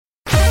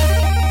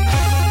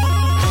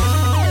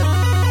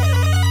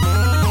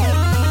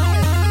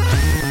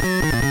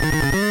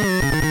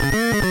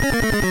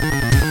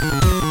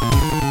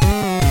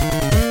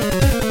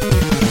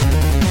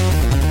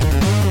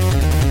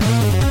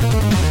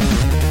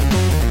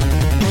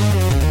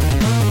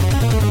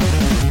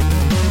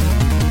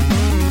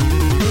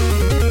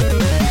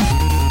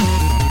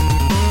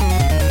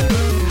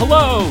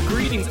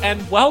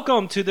and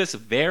welcome to this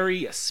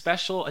very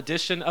special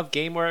edition of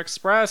GameWare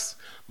Express.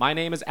 My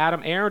name is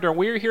Adam Arender, and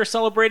we're here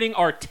celebrating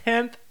our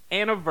 10th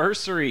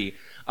anniversary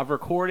of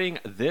recording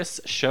this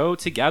show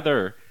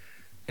together.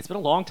 It's been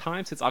a long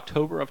time, since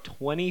October of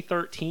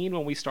 2013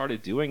 when we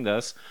started doing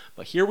this,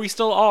 but here we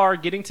still are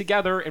getting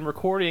together and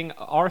recording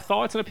our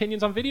thoughts and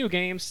opinions on video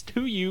games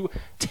to you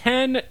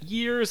 10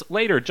 years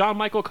later. John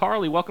Michael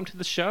Carley, welcome to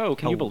the show.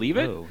 Can you believe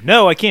it?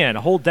 No, I can.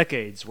 A whole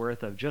decade's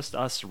worth of just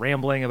us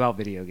rambling about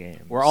video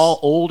games. We're all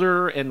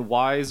older and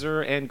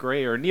wiser and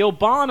grayer. Neil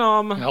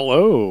Bonham.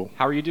 Hello.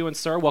 How are you doing,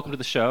 sir? Welcome to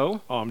the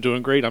show. Oh, I'm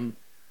doing great. I'm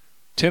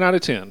 10 out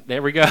of 10.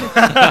 There we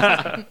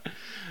go.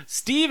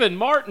 Stephen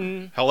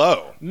Martin.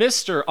 Hello.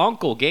 Mr.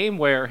 Uncle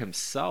Gameware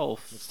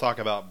himself. Let's talk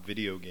about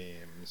video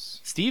games.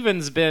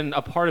 Stephen's been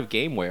a part of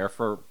Gameware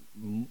for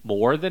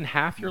more than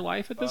half your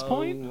life at this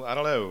point? I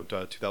don't know.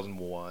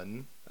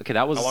 2001. Okay,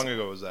 that was... How long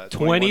ago was that?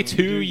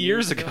 22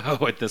 years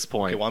ago at this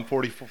point. Okay, well, I'm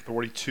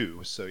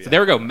 42, so yeah. So there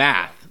we go,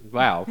 math.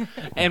 Wow.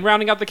 And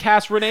rounding out the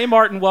cast, Renee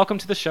Martin, welcome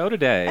to the show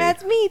today.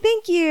 That's me,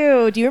 thank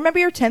you. Do you remember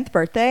your 10th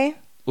birthday?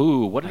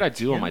 Ooh, what did I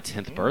do on my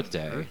 10th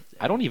birthday?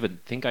 I don't even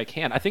think I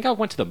can. I think I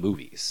went to the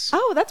movies.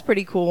 Oh, that's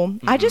pretty cool.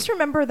 I just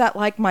remember that,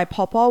 like, my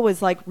papa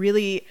was, like,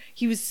 really,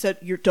 he was said,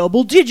 you're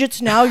double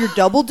digits now,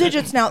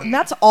 and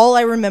that's all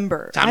I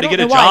remember. Time to get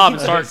a job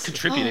and start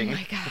contributing.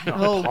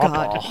 Oh,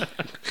 God.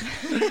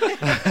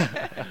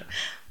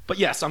 But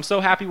yes, I'm so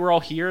happy we're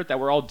all here, that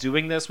we're all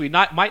doing this. We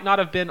might not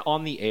have been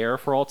on the air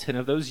for all 10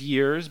 of those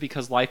years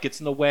because life gets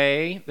in the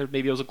way.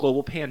 Maybe it was a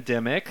global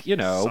pandemic, you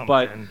know.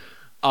 Something.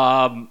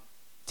 But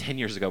 10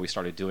 years ago we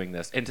started doing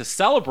this. And to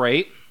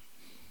celebrate,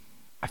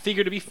 I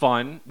figured it'd be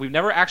fun. We've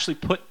never actually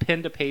put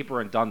pen to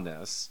paper and done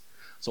this.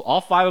 So all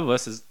 5 of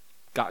us has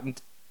gotten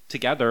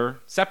together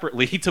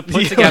separately to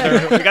put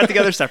together We got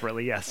together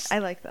separately, yes. I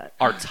like that.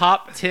 our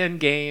top 10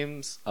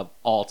 games of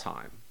all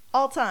time.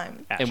 All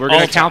time. And we're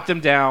going to count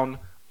them down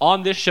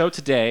on this show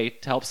today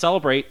to help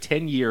celebrate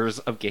 10 years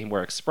of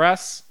GameWare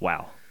Express.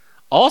 Wow.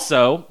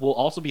 Also, we'll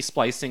also be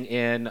splicing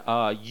in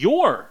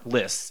your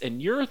lists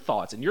and your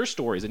thoughts and your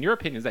stories and your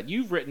opinions that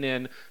you've written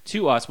in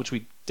to us, which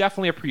we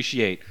definitely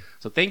appreciate.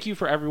 So thank you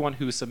for everyone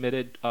who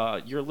submitted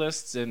your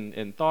lists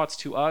and thoughts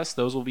to us.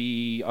 Those will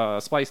be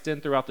spliced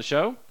in throughout the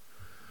show.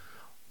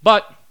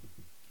 But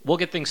we'll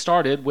get things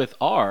started with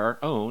our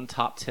own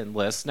top 10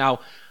 lists. Now,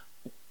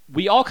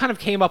 we all kind of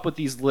came up with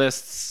these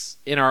lists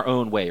in our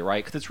own way,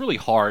 right? Because it's really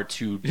hard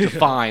to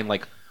define,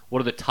 like, what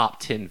are the top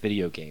 10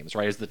 video games,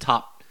 right? Is the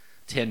top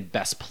 10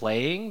 best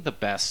playing, the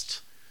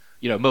best,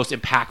 most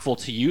impactful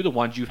to you, the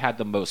ones you've had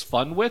the most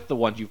fun with, the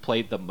ones you've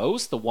played the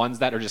most, the ones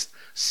that are just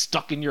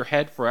stuck in your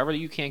head forever that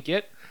you can't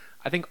get?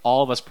 I think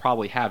all of us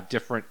probably have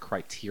different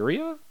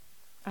criteria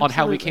on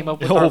how we came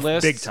up with our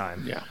lists. Big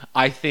time. Yeah.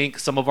 I think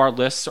some of our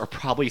lists are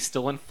probably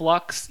still in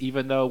flux,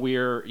 even though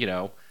we're,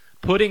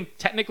 putting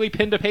technically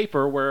pen to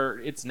paper where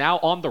it's now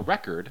on the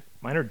record.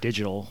 Mine are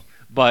digital.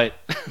 But,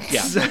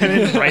 yeah. I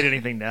didn't write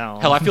anything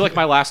down. Hell, I feel like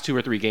my last 2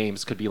 or 3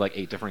 games could be like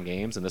 8 different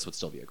games, and this would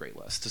still be a great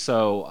list.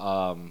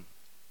 So,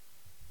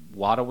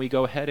 why don't we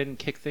go ahead and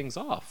kick things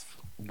off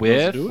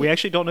with... We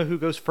actually don't know who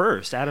goes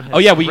first. Adam has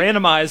we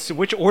randomized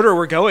which order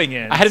we're going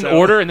in. I had an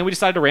order, and then we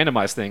decided to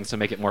randomize things to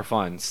make it more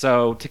fun.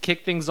 So, to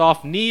kick things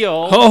off,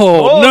 Neil...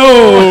 Oh,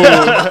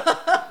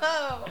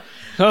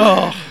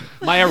 no!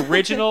 My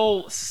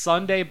original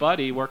Sunday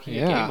buddy working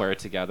at GameWare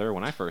together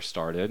when I first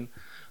started.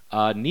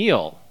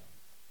 Neil,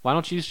 why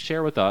don't you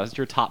share with us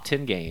your top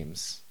 10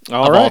 games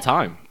of all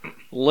time?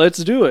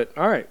 Let's do it.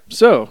 All right.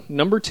 So,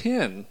 number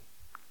 10,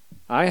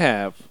 I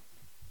have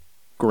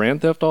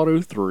Grand Theft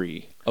Auto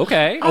 3.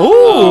 Okay.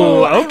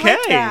 Oh, I okay.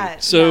 like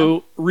that.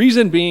 So,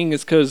 reason being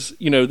is because,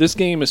 this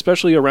game,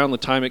 especially around the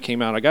time it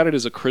came out, I got it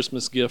as a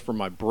Christmas gift from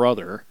my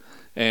brother.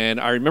 And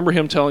I remember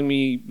him telling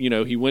me,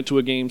 he went to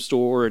a game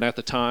store, and at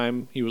the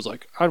time, he was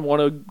like, I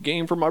want a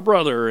game for my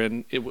brother.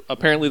 And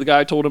apparently the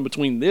guy told him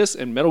between this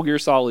and Metal Gear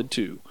Solid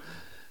 2.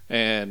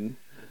 And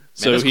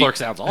so this clerk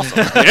sounds awesome.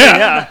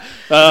 Yeah.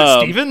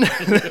 Steven?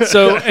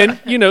 So, and,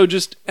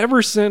 just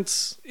ever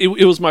since,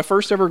 it was my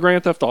first ever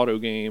Grand Theft Auto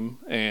game,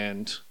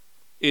 and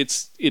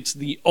it's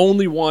the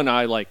only one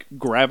I,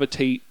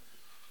 gravitate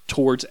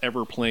towards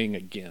ever playing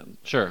again.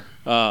 Sure.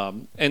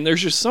 And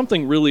there's just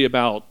something really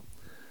about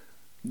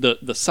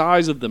the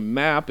size of the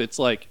map. It's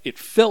like it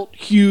felt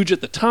huge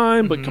at the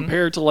time, but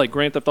compared to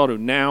Grand Theft Auto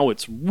now,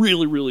 it's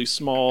really, really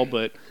small.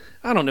 But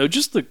I don't know,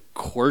 just the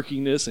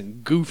quirkiness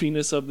and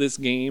goofiness of this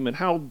game and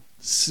how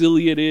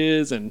silly it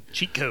is, and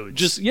Cheat codes.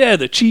 just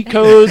the cheat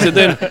codes, and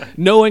then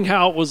knowing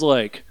how it was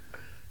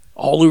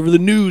all over the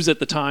news at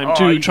the time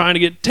too, trying to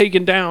get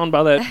taken down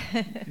by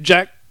that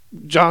Jack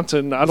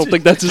Johnson. I don't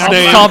think that's his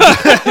name.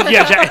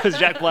 Yeah, it was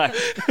Jack Black.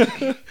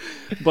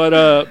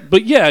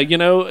 But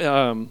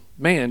yeah,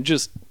 man,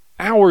 just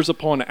hours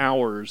upon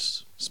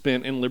hours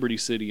spent in Liberty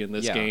City in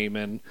this game,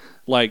 and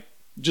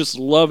just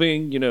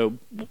loving,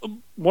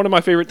 one of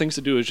my favorite things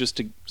to do is just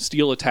to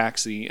steal a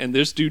taxi and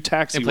just do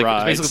taxi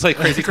rides. Basically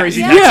play crazy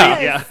Yes.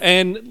 taxi. Yeah.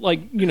 And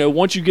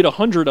once you get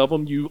 100 of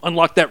them, you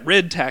unlock that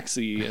red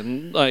taxi,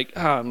 and I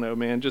don't know,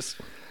 man, just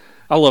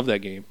I love that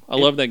game. I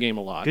love that game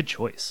a lot. Good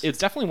choice. It's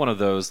definitely one of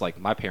those, like,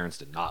 my parents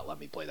did not let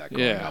me play that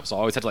growing Yeah. up, so I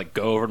always had to, like,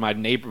 go over to my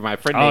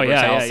friend Oh, neighbor's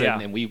yeah, house, yeah.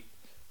 and we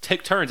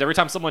took turns. Every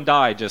time someone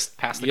died, just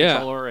pass the Yeah.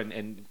 controller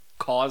and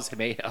cause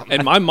mayhem.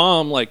 And my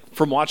mom, like,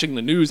 from watching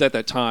the news at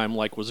that time,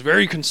 like, was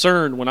very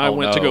concerned when I Oh,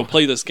 went to no. go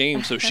play this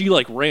game. So she,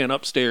 like, ran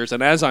upstairs,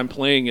 and as I'm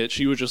playing it,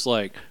 she was just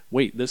like,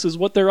 wait, this is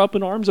what they're up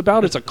in arms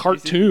about? It's a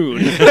cartoon.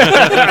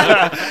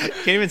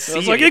 Can't even see. I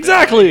was like, anything.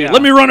 exactly. Yeah.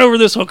 Let me run over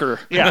this hooker.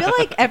 Yeah. I feel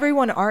like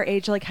everyone our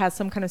age like has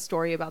some kind of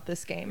story about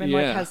this game and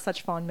like Yeah. has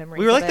such fond memories.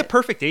 We were like of the it.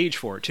 perfect age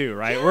for it too,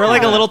 right? We're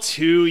like a little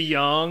too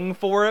young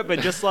for it,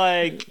 but just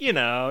like,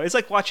 it's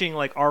like watching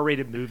like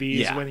R-rated movies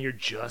Yeah. when you're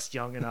just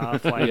young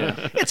enough. Like,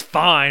 Yeah. it's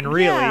fine,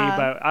 really, Yeah.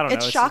 but I don't know.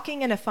 It's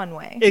shocking in a fun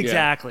way.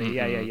 Exactly.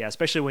 Yeah.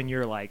 Especially when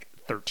you're like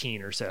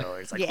 13 or so.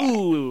 It's like, Yeah.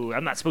 ooh,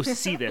 I'm not supposed to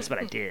see this, but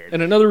I did.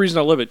 And another reason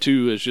I love it,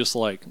 too, is just,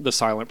 like, the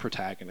silent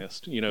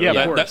protagonist. Yeah,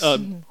 of course.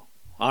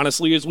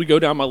 Honestly, as we go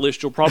down my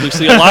list, you'll probably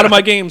see a lot of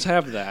my games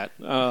have that.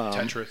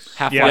 Tetris.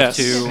 Half-Life Yes.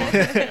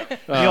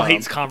 2. Neil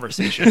hates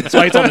conversation. That's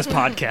why he's on this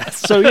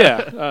podcast. So,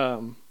 yeah.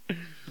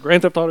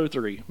 Grand Theft Auto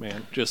 3,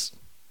 man. Just,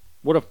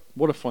 what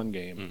a fun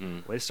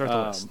game. Way to start the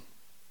list.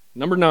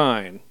 Number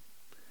 9,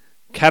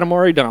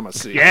 Katamari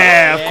Damacy.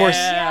 Yeah, of course.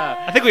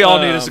 Yeah. I think we all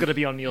knew this was going to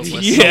be on Neil's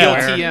list. Yeah.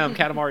 somewhere. TM,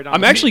 Katamari Damacy.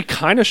 I'm actually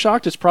kind of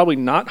shocked it's probably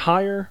not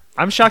higher.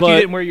 I'm shocked you But-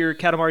 didn't wear your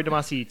Katamari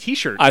Damacy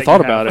t-shirt. I that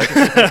thought you have.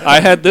 about it. I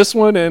had this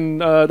one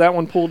and that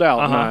one pulled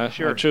out. And I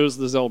Sure. chose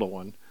the Zelda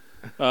one.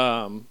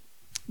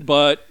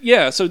 But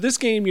yeah, so this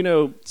game,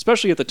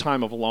 especially at the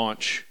time of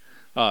launch,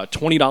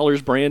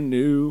 $20 brand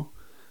new,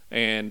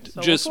 and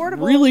So just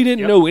affordable. really didn't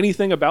Yep. know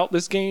anything about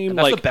this game. And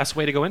that's Like, the best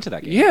way to go into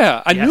that game.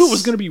 yeah, I knew it Yes.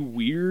 was going to be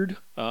weird,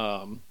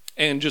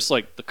 and just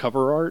like the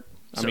cover art.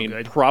 I So mean,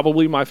 good.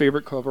 probably my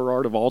favorite cover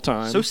art of all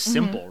time. So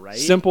simple, right?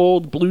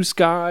 Simple, blue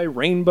sky,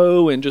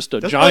 rainbow, and just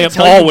a Doesn't giant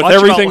really tell you ball with much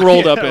everything about-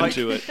 rolled up yeah, like-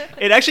 into it.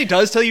 It actually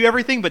does tell you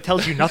everything, but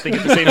tells you nothing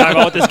at the same time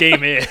about what this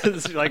game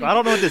is. You're like, I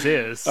don't know what this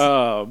is.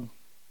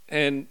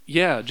 And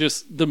yeah,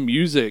 just the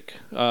music.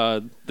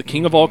 The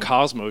King of All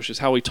Cosmos is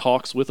how he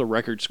talks with a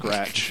record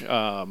scratch.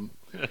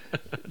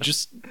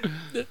 Just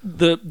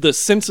the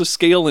sense of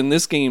scale in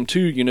this game too.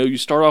 You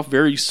start off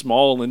very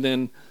small, and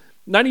then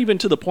not even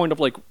to the point of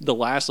like the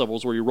last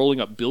levels where you're rolling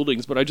up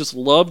buildings. But I just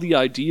love the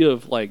idea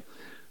of like,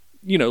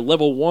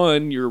 level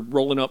 1 you're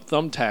rolling up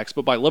thumbtacks,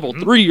 but by level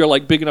 3 you're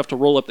like big enough to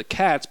roll up the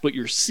cats, but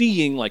you're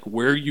seeing like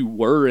where you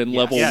were in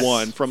level Yes.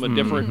 1 from a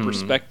different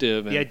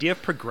perspective. The idea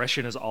of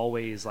progression is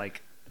always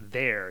like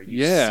there. You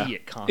Yeah, see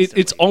it constantly.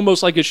 it's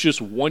almost like it's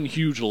just one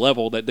huge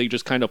level that they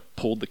just kind of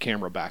pulled the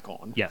camera back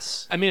on.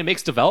 Yes. I mean, it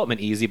makes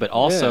development easy, but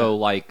also Yeah.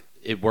 like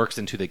it works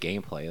into the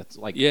gameplay. It's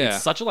like Yeah.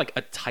 it's such a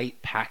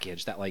tight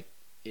package that like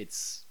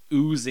it's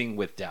oozing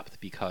with depth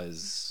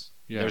because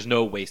Yeah. there's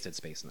no wasted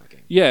space in that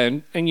game. Yeah,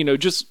 and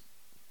just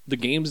the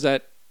games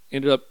that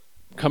ended up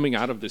coming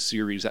out of this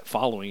series that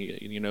following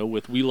it,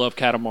 with We Love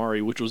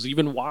Katamari, which was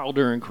even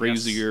wilder and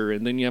crazier,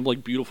 and then you have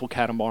like Beautiful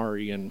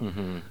Katamari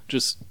and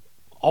just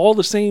all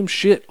the same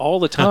shit all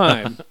the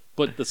time,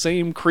 but the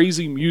same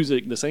crazy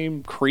music, the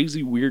same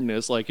crazy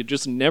weirdness. Like it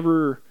just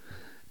never.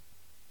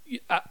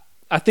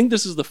 I think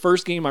this is the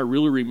first game I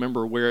really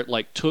remember where it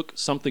like took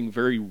something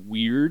very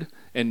weird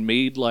and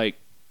made like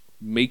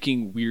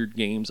making weird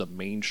games a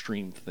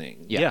mainstream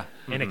thing. Yeah.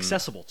 And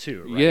accessible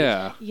too, right?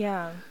 Yeah.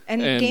 Yeah.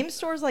 And game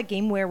stores like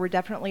GameWare were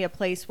definitely a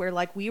place where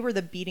like we were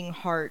the beating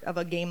heart of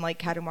a game like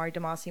Katamari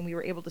Damacy, and we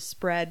were able to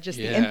spread just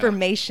the Yeah.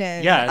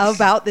 information Yes.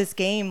 about this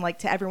game like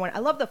to everyone. I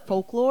love the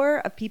folklore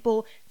of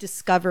people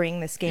discovering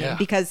this game Yeah.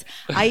 because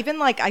I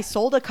even I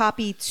sold a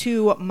copy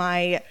to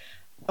my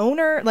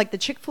owner, like the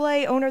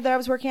Chick-fil-A owner that I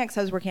was working at, because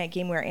I was working at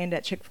GameWare and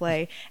at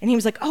Chick-fil-A, and he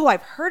was like, oh,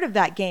 I've heard of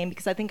that game,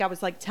 because I think I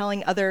was like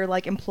telling other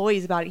like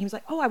employees about it. He was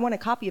like, oh, I want a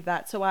copy of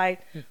that, so I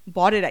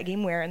bought it at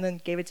GameWare and then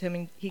gave it to him,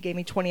 and he gave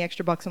me 20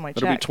 extra bucks on my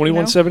It'll check. be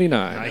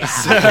 $21.79.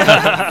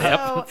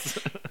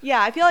 So,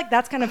 yeah, I feel like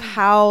that's kind of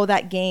how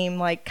that game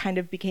like kind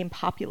of became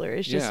popular.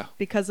 It's just Yeah.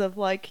 because of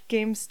like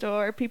Game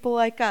Store, people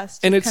like us,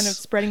 just And kind it's- of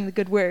spreading the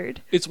good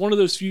word. It's one of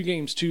those few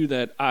games too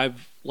that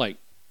I've like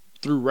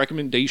through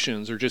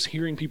recommendations or just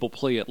hearing people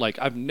play it, like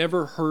I've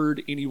never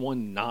heard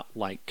anyone not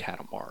like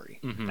Katamari.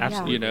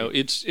 Absolutely.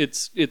 It's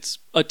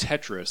a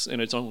Tetris in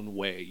its own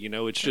way.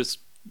 It's just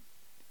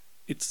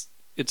it's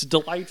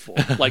delightful.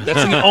 Like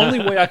that's the only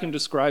way I can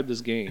describe this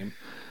game.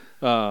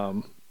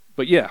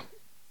 But yeah,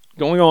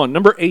 going on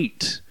number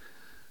 8,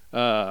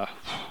 The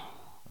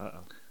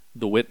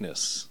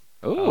Witness.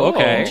 Oh,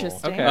 okay.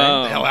 Interesting. Okay.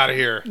 The hell out of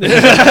here.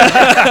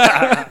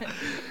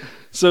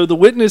 So The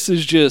Witness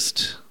is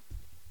just.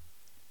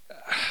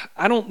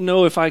 I don't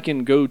know if I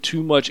can go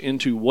too much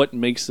into what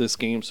makes this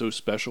game so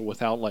special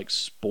without like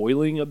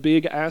spoiling a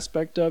big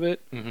aspect of it.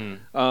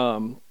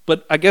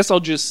 But I guess I'll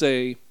just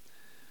say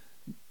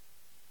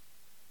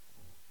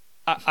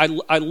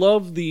I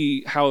love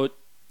how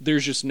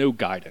there's just no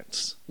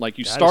guidance. Like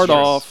you That is start true.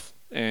 off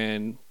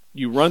and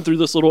you run through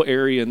this little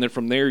area, and then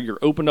from there you're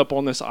opened up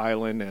on this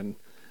island,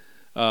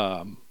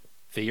 and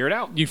Figure it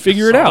out. you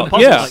figure it Solve out. the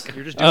puzzles. Yeah, Like,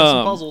 you're just doing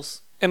some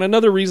puzzles. and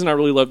another reason I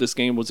really love this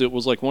game was it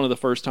was like one of the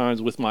first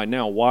times with my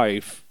now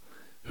wife,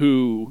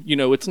 who, you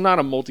know, it's not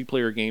a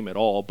multiplayer game at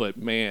all, but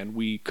man,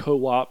 we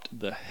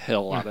co-opted the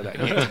hell out of that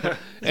game.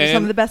 These are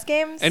some of the best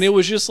games. And it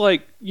was just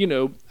like, you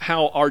know,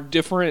 how our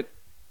different,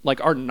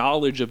 like our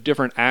knowledge of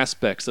different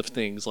aspects of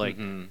things, like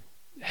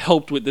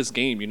helped with this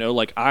game. You know,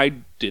 like I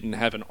didn't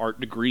have an art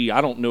degree.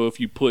 I don't know if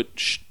you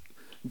put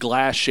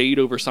glass shade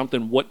over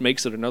something, what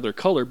makes it another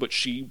color, but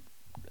she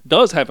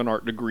does have an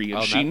art degree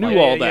and she knew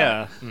all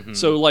that.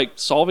 So like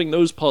solving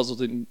those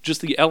puzzles and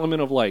just the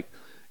element of like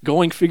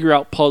going figure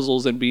out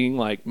puzzles and being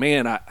like,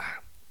 man,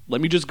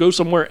 let me just go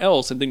somewhere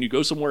else. And then you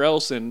go somewhere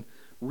else and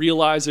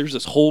realize there's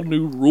this whole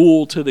new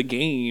rule to the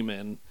game.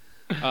 And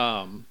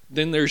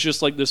then there's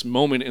just like this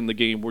moment in the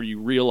game where you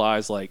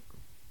realize like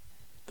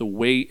the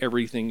way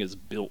everything is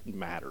built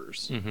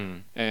matters.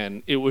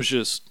 And it was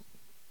just,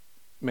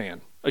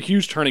 man, a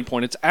huge turning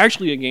point. It's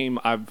actually a game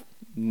I've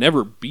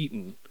never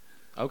beaten.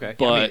 Okay,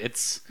 but I mean,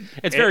 it's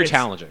very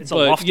challenging. It's a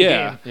lofty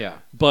game. Yeah.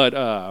 But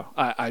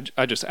I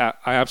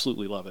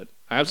absolutely love it.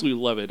 I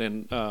absolutely love it.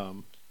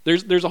 And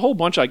there's a whole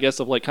bunch, I guess,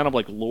 of like kind of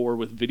like lore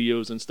with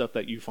videos and stuff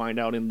that you find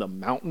out in the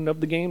mountain of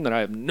the game that I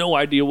have no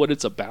idea what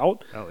it's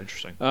about. Oh,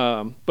 interesting.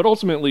 But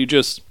ultimately,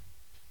 just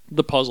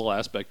the puzzle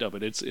aspect of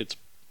it. It's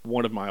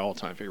one of my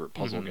all-time favorite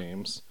puzzle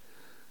games.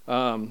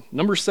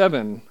 Number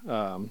 7,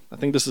 I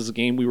think this is a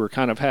game we were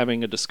kind of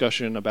having a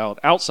discussion about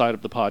outside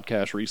of the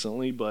podcast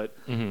recently, but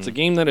it's a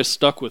game that has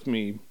stuck with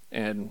me,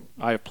 and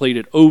I have played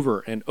it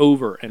over and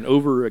over and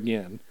over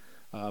again,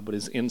 but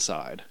is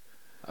Inside.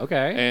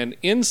 Okay. And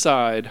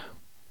Inside,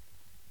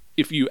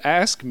 if you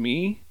ask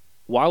me,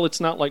 while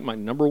it's not like my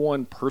number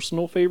one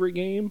personal favorite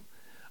game,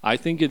 I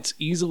think it's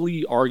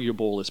easily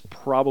arguable as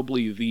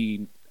probably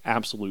the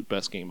absolute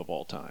best game of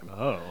all time.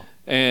 Oh.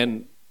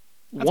 And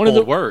That's one of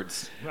the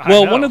words.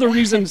 one of the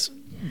reasons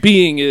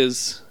being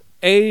is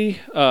I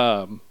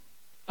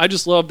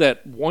just love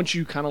that once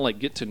you kind of like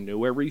get to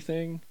know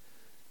everything,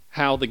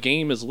 how the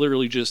game is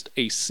literally just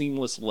a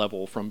seamless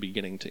level from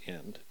beginning to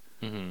end.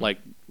 Like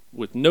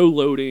with no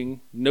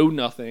loading, no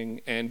nothing,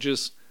 and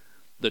just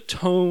the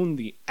tone,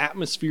 the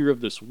atmosphere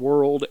of this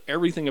world,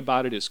 everything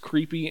about it is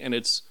creepy, and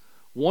it's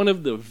one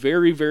of the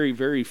very, very,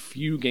 very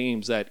few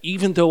games that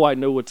even though I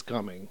know what's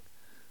coming,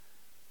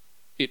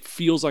 it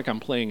feels like I'm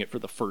playing it for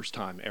the first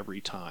time every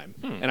time.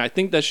 And I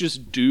think that's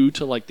just due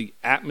to like the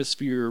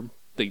atmosphere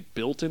they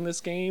built in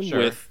this game.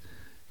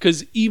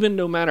 Because even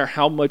no matter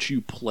how much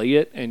you play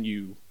it and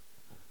you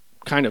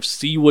kind of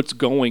see what's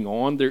going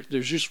on, there's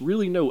just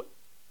really no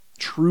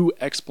true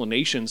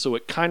explanation. So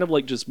it kind of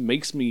like just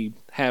makes me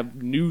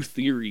have new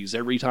theories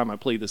every time I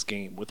play this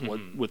game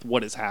with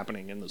what is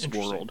happening in this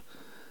world.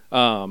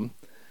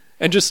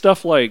 And just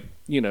stuff like,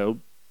 you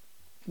know,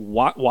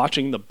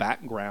 watching the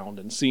background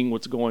and seeing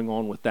what's going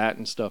on with that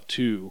and stuff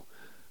too.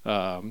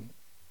 And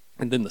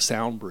then the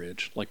sound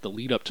bridge, like the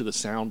lead up to the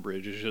sound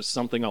bridge is just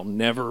something I'll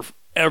never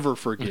ever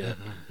forget.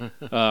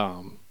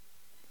 But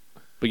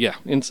yeah,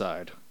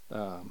 Inside.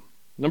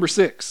 Number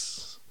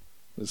 6.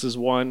 This is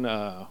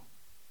one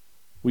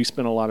we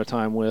spent a lot of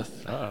time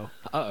with.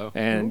 Uh-oh.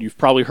 And you've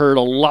probably heard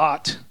a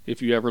lot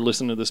if you ever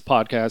listen to this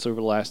podcast over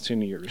the last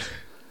 10 years.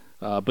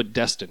 But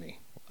Destiny.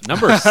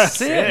 Number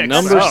 6.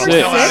 Number 6.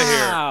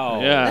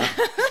 Wow. Yeah.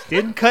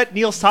 Didn't cut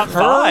Neil's top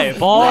 5.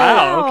 Ball.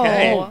 Wow.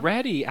 Okay.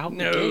 Already out the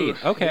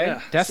gate. Okay.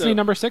 Yeah. Destiny So-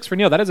 number 6 for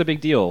Neil. That is a big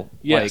deal.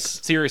 Yes.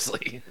 Like,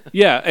 seriously.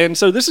 Yeah, and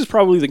so this is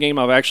probably the game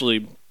I've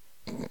actually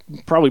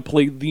probably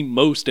played the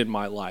most in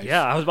my life.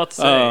 Yeah, I was about to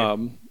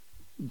say.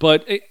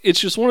 But it's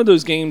just one of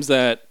those games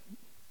that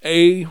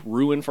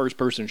ruin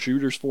first-person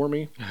shooters for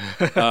me,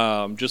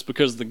 just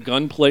because the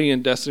gunplay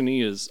in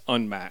Destiny is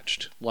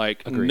unmatched.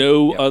 Like Agreed.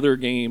 no Yep. other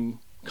game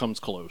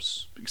comes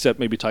close, except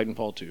maybe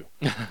Titanfall 2.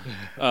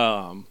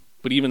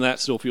 But even that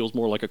still feels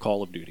more like a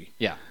Call of Duty.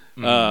 Yeah.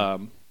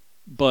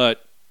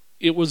 But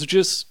it was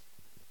just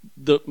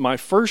my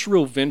first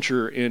real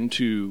venture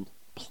into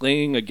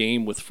playing a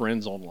game with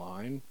friends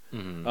online.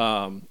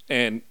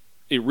 And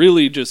it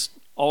really just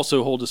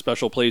also holds a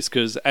special place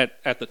because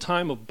at the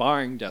time of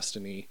buying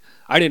Destiny,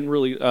 I didn't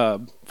really,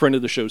 friend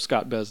of the show,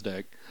 Scott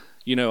Bezdek,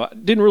 you know,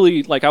 didn't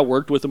really, like, I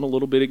worked with him a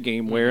little bit at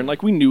GameWare and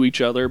like we knew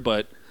each other,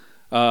 but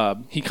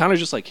he kind of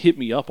just like hit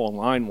me up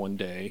online one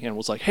day and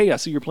was like, hey, I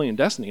see you're playing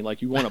Destiny,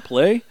 like, you want to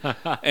play?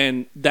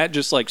 And that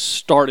just like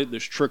started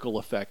this trickle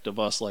effect of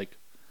us like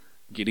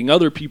getting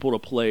other people to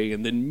play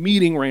and then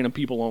meeting random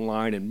people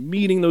online and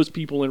meeting those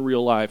people in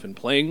real life and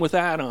playing with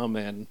Adam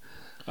and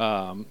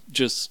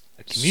just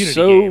community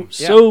so game.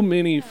 so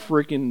many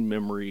freaking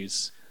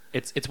memories.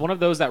 It's one of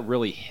those that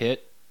really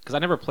hit because I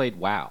never played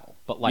WoW,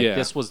 but like Yeah.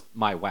 this was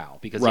my WoW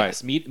because Right.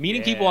 yes,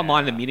 meeting people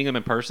online and meeting them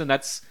in person,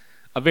 that's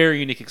a very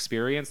unique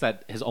experience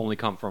that has only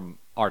come from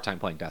our time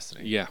playing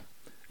Destiny. Yeah,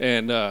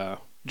 and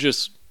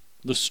just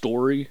the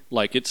story,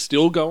 like, it's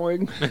still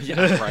going.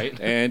 Yeah, right.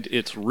 And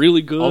it's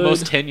really good.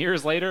 Almost 10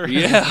 years later.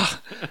 Yeah,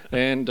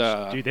 and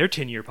Dude, they're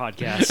 10-year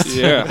podcasts.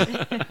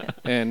 yeah,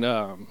 and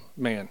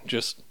man,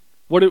 just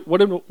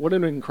what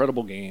an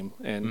incredible game,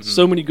 and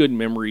so many good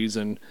memories,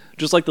 and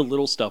just like the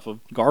little stuff of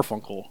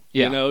Garfunkel,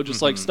 Yeah. you know,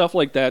 just like stuff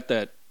like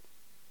that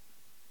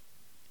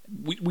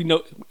we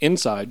know,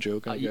 inside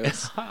joke, I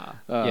guess.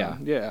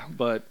 Yeah.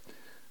 But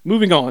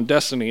moving on,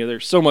 Destiny.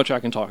 There's so much I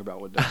can talk about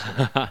with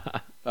Destiny.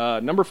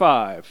 Number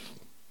 5,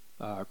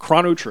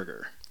 Chrono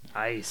Trigger.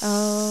 Nice.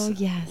 Oh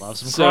yes. Love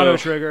some So- Chrono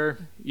Trigger.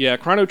 Yeah,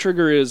 Chrono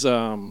Trigger is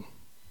a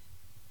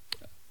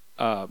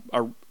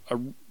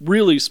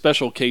really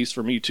special case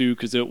for me too,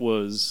 because it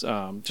was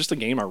just a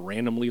game I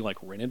randomly like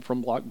rented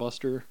from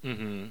Blockbuster,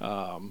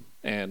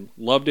 and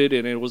loved it.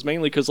 And it was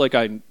mainly because like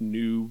I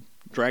knew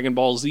Dragon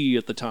Ball Z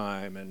at the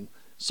time and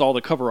saw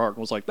the cover art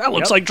and was like, that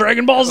looks Yep. like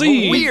Dragon Ball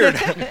Z. Weird.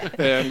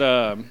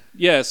 And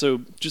yeah,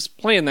 so just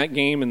playing that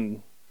game,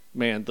 and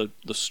man,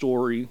 the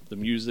story, the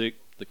music,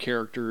 the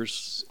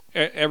characters,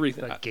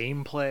 everything. The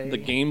gameplay. The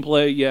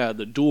gameplay, yeah,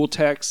 the dual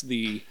text,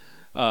 the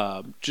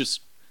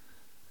just,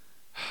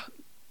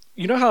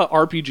 you know how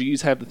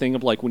RPGs have the thing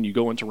of like when you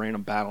go into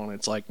random battle and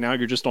it's like now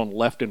you're just on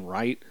left and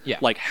right, Yeah.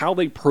 like how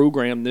they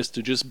program this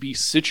to just be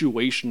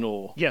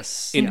situational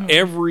Yes. in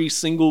every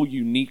single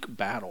unique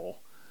battle,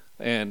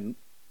 and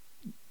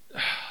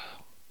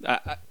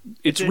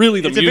it's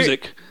really the it's a very-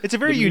 music. It's a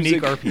very The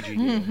unique music. RPG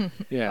game.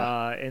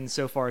 Yeah, And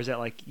so far as that,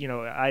 like, you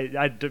know,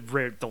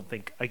 don't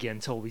think, again,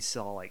 until we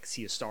saw, like,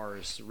 Sea of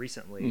Stars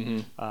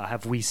recently,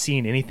 have we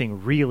seen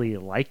anything really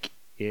like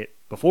it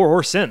before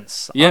or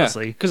since, yeah.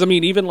 honestly. Because I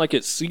mean, even like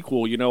its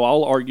sequel, you know,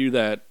 I'll argue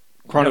that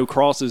Chrono Yep.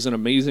 Cross is an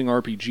amazing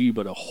RPG,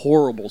 but a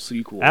horrible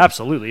sequel.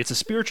 Absolutely. It's a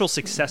spiritual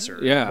successor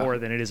Yeah. more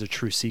than it is a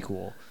true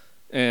sequel.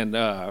 And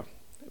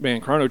man,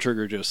 Chrono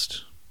Trigger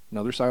just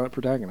another silent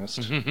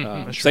protagonist.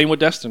 Same with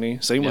Destiny.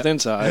 Same with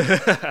Inside.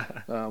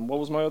 What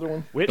was my other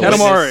one? Witness.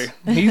 Katamari.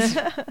 He's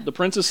the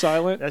Prince is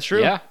silent. That's true.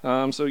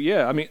 Yeah. So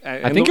yeah, I mean,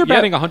 I think you're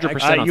batting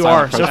 100% on You Silent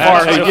are. So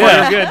Protest. far,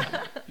 Yeah. you're good.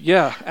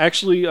 Yeah,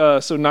 actually,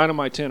 so 9 of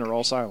my 10 are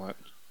all silent.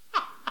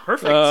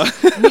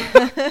 Perfect.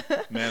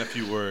 Man, a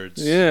few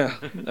words. Yeah.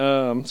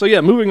 So yeah,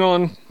 moving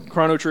on.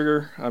 Chrono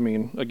Trigger. I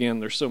mean, again,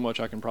 there's so much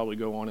I can probably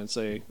go on and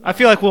say. I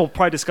feel like we'll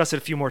probably discuss it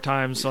a few more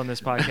times on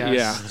this podcast.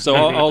 Yeah. So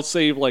I'll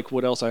save like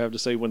what else I have to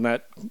say when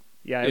that.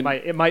 Yeah, In-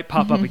 it might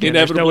pop up again.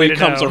 Inevitably There's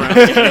no way to comes know. around.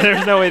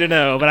 There's no way to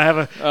know, but I have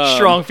a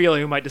strong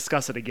feeling we might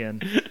discuss it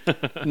again.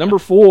 Number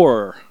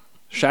 4,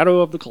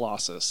 Shadow of the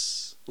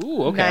Colossus.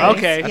 Ooh, okay. Nice.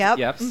 Okay. Yep.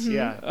 Yep.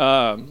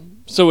 Yeah.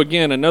 So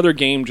again, another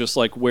game just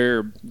like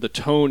where the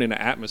tone and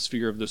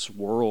atmosphere of this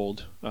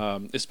world,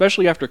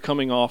 especially after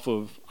coming off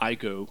of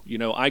Ico. You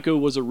know, Ico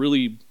was a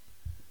really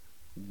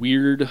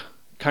weird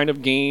kind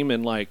of game,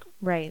 and like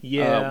Right.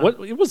 Yeah. what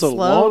it was a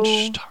Slow.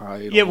 launch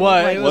title. It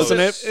was, Like, wasn't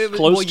was- it? was-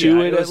 Close well, to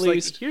yeah, it, was at like,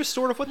 least. here's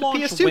sort of what the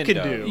Launch PS2 can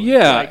window. do.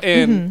 Yeah, Like,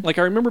 and like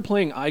I remember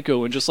playing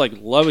Ico and just like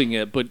loving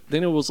it, but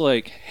then it was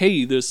like,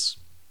 hey, this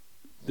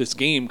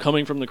game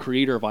coming from the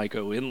creator of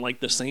Ico in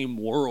like the same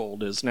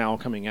world is now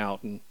coming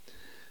out, and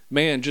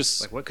man,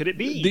 just like, what could it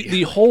be?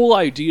 the whole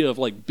idea of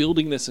like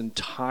building this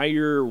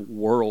entire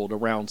world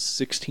around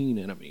 16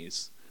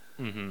 enemies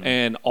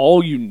and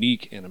all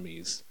unique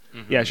enemies.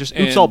 yeah, it's just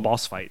And- oops all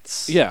boss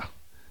fights. Yeah.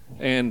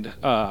 And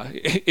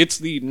it's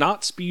the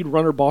not speed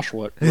runner boss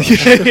rush.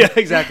 yeah,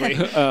 exactly.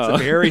 It's a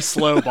very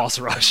slow boss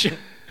rush. It's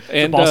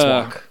And a boss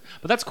walk.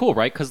 But that's cool,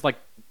 right? Because like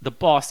the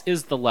boss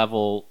is the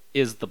level,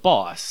 is the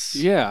boss.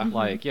 yeah.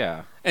 Like,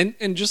 yeah. And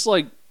just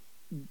like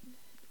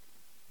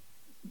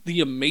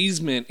the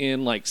amazement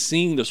in like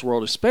seeing this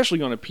world,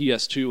 especially on a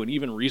PS2 and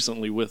even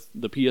recently with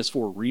the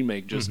PS4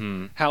 remake, just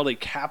how they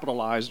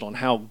capitalized on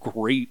how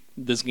great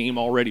this game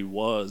already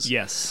was.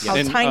 Yes. How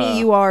And, tiny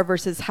you are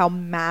versus how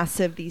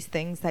massive these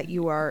things that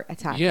you are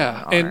attacking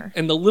Yeah, are.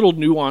 and the little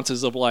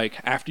nuances of like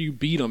after you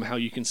beat them, how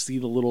you can see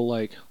the little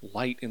like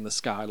light in the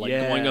sky, like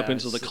going up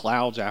into the Yes.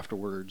 clouds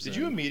afterwards. Did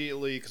you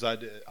immediately? Because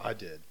I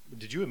did.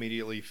 Did you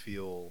immediately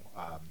feel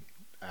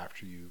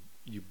after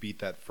you beat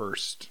that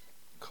first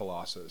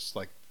Colossus?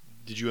 Like,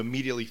 did you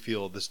immediately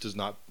feel this does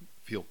not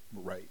feel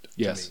right?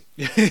 Yes.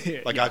 To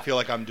me? Like I feel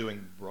like I'm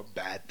doing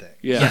bad things.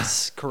 Yeah,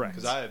 Yes, correct.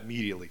 Because I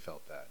immediately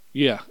felt that,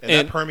 yeah, and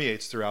that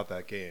permeates throughout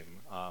that game.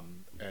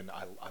 And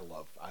I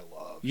love.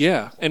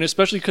 yeah, and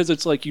especially because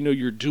it's like, you know,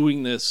 you're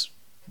doing this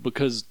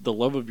because the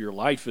love of your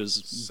life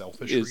is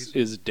Selfish is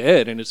reason. is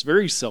dead, and it's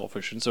very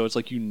selfish, and so it's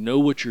like you know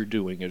what you're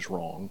doing is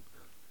wrong,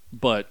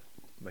 but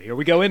But here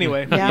we go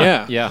anyway.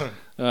 Yeah.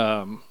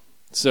 Yeah.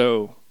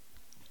 So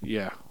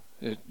yeah,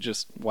 it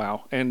just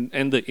wow, and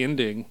the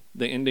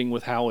ending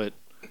with how it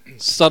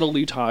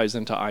subtly ties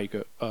into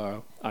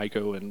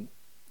Ico, and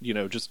you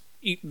know, just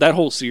that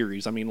whole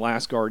series. I mean,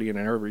 Last Guardian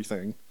and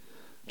everything.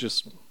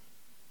 Just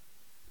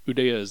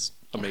Udea is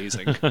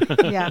amazing.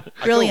 Yeah.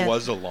 Brilliant. Ico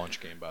was a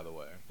launch game, by the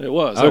way. It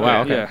was. Oh,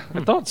 wow, okay. Yeah,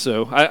 I thought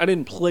so. I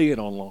didn't play it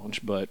on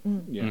launch, but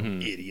yeah.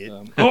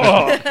 Idiot.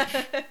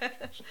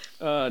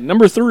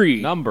 Number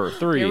 3. Number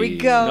 3. Here we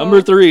go.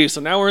 Number 3.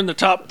 So now we're in the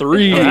top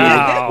 3.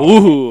 Wow.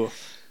 Ooh.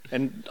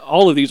 And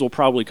all of these will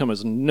probably come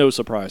as no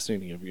surprise to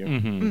any of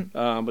you.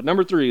 But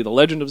number 3, The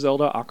Legend of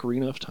Zelda: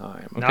 Ocarina of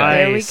Time. Nice.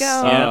 There we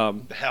go. Yeah.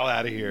 The hell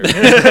out of here.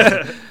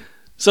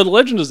 So The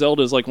Legend of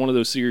Zelda is like one of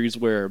those series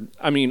where,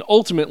 I mean,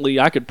 ultimately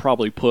I could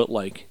probably put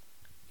like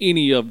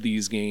any of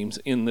these games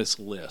in this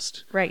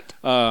list. Right.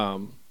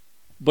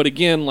 But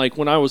again, like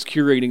when I was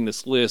curating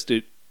this list,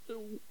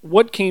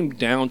 what came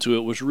down to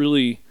it was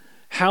really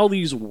how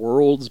these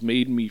worlds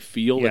made me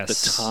feel at the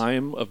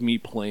time of me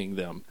playing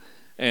them.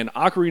 And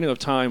Ocarina of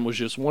Time was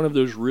just one of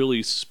those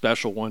really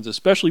special ones,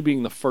 especially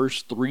being the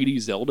first 3D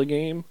Zelda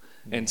game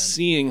and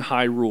seeing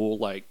Hyrule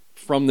like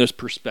from this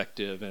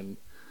perspective. And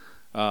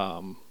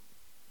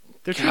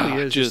there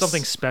truly is just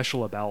something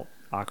special about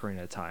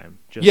Ocarina of Time.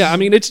 Just yeah, I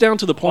mean, it's down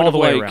to the point all of the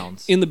way like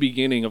around. in the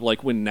beginning of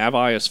like when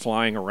Navi is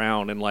flying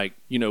around and like,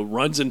 you know,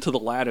 runs into the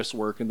lattice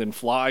work and then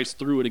flies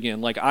through it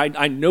again. Like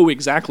I know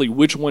exactly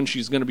which one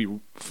she's going to be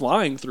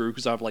flying through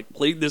because I've like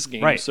played this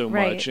game so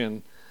much.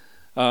 And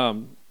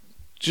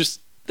just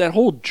that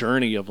whole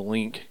journey of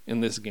Link in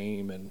this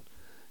game. And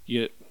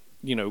you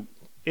know,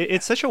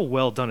 it's such a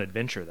well done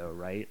adventure though,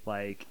 right?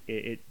 Like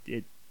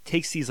it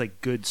takes these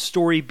like good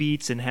story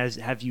beats and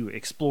have you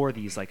explore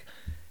these like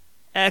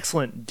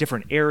excellent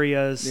different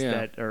areas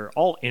that are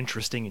all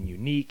interesting and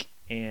unique.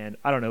 And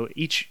I don't know,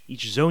 each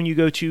zone you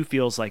go to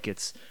feels like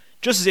it's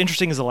just as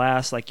interesting as the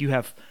last. Like you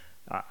have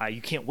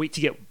you can't wait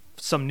to get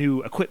some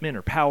new equipment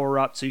or power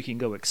up so you can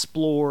go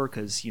explore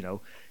because you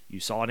know you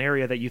saw an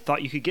area that you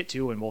thought you could get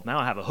to and well now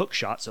I have a hook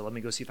shot, so let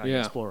me go see if I can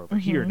explore over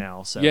here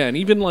now. So yeah, and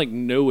even like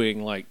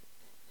knowing like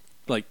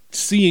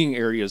seeing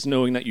areas,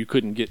 knowing that you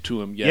couldn't get to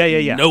them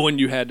yet, knowing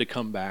you had to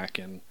come back.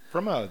 And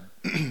from a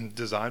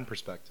design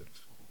perspective,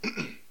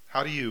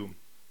 how do you,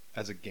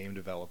 as a game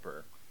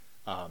developer,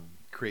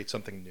 create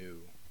something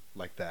new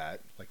like that,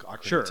 like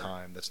Ocarina of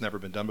Time, that's never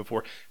been done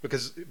before?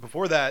 Because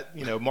before that,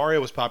 you know, Mario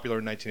was popular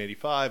in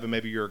 1985, and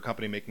maybe you're a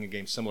company making a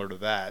game similar to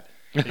that.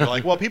 And you're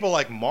like, well, people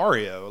like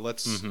Mario.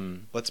 Let's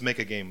make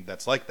a game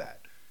that's like that.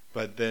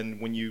 But then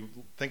when you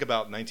think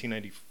about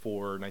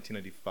 1994,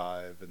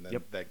 1995, and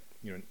then that,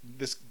 you know,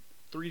 this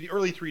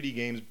early 3D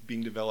games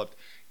being developed,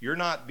 you're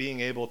not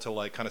being able to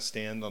like kind of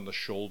stand on the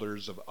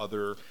shoulders of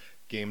other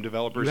game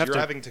developers. You're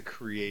having to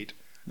create,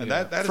 and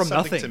that is from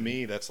something nothing. To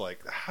me that's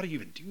like, how do you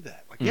even do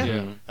that? Like,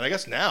 and I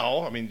guess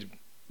now, I mean,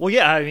 well,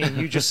 yeah, I mean,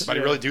 you just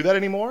anybody really do that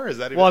anymore? Is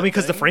that even well, I mean,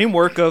 because the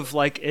framework of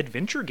like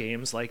adventure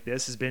games like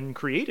this has been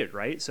created,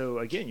 right? So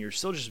again, you're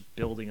still just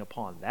building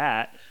upon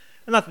that.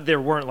 And not that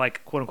there weren't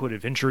like quote unquote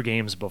adventure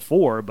games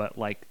before, but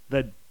like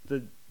the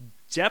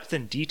depth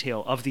and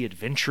detail of the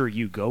adventure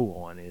you go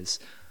on is,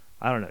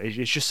 I don't know,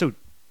 it's just so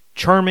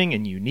charming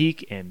and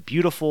unique and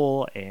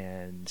beautiful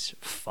and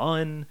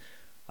fun.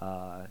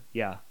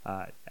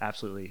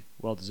 Absolutely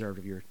well deserved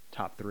of your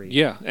top 3.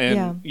 Yeah,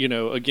 and you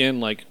know, again,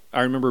 like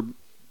I remember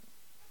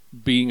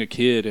being a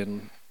kid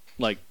and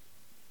like,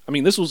 I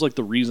mean, this was like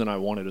the reason I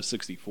wanted a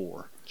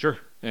 64. Sure.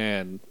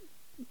 And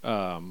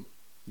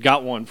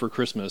got one for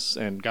Christmas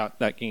and got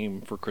that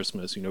game for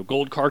Christmas, you know,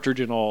 gold cartridge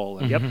and all.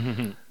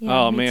 And,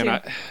 oh man,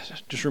 I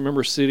just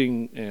remember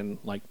sitting and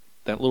like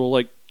that little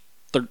like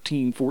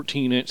 13,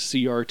 14 inch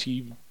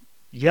CRT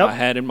I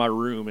had in my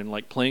room and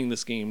like playing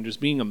this game,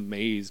 just being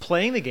amazed.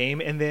 Playing the game,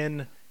 and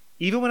then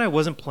even when I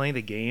wasn't playing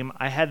the game,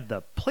 I had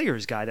the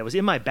player's guide that was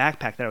in my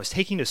backpack that I was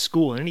taking to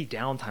school, and any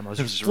downtime I was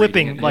just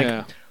flipping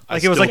like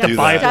it was like the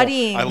Bible.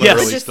 Studying. I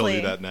literally still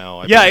do that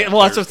now.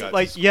 Well, that's what,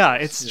 like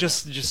it's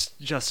just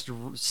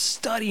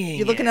studying.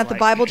 You're looking at the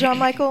Bible, John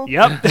Michael?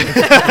 Yep.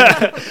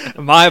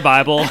 My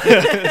Bible.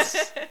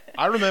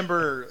 I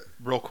remember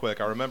real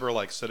quick. I remember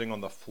like sitting on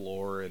the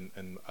floor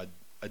in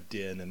a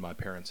den in my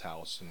parents'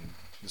 house, and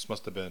this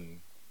must have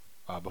been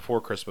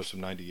before Christmas of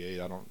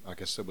 '98. I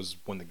guess it was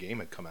when the game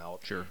had come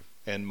out. Sure.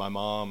 And my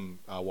mom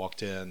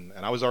walked in,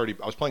 and I was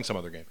playing some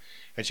other game,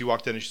 and she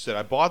walked in and she said,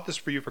 "I bought this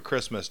for you for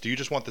Christmas. Do you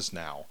just want this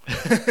now?"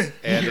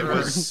 And it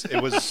was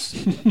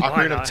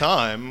Ocarina of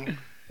Time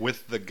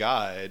with the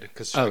guide,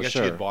 because I guess she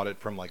had bought it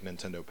from like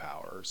Nintendo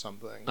Power or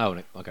something. Oh,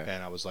 okay.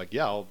 And I was like,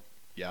 I'll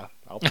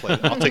play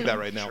it. I'll take that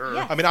right now. Sure.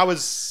 Yes. I mean, I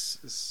was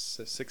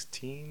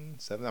 16,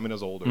 17. I mean, I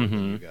was older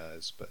than you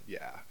guys, but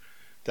yeah.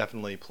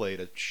 Definitely played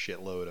a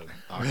shitload of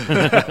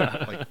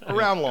Ocarina like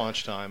around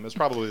launch time. It was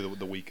probably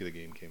the week the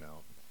game came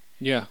out.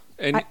 Yeah.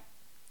 And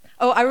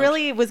I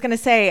really was going to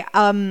say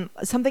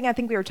something I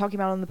think we were talking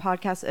about on the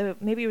podcast,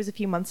 maybe it was a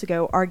few months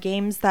ago, are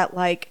games that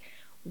like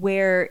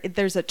where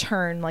there's a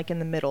turn like in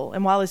the middle.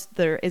 And while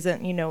there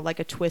isn't, you know, like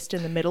a twist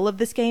in the middle of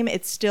this game,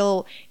 it's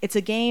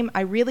a game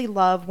I really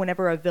love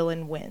whenever a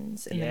villain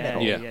wins in the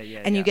middle.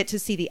 And you get to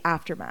see the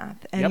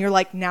aftermath. And you're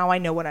like, now I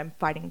know what I'm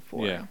fighting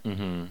for. Yeah.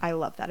 I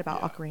love that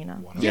about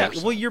Ocarina. 100%. Yeah,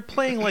 well, you're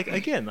playing like,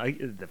 again,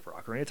 for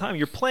Ocarina of Time,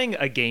 you're playing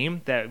a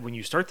game that when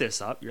you start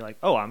this up, you're like,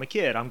 oh, I'm a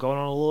kid. I'm going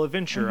on a little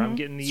adventure. I'm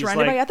getting these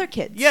surrounded like, by other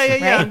kids. Yeah.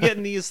 Right? I'm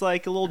getting these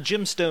like little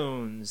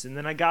gemstones, and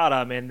then I got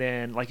them, and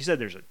then like you said,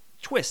 there's a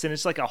twist, and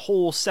it's like a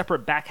whole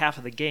separate back half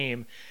of the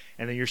game,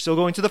 and then you're still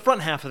going to the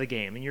front half of the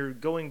game, and you're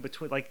going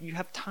between, like, you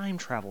have time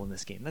travel in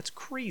this game. That's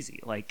crazy.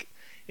 Like,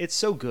 it's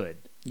so good.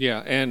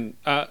 yeah, and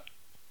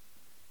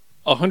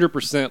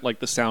 100% like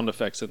the sound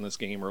effects in this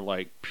game are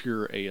like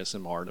pure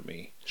ASMR to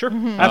me. Sure,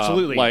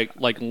 absolutely. Like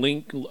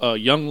Link,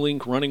 young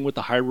Link running with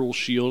the Hyrule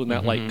shield and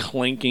that like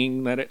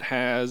clanking that it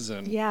has,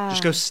 and Yeah.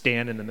 just go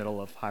stand in the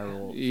middle of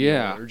Hyrule.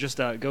 Yeah. Field, or just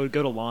go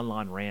to Lon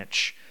Lon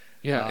Ranch.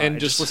 yeah, and and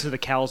just listen to the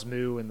cows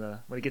moo and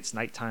when it gets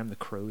nighttime, the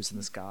crows in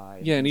the sky.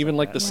 yeah, and things even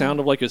like the that. sound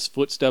of like his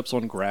footsteps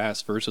on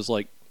grass versus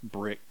like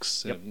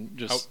bricks, and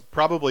just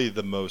Probably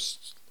the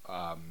most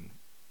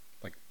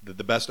like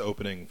the best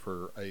opening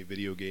for a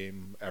video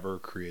game ever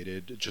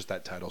created. Just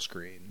that title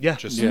screen. Yeah,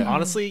 Just Yeah.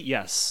 honestly,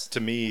 yes. to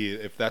me,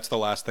 if that's the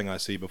last thing I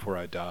see before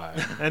I die,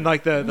 And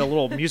like the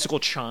little musical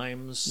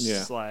chimes.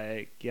 Yeah.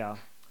 Like yeah.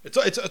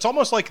 it's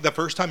almost like the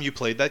first time you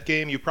played that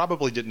game, you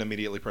probably didn't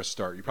immediately press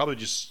start. You probably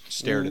just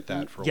stared at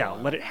that for a Yeah,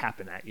 while. let it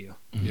happen at you.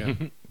 yeah,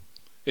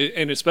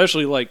 and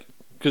especially like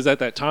because at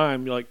that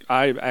time, like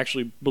I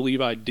actually believe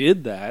I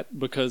did that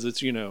because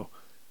it's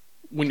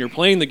when you're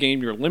playing the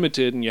game, you're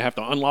limited and you have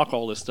to unlock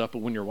all this stuff. But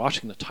when you're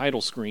watching the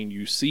title screen,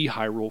 you see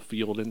Hyrule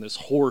Field and this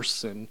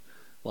horse and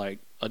like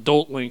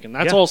adult Link, and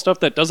that's Yeah. all stuff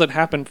that doesn't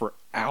happen for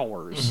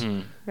hours.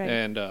 Right.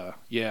 And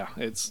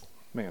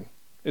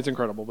it's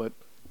incredible. But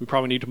we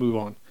probably need to move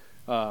on.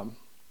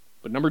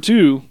 But number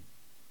 2,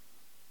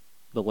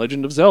 The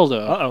Legend of Zelda: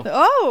 Uh-oh.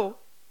 Oh,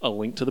 A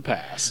Link to the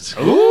Past.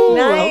 Ooh,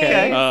 nice.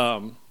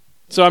 okay.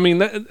 So I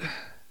mean,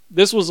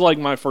 this was like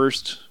my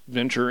first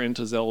venture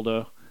into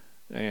Zelda,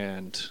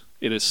 and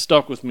it has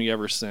stuck with me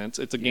ever since.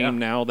 It's a game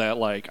now that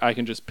like I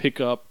can just pick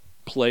up,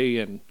 play,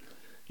 and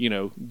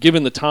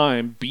given the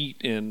time, beat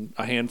in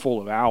a handful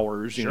of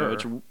hours. You know, Sure.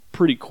 it's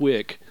pretty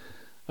quick.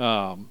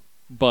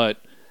 But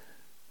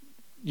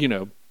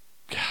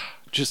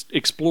just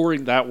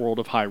exploring that world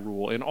of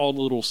Hyrule and all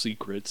the little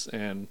secrets,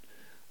 and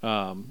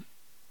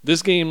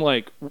this game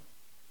like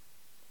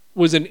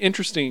was an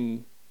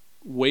interesting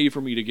way for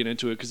me to get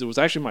into it because it was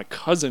actually my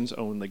cousins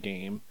owned the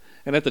game,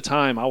 and at the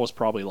time I was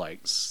probably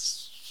like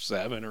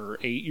 7 or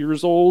 8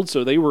 years old,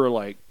 so they were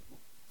like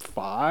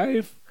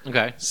 5,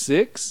 Okay.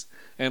 6,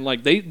 and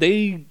like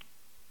they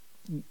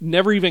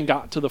never even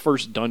got to the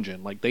first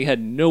dungeon. Like they had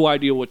no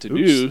idea what to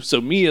do.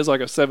 So me as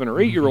like a 7 or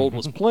 8 year old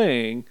was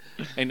playing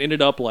and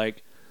ended up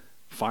like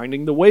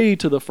finding the way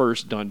to the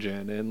first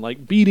dungeon and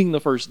like beating the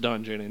first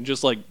dungeon and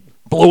just like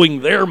blowing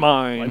their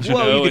mind. Like,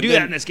 whoa, you can and do then-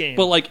 that in this game.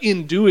 But like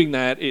in doing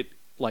that, it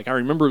like I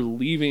remember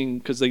leaving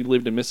because they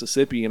lived in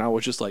Mississippi, and I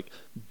was just like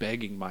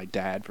begging my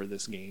dad for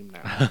this game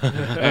now.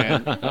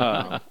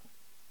 And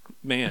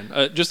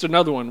man, just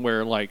another one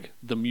where like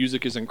the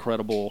music is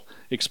incredible,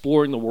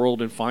 exploring the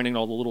world and finding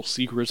all the little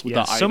secrets with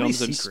Yeah, the so many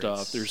items and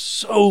secrets. stuff. There's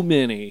so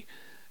many,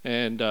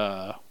 and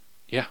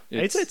yeah,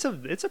 It's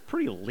a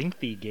pretty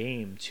lengthy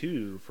game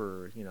too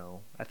for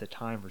at the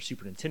time for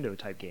Super Nintendo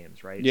type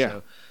games, right?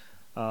 Yeah.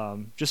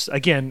 So, just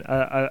again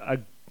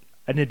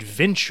an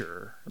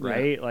adventure,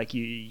 right? Like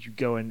you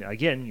go and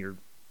again you're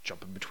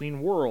jumping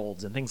between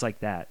worlds and things like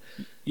that.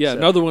 Yeah, So-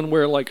 another one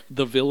where like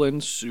the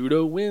villain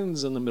pseudo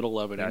wins in the middle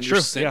of it, and That's you're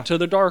true, sent yeah. to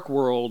the dark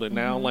world, and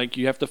now like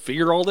you have to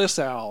figure all this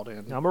out,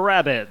 and I'm a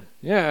rabbit.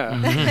 yeah,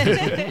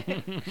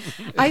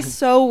 I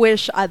so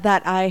wish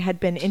that I had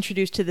been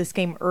introduced to this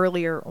game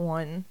earlier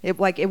on. It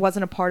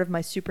wasn't a part of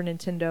my Super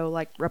Nintendo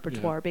like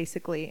repertoire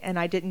basically, and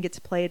I didn't get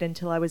to play it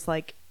until I was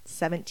like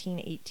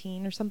 17,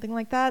 18 or something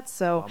like that.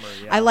 So Bummer,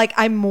 yeah.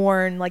 I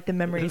mourn like the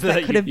memories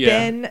that could have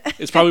Yeah. been.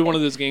 It's probably one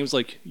of those games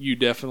like you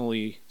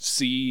definitely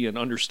see and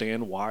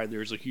understand why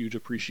there's a huge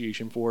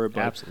appreciation for it.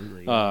 But,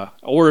 Absolutely.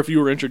 Or if you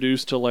were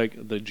introduced to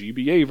like the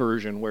GBA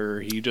version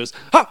where he just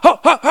ha, ha,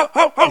 ha, ha,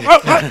 ha, ha, ha,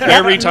 ha,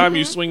 every time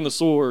you swing the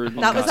sword.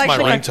 That was That's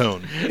my actually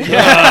ringtone.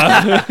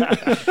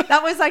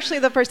 that was actually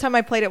the first time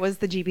I played it was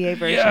the GBA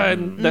version. Yeah,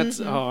 and that's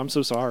I'm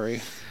so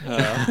sorry. You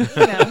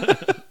know.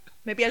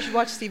 Maybe I should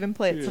watch Steven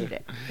play it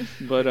someday.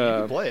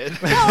 But Play it.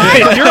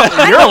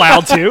 you're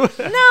allowed to.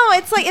 No,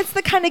 it's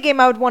the kind of game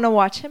I would want to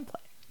watch him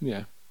play.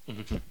 yeah.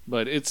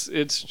 But it's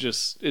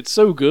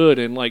so good,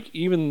 and like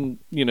even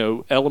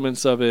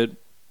elements of it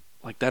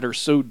like that are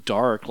so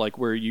dark, like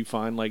where you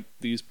find like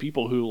these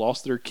people who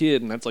lost their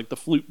kid, and that's like the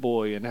flute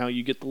boy, and how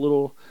you get the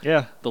little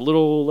Yeah.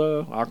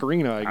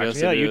 ocarina, I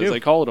guess Yeah, it you is. do. They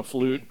call it a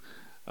flute.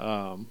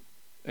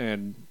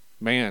 And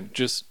man,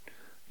 just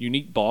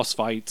unique boss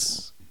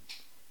fights.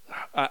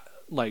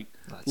 Like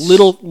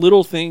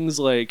little things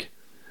like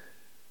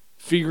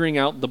figuring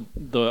out the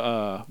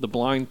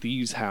blind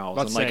thieves' house,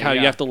 About and to like say, how you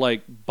yeah. have to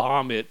like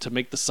bomb it to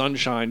make the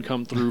sunshine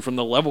come through from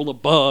the level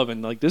above,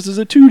 and like this is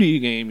a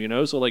 2D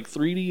game, so like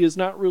 3D is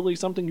not really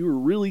something you were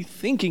really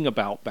thinking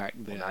about back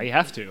then. Now you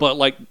have to. But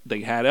like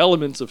they had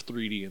elements of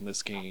 3D in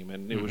this game,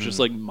 and it was just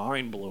like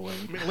mind blowing.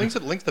 I mean, Link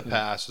to the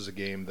Past is a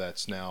game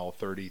that's now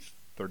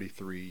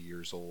 33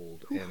 years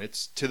old, and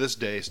it's to this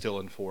day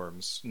still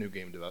informs new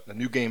game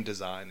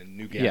design and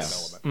new game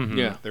Yes. development.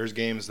 Yeah. There's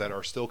games that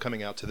are still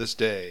coming out to this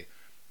day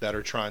that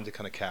are trying to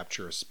kind of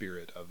capture a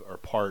spirit of or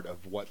part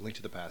of what Link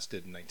to the Past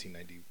did in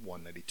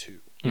 1991, 92.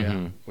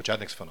 Yeah. Which I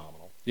think is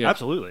phenomenal. Yeah.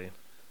 Absolutely.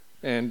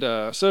 And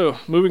so,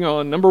 moving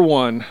on, number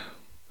 1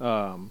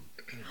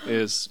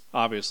 is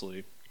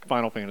obviously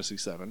Final Fantasy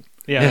VII.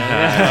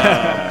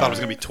 Yeah. Thought it was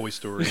gonna be Toy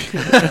Story.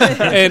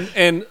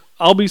 and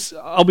I'll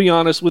be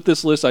honest with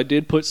this list. I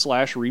did put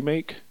 /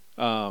 remake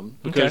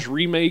because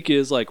remake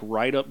is like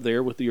right up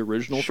there with the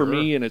original for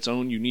me in its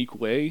own unique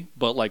way.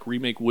 But like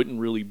remake wouldn't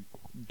really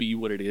be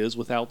what it is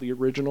without the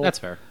original. That's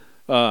fair.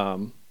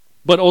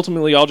 But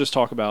ultimately, I'll just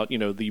talk about the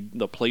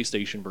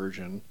PlayStation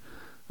version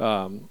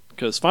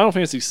because Final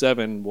Fantasy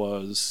VII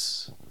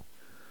was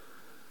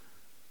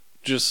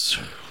just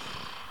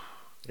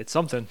It's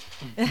something.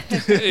 An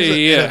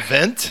yeah.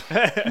 event.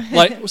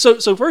 Like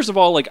so first of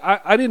all, like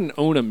I didn't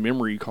own a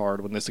memory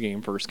card when this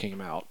game first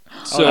came out.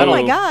 So Oh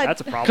my God.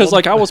 That's a problem. because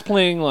like I was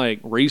playing like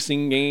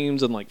racing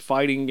games and like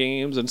fighting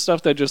games and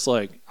stuff that just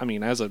like I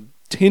mean as a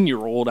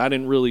 10-year-old I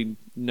didn't really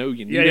know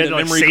you Yeah, needed to, a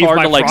like, memory save card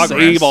my to like progress.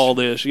 save all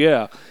this.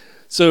 Yeah.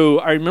 So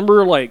I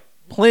remember like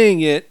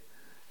playing it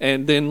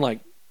and then like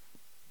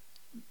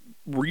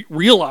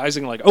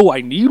realizing like oh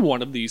I need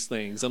one of these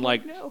things and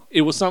like no.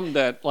 it was something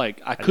that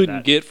like I did couldn't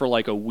that. get for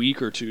like a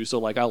week or two, so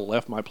like I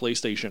left my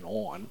PlayStation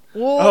on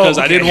Whoa. because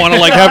I didn't want to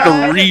like have to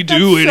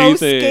redo That's anything.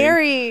 so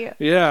scary.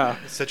 Yeah.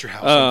 Set your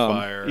house on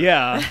fire.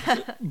 Yeah.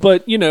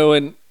 But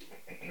and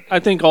I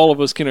think all of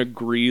us can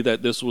agree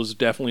that this was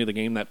definitely the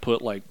game that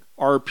put like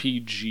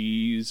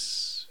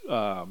RPGs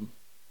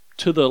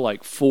to the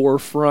like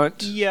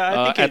forefront.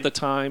 Yeah, I think at the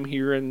time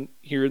here in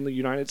the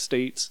United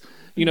States,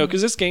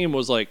 because this game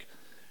was like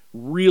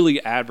really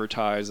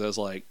advertised as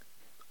like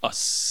a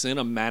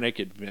cinematic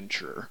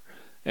adventure.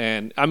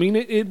 And I mean,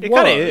 it was.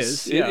 kinda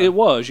is, yeah. It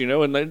was,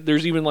 and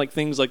there's even like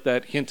things like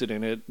that hinted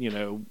in it,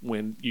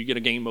 when you get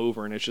a game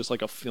over and it's just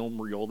like a film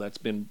reel that's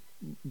been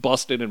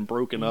busted and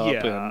broken up.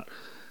 Yeah.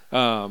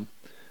 And,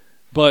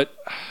 but,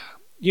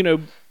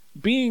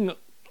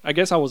 I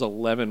guess I was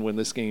 11 when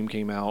this game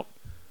came out.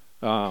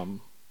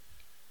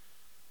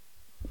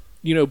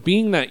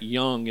 Being that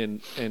young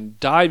and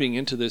diving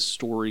into this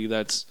story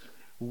that's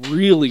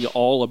really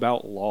all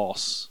about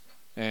loss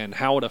and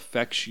how it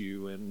affects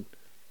you and,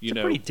 It's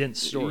a pretty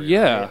dense story.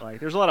 Yeah. Right? Like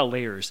there's a lot of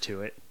layers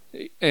to it.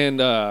 And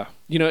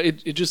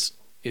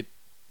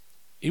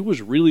it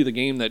was really the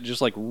game that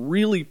just like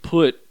really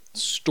put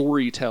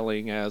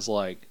storytelling as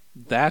like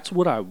that's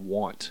what I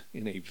want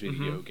in a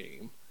video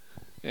game.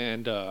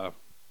 And God,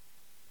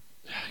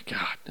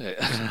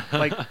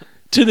 Like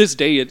to this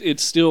day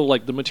it's still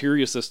like the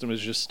Materia system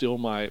is just still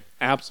my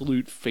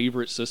absolute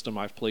favorite system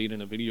I've played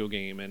in a video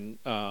game. And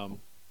I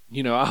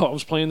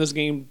was playing this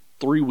game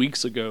 3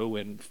 weeks ago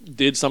and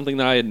did something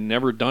that I had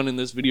never done in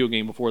this video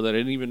game before that I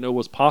didn't even know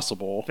was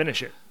possible.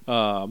 finish it.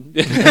 No,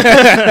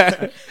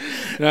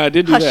 I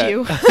did do Hush that.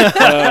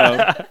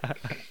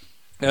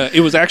 you.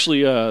 It was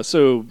actually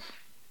so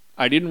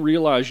I didn't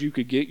realize you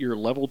could get your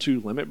level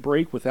 2 limit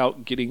break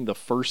without getting the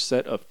first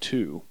set of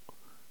 2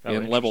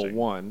 in level interesting.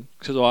 1.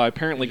 Because I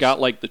apparently got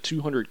like the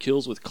 200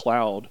 kills with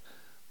Cloud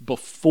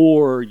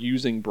before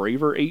using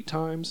Braver 8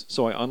 times,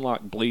 so I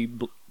unlocked Blade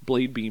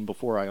Beam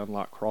before I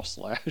unlocked Cross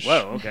Slash.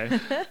 Whoa, okay.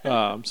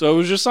 So it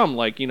was just something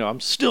like, I'm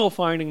still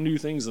finding new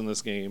things in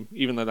this game,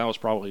 even though that was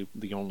probably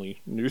the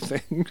only new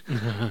thing.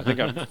 I think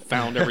I've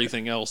found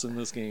everything else in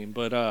this game.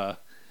 But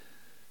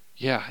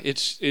yeah,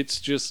 it's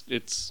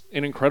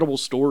an incredible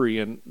story.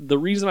 And the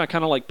reason I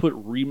kind of like put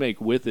remake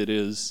with it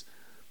is,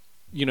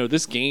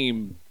 this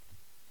game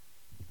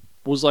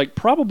was like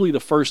probably the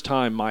first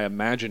time my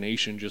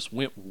imagination just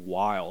went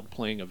wild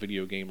playing a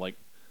video game, like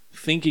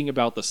thinking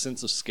about the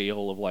sense of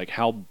scale of like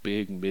how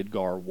big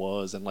Midgar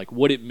was and like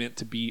what it meant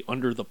to be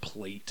under the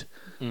plate.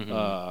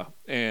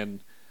 And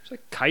It's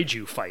like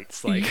kaiju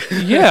fights. Like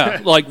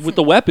yeah, like with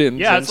the weapons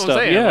Yeah, and that's what I'm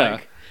stuff. saying, Yeah.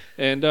 like-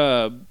 And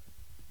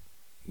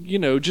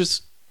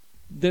just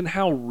then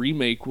how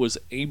Remake was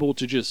able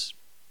to just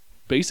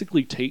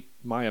basically take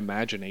my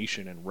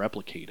imagination and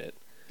replicate it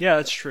yeah,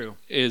 that's true.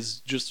 is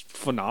just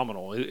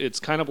phenomenal. It's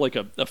kind of like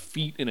a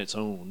feat in its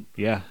own.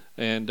 Yeah.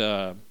 And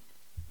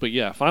but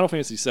yeah, Final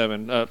Fantasy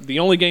VII, the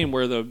only game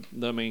where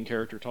the main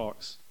character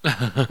talks.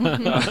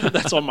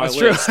 That's on my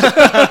list.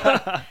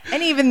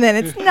 And even then,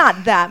 it's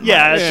not that much.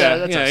 Yeah,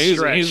 that's a he's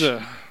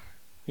stretch.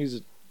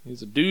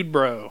 he's a dude,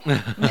 bro.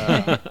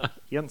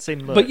 You don't say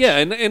much. But yeah,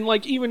 and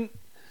like even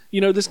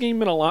this game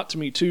meant a lot to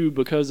me too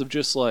because of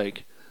just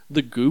like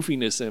the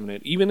goofiness in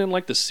it. Even in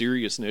like the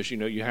seriousness,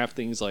 you have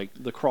things like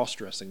the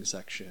cross-dressing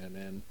section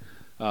and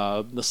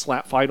the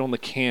slap fight on the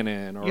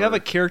cannon. Or you have a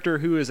character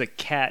who is a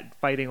cat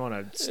fighting on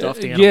a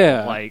stuffed animal.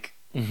 yeah. Like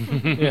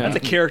yeah. that's a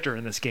character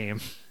in this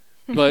game.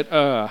 But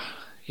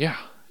yeah,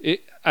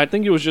 I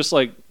think it was just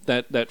like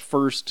that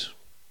first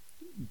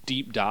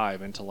deep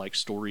dive into like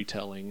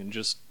storytelling and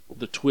just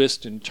the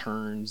twists and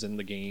turns in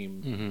the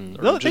game.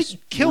 are No, they just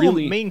kill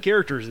really- main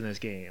characters in this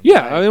game.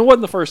 Yeah, Like- I mean, it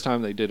wasn't the first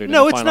time they did it.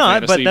 no, in it's Final not.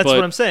 Fantasy, But that's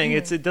what I'm saying.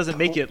 It doesn't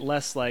make it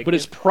less like. But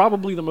it's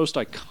probably the most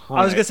iconic.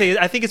 I was gonna say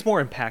I think it's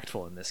more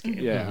impactful in this game.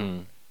 yeah.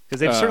 because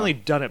they've certainly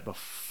done it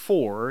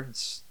before.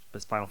 As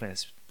Final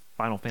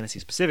Fantasy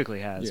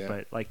specifically has, Yeah.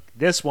 but like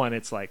this one,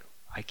 it's like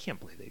I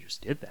can't believe they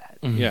just did that.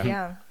 Yeah.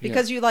 Yeah,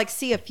 because you like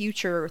see a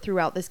future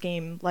throughout this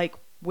game, like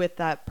with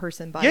that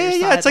person by Yeah, your yeah,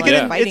 side. it's like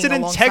Yeah. it's fighting an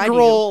alongside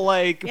integral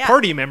like Yeah.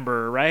 party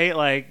member, right?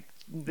 Like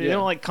They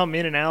don't like come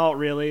in and out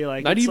really.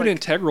 Like not it's even like,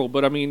 integral,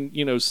 but I mean,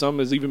 you know, some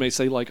as even may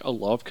say like a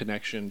love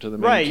connection to the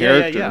main Right, yeah,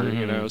 character. yeah.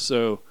 You know,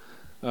 so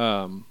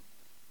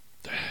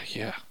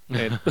yeah,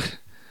 and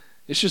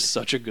it's just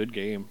such a good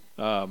game.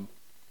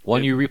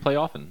 One you replay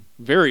often.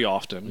 Very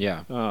often.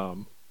 Yeah.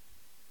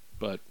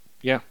 But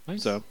yeah,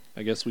 Nice. so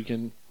I guess we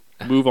can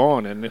move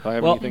on. And if I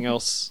have Well, anything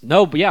else,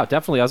 No, but yeah,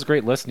 definitely. That was a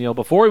great list, Neil.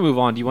 Before we move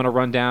on, do you want to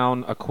run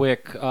down a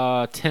quick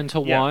 10 to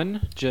Yeah.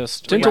 1?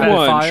 Just 10 to rapid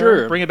 1, fire?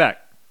 sure. bring it back.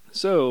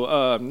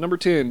 so number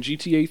 10,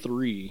 GTA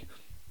 3.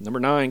 Number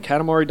 9,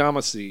 Katamari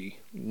Damacy.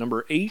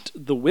 Number 8,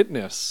 The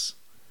Witness.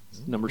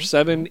 Number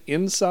 7,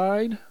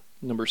 Inside.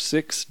 Number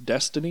 6,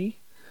 Destiny.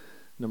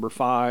 Number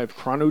 5,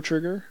 Chrono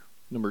Trigger.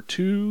 Number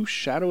 2,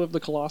 Shadow of the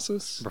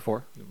Colossus. Number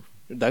 4.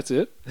 That's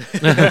it.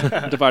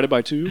 Divided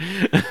by 2.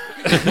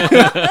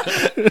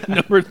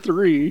 Number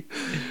 3.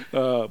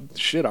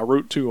 Shit, I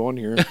wrote 2 on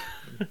here.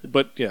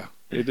 But yeah,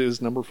 it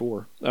is number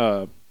 4.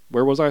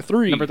 Where was I?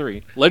 3. Number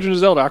 3. Legend of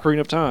Zelda: Ocarina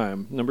of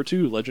Time. Number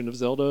 2, Legend of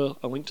Zelda: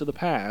 A Link to the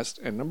Past.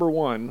 And number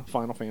 1,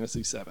 Final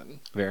Fantasy VII.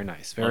 Very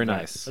nice. Very Love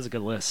that. nice. That's a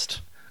good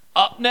list.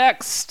 Up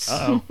next,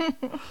 Uh-oh.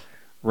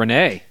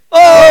 Renee.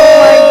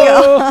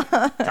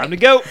 Time to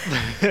go.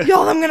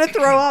 Y'all, I'm gonna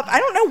throw up. I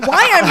don't know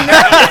why I'm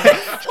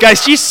nervous.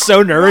 Guys, she's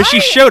so nervous. She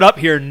Right? showed up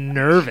here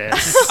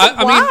nervous.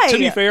 I mean, to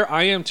be Why? fair,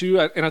 I am too,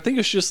 and I think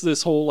it's just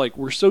this whole like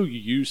we're so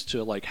used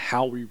to like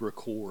how we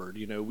record.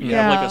 You know, we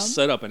have like Yeah. a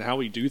setup and how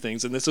we do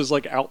things, and this is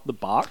like out the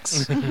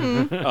box.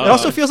 It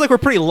also feels like we're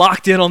pretty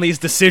locked in on these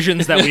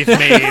decisions that we've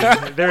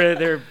made.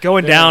 They're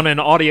going down in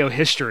audio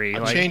history.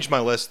 I've Like, changed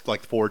my list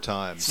like 4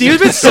 times. Steve's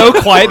been so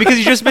quiet because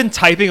he's just been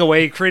typing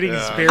away, creating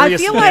these various I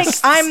feel like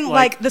lists. I'm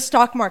like the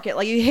stock market.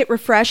 Like you hit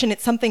refresh and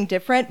it's something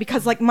different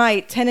because like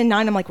my 10 and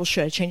 9, I'm like, well,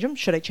 should I change them?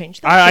 Should I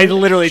change them? I Should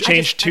literally I just-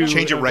 changed I don't- two.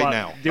 Change it right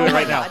now. Do it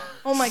right now. God.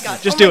 Oh my god.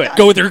 Just Oh my do it. God.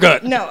 Go with your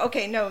gut. No,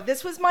 okay, no.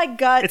 This was my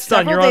gut It's done.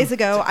 several You're on. days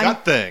ago.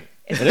 Gut thing.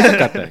 It is a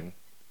good thing.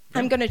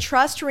 I'm going to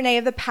trust Renee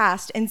of the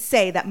past and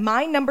say that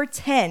my number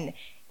 10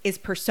 is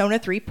Persona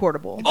 3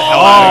 Portable.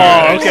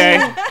 Oh, okay.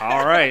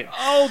 All right.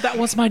 Oh, that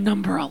was my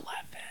number 11.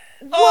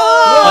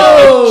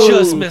 Whoa!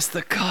 Just missed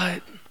the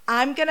cut.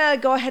 I'm going to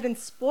go ahead and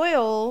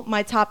spoil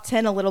my top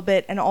 10 a little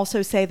bit and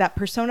also say that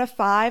Persona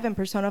 5 and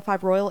Persona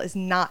 5 Royal is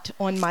not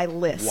on my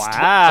list. Wow.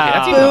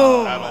 that's even-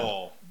 Boom. At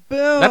all.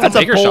 Boom. That's That's a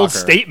bigger bold shocker.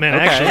 statement,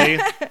 Okay.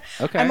 actually.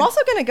 Okay. I'm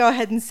also going to go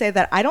ahead and say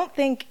that I don't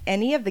think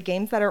any of the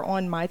games that are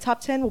on my top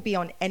 10 will be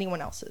on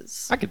anyone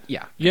else's. I could,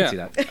 yeah. I Yeah. can see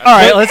that. All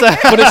right, let's.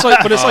 but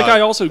it's like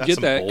I also That's get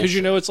some that because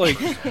you know it's like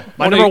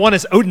My number 1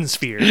 is Odin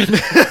Sphere.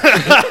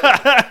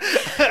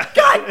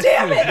 God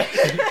damn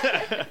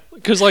it!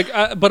 because like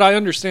but I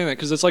understand that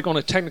because it's like on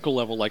a technical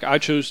level. Like I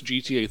chose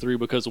GTA 3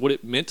 because of what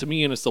it meant to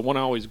me, and it's the one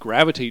I always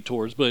gravitate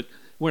towards. But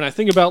when I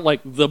think about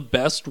like the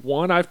best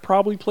one I've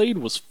probably played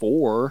was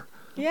 4.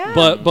 Yeah.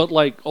 But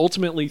like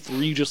ultimately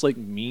 3 just like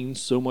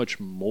means so much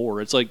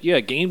more. It's like, yeah,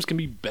 games can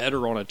be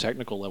better on a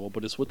technical level,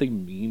 but it's what they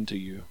mean to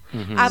you.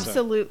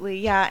 Absolutely,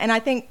 yeah. And I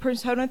think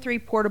Persona 3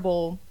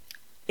 Portable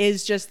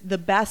is just the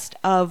best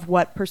of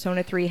what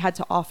Persona 3 had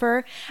to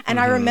offer. And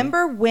I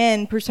remember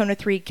when Persona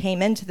 3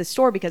 came into the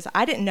store because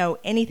I didn't know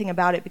anything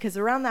about it because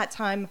around that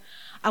time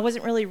I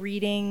wasn't really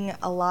reading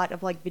a lot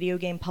of like video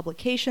game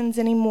publications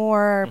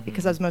anymore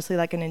because I was mostly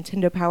like a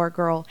Nintendo Power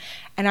girl.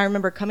 And I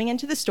remember coming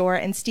into the store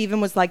and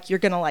Steven was like, "You're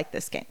going to like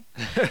this game."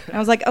 And I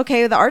was like,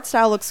 "Okay, the art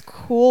style looks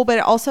cool, but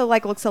it also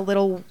like looks a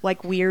little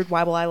like weird.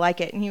 Why will I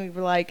like it?" And he was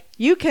like,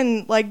 "You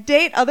can like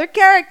date other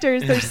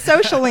characters. There's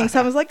social links."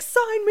 I was like,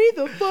 "Sign me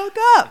the fuck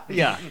up."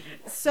 Yeah.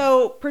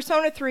 So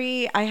Persona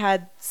 3 I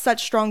had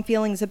such strong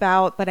feelings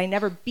about, but I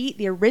never beat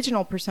the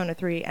original Persona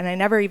 3 and I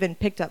never even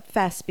picked up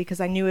Fest because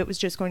I knew it was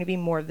just going to be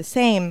more of the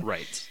same.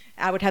 Right.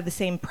 I would have the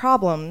same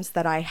problems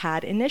that I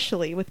had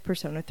initially with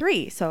Persona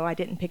 3, so I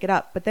didn't pick it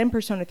up. But then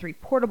Persona 3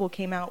 Portable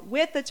came out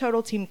with the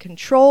Total Team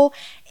Control,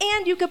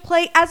 and you could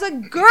play as a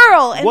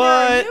girl, and there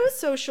are What? new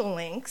social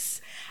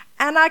links.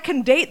 And I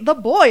can date the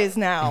boys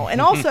now.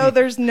 And also,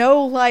 there's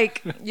no,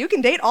 like, you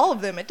can date all of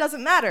them. It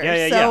doesn't matter. Yeah,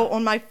 yeah, so yeah.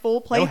 on my full No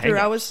playthrough,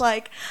 I hang-ups. was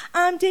like,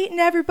 I'm dating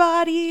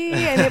everybody.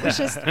 And it was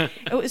just,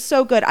 it was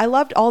so good. I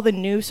loved all the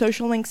new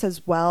social links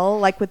as well,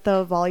 like with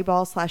the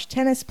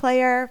volleyball/tennis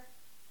player.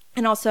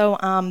 And also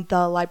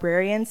the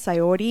librarian,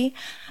 Sayori.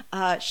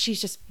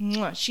 She's just,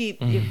 mwah,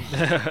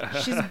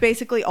 she's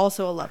basically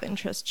also a love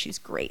interest. She's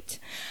great.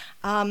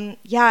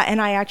 Yeah,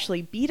 and I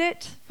actually beat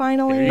it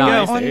finally There you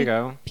Nice, go. on there you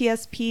go.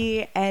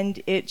 PSP,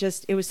 and it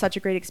was such a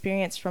great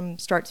experience from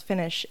start to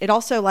finish. It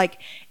also like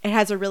it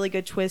has a really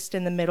good twist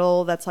in the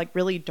middle that's like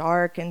really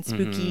dark and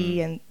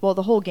spooky, and well,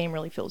 the whole game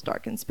really feels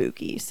dark and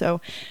spooky.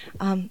 So,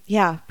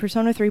 yeah,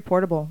 Persona 3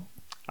 Portable.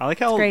 I like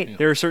how great.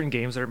 there are certain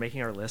games that are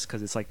making our list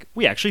because it's like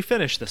we actually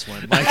finished this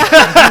one. Like,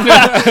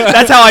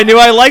 that's how I knew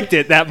I liked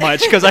it that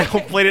much because I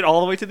played it all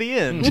the way to the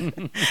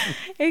end.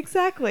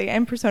 Exactly.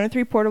 And Persona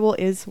 3 Portable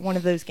is one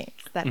of those games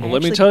that Well,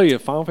 let me tell you,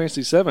 Final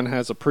Fantasy VII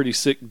has a pretty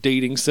sick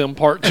dating sim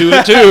part to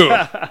it too.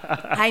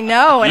 I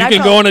know. And You I can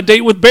felt, go on a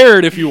date with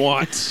Barrett if you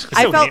want.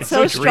 I felt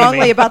so so strongly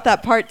dreamy. about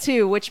that part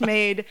too, which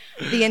made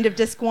the end of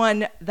disc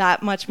 1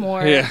 that much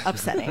more Yeah.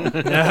 upsetting.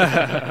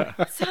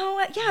 So,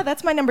 yeah,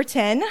 that's my number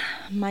 10.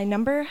 My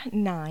number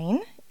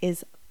 9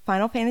 is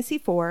Final Fantasy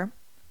IV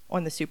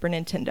on the Super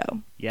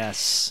Nintendo.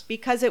 Yes.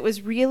 Because it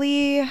was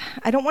really,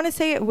 I don't want to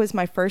say it was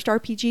my first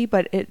RPG,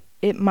 but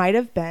it might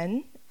have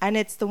been. And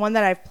it's the one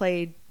that I've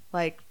played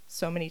like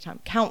so many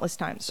times, countless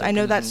times. I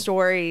know that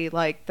story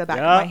like the back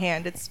of my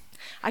hand.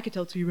 I could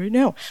tell it to you right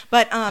now,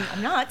 but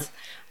I'm not.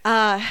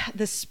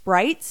 The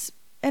sprites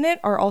in it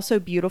are also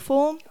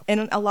beautiful.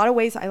 In a lot of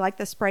ways, I like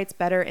the sprites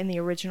better in the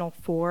original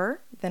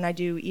 4 than I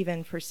do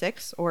even for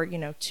 6 or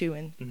 2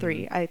 and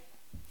 3. I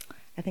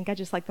think I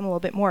just like them a little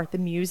bit more. The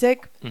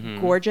music,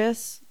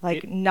 gorgeous.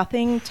 Like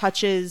nothing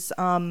touches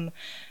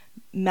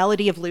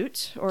Melody of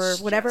Lute or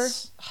whatever.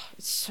 Yes. Oh,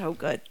 it's so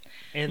good.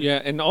 And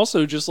Yeah, and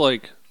also just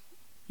like,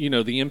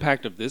 the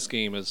impact of this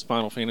game as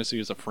Final Fantasy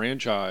as a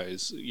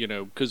franchise,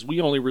 because we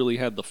only really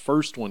had the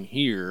first one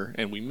here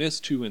and we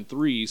missed 2 and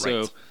 3. So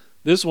Right.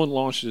 this one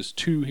launched as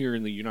 2 here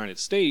in the United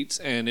States,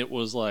 and it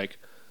was like,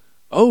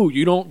 oh,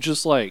 you don't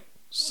just like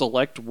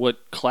select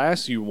what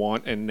class you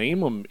want and name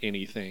them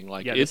anything.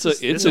 Like Yeah, it's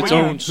this is its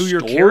where own who your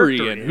story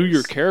character and who your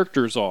is.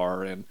 characters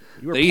are, and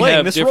You are they playing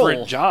have this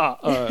different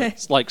role.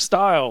 like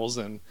styles,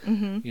 and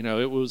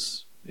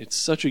it's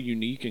such a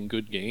unique and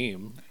good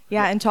game.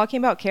 Yeah, and talking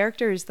about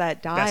characters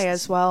that die Best-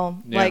 as well.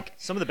 Yeah. Like,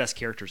 some of the best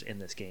characters in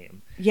this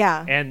game.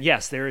 yeah, And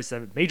yes, there is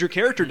a major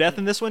character death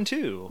in this one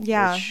too.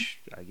 Yeah. Which,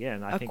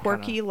 again, I a think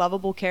quirky, kinda,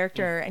 lovable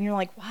character. And you're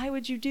like, why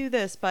would you do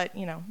this? But,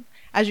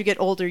 as you get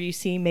older, you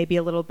see maybe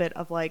a little bit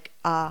of like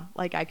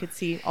I could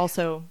see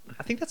also,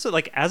 I think that's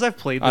like as I've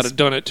played I'd this have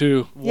done it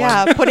too.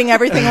 yeah, putting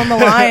everything on the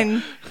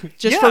line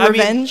just Yeah, for I mean,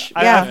 revenge.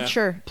 I-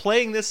 Sure.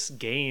 playing this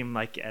game,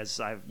 like as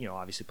I've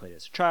obviously played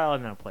as a child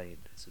and now played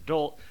as an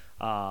adult,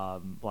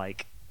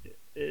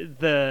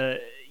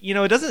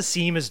 it doesn't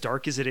seem as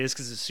dark as it is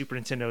because it's Super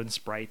Nintendo and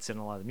sprites and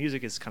a lot of the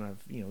music is kind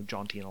of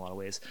jaunty in a lot of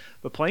ways.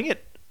 But playing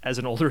it as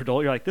an older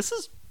adult, you're like, this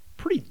is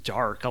pretty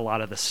dark. A lot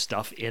of the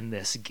stuff in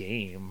this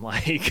game,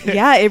 like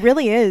Yeah, it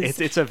really is.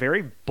 it's a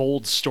very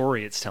bold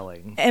story it's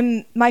telling.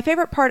 And my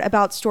favorite part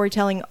about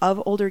storytelling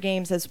of older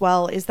games as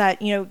well is that,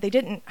 they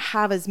didn't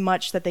have as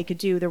much that they could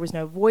do. There was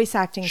no voice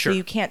acting, Sure. so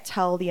you can't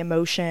tell the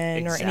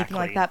emotion or anything Exactly.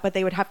 like that, but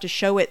they would have to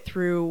show it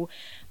through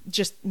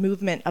just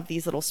movement of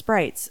these little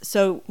sprites.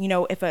 So,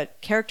 if a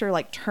character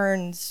like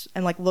turns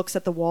and like looks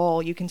at the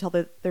wall, you can tell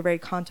that they're very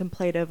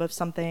contemplative of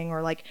something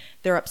or like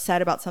they're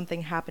upset about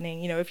something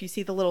happening. If you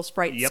see the little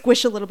sprite Yep.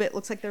 squish a little bit, it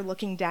looks like they're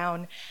looking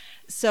down.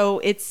 So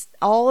it's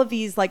all of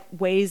these like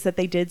ways that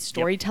they did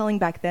storytelling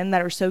back then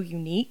that are so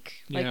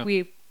unique. Yeah.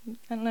 Like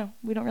I don't know,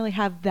 we don't really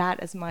have that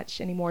as much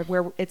anymore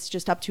where it's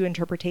just up to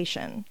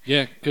interpretation.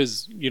 Yeah,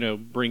 because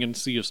bringing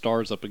Sea of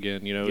Stars up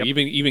again, Yep.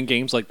 even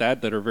games like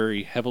that are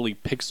very heavily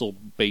pixel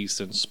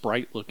based and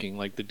sprite looking,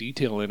 like the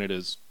detail in it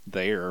is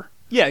there.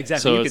 Yeah,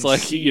 exactly. So you it's can like,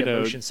 see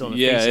emotion still in the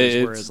yeah, faces,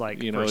 it's, whereas like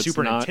for it's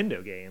Super not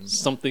Nintendo games,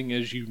 Something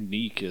as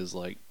unique as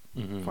like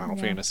Final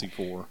Fantasy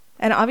IV.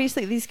 And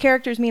obviously these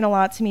characters mean a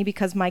lot to me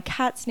because my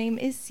cat's name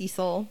is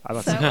Cecil. I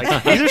was So-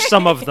 like, these are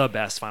some of the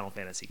best Final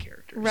Fantasy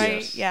characters. Right,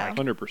 Yes, yeah.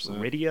 100%.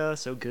 Rydia,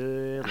 so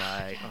good.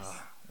 Like,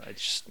 I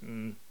just,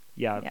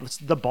 yeah, Yeah.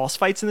 the boss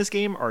fights in this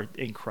game are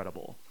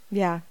incredible.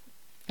 Yeah.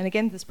 And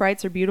again, the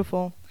sprites are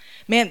beautiful.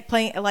 Man,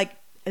 playing like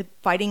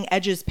fighting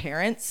Edge's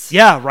parents.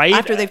 Yeah, right.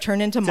 After they've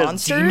turned into The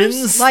monsters.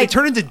 demons. Like, They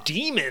turn into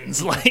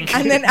demons. Like,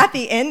 and then at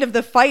the end of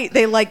the fight,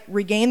 they like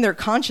regain their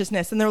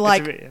consciousness and they're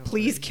like, It's-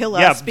 please kill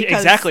yeah, us. Because,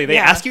 exactly. They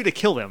yeah. ask you to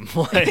kill them.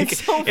 Like,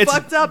 It's so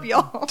fucked up,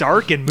 y'all.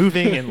 dark and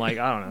moving and like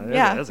I don't know.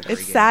 Yeah, that's a great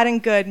it's game. sad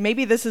and good.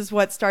 Maybe this is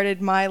what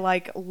started my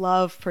like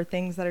love for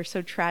things that are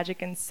so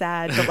tragic and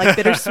sad, but like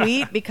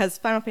bittersweet. Because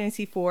Final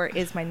Fantasy IV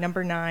is my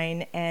number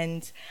 9,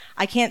 and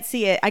I can't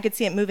see it. I could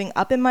see it moving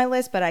up in my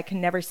list, but I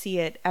can never see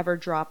it ever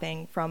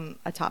dropping from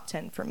a top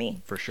 10 for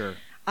me. for sure.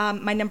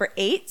 My number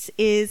 8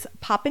 is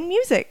Poppin'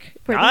 Music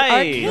for Nice.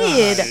 the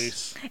arcade.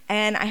 Nice.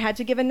 And I had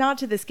to give a nod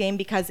to this game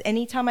because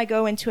anytime I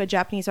go into a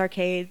Japanese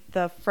arcade,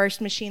 the first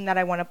machine that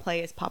I want to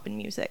play is Poppin'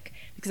 Music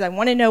because I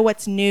want to know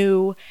what's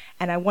new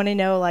and I want to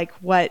know like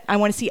what I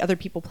want to see other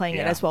people playing it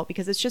Yeah. as well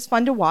because it's just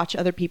fun to watch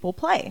other people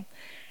play.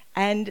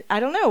 And I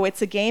don't know,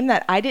 it's a game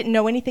that I didn't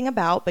know anything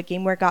about, but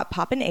GameWare got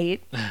Poppin'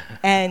 8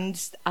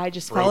 and I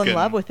just fell in Broken.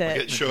 love with Like,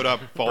 it. it showed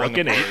up falling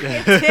Broken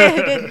apart.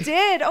 It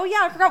did. Oh yeah,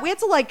 I forgot. We had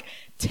to like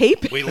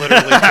tape it. We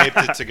literally taped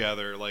it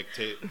together.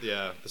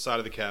 The side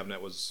of the cabinet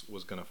was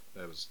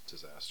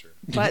disaster.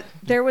 But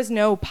there was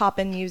no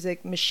Poppin'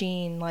 Music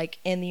machine like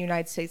in the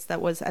United States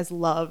that was as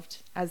loved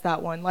as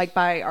that one, like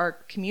by our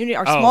community,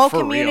 our Oh, small for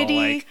real,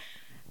 community. like-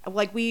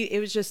 like it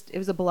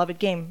was a beloved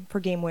game for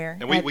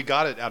GameWare. And we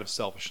got it out of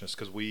selfishness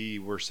because we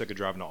were sick of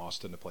driving to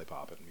Austin to play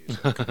Poppin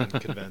Music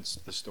and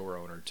convinced the store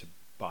owner to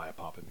buy a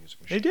Poppin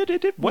Music machine.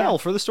 It did well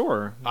for the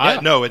store.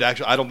 No, it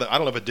actually. I don't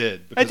know if it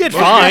did. It did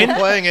most fine. people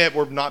playing it,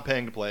 we're not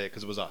paying to play it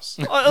because it was us.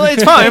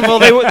 It's fine. Well,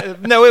 they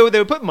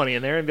would put money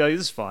in there and be like,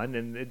 "This is fun,"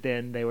 and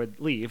then they would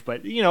leave.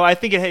 But I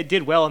think it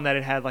did well in that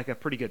it had like a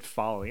pretty good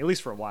following, at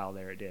least for a while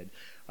there. It did.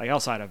 Like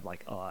outside of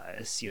like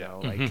us,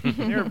 like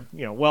there,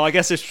 well, I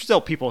guess there's still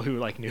people who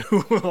like knew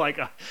like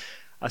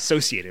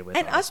associated with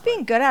and us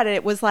being good at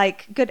it was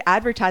like good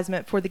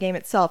advertisement for the game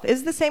itself.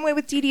 Is the same way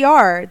with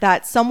DDR,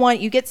 that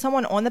you get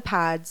someone on the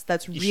pads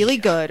that's really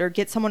good, or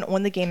get someone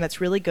on the game that's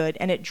really good,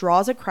 and it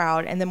draws a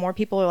crowd, and then more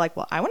people are like,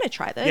 well, I want to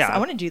try this. I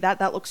want to do that.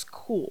 That looks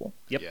cool.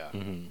 Yep. Yeah.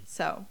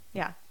 So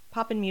yeah,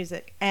 Poppin'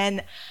 Music.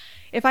 And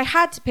if I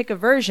had to pick a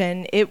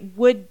version, it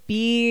would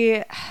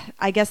be,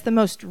 I guess, the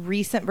most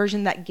recent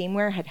version that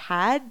GameWare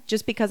had,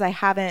 just because I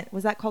haven't.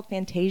 Was that called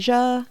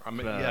Fantasia? I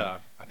mean, yeah,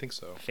 I think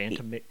so.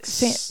 Phantom Mix.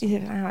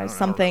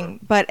 Something.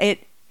 But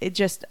it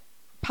just,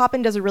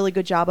 Poppin does a really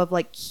good job of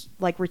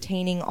like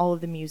retaining all of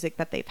the music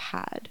that they've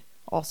had.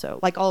 Also,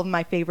 like all of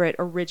my favorite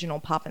original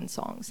Poppin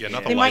songs. Yeah,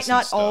 not the they might not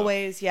licensed stuff.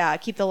 always,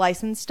 keep the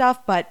licensed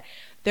stuff, but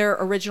their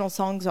original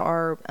songs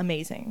are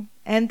amazing.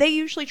 And they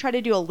usually try to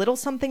do a little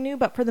something new,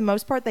 but for the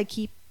most part, they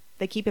keep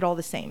it all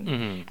the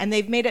same. And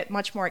they've made it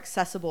much more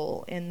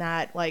accessible in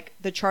that, like,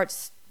 the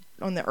charts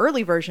on the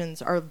early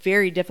versions are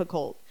very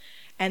difficult,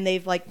 and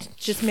they've like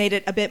just made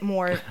it a bit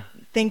more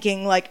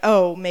thinking like,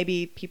 oh,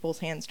 maybe people's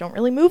hands don't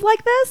really move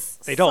like this.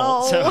 They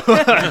don't. So-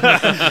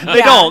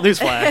 They don't.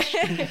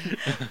 Newsflash.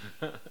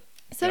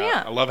 So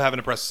yeah. I love having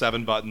to press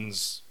 7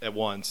 buttons at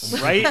once,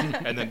 Right?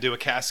 and then do a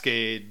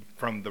cascade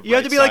from the. You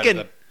have to be right like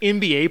side an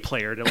NBA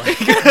player to like.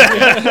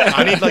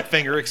 I need like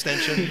finger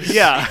extensions.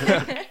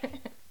 Yeah.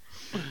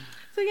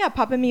 So yeah,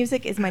 Poppin'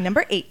 Music is my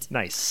number 8.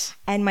 Nice.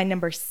 And my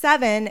number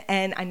 7,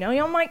 and I know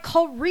y'all might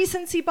call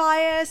recency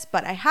bias,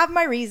 but I have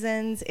my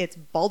reasons. It's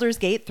Baldur's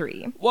Gate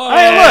 3. Whoa.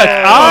 Hey, look,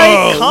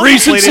 I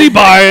recency contemplated-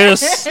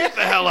 bias. Get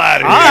the hell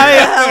out of here.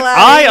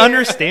 I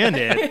understand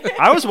it.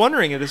 I was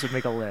wondering if this would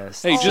make a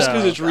list. Hey, just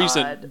because Oh, it's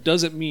recent God.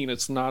 doesn't mean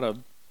it's not a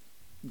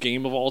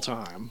game of all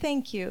time.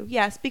 Thank you.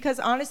 Yes, because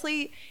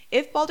honestly,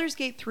 if Baldur's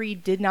Gate 3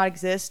 did not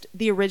exist,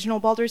 the original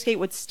Baldur's Gate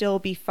would still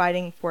be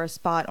fighting for a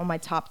spot on my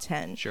top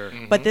 10. Sure.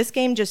 But this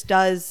game just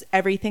does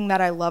everything that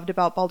I loved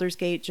about Baldur's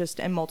Gate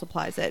and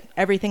multiplies it.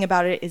 Everything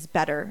about it is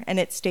better, and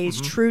it stays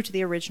true to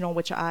the original,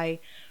 which I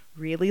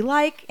really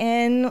like.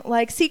 And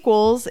like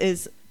sequels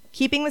is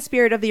keeping the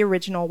spirit of the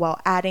original while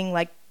adding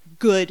like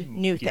good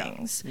new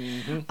things.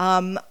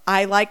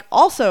 I like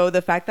also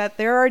the fact that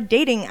there are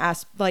dating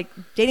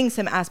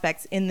sim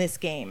aspects in this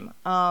game.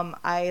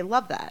 I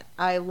love that.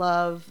 I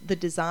love the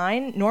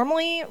design.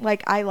 Normally,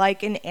 like I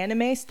like an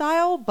anime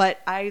style, but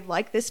I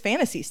like this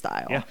fantasy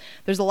style. Yeah.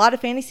 There's a lot of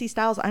fantasy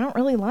styles I don't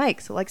really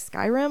like. So like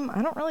Skyrim,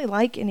 I don't really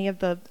like any of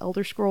the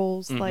Elder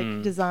Scrolls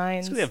like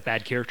designs. So we have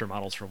bad character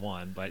models for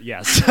one, but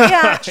yes.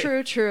 Yeah,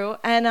 true.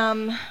 And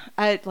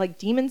I like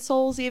Demon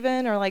Souls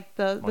even, or like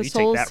the you take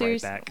Souls that right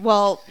series. back.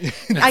 Well,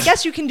 I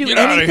guess you can do Get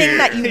outta anything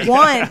that here. you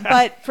want,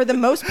 but for the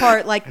most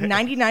part, like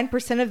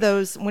 99% of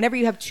those, whenever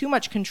you have too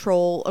much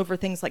control over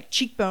things like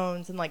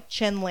cheekbones and like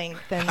chin length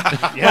and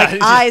Yeah.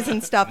 like eyes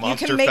and stuff,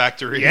 Monster you can make.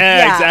 Factory. Yeah,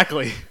 Yeah.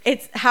 exactly.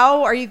 It's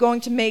how are you going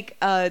to make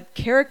a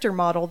character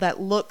model that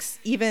looks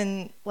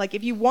even like,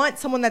 if you want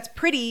someone that's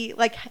pretty,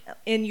 like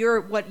in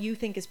what you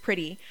think is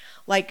pretty,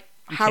 like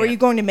how are can't. you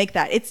going to make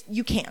that?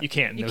 You can't. You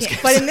can't in those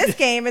games. But in this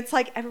game, it's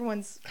like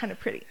everyone's kind of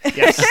pretty.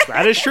 Yes,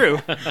 that is true.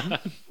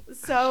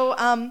 So,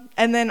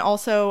 and then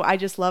also I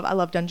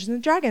love Dungeons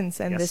and Dragons,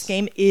 and Yes. this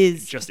game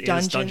is Just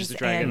Dungeons, Dungeons and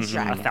Dragons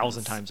Dragons.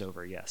 1,000 times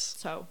over. Yes.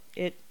 So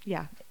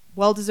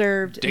well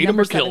deserved Date 'em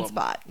number or kill 7 'em.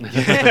 spot.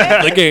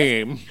 The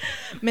game.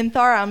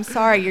 Minthara, I'm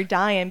sorry you're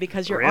dying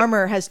because your Rip.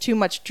 armor has too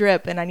much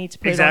drip, and I need to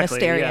put Exactly,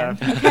 it on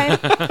Asterion.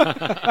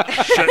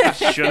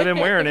 Okay. Should have been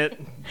wearing it.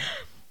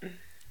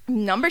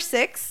 Number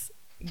 6,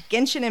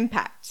 Genshin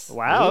Impact.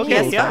 Wow. Okay.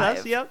 PS5. Yeah.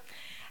 That's, yep.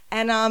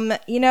 And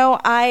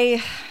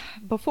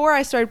before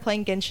I started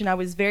playing Genshin, I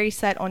was very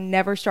set on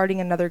never starting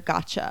another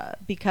gacha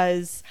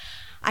because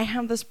I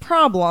have this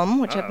problem,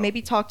 which I've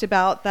maybe talked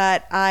about,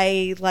 that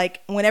I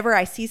like whenever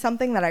I see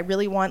something that I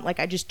really want, like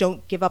I just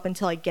don't give up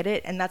until I get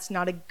it, and that's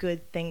not a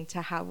good thing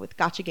to have with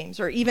gacha games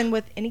or even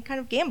with any kind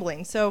of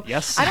gambling. So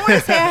Yes. I don't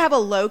want to say I have a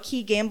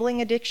low-key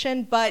gambling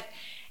addiction, but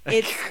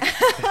it's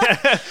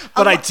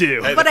But I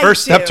do. Hey, But the I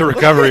first step do. to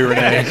recovery,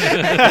 Renee, is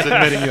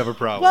admitting you have a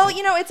problem. well,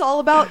 it's all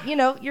about,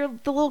 the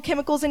little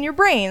chemicals in your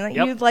brain.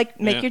 Yep. You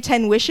like make Yeah. your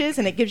 10 wishes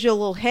and it gives you a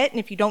little hit. And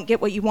if you don't get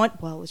what you want,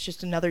 well, it's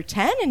just another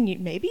 10 and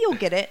maybe you'll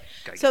get it.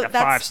 Gotta So get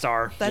that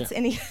 5-star. That's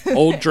any.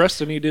 Old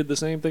Destiny did the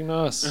same thing to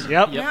us.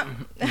 Yep. Yeah.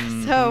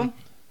 So,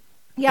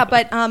 yeah,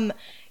 but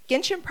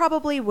Genshin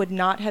probably would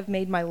not have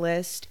made my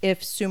list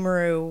if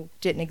Sumeru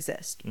didn't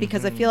exist,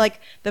 because I feel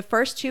like the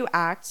first 2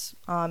 acts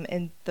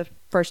in the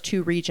first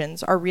 2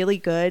 regions are really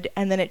good,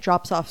 and then it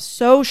drops off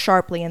so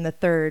sharply in the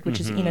third, which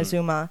is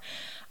Inazuma,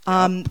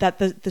 that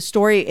the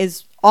story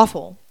is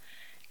awful.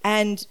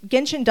 And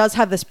Genshin does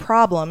have this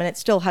problem, and it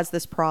still has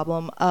this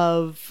problem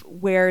of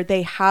where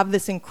they have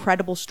this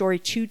incredible story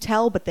to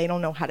tell, but they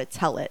don't know how to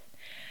tell it.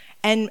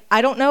 And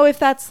I don't know if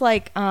that's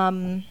like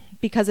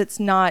because it's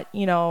not,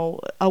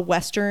 a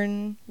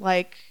Western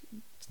like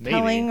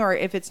telling, or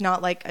if it's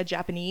not like a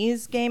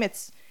Japanese game.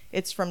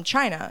 It's from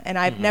China, and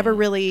I've never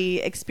really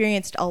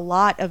experienced a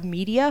lot of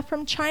media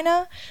from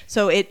China,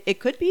 so it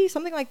could be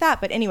something like that.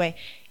 But anyway,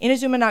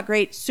 Inazuma not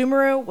great.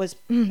 Sumeru was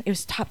it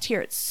was top tier.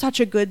 It's such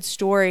a good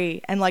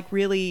story, and like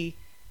really,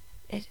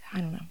 I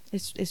don't know,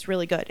 it's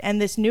really good.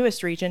 And this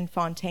newest region,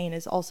 Fontaine,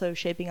 is also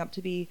shaping up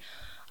to be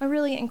a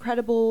really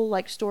incredible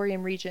like story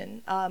and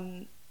region.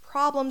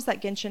 Problems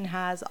that Genshin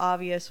has,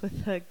 obvious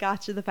with the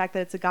fact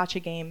that it's a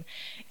gacha game.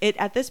 It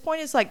at this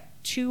point is like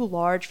too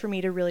large for me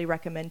to really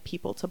recommend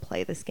people to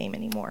play this game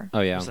anymore.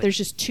 Oh yeah, there's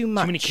just too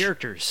much. Too many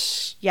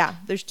characters. Yeah,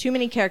 there's too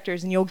many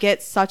characters, and you'll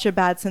get such a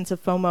bad sense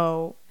of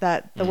FOMO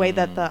that the way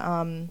that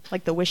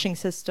the wishing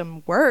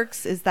system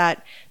works is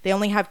that they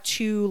only have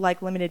 2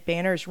 like limited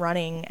banners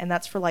running, and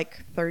that's for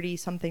like 30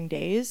 something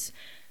days.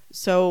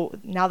 So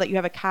now that you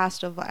have a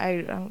cast of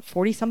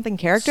 40 something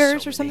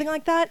characters or something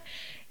like that,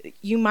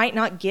 you might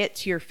not get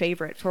to your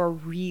favorite for a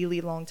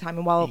really long time.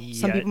 And while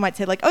some people might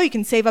say like, oh, you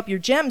can save up your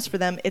gems for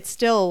them, it's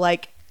still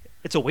like,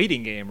 it's a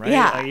waiting game, right?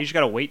 Yeah. Like, you just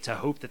got to wait to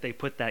hope that they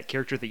put that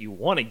character that you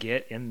want to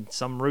get in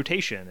some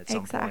rotation at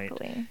some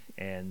point.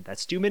 And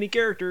that's too many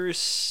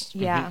characters.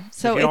 Yeah.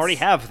 So if you already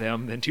have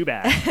them, then too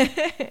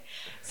bad.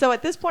 So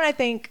at this point,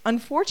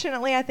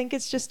 unfortunately, I think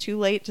it's just too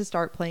late to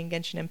start playing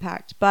Genshin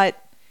Impact.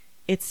 But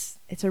it's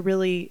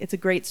a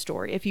great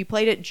story. If you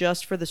played it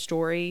just for the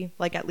story,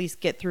 like at least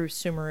get through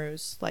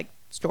Sumeru's like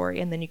story,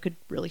 and then you could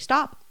really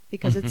stop,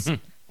 because it's the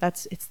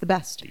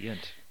best. The end.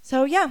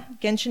 So yeah,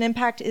 Genshin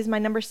Impact is my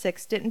number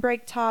 6. Didn't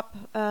break top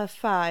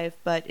 5,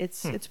 but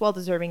it's well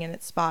deserving in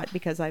its spot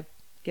because I've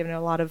given it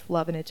a lot of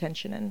love and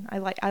attention, and I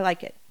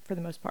like it for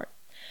the most part.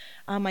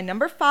 My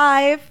number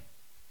 5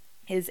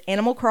 is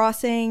Animal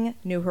Crossing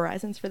New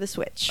Horizons for the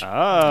Switch.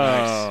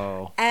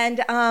 Oh. And,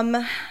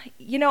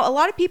 a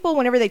lot of people,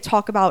 whenever they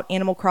talk about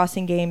Animal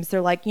Crossing games,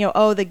 they're like, the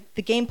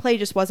gameplay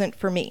just wasn't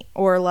for me.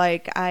 Or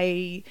like,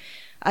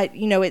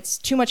 it's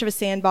too much of a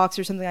sandbox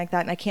or something like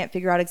that, and I can't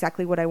figure out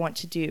exactly what I want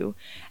to do.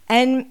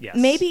 And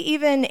maybe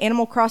even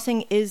Animal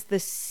Crossing is the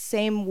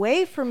same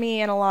way for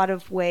me in a lot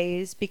of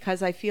ways,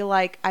 because I feel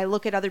like I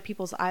look at other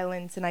people's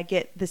islands and I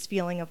get this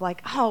feeling of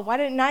like, oh, why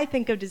didn't I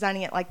think of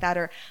designing it like that?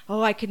 Or,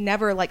 oh, I could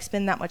never like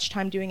spend that much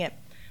time doing it.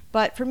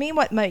 But for me,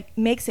 what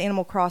makes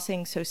Animal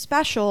Crossing so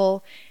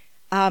special,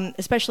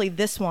 especially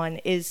this one,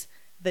 is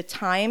the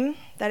time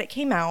that it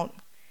came out,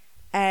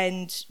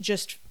 and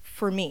just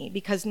for me,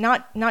 because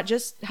not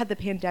just had the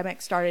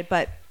pandemic started,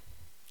 but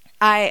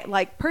I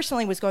like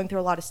personally was going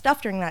through a lot of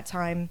stuff during that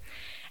time,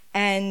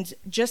 and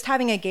just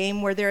having a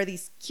game where there are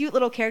these cute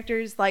little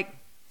characters like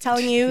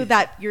telling you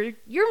that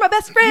you're my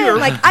best friend,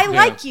 like I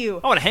like you,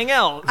 I want to hang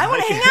out. I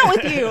want to hang out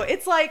with you.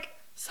 It's like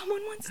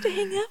someone wants to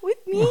hang out with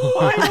me.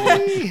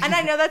 And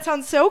I know that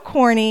sounds so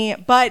corny,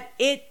 but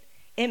it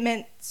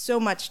meant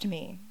so much to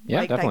me. Yeah,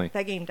 like, definitely.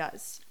 That game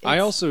does. I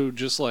also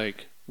just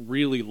like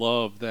really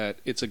love that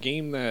it's a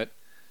game that,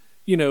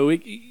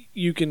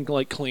 you can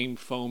like claim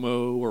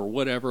FOMO or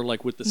whatever,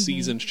 like with the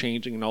seasons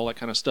changing and all that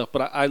kind of stuff.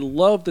 But I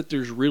love that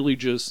there's really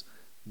just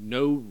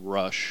no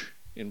rush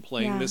in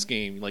playing this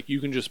game. Like you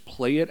can just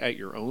play it at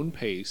your own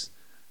pace,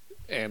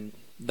 and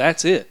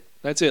that's it.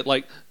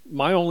 Like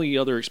my only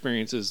other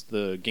experience is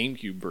the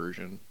GameCube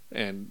version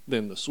and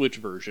then the Switch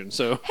version.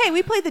 So hey,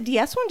 we played the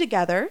DS one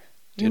together.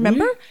 Did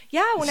Remember? we?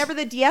 Yeah, whenever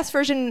the DS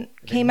version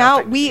came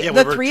out,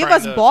 the three of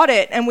us trying to bought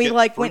it, and we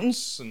like went and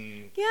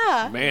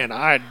Yeah. Man,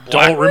 I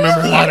don't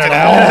remember that at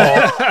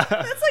all.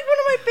 That's like one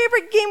of my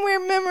favorite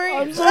GameWare memories.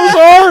 I'm so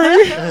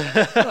sorry.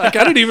 Like,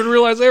 I didn't even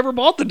realize I ever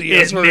bought the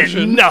DS It version.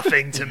 meant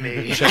nothing to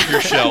me. Check your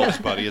shelves,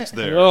 buddy. It's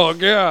there. Oh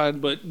God,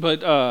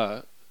 but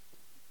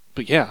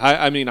yeah,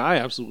 I mean, I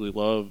absolutely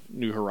love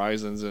New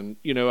Horizons, and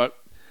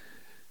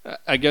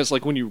I guess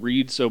like when you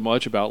read so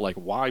much about like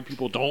why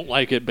people don't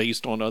like it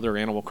based on other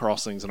Animal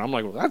Crossings, and I'm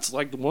like, well, that's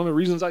like one of the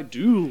reasons I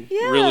do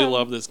really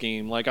love this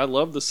game. Like I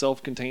love the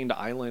self-contained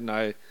island.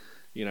 I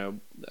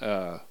don't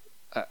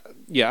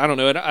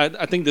know. And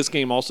I think this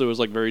game also is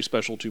like very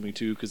special to me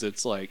too, because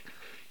it's like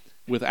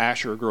with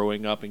Asher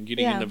growing up and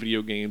getting into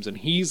video games, and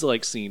he's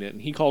like seen it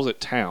and he calls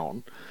it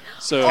Town.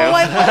 So, I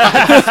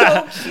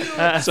love it. So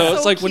cute. so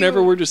it's like cute.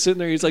 whenever we're just sitting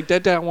there, he's like,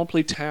 Dad, I want to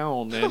play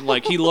Town. And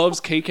like he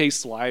loves KK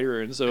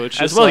Slider. And so it's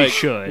just As well he like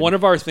should. one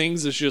of our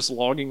things is just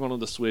logging onto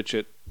the Switch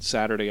at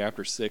Saturday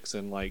after 6.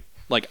 And like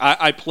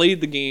I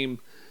played the game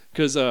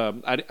because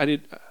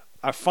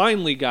I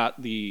finally got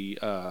the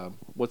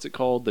what's it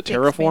called, the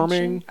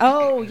terraforming. Expansion.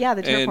 Oh yeah,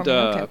 the terraforming. And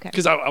okay.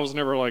 because I was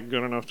never like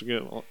good enough to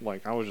get,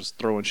 like, I was just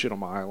throwing shit on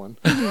my island.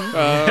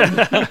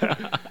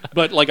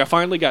 But like I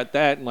finally got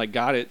that, and like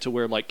got it to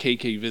where like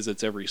KK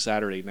visits every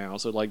Saturday now.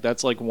 So like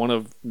that's like one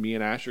of me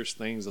and Asher's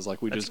things is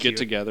like we That's just cute. get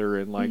together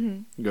and like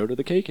go to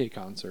the KK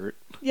concert.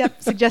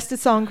 Yep, suggest a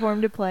song for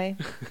him to play.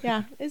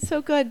 Yeah, it's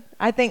so good.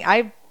 I think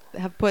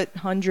have put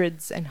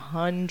hundreds and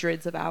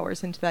hundreds of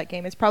hours into that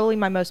game. It's probably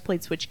my most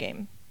played Switch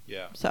game.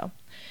 Yeah. So,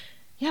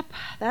 yep,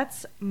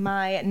 that's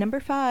my number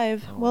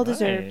 5. Well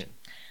deserved.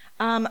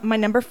 My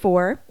number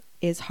 4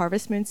 is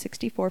Harvest Moon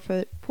 64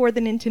 for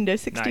the Nintendo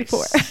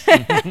 64.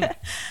 Nice.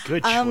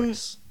 Good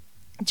choice.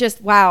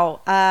 Just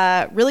wow,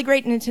 really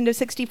great Nintendo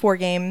 64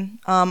 game.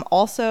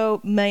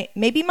 Also,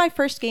 maybe my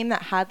first game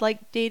that had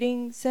like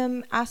dating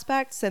sim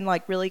aspects and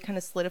like really kind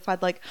of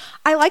solidified like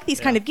I like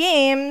these kind of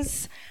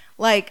games.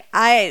 Like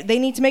they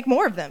need to make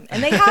more of them,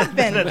 and they have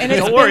been. And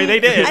Don't worry,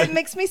 they did. It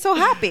makes me so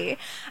happy,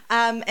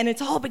 and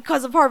it's all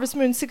because of Harvest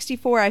Moon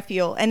 64. I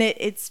feel, and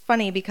it's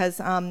funny because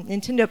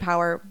Nintendo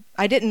Power.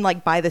 I didn't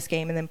like buy this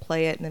game and then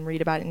play it and then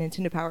read about it in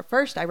Nintendo Power.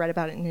 First, I read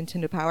about it in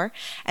Nintendo Power,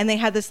 and they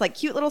had this like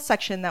cute little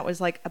section that was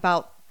like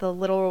about the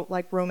little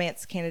like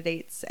romance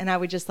candidates, and I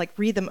would just like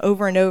read them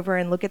over and over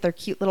and look at their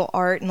cute little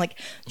art and like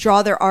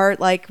draw their art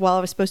like while I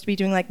was supposed to be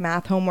doing like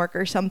math homework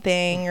or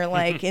something or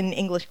like in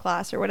English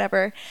class or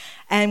whatever.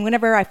 And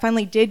whenever I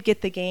finally did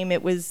get the game,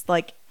 it was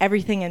like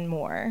everything and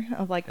more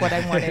of like what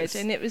I wanted,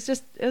 and it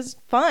was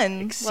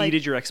fun.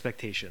 Exceeded your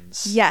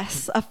expectations.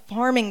 Yes, a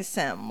farming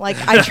sim. Like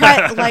I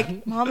tried.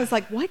 Like Mom was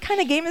like, "What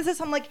kind of game is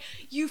this?" I'm like,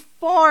 "You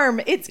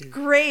farm. It's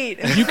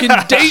great. You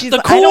can date She's the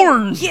like,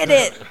 corn."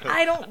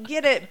 I don't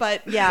get it.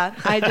 But yeah,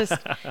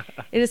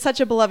 it is such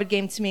a beloved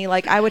game to me.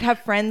 Like I would have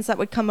friends that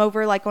would come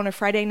over like on a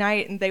Friday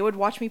night and they would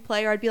watch me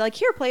play, or I'd be like,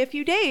 "Here, play a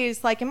few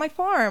days, like in my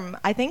farm."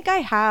 I think I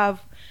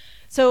have.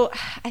 So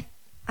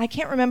I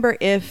can't remember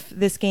if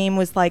this game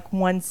was like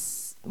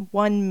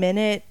 1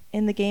 minute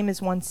in the game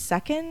is 1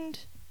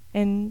 second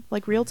in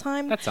like real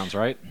time. That sounds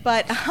right.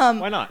 But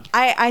Why not?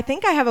 I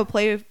think I have a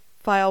play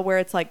file where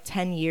it's like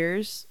 10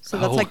 years, so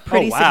that's like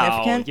pretty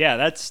wow. significant.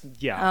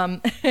 Yeah.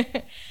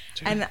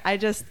 And I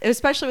just,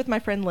 especially with my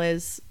friend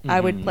Liz,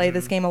 I would play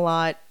this game a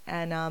lot,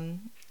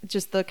 and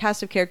just the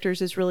cast of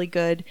characters is really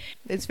good.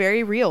 It's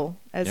very real.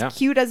 As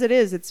cute as it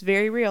is, it's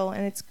very real,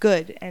 and it's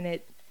good, and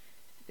it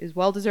is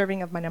well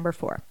deserving of my number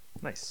 4.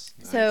 Nice.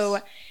 So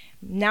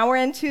now we're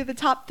into the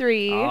top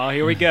 3. Oh,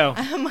 here we go.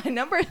 My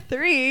number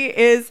 3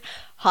 is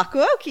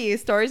Hakuoki,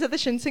 Stories of the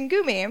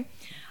Shinsengumi.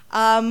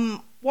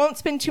 Won't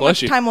spend too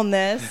much time on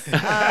this.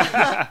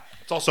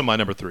 It's also my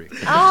number 3.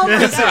 Oh my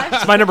gosh.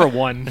 It's my number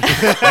 1.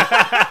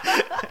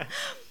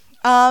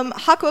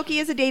 Hakuoki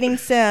is a dating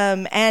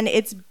sim, and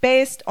it's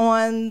based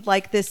on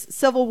like this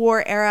Civil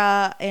War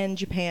era in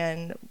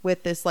Japan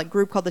with this like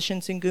group called the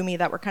Shinsengumi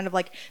that were kind of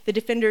like the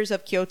defenders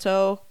of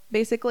Kyoto,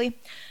 basically.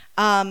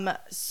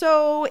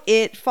 So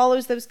it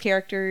follows those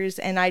characters,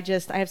 and I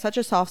have such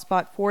a soft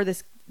spot for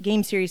this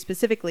game series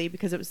specifically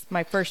because it was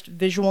my first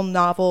visual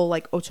novel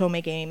like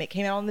otome game. It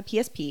came out on the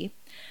PSP.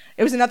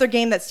 It was another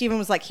game that Steven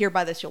was like, "Here,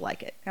 buy this, you'll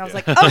like it." And I was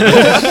like, "Oh,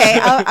 cool, okay,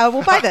 I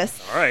will buy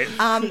this." All right.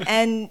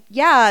 And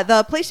yeah,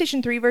 the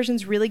PlayStation 3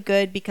 version's really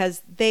good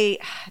because they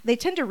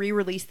tend to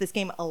re-release this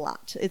game a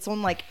lot. It's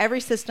on like every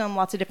system,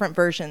 lots of different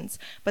versions.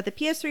 But the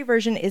PS3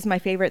 version is my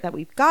favorite that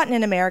we've gotten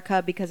in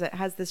America because it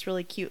has this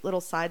really cute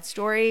little side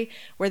story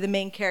where the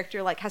main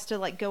character like has to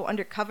like go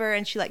undercover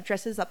and she like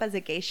dresses up as a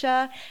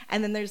geisha,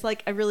 and then there's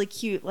like a really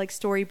cute like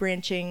story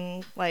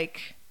branching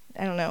like,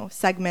 I don't know,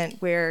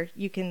 segment where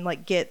you can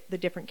like get the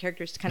different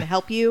characters to kind of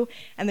help you,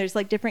 and there's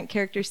like different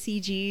character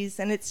CGs,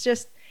 and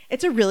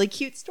it's a really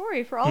cute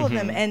story for all of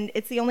them, and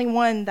it's the only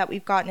one that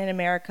we've gotten in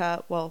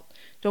America. Well,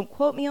 don't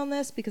quote me on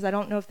this because I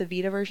don't know if the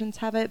Vita versions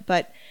have it,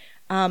 but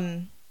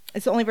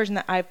it's the only version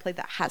that I've played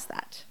that has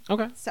that.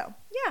 Okay. So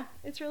yeah,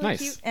 it's really Nice.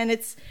 cute, and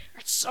it's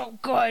so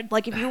good.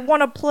 Like if you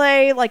want to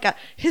play like a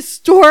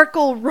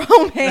historical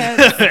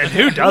romance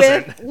Who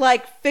doesn't? with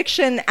like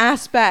fiction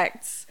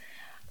aspects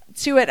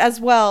to it as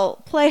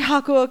well, play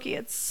Hakuoki.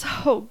 It's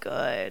so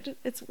good.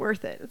 It's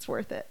worth it. It's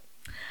worth it.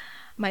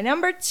 My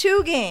number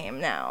 2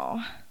 game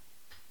now,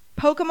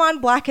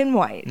 Pokemon Black and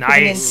White.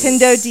 Nice. For the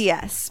Nintendo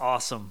DS.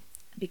 Awesome.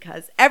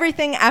 Because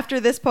everything after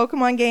this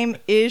Pokemon game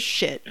is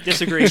shit.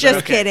 Disagree. Just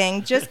but okay.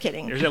 kidding. Just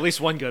kidding. There's at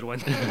least one good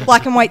one.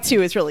 Black and White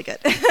 2 is really good.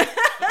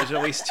 There's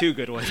at least 2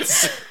 good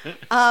ones.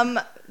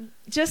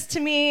 Just to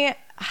me,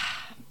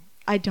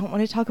 I don't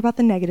want to talk about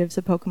the negatives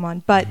of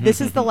Pokemon, but this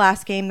is the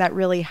last game that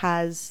really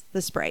has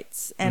the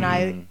sprites, and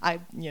I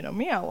you know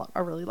me, I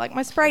really like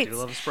my sprites. I do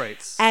love the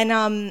sprites.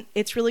 And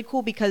it's really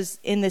cool because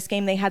in this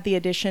game they had the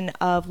addition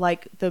of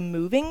like the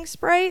moving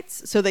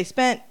sprites, so they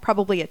spent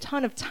probably a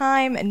ton of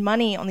time and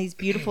money on these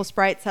beautiful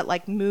sprites that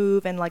like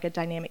move and like a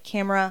dynamic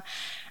camera.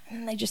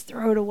 And they just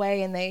throw it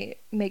away and they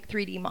make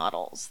 3D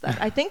models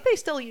that I think they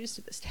still use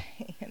to this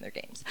day in their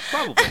games.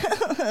 Probably.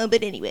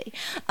 But anyway,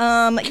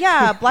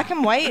 yeah, Black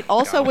and White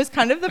also was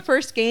kind of the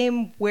first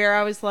game where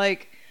I was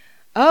like,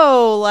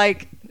 oh,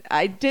 like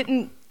I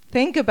didn't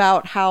think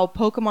about how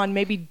Pokemon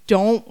maybe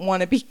don't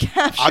want to be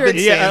captured. I've been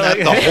saying that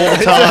the whole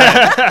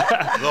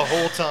time. The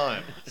whole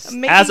time.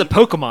 Maybe, As a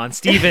Pokemon,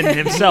 Steven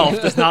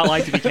himself does not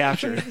like to be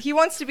captured. he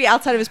wants to be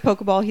outside of his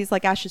Pokeball. He's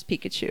like Ash's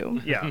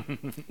Pikachu. Yeah.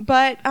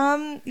 But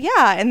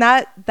yeah, and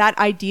that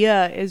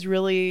idea is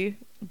really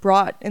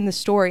brought in the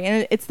story,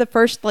 and it's the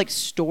first like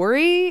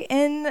story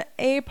in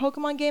a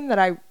Pokemon game that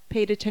I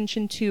paid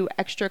attention to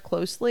extra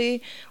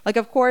closely. Like,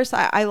 of course,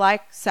 I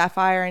like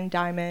Sapphire and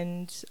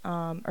Diamond,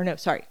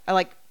 I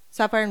like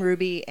Sapphire and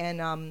Ruby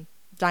and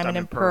Diamond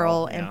and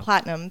Pearl and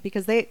Platinum,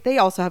 because they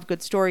also have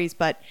good stories,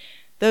 but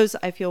those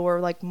I feel were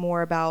like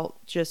more about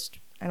just,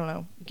 I don't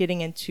know, getting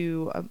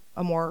into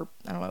a more,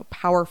 I don't know,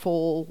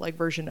 powerful like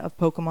version of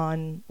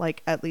Pokemon,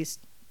 like at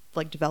least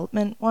like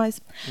development wise.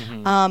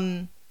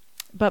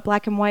 But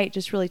Black and White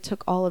just really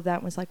took all of that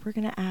and was like, we're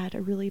going to add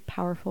a really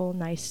powerful,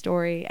 nice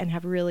story and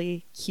have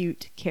really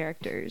cute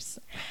characters.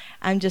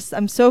 I'm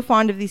so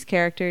fond of these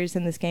characters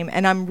in this game.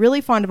 And I'm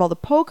really fond of all the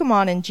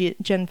Pokemon in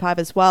Gen 5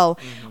 as well.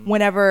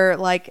 Whenever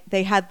like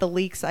they had the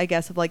leaks, I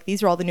guess, of like,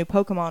 these are all the new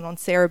Pokemon on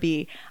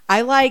Cerebi.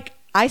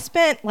 I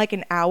spent like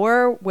an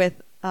hour with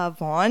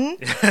Vaughn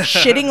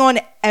shitting on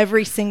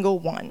every single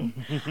one.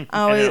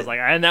 I was like,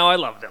 and now I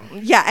love them.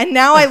 Yeah, and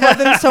now I love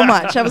them so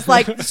much. I was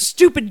like,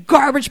 stupid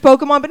garbage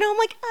Pokemon, but now I'm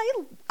like,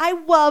 I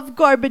love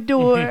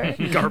Garbodor.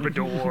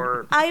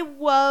 Garbodor. I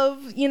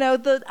love,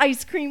 the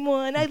ice cream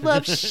one. I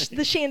love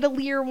the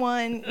chandelier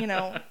one.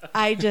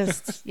 I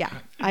just,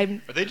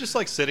 I'm Are they just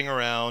like sitting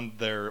around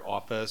their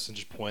office and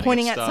just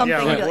pointing at stuff? something.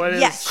 Yeah, and be what like,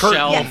 is yes,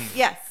 shelf?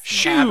 yes.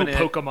 Shoe Cabinet.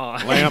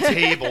 Pokemon. Lamp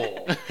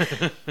table.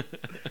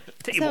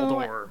 Table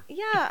door.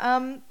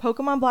 Yeah,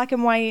 Pokemon Black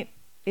and White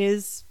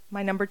is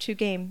my number 2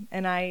 game,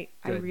 and I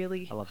Good.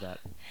 really I love that.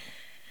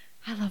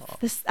 I love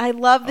this. I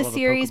love the love the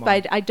series, Pokemon.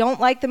 but I don't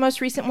like the most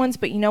recent ones.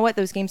 But you know what?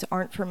 Those games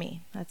aren't for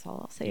me. That's all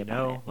I'll say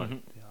about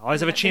it. Always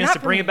have a They're chance not to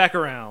for bring me. it back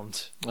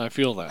around. I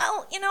feel that.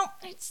 Well,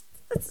 it's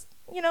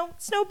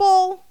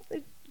snowball.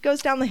 It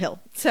goes down the hill.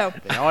 So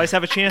They always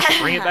have a chance to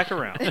bring it back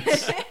around.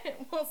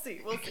 we'll see.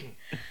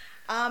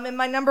 And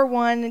my number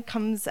 1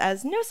 comes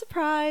as no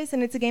surprise,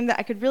 and it's a game that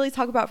I could really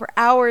talk about for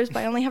hours, but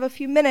I only have a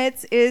few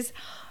minutes. Is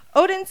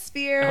Odin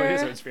Sphere. Oh, it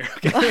is Odin Sphere.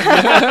 Okay.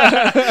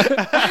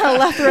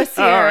 Lethra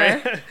All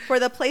right. for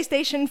the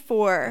PlayStation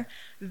 4.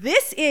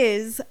 This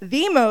is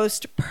the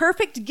most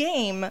perfect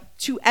game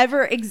to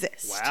ever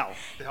exist. Wow. Get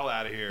the hell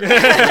out of here.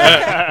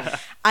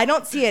 I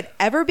don't see it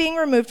ever being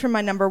removed from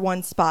my number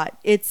 1 spot.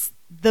 It's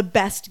the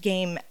best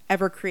game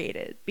ever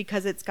created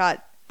because it's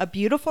got a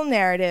beautiful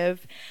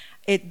narrative.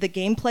 The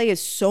gameplay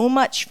is so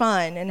much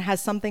fun and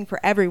has something for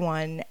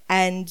everyone,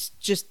 and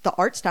just the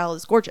art style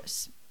is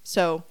gorgeous.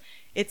 So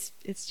it's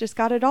just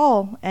got it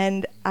all.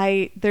 And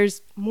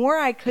there's more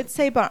I could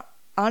say, but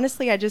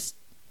honestly,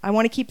 I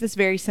want to keep this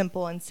very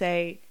simple and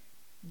say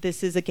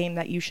this is a game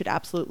that you should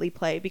absolutely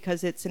play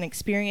because it's an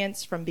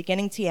experience from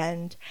beginning to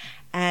end,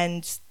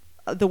 and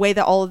the way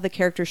that all of the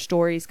character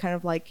stories kind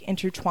of like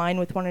intertwine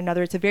with one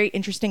another. It's a very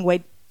interesting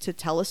way to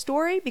tell a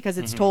story because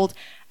it's told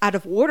out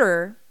of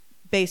order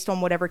based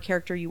on whatever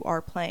character you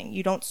are playing.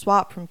 You don't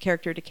swap from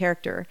character to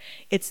character.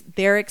 It's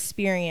their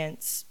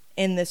experience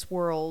in this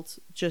world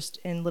just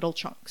in little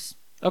chunks.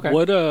 Okay.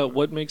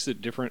 What makes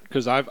it different?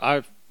 Because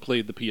I've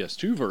played the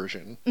PS2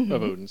 version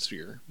of Odin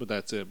Sphere, but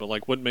that's it. But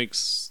like, what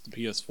makes the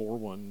PS4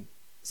 one?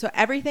 So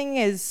everything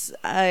is,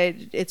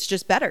 it's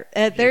just better.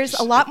 There's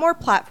a lot more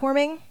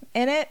platforming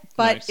in it,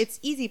 but Nice. it's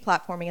easy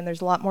platforming, and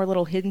there's a lot more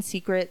little hidden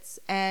secrets,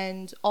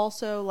 and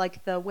also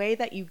like the way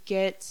that you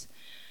get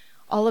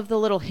all of the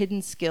little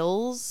hidden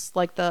skills,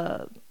 like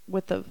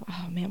what are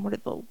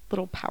the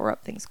little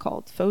power-up things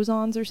called?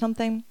 Phozons or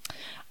something?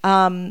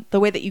 The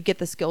way that you get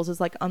the skills is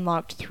like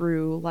unlocked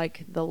through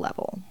like the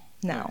level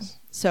now. Nice.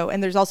 So,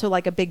 and there's also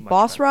like a big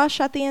boss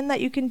rush at the end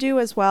that you can do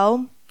as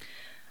well.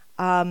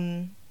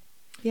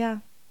 Yeah.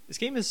 This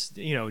game is,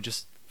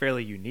 just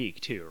fairly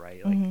unique too,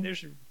 right? Like,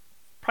 there's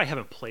probably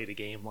haven't played a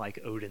game like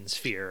Odin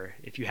Sphere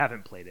if you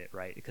haven't played it,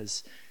 right?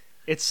 Because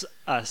it's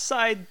a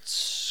side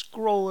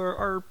scroller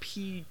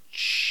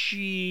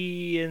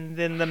RPG, and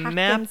then the Hack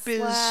map and is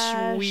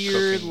slash.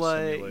 weird. Cooking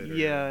Like, simulator.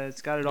 yeah,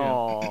 it's got it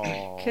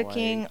all.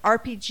 Cooking, like-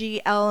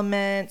 RPG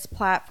elements,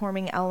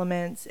 platforming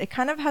elements. It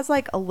kind of has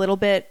like a little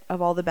bit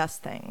of all the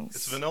best things.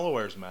 It's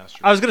Vanillaware's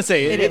masterpiece. I was gonna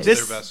say It is.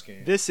 this. Their best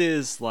game. This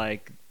is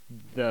like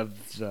the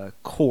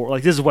core.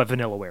 Like, this is what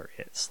Vanillaware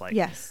is. Like,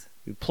 Yes.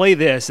 you play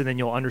this, and then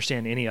you'll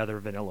understand any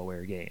other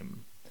Vanillaware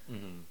game.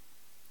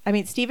 I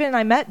mean, Steven and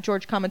I met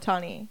George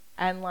Kamatani,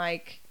 and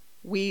like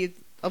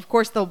of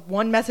course, the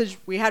one message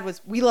we had was,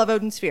 "We love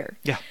Odin Sphere,"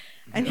 Yeah.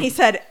 and he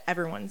said,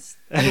 "Everyone says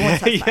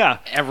that." Yeah.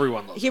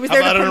 Everyone loves He was How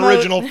there about to an promote.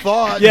 original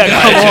thought? Yeah,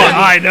 come on.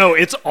 I know.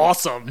 It's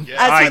awesome. Yeah,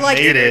 As he, I like-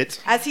 made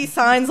it. As he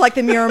signs like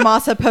the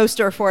Muramasa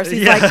poster for us,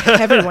 he's Yeah. like,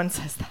 "Everyone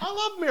says that." I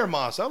love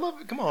Miramasa. I love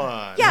it. Come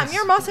on. Yeah, Yes.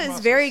 Muramasa is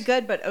very Miramasa's-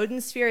 good, but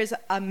Odin Sphere is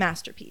a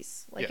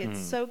masterpiece. Like, Yeah.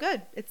 it's so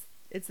good.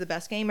 It's the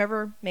best game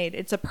ever made.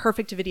 It's a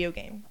perfect video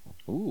game.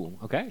 Ooh,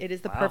 okay. It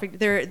is the Wow. perfect.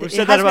 We've It said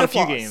has that about no a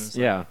few flaws. games.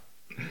 Yeah.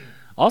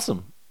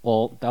 Awesome.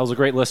 Well, that was a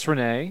great list,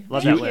 Renee.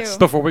 Love Thank that you. list.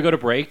 Before we go to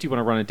break, do you want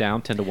to run it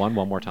down 10 to 1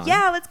 more time?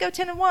 Yeah, let's go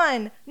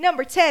 10-1.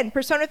 Number 10,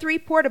 Persona 3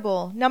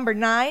 Portable. Number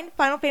 9,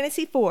 Final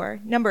Fantasy 4.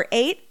 Number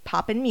 8,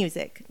 Poppin'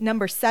 Music.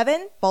 Number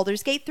 7,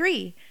 Baldur's Gate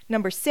 3.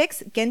 Number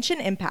 6,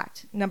 Genshin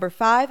Impact. Number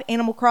 5,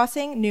 Animal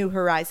Crossing New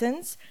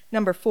Horizons.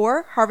 Number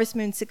 4, Harvest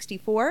Moon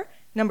 64.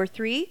 Number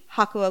 3,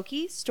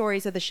 Hakuoki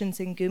Stories of the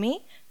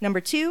Shinsengumi. Number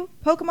 2,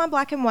 Pokemon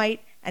Black and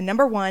White. And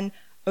number 1,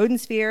 Odin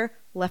Sphere,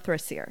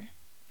 Lethrosir.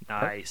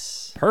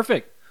 Nice.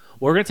 Perfect.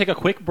 We're going to take a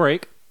quick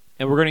break,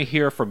 and we're going to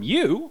hear from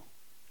you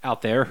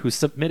out there who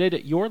submitted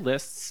your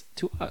lists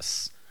to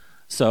us.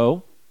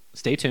 So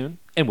stay tuned,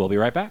 and we'll be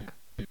right back.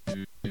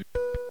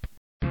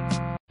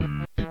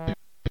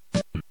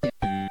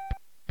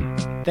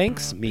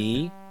 Thanks,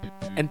 me.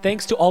 And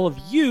thanks to all of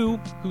you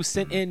who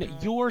sent in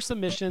your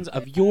submissions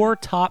of your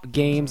top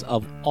games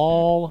of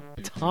all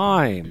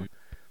time.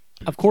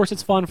 Of course,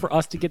 it's fun for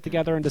us to get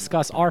together and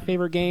discuss our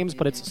favorite games,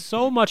 but it's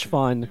so much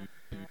fun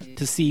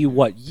to see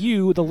what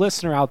you, the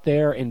listener out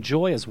there,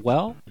 enjoy as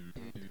well.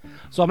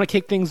 So I'm going to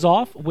kick things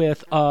off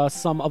with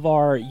some of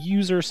our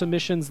user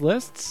submissions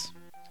lists,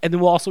 and then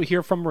we'll also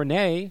hear from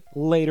Renee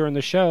later in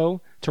the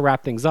show to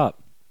wrap things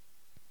up.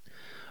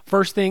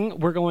 First thing,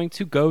 we're going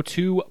to go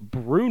to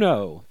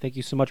Bruno. Thank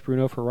you so much,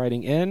 Bruno, for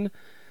writing in.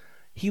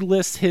 He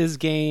lists his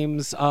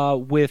games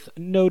with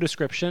no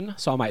description,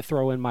 so I might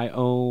throw in my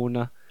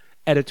own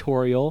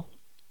editorial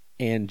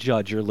and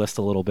judge your list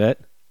a little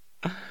bit.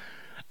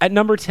 At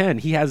number 10,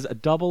 he has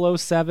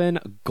 007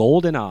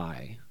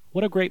 GoldenEye.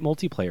 What a great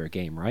multiplayer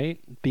game, right?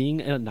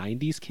 Being a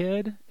 90s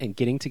kid and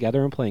getting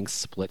together and playing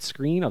split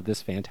screen of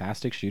this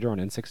fantastic shooter on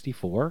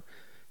N64.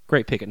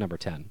 Great pick at number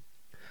 10.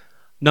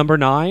 Number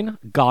 9,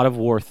 God of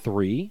War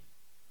 3.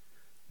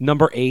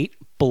 Number 8,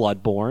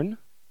 Bloodborne.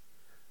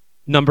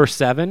 Number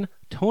 7,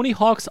 Tony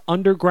Hawk's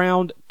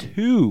Underground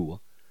 2.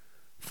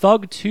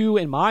 Thug 2,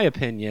 in my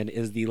opinion,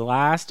 is the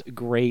last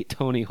great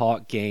Tony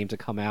Hawk game to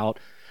come out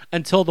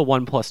until the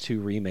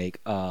 1+2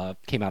 remake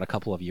came out a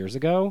couple of years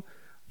ago.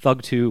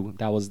 Thug 2,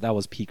 that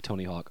was peak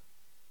Tony Hawk.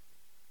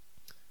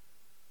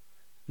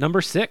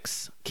 Number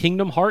 6,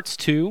 Kingdom Hearts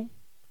 2.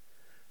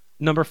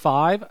 Number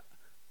 5,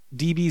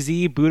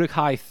 DBZ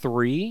Budokai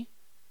 3.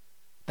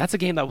 That's a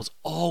game that was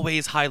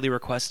always highly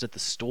requested at the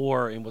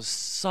store and was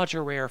such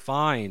a rare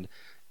find.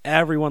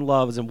 Everyone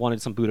loves and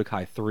wanted some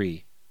Budokai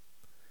 3.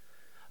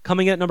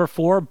 Coming in at number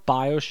 4,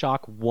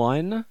 BioShock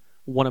 1,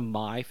 one of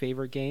my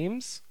favorite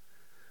games.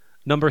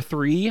 Number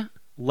 3,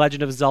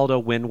 Legend of Zelda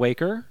Wind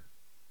Waker.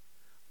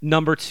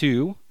 Number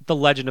 2, The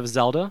Legend of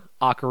Zelda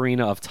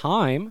Ocarina of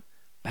Time.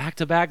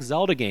 Back-to-back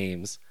Zelda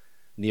games.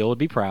 Neil would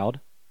be proud.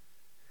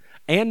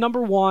 And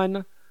number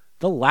 1,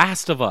 The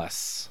Last of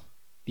Us,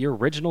 the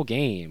original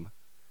game.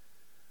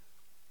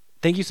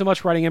 Thank you so much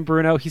for writing in,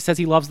 Bruno. He says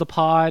he loves the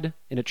pod,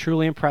 and it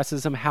truly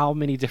impresses him how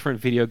many different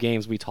video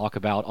games we talk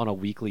about on a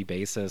weekly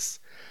basis.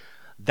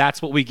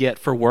 That's what we get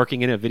for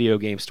working in a video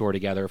game store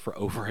together for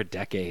over a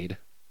decade.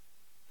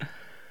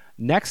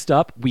 Next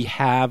up, we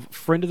have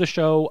friend of the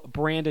show,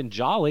 Brandon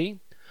Jolly,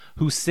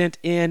 who sent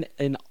in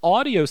an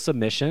audio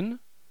submission.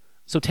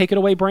 So take it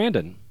away,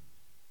 Brandon.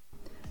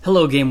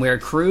 Hello, GameWare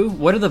crew.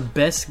 What are the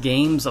best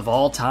games of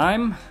all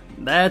time?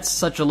 That's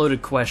such a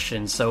loaded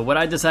question, so what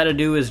I decided to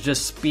do is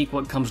just speak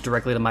what comes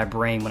directly to my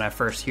brain when I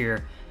first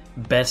hear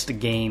best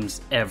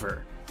games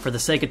ever. For the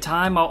sake of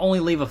time, I'll only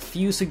leave a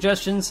few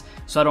suggestions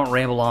so I don't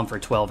ramble on for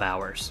 12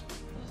 hours.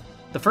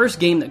 The first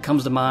game that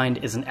comes to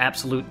mind is an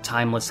absolute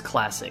timeless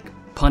classic,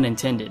 pun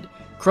intended.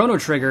 Chrono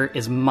Trigger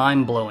is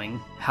mind-blowing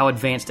how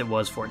advanced it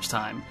was for its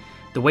time.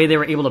 The way they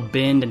were able to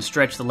bend and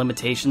stretch the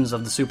limitations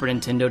of the Super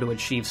Nintendo to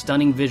achieve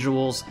stunning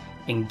visuals,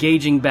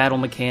 engaging battle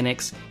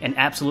mechanics, an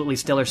absolutely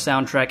stellar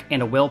soundtrack,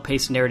 and a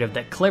well-paced narrative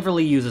that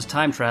cleverly uses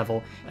time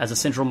travel as a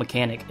central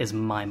mechanic is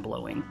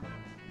mind-blowing.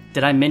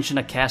 Did I mention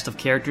a cast of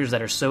characters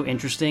that are so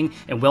interesting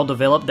and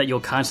well-developed that you'll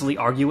constantly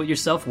argue with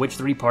yourself which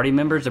 3 party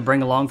members to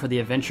bring along for the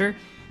adventure?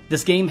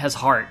 This game has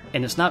heart,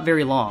 and it's not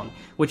very long,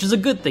 which is a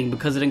good thing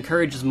because it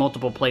encourages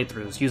multiple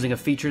playthroughs using a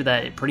feature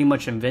that it pretty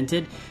much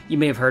invented. You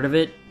may have heard of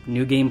it,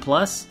 New Game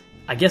Plus.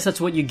 I guess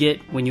that's what you get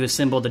when you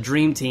assemble the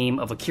dream team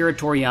of Akira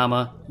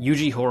Toriyama,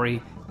 Yuji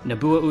Horii,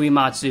 Nobuo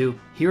Uematsu,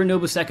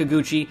 Hironobu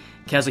Sakaguchi,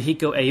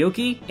 Kazuhiko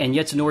Aoki, and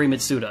Yasunori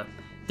Mitsuda.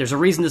 There's a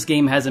reason this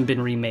game hasn't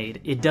been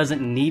remade. It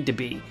doesn't need to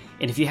be.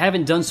 And if you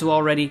haven't done so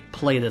already,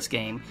 play this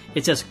game.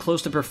 It's as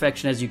close to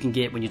perfection as you can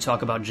get when you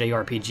talk about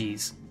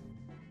JRPGs.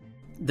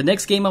 The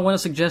next game I want to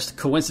suggest,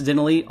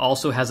 coincidentally,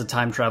 also has a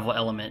time travel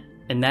element,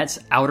 and that's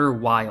Outer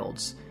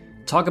Wilds.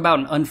 Talk about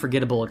an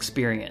unforgettable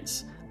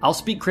experience. I'll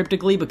speak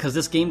cryptically because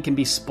this game can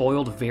be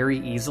spoiled very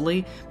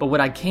easily, but what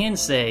I can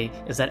say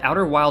is that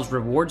Outer Wilds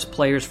rewards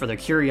players for their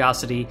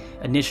curiosity,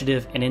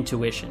 initiative, and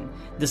intuition.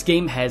 This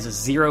game has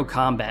 0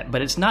 combat,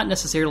 but it's not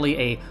necessarily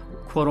a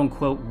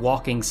quote-unquote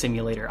walking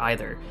simulator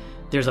either.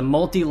 There's a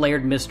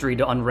multi-layered mystery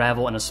to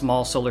unravel in a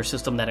small solar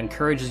system that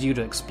encourages you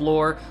to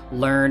explore,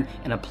 learn,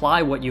 and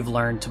apply what you've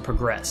learned to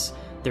progress.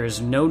 There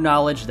is no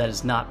knowledge that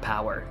is not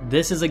power.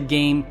 This is a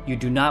game you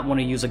do not want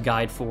to use a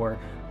guide for,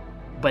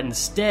 but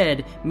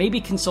instead,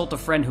 maybe consult a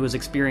friend who has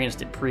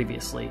experienced it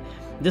previously.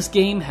 This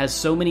game has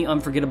so many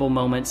unforgettable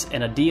moments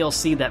and a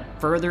DLC that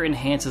further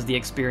enhances the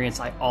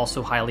experience I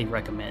also highly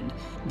recommend.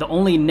 The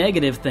only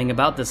negative thing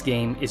about this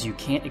game is you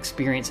can't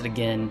experience it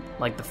again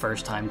like the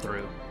first time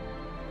through.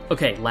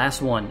 Okay,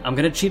 last one. I'm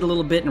going to cheat a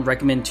little bit and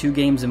recommend 2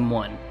 games in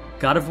one.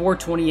 God of War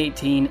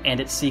 2018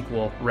 and its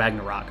sequel,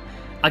 Ragnarok.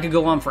 I could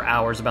go on for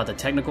hours about the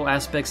technical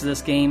aspects of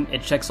this game.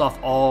 It checks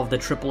off all of the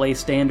AAA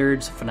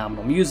standards,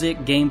 phenomenal music,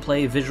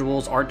 gameplay,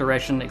 visuals, art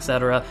direction,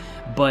 etc.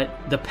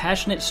 But the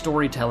passionate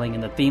storytelling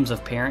and the themes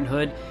of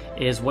parenthood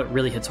is what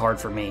really hits hard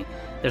for me.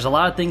 There's a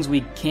lot of things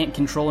we can't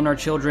control in our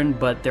children,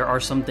 but there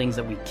are some things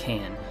that we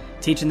can.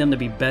 Teaching them to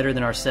be better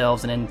than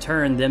ourselves, and in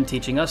turn, them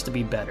teaching us to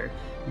be better.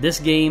 This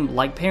game,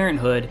 like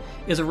Parenthood,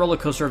 is a roller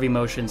coaster of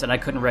emotions, and I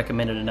couldn't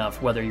recommend it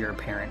enough, whether you're a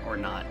parent or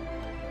not.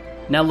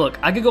 Now look,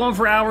 I could go on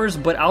for hours,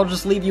 but I'll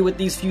just leave you with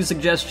these few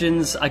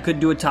suggestions. I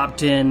could do a top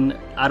 10.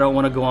 I don't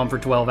want to go on for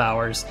 12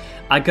 hours.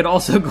 I could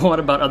also go on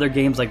about other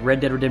games like Red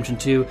Dead Redemption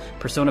 2,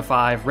 Persona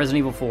 5, Resident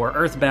Evil 4,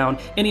 Earthbound,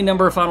 any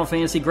number of Final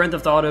Fantasy, Grand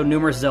Theft Auto,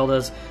 numerous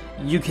Zeldas.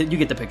 You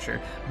get the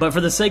picture. But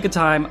for the sake of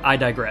time, I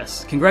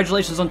digress.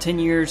 Congratulations on 10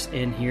 years,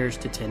 and here's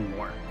to 10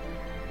 more.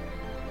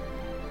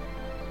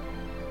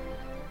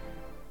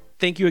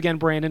 Thank you again,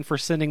 Brandon, for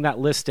sending that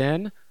list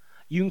in.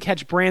 You can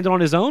catch Brandon on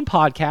his own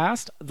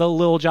podcast, The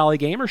Lil Jolly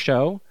Gamer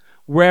Show,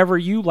 wherever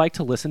you like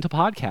to listen to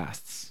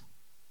podcasts.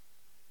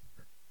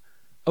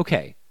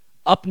 Okay,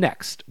 up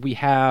next, we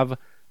have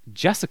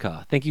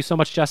Jessica. Thank you so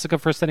much, Jessica,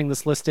 for sending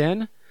this list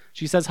in.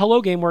 She says,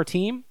 hello, GameWare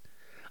team.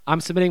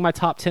 I'm submitting my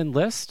top 10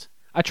 list.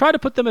 I tried to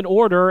put them in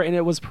order, and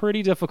it was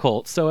pretty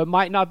difficult, so it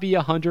might not be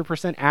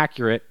 100%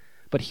 accurate,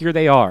 but here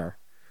they are.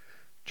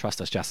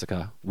 Trust us,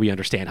 Jessica. We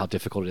understand how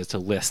difficult it is to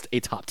list a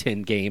top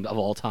 10 game of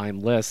all time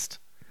list.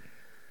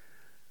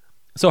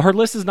 So her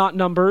list is not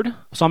numbered,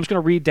 so I'm just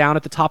going to read down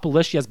at the top of the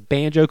list. She has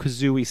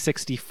Banjo-Kazooie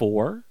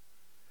 64,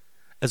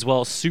 as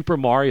well as Super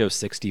Mario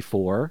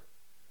 64,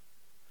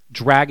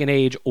 Dragon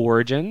Age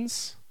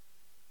Origins,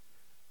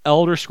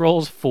 Elder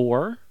Scrolls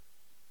 4.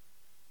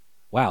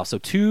 Wow, so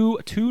two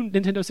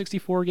Nintendo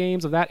 64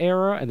 games of that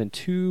era, and then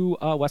two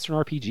Western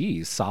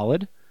RPGs.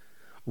 Solid.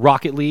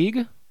 Rocket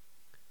League,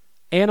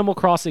 Animal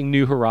Crossing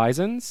New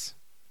Horizons,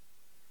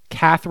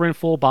 Catherine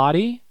Full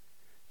Body.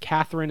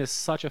 Catherine is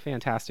such a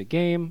fantastic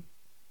game.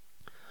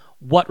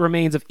 What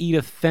Remains of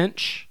Edith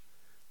Finch,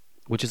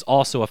 which is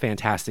also a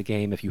fantastic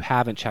game. If you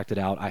haven't checked it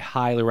out, I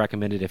highly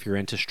recommend it if you're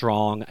into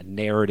strong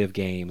narrative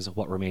games.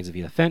 What Remains of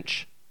Edith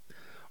Finch.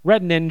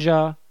 Red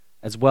Ninja,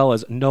 as well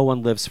as No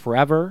One Lives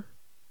Forever,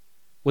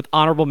 with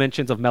honorable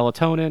mentions of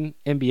Melatonin,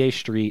 NBA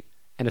Street,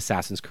 and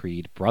Assassin's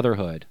Creed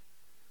Brotherhood.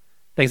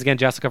 Thanks again,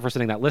 Jessica, for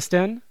sending that list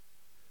in.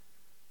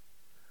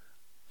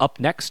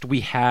 Up next, we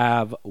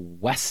have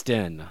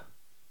Weston.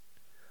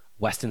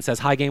 Weston says,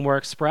 hi, GameWare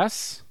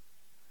Express.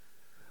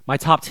 My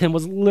top 10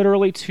 was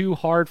literally too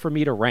hard for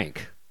me to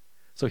rank.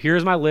 So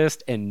here's my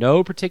list in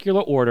no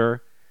particular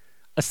order,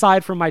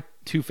 aside from my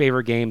two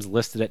favorite games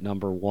listed at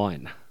number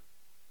 1.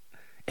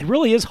 It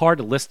really is hard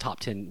to list top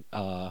 10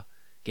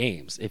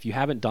 games. If you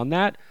haven't done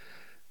that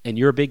and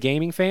you're a big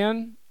gaming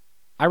fan,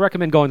 I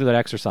recommend going through that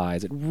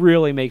exercise. It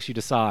really makes you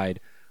decide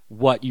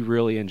what you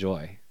really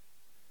enjoy.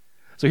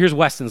 So here's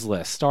Weston's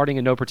list, starting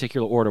in no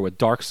particular order with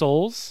Dark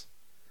Souls,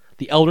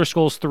 The Elder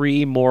Scrolls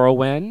 3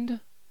 Morrowind,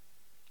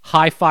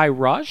 Hi-Fi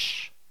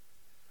Rush,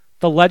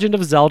 The Legend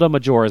of Zelda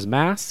Majora's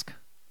Mask,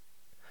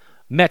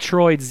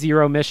 Metroid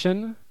Zero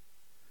Mission,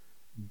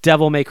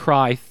 Devil May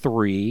Cry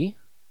 3,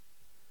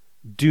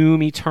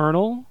 Doom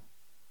Eternal,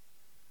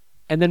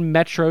 and then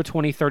Metro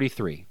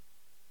 2033.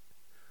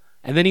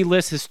 And then he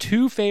lists his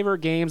two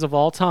favorite games of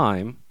all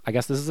time. I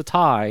guess this is a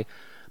tie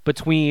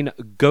between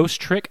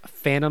Ghost Trick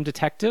Phantom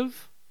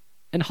Detective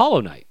and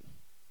Hollow Knight.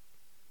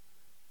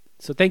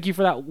 So thank you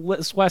for that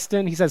list,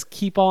 Weston. He says,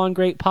 keep on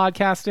great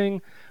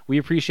podcasting. We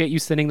appreciate you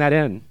sending that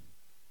in.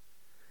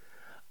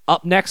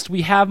 Up next,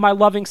 we have my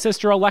loving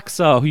sister,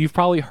 Alexa, who you've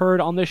probably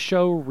heard on this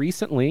show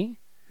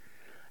recently.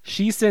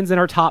 She sends in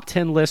her top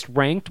 10 list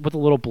ranked with a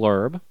little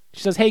blurb.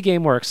 She says, hey,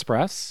 GameWare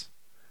Express.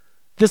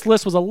 This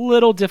list was a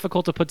little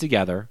difficult to put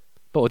together,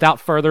 but without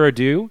further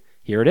ado,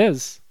 here it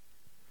is.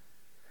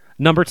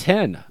 Number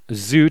 10,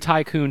 Zoo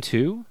Tycoon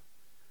 2.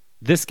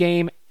 This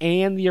game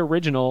and the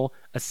original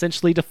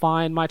essentially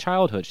defined my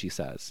childhood, she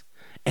says.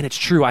 And it's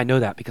true, I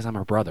know that because I'm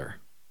her brother.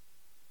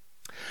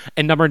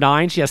 And number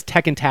 9, she has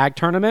Tekken Tag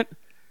Tournament.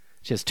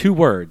 She has 2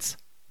 words,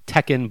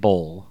 Tekken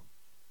Bowl.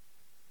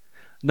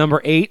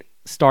 Number 8,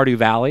 Stardew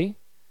Valley.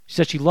 She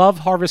says she loved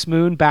Harvest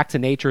Moon Back to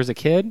Nature as a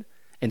kid,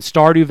 and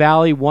Stardew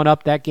Valley won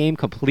up that game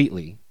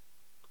completely.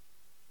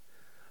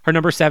 Her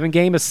number 7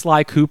 game is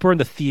Sly Cooper and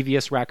the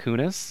Thievius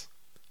Raccoonus.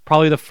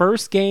 Probably the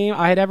first game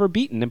I had ever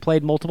beaten and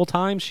played multiple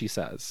times, she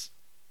says.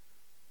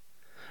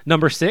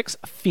 Number 6,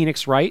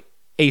 Phoenix Wright,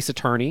 Ace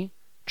Attorney,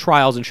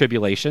 Trials and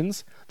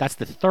Tribulations. That's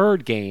the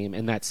 3rd game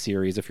in that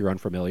series, if you're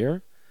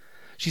unfamiliar.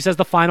 She says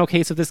the final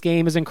case of this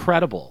game is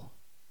incredible.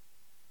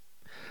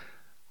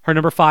 Her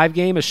number 5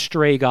 game is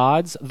Stray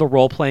Gods, the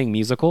role-playing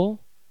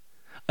musical.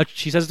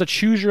 She says it's a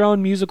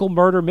choose-your-own musical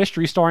murder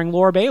mystery starring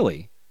Laura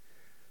Bailey.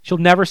 She'll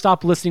never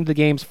stop listening to the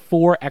game's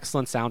 4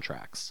 excellent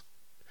soundtracks.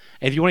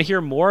 If you want to hear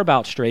more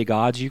about Stray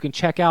Gods, you can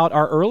check out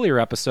our earlier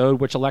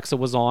episode, which Alexa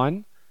was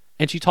on,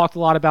 and she talked a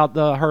lot about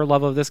her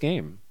love of this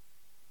game.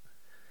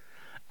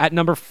 At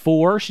number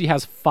 4, she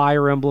has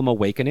Fire Emblem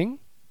Awakening,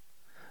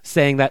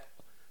 saying that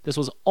this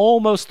was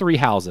almost 3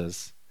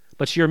 houses,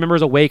 but she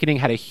remembers Awakening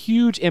had a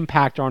huge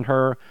impact on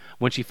her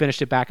when she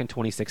finished it back in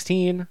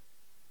 2016.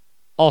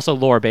 Also,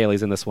 Laura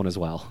Bailey's in this one as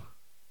well.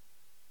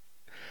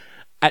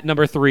 At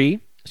number 3,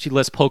 she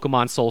lists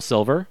Pokemon Soul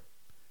Silver.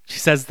 She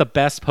says the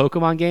best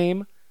Pokemon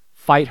game,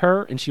 fight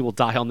her and she will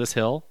die on this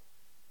hill.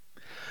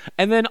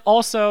 And then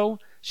also,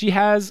 she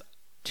has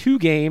 2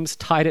 games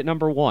tied at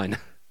number 1.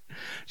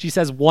 She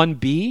says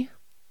 1B,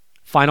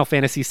 Final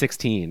Fantasy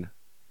 16.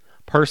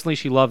 Personally,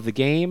 she loved the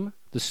game,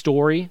 the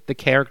story, the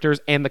characters,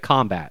 and the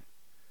combat.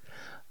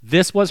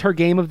 This was her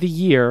game of the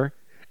year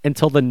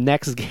until the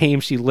next game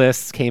she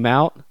lists came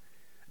out.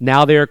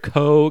 Now they're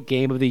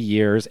co-game of the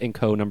years and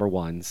co-number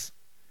 1s.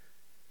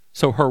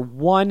 So her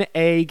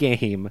 1A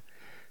game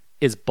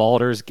is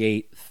Baldur's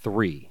Gate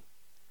 3.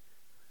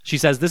 She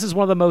says this is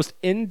one of the most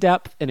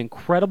in-depth and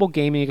incredible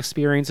gaming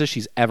experiences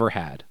she's ever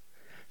had.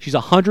 She's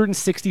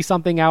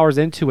 160-something hours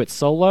into it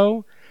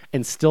solo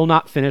and still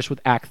not finished with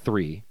Act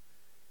 3.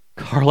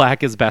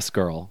 Karlak is best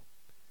girl.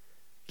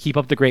 Keep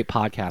up the great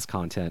podcast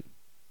content.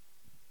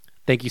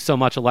 Thank you so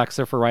much,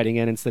 Alexa, for writing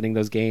in and sending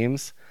those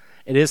games.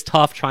 It is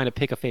tough trying to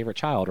pick a favorite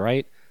child,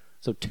 right?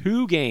 So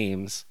 2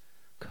 games,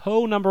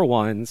 co-number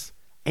 1s,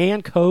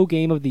 and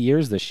co-game of the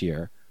years this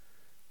year.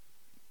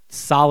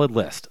 Solid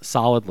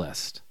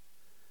list.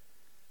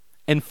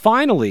 And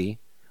finally,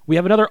 we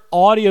have another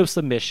audio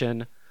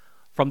submission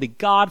from the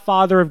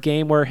godfather of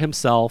Gameware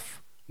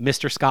himself,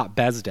 Mr. Scott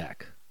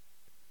Bezdek.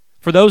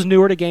 For those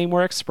newer to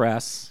Gameware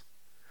Express,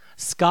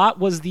 Scott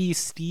was the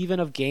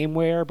Steven of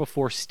Gameware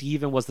before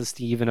Steven was the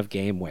Steven of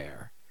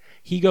Gameware.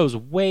 He goes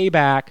way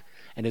back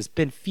and has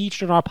been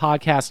featured on our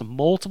podcast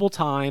multiple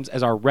times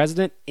as our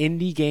resident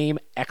indie game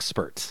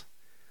expert.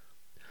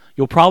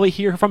 You'll probably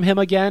hear from him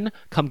again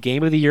come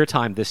Game of the Year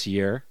time this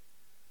year.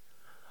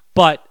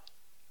 But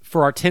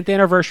for our 10th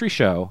anniversary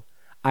show,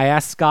 I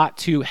asked Scott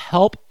to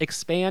help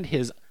expand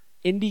his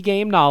indie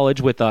game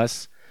knowledge with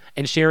us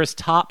and share his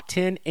top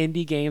 10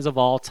 indie games of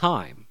all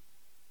time.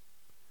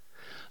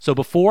 So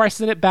before I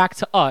send it back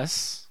to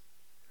us,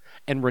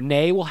 and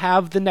Renee will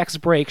have the next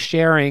break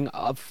sharing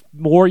of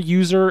more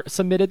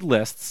user-submitted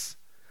lists,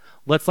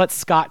 let's let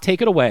Scott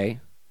take it away,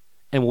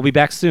 and we'll be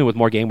back soon with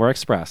more Gameware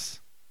Express.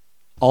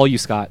 All you,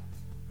 Scott.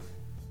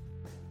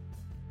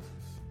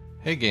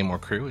 Hey,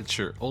 Gameware crew, it's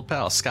your old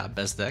pal Scott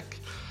Bezdek,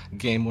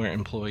 Gameware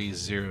employee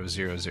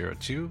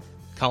 0002,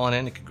 calling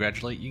in to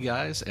congratulate you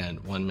guys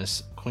and one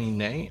Miss Queen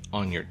Nay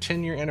on your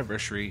 10-year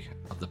anniversary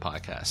of the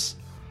podcast.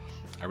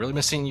 I really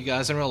miss seeing you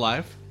guys in real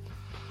life,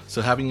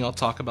 so having y'all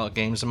talk about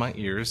games in my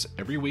ears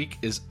every week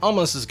is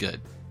almost as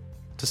good.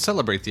 To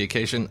celebrate the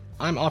occasion,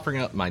 I'm offering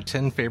up my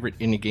 10 favorite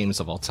indie games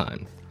of all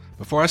time.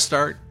 Before I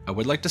start, I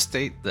would like to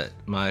state that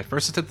my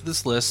first attempt at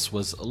this list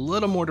was a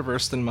little more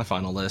diverse than my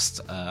final list.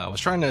 I was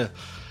trying to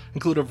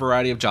include a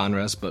variety of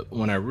genres, but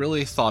when I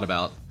really thought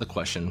about the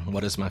question,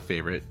 what is my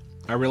favorite,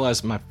 I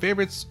realized my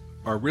favorites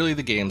are really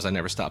the games I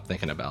never stopped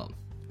thinking about.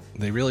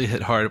 They really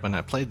hit hard when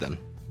I played them,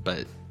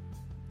 but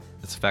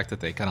it's the fact that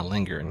they kind of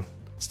linger and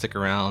stick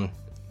around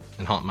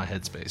and haunt my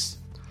headspace.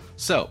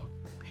 So,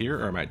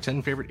 here are my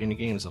 10 favorite indie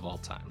games of all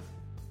time.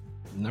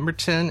 Number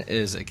 10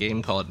 is a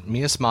game called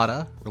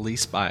Miasmata,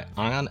 released by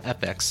Ion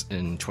FX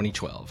in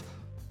 2012.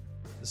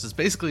 This is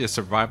basically a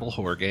survival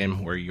horror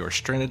game where you're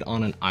stranded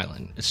on an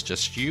island. It's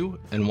just you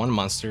and one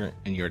monster,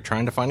 and you're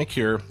trying to find a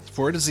cure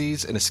for a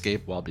disease and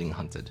escape while being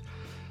hunted.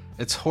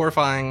 It's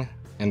horrifying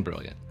and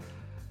brilliant.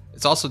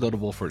 It's also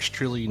notable for its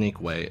truly unique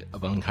way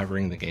of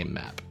uncovering the game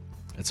map.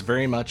 It's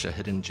very much a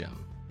hidden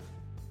gem.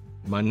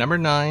 My number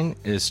 9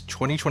 is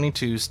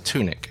 2022's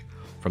Tunic,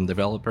 from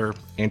developer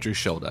Andrew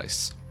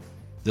Schuldice.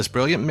 This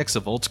brilliant mix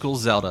of old-school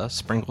Zelda,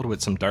 sprinkled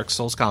with some Dark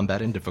Souls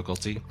combat and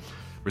difficulty,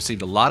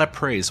 received a lot of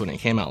praise when it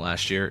came out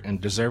last year,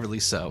 and deservedly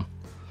so.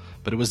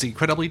 But it was the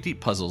incredibly deep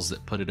puzzles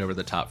that put it over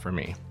the top for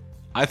me.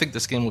 I think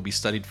this game will be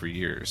studied for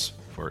years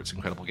for its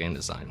incredible game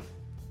design.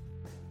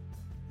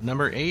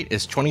 Number 8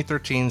 is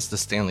 2013's The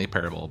Stanley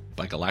Parable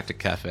by Galactic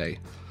Cafe.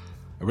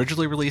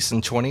 Originally released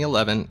in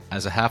 2011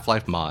 as a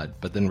Half-Life mod,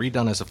 but then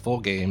redone as a full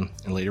game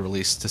and later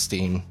released to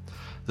Steam,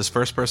 this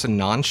first-person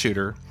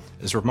non-shooter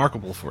is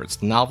remarkable for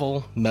its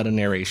novel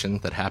meta-narration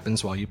that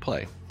happens while you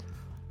play.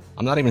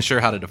 I'm not even sure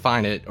how to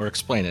define it or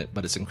explain it,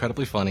 but it's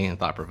incredibly funny and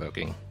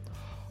thought-provoking.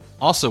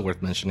 Also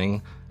worth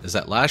mentioning is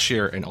that last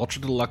year an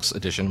Ultra Deluxe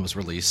edition was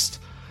released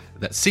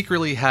that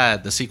secretly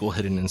had the sequel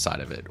hidden inside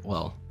of it.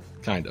 Well,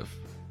 kind of.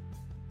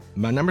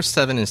 My number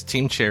 7 is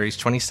Team Cherry's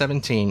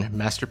 2017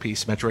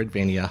 masterpiece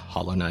Metroidvania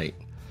Hollow Knight.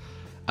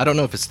 I don't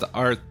know if it's the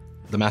art,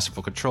 the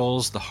masterful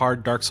controls, the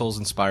hard Dark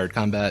Souls-inspired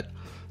combat,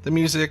 the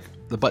music,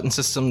 the button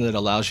system that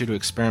allows you to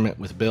experiment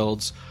with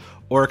builds,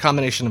 or a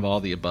combination of all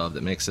the above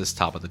that makes this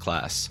top of the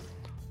class.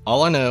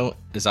 All I know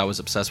is I was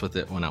obsessed with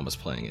it when I was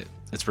playing it.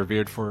 It's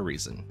revered for a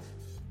reason.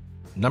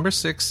 Number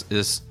 6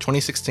 is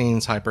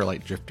 2016's Hyper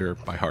Light Drifter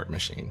by Heart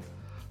Machine.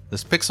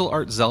 This pixel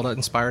art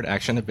Zelda-inspired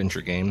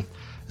action-adventure game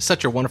is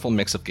such a wonderful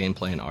mix of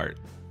gameplay and art.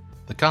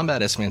 The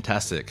combat is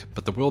fantastic,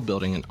 but the world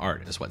building and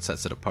art is what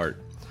sets it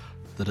apart.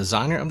 The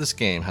designer of this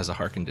game has a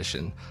heart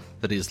condition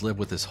that he has lived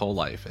with his whole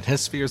life, and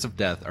his fears of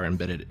death are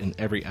embedded in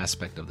every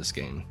aspect of this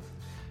game.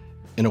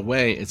 In a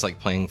way, it's like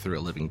playing through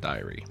a living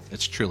diary.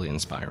 It's truly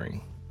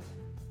inspiring.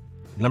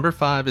 Number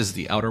 5 is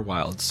The Outer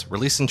Wilds,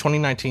 released in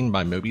 2019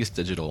 by Mobius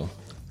Digital.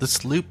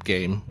 This loop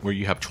game, where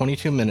you have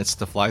 22 minutes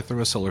to fly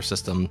through a solar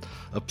system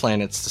of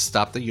planets to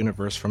stop the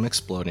universe from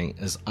exploding,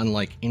 is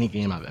unlike any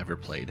game I've ever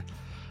played.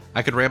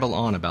 I could ramble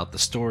on about the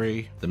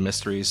story, the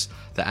mysteries,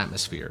 the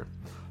atmosphere,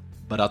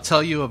 but I'll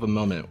tell you of a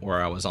moment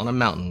where I was on a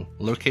mountain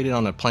located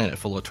on a planet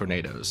full of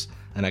tornadoes,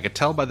 and I could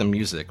tell by the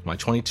music my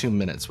 22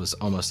 minutes was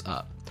almost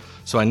up,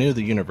 so I knew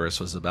the universe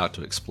was about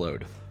to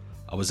explode.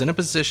 I was in a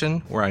position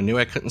where I knew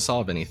I couldn't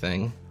solve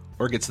anything,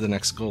 or get to the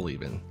next goal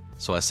even,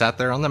 so I sat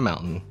there on the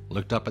mountain,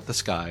 looked up at the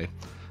sky,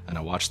 and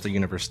I watched the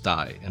universe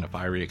die in a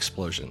fiery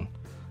explosion,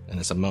 and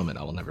it's a moment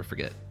I will never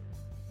forget.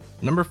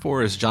 Number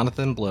 4 is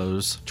Jonathan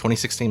Blow's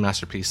 2016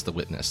 masterpiece, The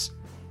Witness.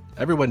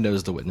 Everyone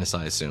knows The Witness,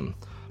 I assume.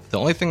 The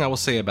only thing I will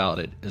say about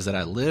it is that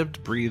I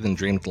lived, breathed, and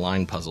dreamed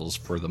line puzzles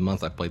for the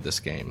month I played this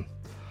game.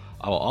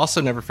 I will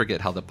also never forget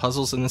how the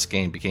puzzles in this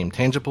game became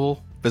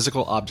tangible,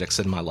 physical objects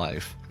in my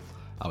life.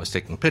 I was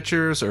taking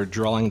pictures or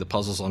drawing the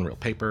puzzles on real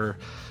paper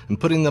and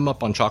putting them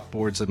up on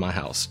chalkboards in my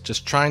house,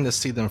 just trying to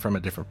see them from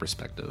a different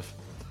perspective.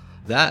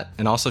 That,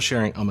 and also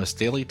sharing almost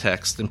daily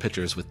text and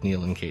pictures with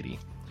Neil and Katie.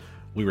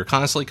 We were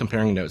constantly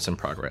comparing notes and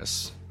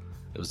progress.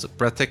 It was a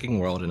breathtaking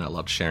world, and I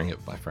loved sharing it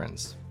with my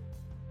friends.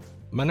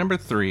 My number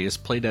 3 is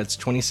Playdead's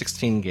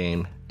 2016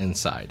 game,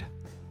 Inside.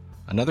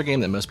 Another game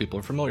that most people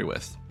are familiar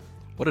with.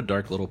 What a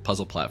dark little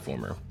puzzle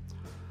platformer.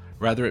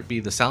 Rather it be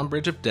the sound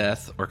bridge of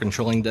death, or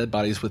controlling dead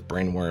bodies with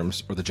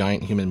brainworms, or the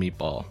giant human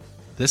meatball.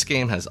 This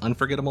game has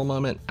unforgettable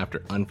moment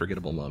after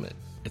unforgettable moment.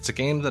 It's a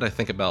game that I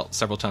think about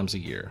several times a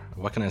year.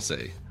 What can I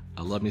say?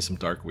 I love me some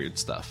dark, weird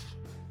stuff.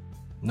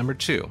 Number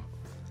 2.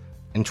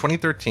 In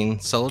 2013,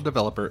 solo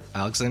developer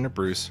Alexander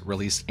Bruce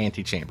released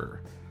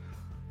Antichamber.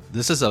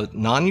 This is a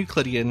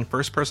non-Euclidean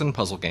first-person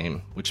puzzle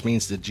game, which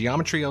means the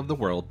geometry of the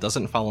world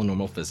doesn't follow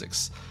normal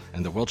physics,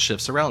 and the world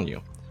shifts around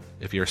you.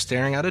 If you're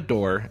staring at a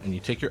door and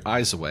you take your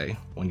eyes away,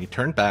 when you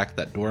turn back,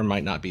 that door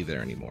might not be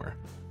there anymore.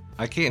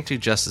 I can't do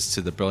justice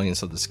to the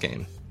brilliance of this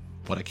game.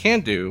 What I can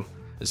do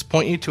is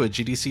point you to a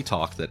GDC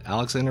talk that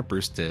Alexander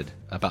Bruce did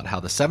about how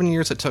the 7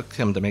 years it took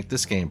him to make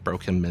this game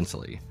broke him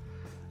mentally.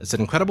 It's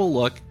an incredible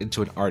look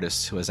into an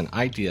artist who has an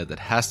idea that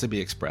has to be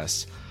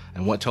expressed,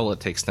 and what toll it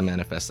takes to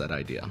manifest that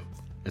idea.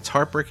 It's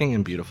heartbreaking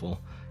and beautiful.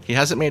 He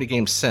hasn't made a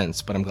game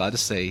since, but I'm glad to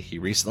say he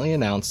recently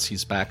announced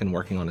he's back and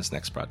working on his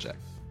next project.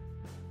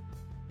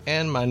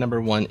 And my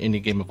number 1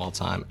 indie game of all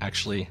time,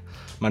 actually,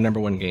 my number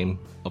 1 game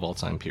of all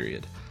time,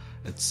 period.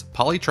 It's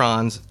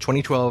Polytron's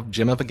 2012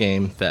 gem of a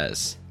game,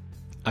 Fez.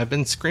 I've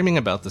been screaming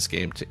about this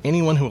game to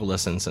anyone who will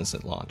listen since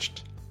it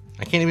launched.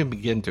 I can't even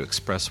begin to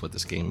express what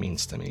this game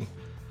means to me.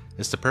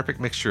 It's the perfect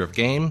mixture of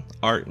game,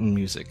 art, and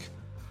music.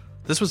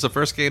 This was the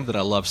first game that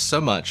I loved so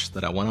much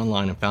that I went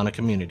online and found a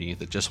community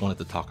that just wanted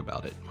to talk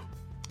about it.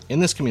 In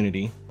this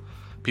community,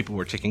 people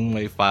were taking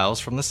away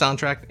files from the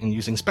soundtrack and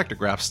using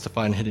spectrographs to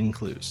find hidden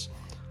clues.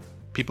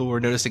 People were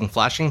noticing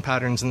flashing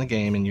patterns in the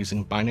game and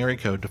using binary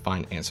code to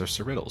find answers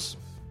to riddles.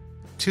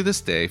 To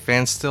this day,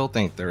 fans still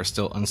think there are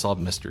still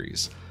unsolved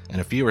mysteries,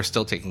 and a few are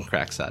still taking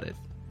cracks at it.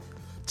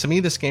 To me,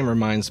 this game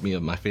reminds me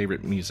of my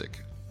favorite music.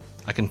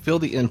 I can feel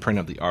the imprint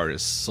of the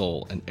artist's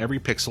soul in every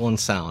pixel and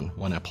sound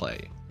when I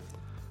play.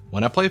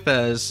 When I play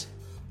Fez,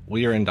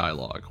 we are in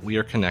dialogue, we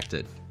are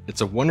connected.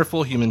 It's a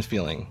wonderful human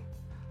feeling.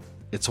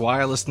 It's why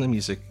I listen to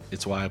music,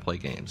 it's why I play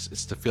games.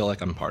 It's to feel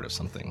like I'm part of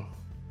something.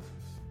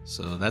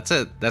 So that's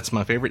it. That's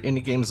my favorite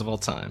indie games of all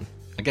time.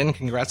 Again,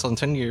 congrats on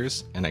 10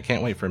 years, and I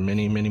can't wait for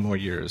many, many more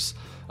years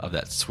of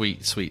that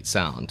sweet, sweet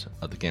sound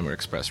of the Gamer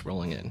Express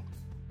rolling in.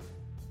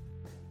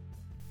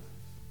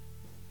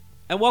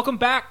 And welcome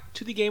back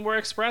to the Gameware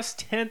Express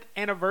 10th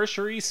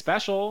anniversary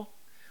special.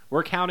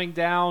 We're counting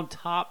down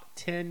top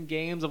 10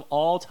 games of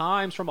all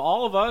times from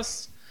all of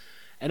us.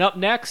 And up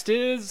next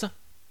is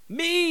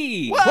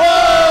me.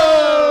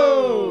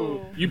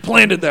 Whoa! You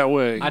planned it that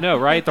way. I know,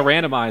 right? The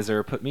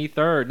randomizer put me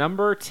third.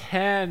 Number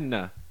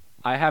 10,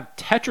 I have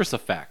Tetris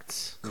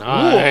Effect.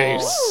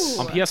 Nice.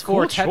 On PS4,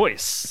 Cool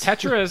choice.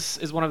 Tetris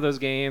is one of those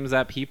games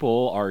that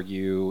people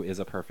argue is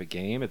a perfect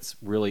game. It's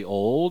really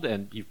old,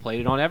 and you've played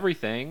it on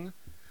everything.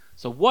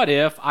 So what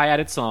if I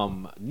added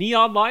some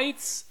neon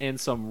lights and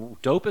some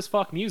dope as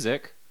fuck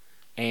music,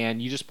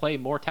 and you just play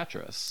more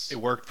Tetris? It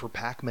worked for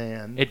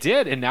Pac-Man. It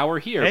did, and now we're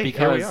here Hey,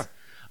 because here we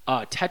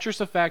are.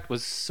 Tetris Effect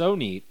was so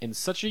neat and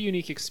such a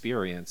unique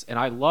experience, and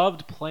I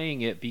loved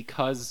playing it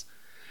because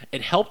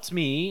it helped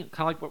me,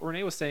 kind of like what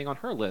Renee was saying on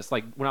her list,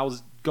 like when I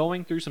was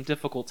going through some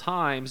difficult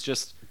times,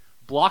 just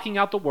blocking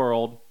out the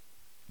world,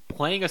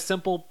 playing a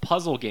simple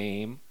puzzle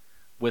game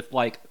with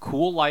like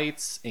cool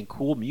lights and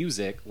cool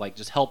music, like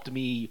just helped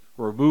me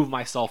remove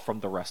myself from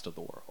the rest of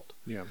the world.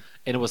 Yeah.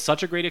 And it was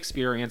such a great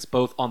experience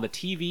both on the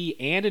TV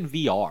and in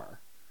VR.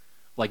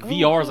 Like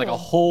VR is like a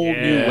whole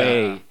new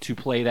way to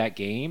play that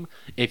game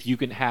if you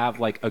can have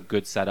like a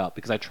good setup,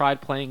 because I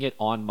tried playing it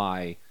on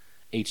my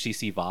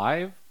HTC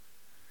Vive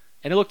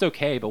and it looked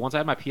okay. But once I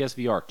had my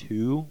PSVR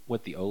 2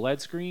 with the OLED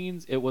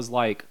screens, it was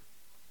like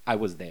I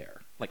was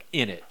there, like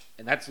in it,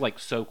 and that's like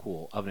so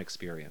cool of an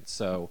experience.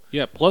 So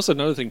Yeah. Plus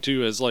another thing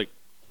too is like,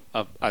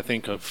 I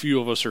think a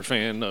few of us are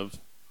fan of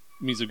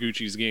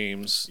Mizuguchi's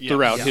games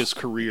throughout his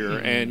career,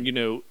 and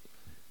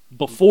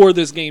before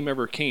this game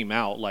ever came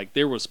out, like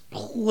there was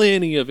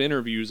plenty of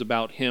interviews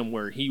about him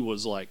where he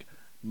was like,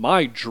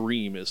 my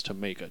dream is to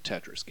make a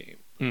Tetris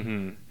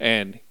game,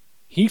 and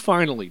he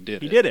finally did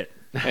it. He did it.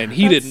 And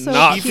he did That's so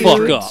not cute.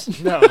 fuck up.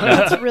 No,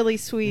 That's really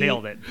sweet.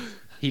 nailed it.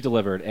 he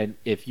delivered. And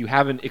if you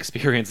haven't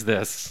experienced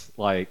this,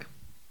 like,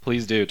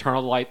 please do. Turn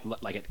on the light,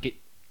 like get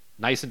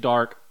nice and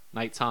dark,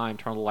 nighttime.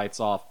 Turn the lights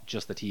off,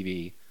 just the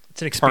TV.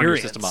 It's an Turn your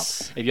experience.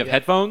 system up. If you have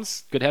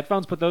headphones, good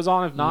headphones, put those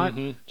on. If not,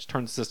 just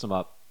turn the system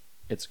up.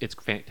 It's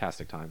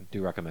fantastic time.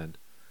 Do recommend.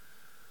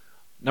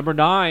 Number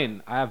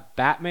 9, I have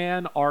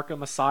Batman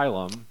Arkham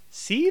Asylum.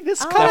 See, this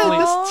Definitely-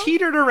 this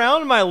teetered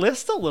around my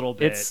list a little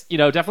bit. It's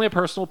definitely a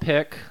personal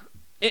pick.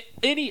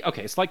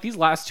 So like these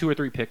last 2 or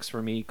 3 picks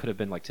for me could have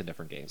been like 10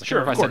 different games. I Sure,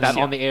 can't remember if of I said course,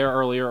 that on the air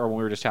earlier or when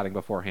we were just chatting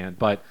beforehand.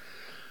 But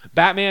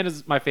Batman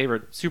is my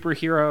favorite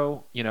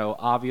superhero.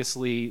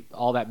 Obviously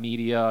all that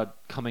media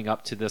coming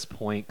up to this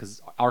point,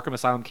 because Arkham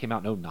Asylum came out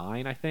in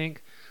 2009, I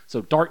think.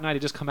 So Dark Knight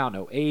had just come out in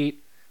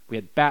 2008. We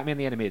had Batman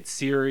the Animated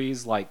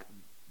Series, like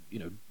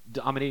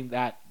dominating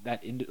that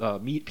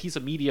piece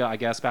of media, I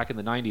guess, back in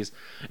the 90s.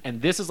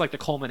 And this is like the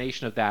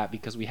culmination of that,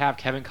 because we have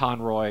Kevin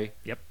Conroy,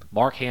 Yep.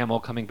 Mark Hamill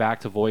coming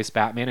back to voice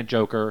Batman and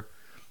Joker.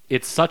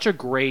 It's such a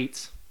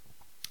great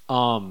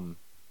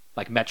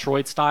like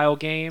Metroid style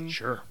game,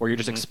 Sure. where you're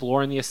just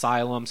exploring the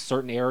asylum.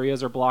 Certain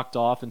areas are blocked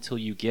off until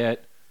you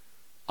get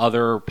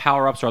other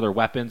power-ups or other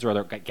weapons or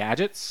other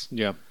gadgets.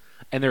 Yeah.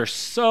 And there's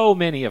so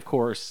many, of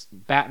course,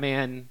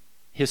 Batman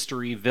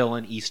history,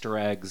 villain, Easter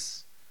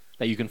eggs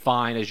that you can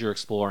find as you're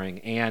exploring.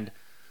 And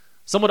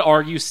some would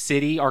argue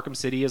Arkham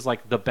City is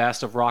like the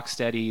best of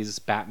Rocksteady's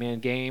Batman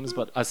games,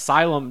 but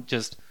Asylum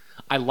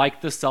I like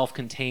the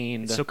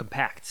self-contained so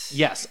compact.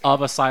 yes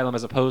of Asylum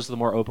as opposed to the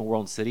more open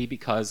world city,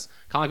 because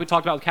kind of like we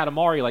talked about with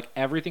Katamari, like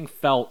everything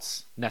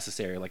felt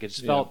necessary. Like it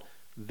just felt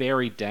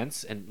very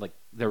dense, and like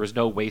there was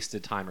no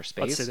wasted time or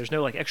space. Let's say there's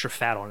no like extra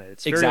fat on it.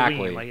 It's Exactly.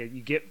 very lean. Like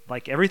you get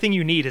like everything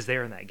you need is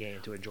there in that game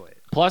to enjoy it.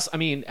 Plus, I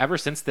mean, ever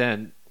since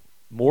then,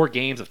 more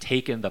games have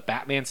taken the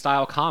Batman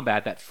style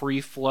combat, that free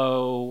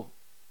flow,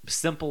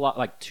 simple,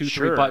 like 2-3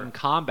 Sure. button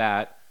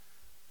combat,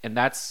 and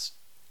that's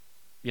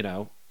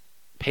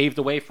paved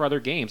the way for other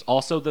games.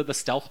 Also, the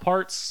stealth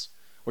parts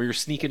where you're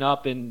sneaking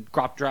up and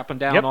dropping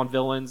down Yep. on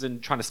villains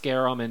and trying to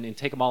scare them and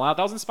take them all out.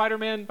 That was in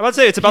Spider-Man. I'm about to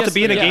say it's about to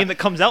be in a yeah. game that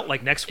comes out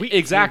like next week.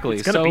 Exactly.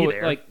 It's gonna so, be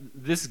there. like,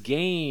 this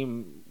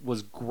game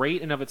was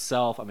great in of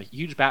itself. I'm a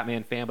huge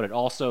Batman fan, but it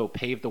also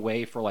paved the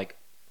way for like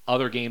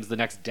other games the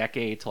next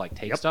decade to like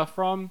take stuff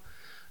from.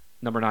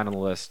 Number 9 on the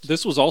list.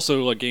 This was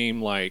also a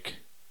game like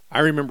I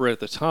remember at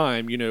the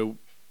time,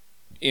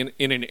 in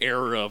an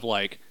era of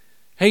like,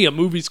 hey, a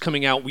movie's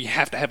coming out, we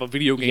have to have a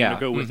video game Yeah. to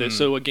go with it.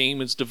 So a game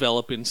is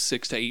developed in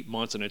 6 to 8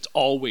 months, and it's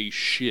always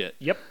shit.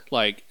 Yep.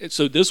 Like,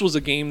 so this was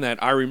a game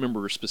that I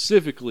remember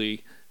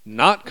specifically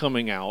not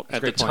coming out at the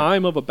great point.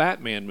 time of a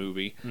Batman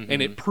movie,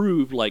 and it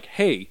proved like,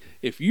 hey,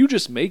 if you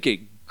just make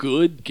a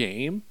good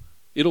game,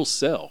 it'll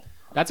sell.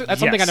 That's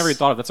something I Yes. never even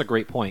thought of. That's a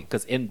great point,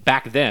 because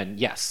back then,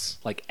 yes,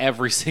 like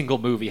every single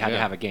movie had to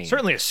have a game.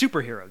 Certainly a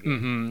superhero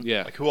game.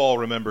 Yeah. Like, who all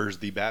remembers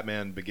the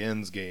Batman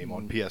Begins game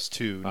on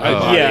PS2? I-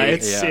 Nobody. Yeah, it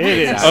is.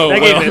 exactly. Oh,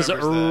 that well. game is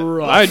Remembers that.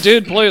 rough. I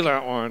did play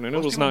that one, and it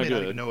Most was people not may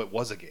even good. know it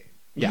was a game.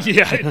 Yeah,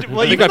 Yeah, well,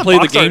 I think even I played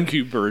the box art-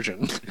 GameCube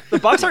version. The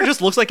box art just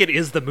looks like it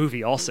is the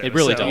movie. Also, it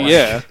really so, does.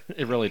 Yeah.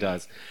 It really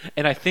does.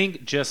 And I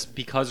think just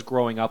because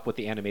growing up with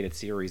the animated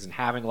series and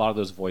having a lot of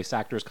those voice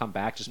actors come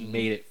back just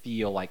made it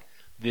feel like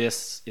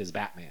this is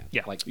Batman.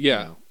 Yeah. Like,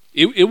 Yeah.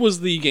 It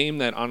was the game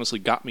that honestly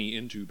got me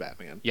into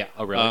Batman. Yeah.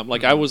 Oh, really?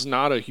 Like I was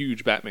not a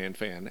huge Batman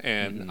fan,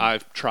 and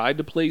I've tried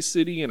to play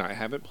City, and I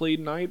haven't played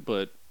Night,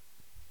 but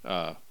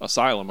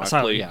Asylum,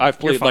 Asylum, yeah. I've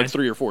You're played like fine.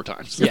 3 or 4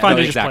 times. You're Yeah, fine no,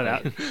 to just play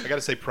exactly. that. I got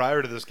to say,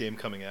 prior to this game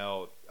coming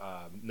out,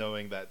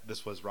 knowing that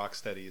this was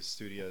Rocksteady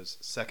Studios'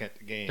 second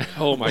game,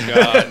 Oh my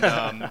god,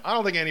 and, I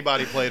don't think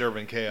anybody played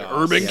Urban Chaos.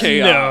 Urban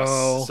Chaos.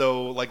 No.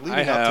 So, like, leading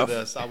I up have. to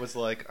this, I was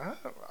like,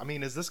 I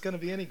mean, is this going to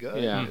be any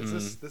good? Yeah.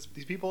 Is this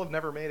these people have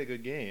never made a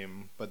good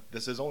game, but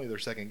this is only their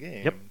second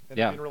game, Yep. and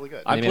Yeah. it's been really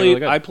good. I made it played really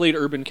good. I played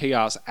Urban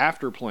Chaos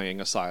after playing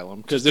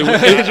Asylum because it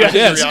was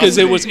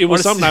it was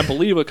Wanna something see- I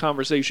believe a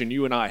conversation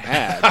you and I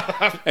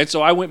had, and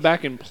so I went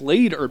back and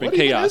played Urban What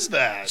even Chaos. is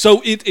that?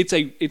 So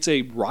it's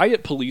a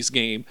Riot Police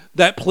game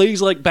that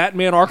plays like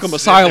Batman Arkham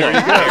Asylum.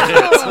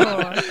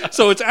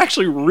 So it's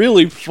actually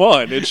really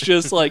fun. It's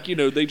just like,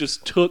 they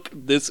just took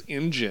this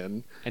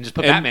engine and just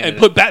put Batman in and it.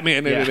 put Batman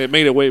in it, Yeah. and it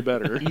made it way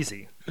better.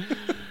 Easy.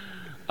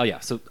 Oh, yeah.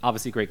 So,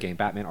 obviously, great game.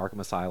 Batman Arkham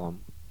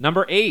Asylum.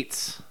 Number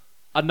 8.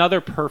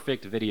 Another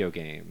perfect video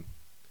game.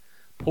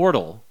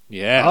 Portal.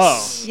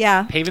 Yes.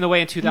 Yeah. Paving the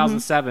way in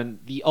 2007.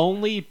 The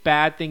only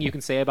bad thing you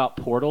can say about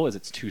Portal is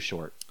it's too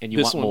short. And you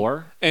This want one.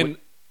 more. And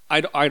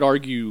I'd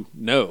argue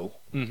no.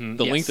 Mhm,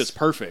 The yes. length is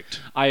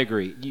perfect. I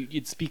agree.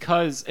 It's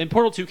because and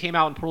Portal 2 came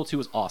out and Portal 2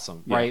 was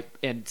awesome, Yeah. right?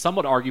 And some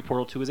would argue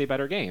Portal 2 is a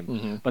better game.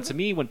 Mm-hmm. But to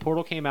me, when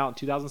Portal came out in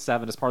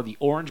 2007 as part of the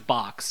orange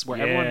box, where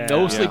Yeah. everyone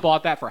mostly Yeah.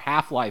 bought that for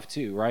Half-Life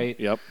 2, right?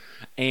 Yep.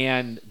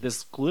 And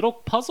this little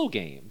puzzle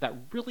game that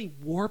really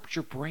warped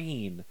your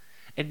brain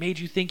and made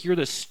you think you're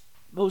the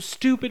most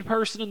stupid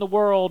person in the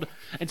world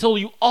until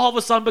you all of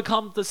a sudden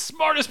become the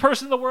smartest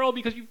person in the world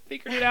because you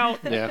figured it out.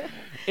 Yeah.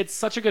 It's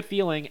such a good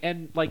feeling,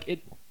 and like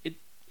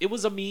it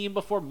was a meme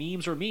before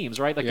memes were memes,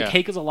 right? Like Yeah. the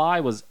cake is a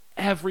lie was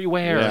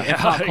everywhere Yeah. in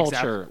pop Yeah,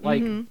 culture.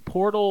 exactly. Like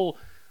Portal,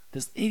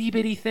 this itty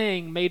bitty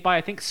thing made by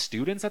I think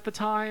students at the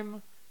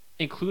time,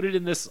 included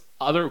in this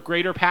other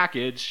greater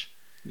package.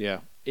 Yeah.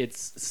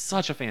 It's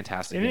such a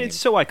fantastic And game. it's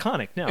so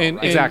iconic now. And,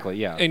 right? Exactly,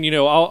 yeah. And you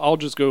know, I'll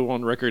just go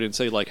on record and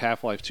say like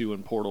Half-Life 2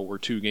 and Portal were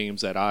two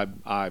games that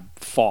I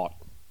fought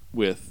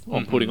with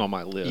on putting on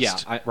my list.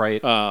 yeah,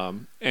 right.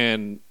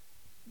 And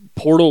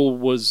Portal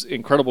was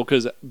incredible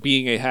because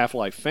being a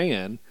Half-Life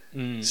fan,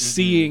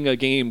 seeing a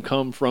game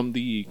come from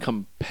the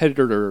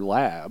competitor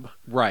lab,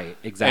 right,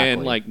 exactly.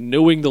 and like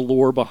knowing the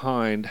lore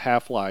behind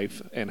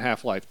Half-Life and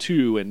Half-Life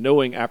 2 and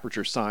knowing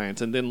Aperture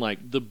Science, and then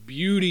like the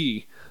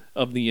beauty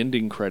of the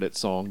ending credit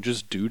song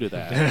just due to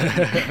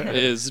that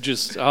is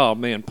just, oh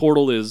man,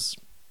 Portal is,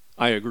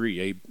 I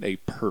agree, a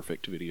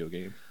perfect video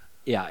game.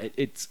 yeah,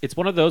 it's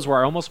one of those where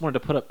I almost wanted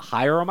to put it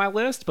higher on my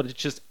list, but it's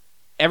just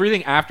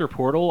everything after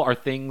Portal are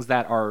things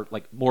that are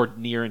like more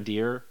near and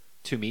dear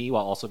to me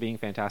while also being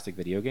fantastic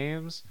video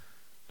games.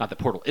 Not that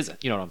Portal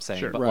isn't, you know what I'm saying?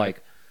 Sure. But Right.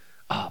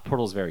 like,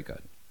 Portal is very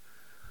good.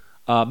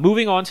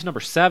 Moving on to number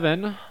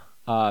 7,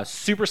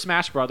 Super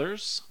Smash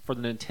Brothers for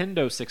the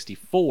Nintendo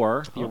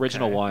 64, the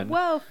original Okay. one.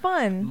 Whoa,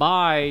 fun.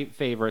 My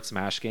favorite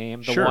Smash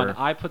game, the Sure. one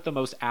I put the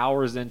most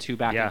hours into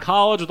back Yeah. in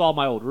college with all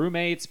my old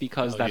roommates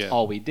because Oh, that's yeah.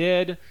 all we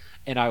did,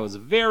 and I was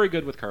very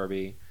good with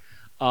Kirby.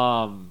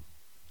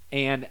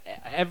 And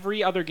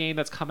every other game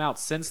that's come out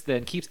since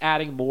then keeps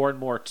adding more and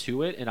more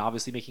to it, and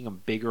obviously making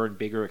them bigger and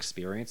bigger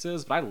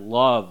experiences. But I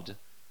loved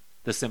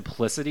the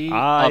simplicity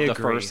I of the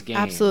agree. first game.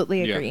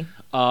 Absolutely Yeah. agree.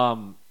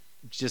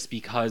 Just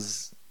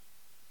because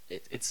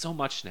it's so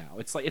much now.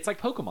 It's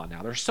like Pokemon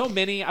now. There's so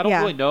many. I don't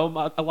Yeah. really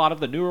know a lot of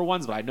the newer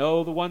ones, but I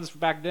know the ones from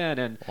back then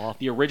and Well-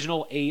 the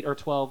original 8 or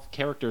 12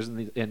 characters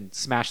in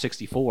Smash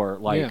 64.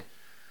 Like Yeah.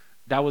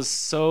 that was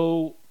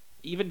so.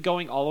 Even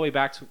going all the way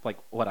back to like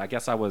what I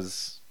guess I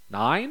was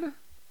 9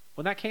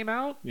 when that came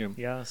out.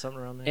 Yeah, something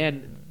around there.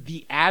 And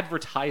the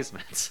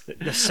advertisements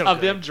That's so of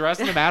good. them dressed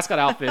in the mascot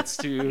outfits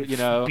to,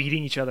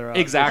 beating each other up.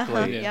 exactly.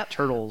 Uh-huh, Yeah. Yep.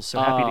 Turtles so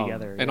happy Um,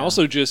 together. And yeah.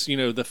 also just, you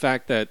know, the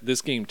fact that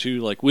this game too,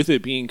 like with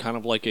it being kind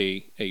of like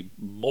a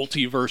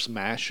multiverse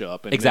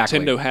mashup, and Exactly.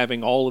 Nintendo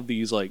having all of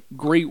these like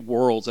great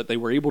worlds that they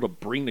were able to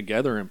bring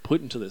together and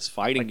put into this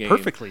fighting like, game.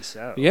 perfectly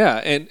so. Yeah,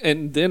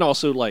 and then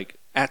also like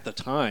at the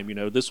time, you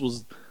know, this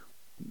was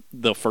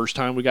the first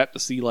time we got to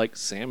see like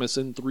Samus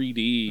in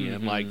 3D,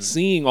 and like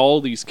seeing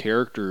all these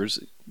characters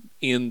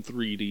in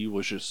 3D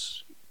was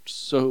just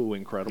so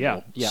incredible.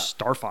 Yeah. Yeah.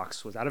 Star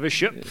Fox was out of his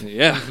ship.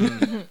 Yeah.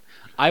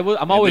 I'm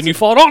And always then you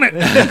fought on it.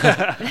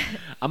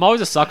 I'm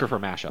always a sucker for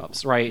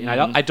mashups, right?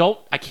 And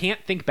I can't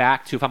think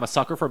back to if I'm a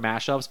sucker for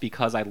mashups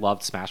because I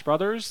loved Smash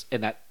Brothers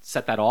and that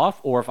set that off,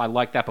 or if I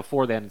liked that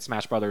before then in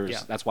Smash Brothers.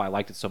 Yeah. That's why I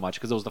liked it so much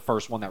because it was the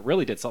first one that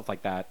really did something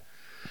like that.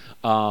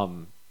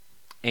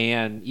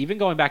 And even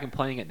going back and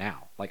playing it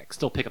now, like I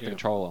still pick up the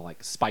controller and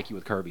like spike you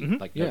with Kirby,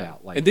 like no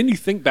doubt. Like, And then you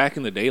think back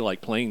in the day,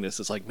 like playing this,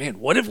 it's like, man,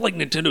 what if like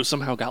Nintendo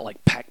somehow got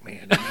like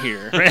Pac-Man in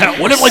here?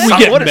 What if like we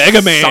get What if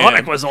Mega Man?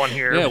 Sonic was on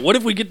here. Yeah, what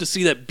if we get to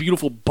see that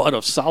beautiful butt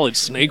of Solid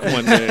Snake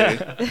one day?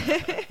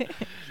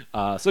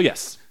 so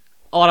yes,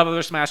 a lot of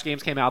other Smash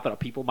games came out that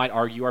people might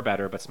argue are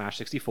better, but Smash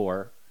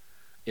 64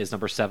 is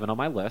number 7 on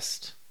my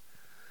list.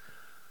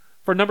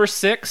 For number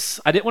 6,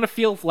 I didn't want to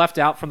feel left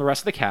out from the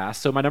rest of the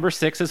cast, so my number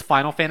 6 is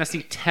Final Fantasy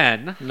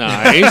X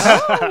Nice.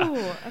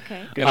 Oh,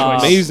 okay. Got an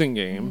amazing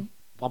game.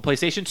 on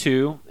PlayStation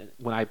 2.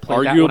 When I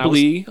played that when I was,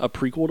 Arguably a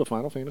prequel to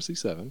Final Fantasy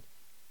VII.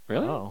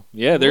 really? Oh.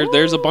 Yeah,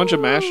 there's a bunch of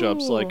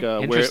mashups like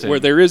Interesting. where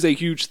there is a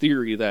huge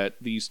theory that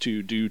these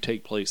two do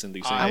take place in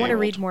the same I want to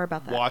world. read more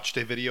about that. Watched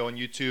a video on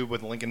YouTube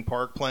with Linkin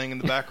Park playing in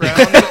the background,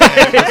 and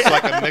it's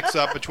like a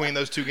mix-up between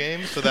those two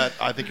games. So that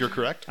I think you're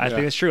correct. I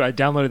think it's true. I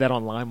downloaded that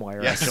on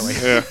LimeWire, Yes.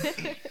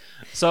 actually.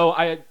 So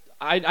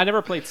I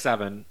never played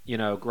 7,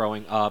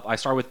 growing up. I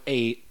started with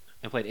 8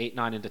 and played 8,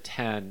 9 into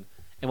 10.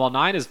 And while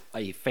 9 is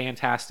a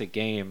fantastic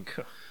game,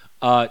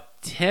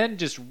 10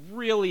 just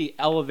really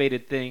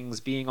elevated things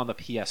being on the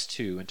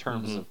PS2 in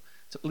terms of,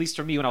 at least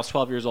for me when I was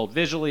 12 years old,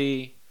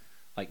 visually,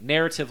 like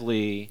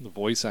narratively, The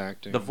voice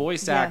acting. the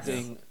voice Yes.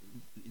 acting,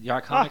 the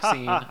iconic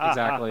scene,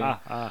 exactly.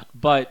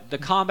 But the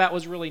combat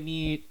was really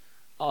neat.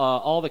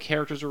 All the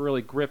characters were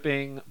really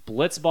gripping.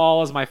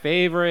 Blitzball is my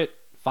favorite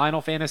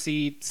Final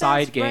Fantasy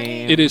side That's right.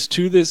 game. It is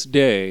to this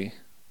day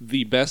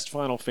the best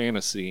Final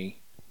Fantasy.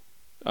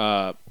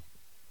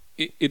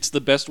 It's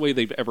the best way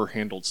they've ever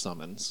handled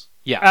summons.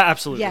 Yeah,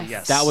 Absolutely, Yes.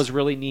 yes. that was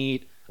really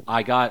neat.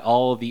 I got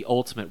all of the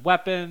ultimate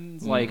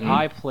weapons. Like,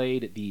 I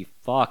played the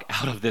fuck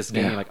out of this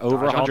game, like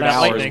over Dodge all 100 that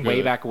hours lightning.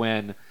 way back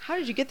when. How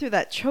did you get through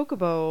that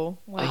chocobo?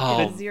 Like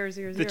Oh. the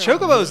 000? The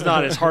chocobo's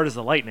not as hard as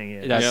the lightning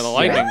is. That's- Yeah, the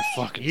lightning Really?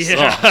 fucking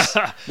Yeah.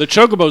 sucks. The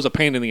chocobo's a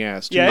pain in the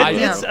ass. Too. Yeah, I-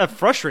 it's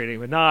frustrating,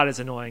 but not as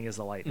annoying as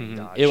the lightning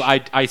dodge.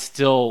 I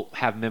still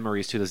have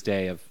memories to this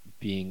day of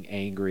being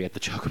angry at the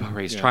chocobo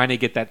race, trying to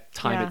get that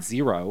time Yeah. at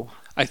 0.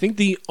 I think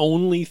the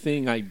only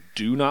thing I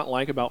do not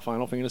like about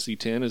Final Fantasy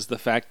X is the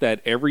fact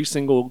that every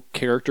single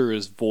character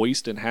is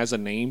voiced and has a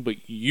name,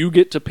 but you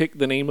get to pick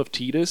the name of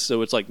Tidus,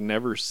 so it's like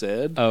never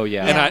said. Oh,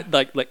 yeah. And Yeah.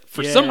 I like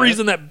for some Yeah.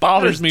 reason that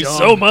bothers That is me dumb.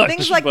 so much.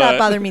 Things like but- that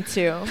bother me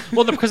too.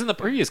 Well, because in the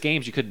previous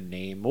games you could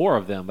name more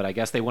of them, but I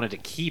guess they wanted to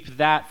keep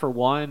that for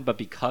one, but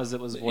because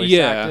it was voice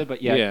acted,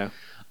 but yeah,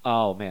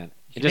 oh man,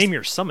 You name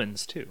your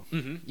summons too.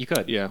 you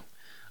could. yeah.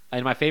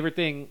 And my favorite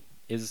thing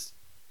is,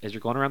 as you're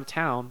going around the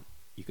town,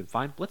 you can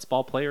find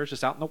blitzball players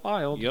just out in the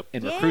wild Yep.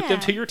 and recruit them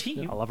Yeah. to your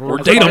team. I love a Or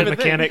recruitment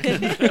date 'em.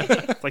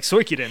 mechanic, like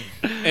Suikoden.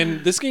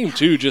 And this game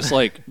too, just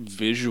like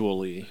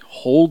visually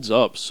holds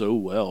up so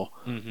well.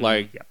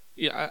 Like,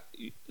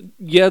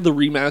 yeah, the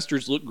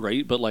remasters look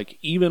great, but like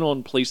even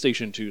on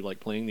PlayStation 2, like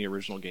playing the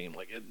original game,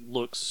 like it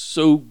looks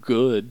so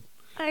good.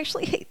 I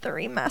actually hate the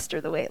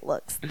remaster the way it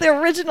looks. The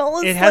original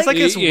is It has like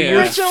this Yeah. weird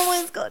original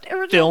is good.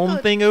 Original film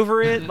good. thing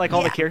over it, like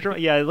all the Yeah. character.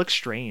 Yeah, it looks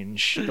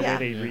strange the Yeah.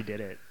 way they redid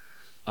it.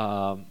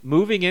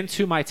 Moving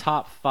into my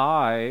top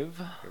 5,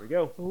 Here we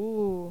go.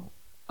 Ooh.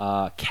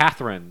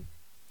 Catherine.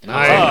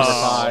 Nice. Number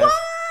 5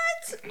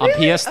 on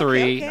Really?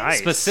 PS3, Okay, okay. Nice.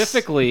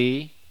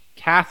 specifically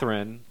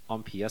Catherine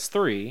on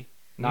PS3,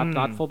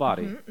 not full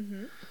body.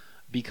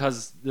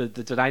 Because the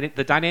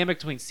dynamic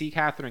between C.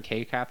 Catherine and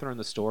K. Catherine in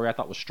the story I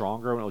thought was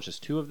stronger when it was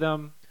just two of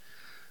them.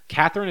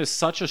 Catherine is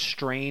such a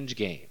strange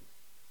game.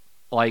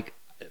 Like,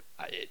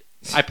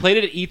 I played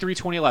it at E3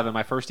 2011,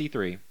 my first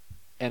E3,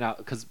 and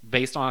because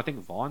based on I think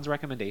Vaughn's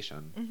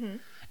recommendation,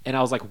 and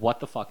I was like, "What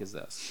the fuck is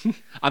this?"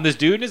 I'm this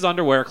dude in his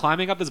underwear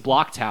climbing up this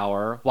block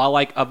tower while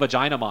like a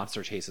vagina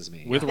monster chases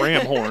me With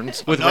ram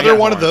horns. with Another ram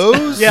one of horns.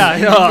 those?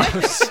 Yeah.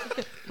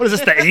 What is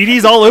this? The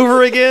 '80s all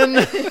over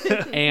again?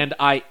 And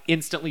I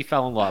instantly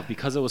fell in love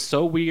because it was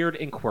so weird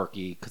and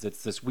quirky. Because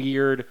it's this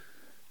weird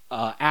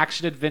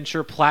action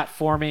adventure,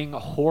 platforming,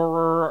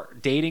 horror,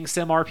 dating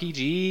sim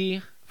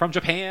RPG from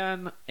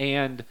Japan,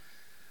 and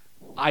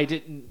I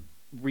didn't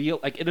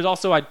it is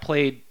also I'd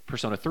played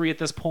Persona 3 at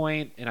this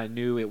point, and I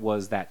knew it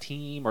was that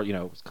team, or it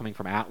was coming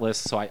from Atlas,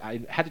 so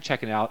I had to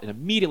check it out and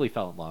immediately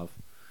fell in love.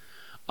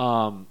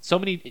 So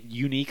many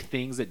unique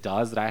things it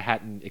does that I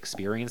hadn't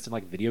experienced in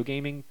like video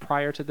gaming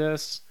prior to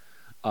this,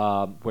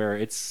 where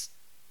it's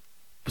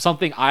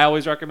something I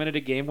always recommended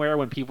at GameWare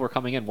when people were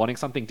coming in wanting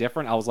something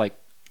different. I was like,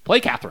 play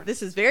Catherine.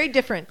 This is very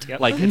different.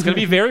 Like, it's going to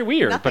be very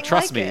weird, but Nothing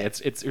trust like me,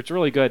 it. it's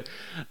really good.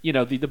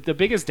 The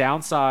biggest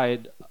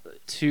downside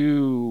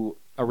to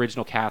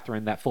original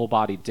Catherine that Full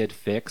Body did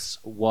fix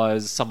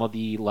was some of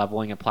the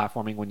leveling and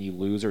platforming when you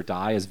lose or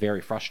die is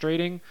very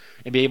frustrating,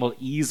 and be able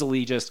to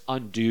easily just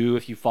undo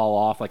if you fall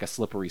off like a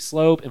slippery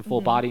slope, and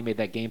Full Body made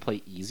that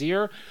gameplay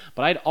easier.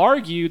 But I'd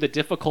argue the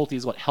difficulty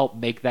is what helped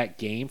make that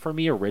game for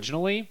me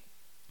originally,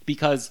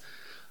 because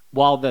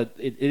while it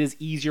is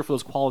easier for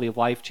those quality of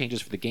life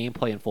changes for the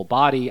gameplay in Full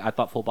Body, I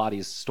thought Full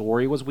Body's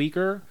story was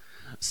weaker.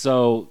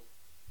 So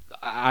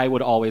I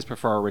would always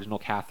prefer original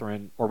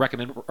Catherine, or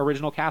recommend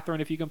original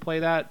Catherine if you can play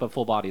that. But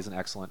Full Body is an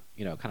excellent,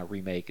 kind of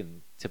remake,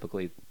 and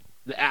typically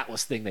the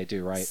Atlas thing they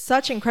do, right?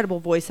 Such incredible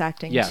voice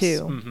acting Yes.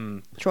 too. Mm-hmm.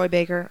 Troy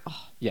Baker.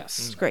 Oh, Yes.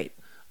 it's great.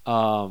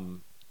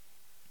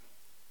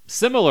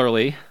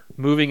 Similarly,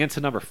 moving into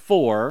number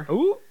 4,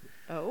 Ooh,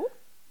 Oh.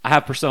 I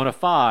have Persona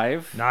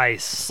 5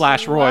 nice.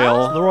 /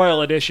 Royal. The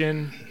Royal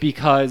Edition.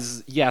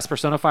 Because yes,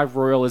 Persona 5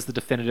 Royal is the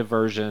definitive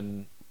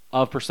version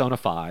of Persona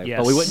 5, Yes.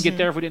 but we wouldn't get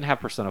there if we didn't have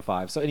Persona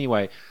 5. So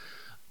anyway,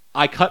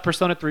 I cut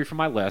Persona 3 from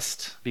my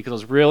list because it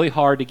was really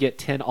hard to get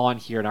 10 on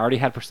here, and I already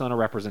had Persona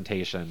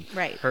representation.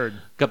 Right. Heard.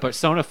 But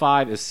Persona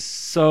 5 is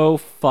so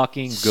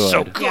fucking good.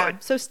 So good. Yeah.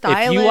 So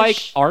stylish. If you like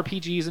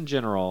RPGs in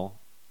general,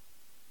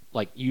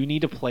 like, you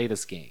need to play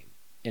this game.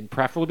 And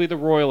preferably the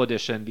Royal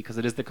Edition, because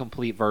it is the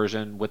complete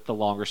version with the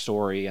longer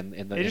story and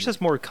the It just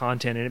has more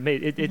content, and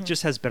it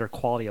just has better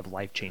quality of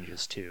life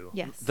changes too.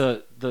 Yes.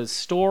 the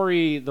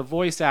story, the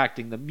voice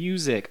acting, the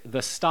music,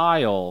 the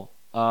style,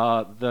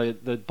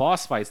 the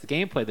boss fights, the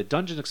gameplay, the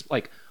dungeon,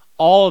 like,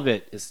 all of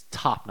it is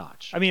top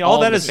notch. I mean,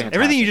 all that of it is fantastic.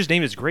 everything you just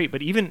named is great,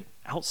 but even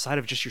outside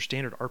of just your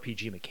standard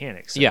RPG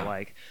mechanics, so Yeah.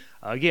 like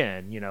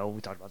again, we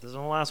talked about this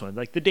on the last one,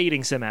 like the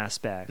dating sim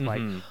aspect,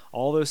 like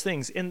all those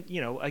things, and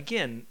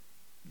again,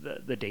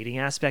 the dating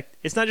aspect.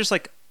 It's not just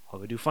like, oh,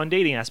 we do fun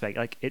dating aspect.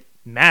 Like, it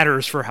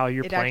matters for how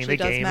you're It playing the actually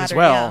does game as matter,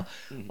 well.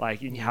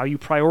 Like, in how you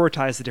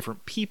prioritize the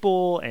different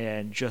people,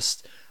 and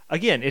just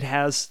again, it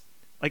has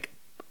like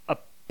a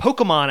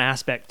Pokemon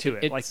aspect to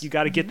it. It's- Like, you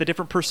got to get the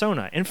different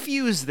persona and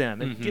fuse them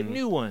and get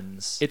new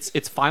ones.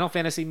 It's Final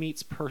Fantasy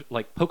meets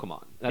like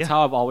Pokemon. That's Yeah.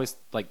 how I've always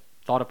like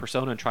thought of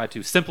Persona and tried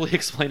to simply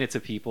explain it to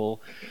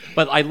people.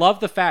 But I love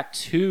the fact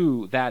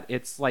too that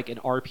it's like an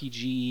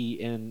RPG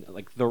in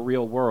like the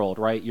real world,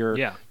 right? You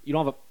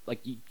don't have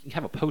you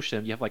have a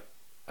potion, you have like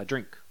a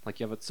drink, like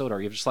you have a soda, or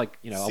you have just like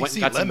I went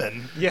and got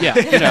lemon.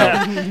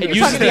 it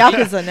uses the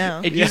opposite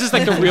now. It uses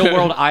like the real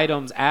world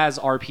items as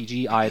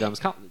RPG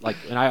items,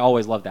 and I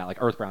always loved that. Like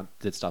Earthbound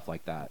did stuff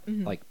like that,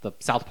 like the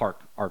South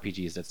Park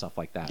RPGs did stuff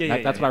like that.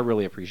 That's what I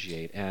really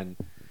appreciate. And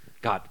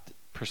God,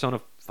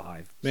 Persona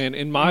 5, man,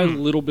 in my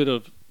little bit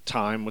of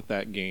time with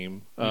that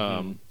game,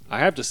 I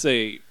have to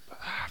say,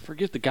 I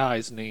forget the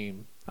guy's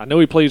name. I know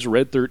he plays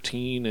Red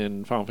 13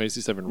 and Final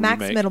Fantasy VII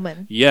Max Remake.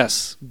 Middleman.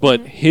 Yes,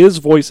 but his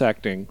voice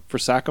acting for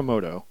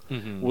Sakamoto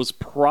was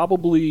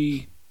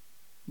probably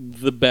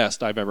the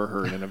best I've ever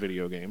heard in a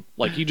video game.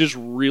 Like, he just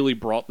really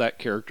brought that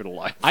character to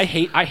life. I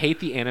hate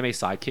the anime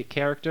sidekick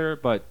character,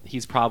 but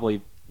he's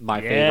probably my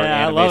favorite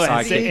I anime love it.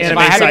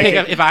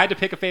 sidekick. If I had to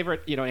pick a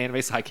favorite, anime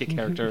sidekick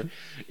character,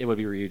 it would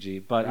be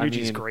Ryuji. But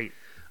Ryuji's great.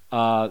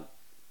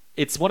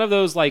 It's one of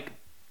those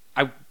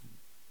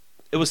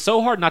it was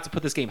so hard not to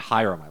put this game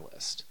higher on my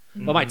list.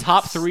 But my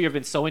top 3 have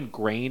been so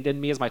ingrained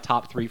in me as my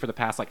top 3 for the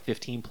past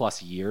 15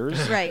 plus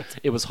years. Right.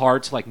 It was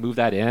hard to move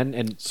that in.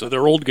 And So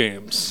they're old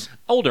games.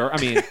 older, I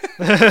mean,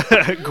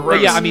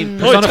 Gross. yeah, I mean,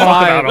 Really Persona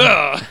talk 5.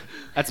 about 'em.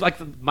 That's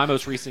my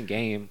most recent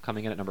game,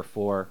 coming in at number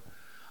 4.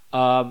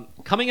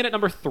 Coming in at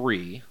number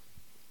 3,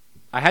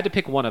 I had to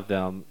pick one of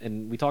them,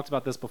 and we talked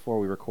about this before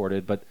we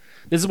recorded, but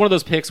this is one of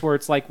those picks where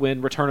it's like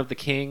when Return of the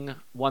King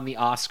won the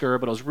Oscar,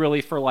 but it was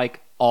really for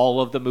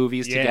all of the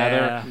movies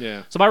together.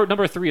 Yeah. So my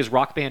number 3 is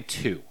Rock Band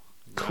 2.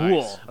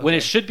 Cool. Nice. When it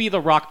should be the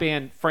Rock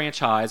Band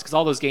franchise, because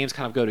all those games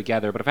kind of go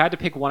together. But if I had to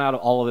pick one out of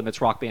all of them, it's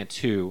Rock Band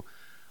 2.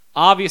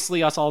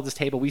 Obviously, us all at this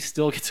table, we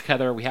still get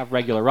together. We have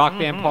regular Rock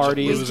Band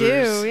parties. We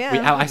do,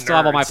 yeah. I still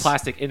have all my Nerds.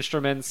 plastic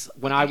instruments.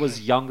 When I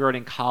was younger and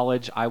in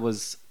college, I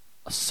was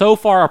so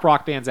far up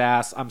Rock Band's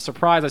ass. I'm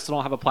surprised I still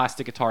don't have a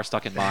plastic guitar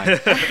stuck in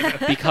mine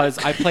because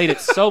I played it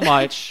so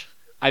much.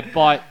 I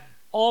bought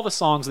all the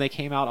songs when they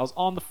came out. I was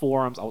on the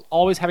forums. I was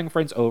always having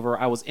friends over.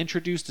 I was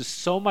introduced to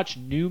so much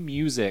new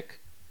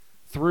music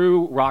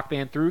through Rock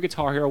Band, through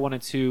Guitar Hero 1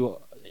 and 2,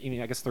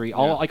 I guess 3,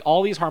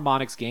 all these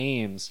harmonics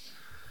games.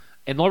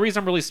 And the only reason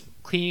I'm really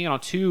keying on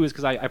 2 is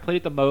because I played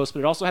it the most, but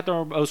it also had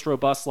the most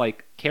robust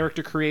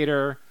character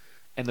creator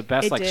and the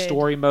best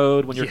story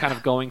mode when you're kind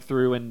of going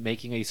through and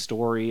making a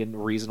story and the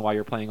reason why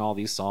you're playing all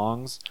these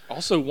songs.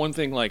 Also, one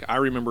thing I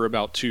remember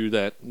about 2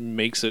 that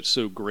makes it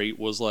so great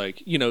was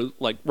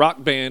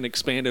Rock Band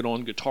expanded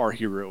on Guitar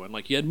Hero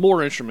and you had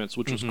more instruments,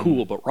 which was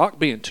cool. But Rock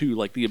Band 2,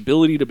 the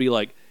ability to be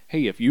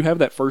hey, if you have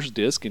that first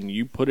disc and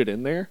you put it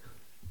in there,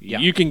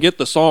 you can get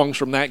the songs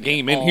from that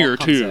game in here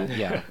too.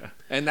 Yeah.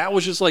 And that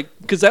was just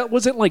because that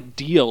wasn't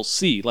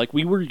DLC.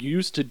 We were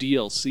used to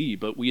DLC,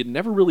 but we had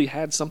never really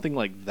had something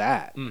like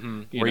that.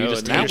 Mm-hmm. Where you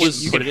just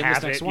put it in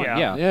this next one.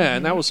 Yeah. Yeah.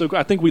 And that was so cool.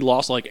 I think we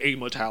lost a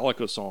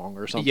Metallica song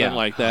or something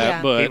like that. Yeah.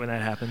 I But hate when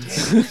that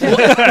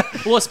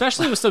happens. Well,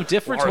 especially it was so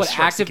different to what War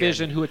Strikes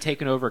Activision, Again. who had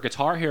taken over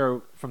Guitar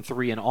Hero from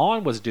 3 and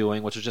on, was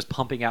doing, which was just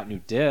pumping out new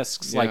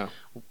discs. Yeah.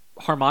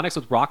 Harmonix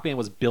with Rock Band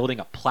was building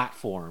a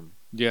platform.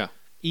 yeah.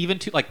 Even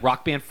to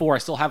Rock Band 4, I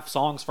still have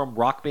songs from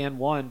Rock Band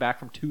 1 back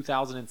from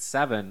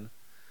 2007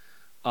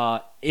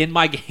 in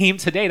my game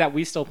today that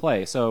we still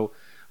play. So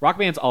Rock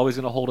Band's always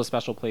going to hold a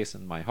special place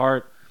in my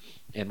heart.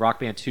 And Rock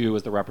Band 2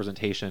 is the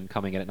representation,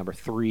 coming in at number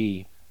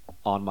 3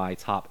 on my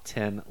top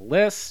 10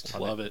 list.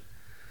 Love it.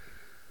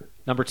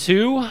 Number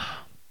 2,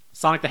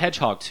 Sonic the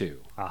Hedgehog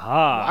 2.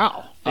 Aha.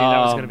 Wow. That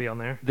was going to be on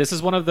there. This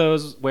is one of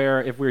those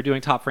where if we were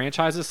doing top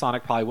franchises,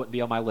 Sonic probably wouldn't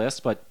be on my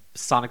list, but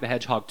Sonic the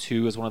Hedgehog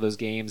 2 is one of those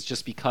games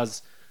just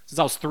because since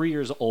I was 3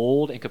 years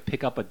old and could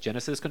pick up a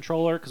Genesis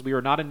controller, because we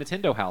were not a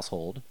Nintendo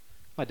household.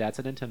 My dad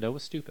said Nintendo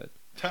was stupid.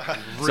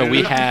 So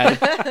we had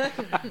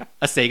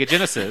a Sega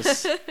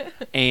Genesis.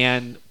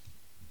 And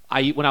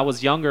when I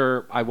was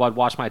younger, I would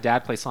watch my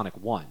dad play Sonic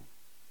 1.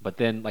 But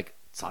then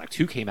Sonic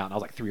 2 came out and I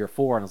was 3 or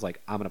 4 and I was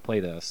I'm going to play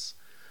this.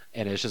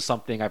 And it's just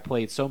something I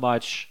played so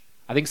much.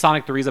 I think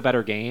Sonic 3 is a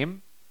better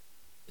game,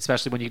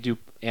 especially when you do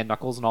and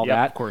Knuckles and all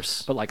that. Of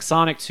course. But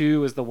Sonic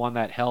 2 is the one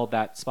that held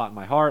that spot in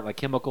my heart.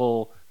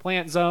 Chemical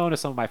Plant Zone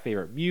is some of my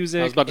favorite music.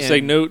 I was about to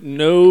say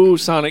no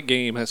Sonic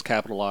game has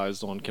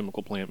capitalized on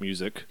Chemical Plant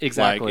music.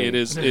 Exactly. It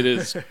is it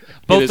is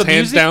Both hands the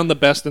music- down the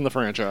best in the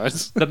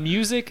franchise. The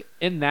music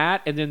in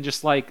that, and then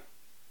just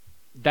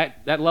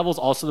that level is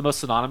also the most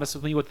synonymous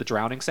with me with the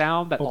drowning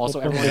sound that also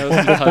everyone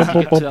knows because you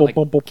get to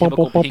that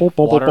chemical pink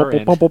water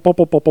and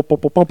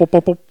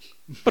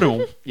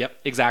boom. Yep,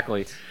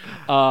 exactly.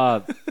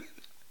 A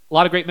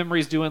lot of great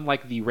memories doing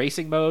the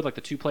racing mode,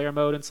 the 2-player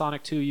mode in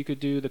Sonic 2. You could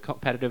do the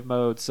competitive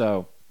mode.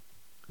 So,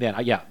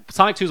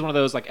 Sonic 2 is one of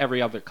those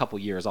every other couple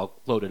years I'll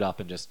load it up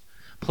and just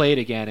play it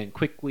again and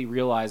quickly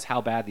realize how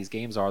bad these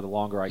games are the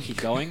longer I keep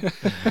going.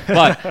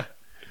 But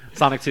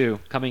Sonic 2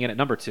 coming in at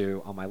number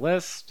 2 on my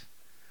list.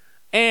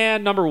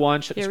 And number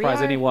 1 shouldn't Here we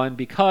surprise are. anyone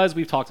because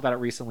we've talked about it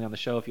recently on the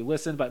show if you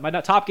listen. But my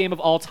top game of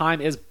all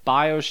time is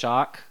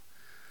BioShock.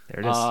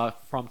 There it is.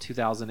 From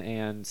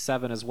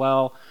 2007 as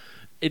well.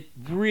 it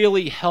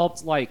really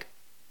helped like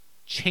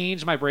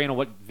change my brain on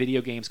what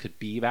video games could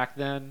be back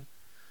then,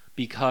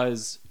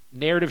 because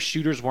narrative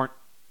shooters weren't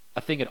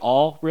a thing at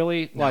all,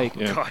 really. Like,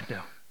 God,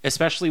 no.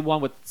 especially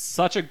one with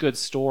such a good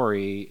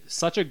story,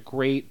 such a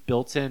great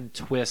built-in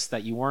twist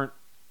that you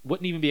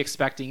wouldn't even be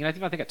expecting.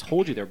 And I think I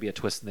told you there would be a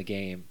twist in the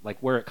game, like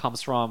where it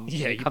comes from.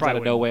 Yeah, it you comes probably out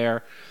of wouldn't.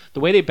 nowhere. The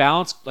way they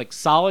balance like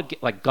solid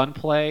like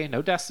gunplay,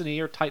 no Destiny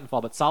or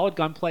Titanfall, but solid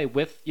gunplay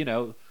with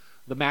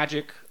the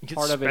magic get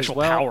part of it as special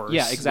well. powers.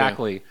 Yeah,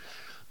 exactly.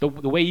 The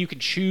way you can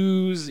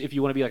choose if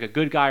you want to be like a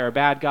good guy or a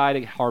bad guy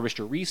to harvest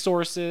your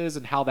resources,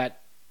 and how that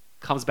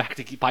comes back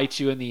to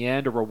bite you in the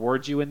end or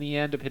reward you in the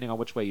end, depending on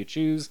which way you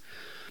choose.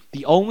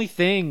 The only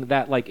thing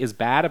that like is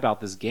bad about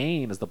this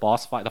game is the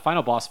boss fight. The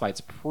final boss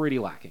fight's pretty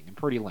lacking and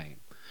pretty lame.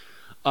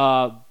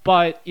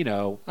 But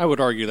I would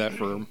argue that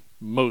for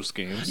most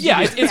games.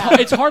 yeah,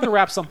 it's hard to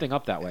wrap something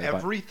up that way. but-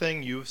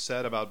 Everything you've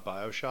said about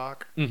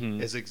BioShock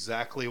Mhm. is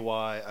exactly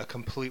why a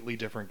completely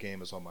different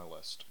game is on my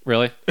list.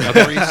 Really?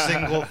 Every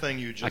single thing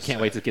you just I can't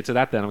said. wait to get to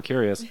that. Then I'm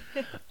curious.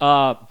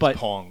 But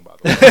Pong, by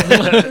the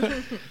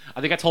way.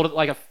 I think I told it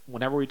like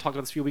whenever we talked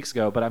about this a few weeks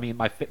ago. But I mean,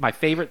 my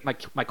favorite,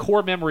 my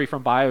core memory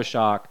from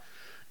BioShock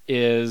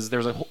is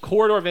there's a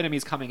corridor of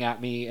enemies coming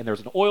at me, and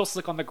there's an oil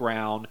slick on the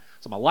ground.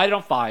 So I'm gonna light it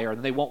on fire, and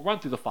then they won't run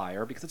through the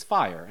fire because it's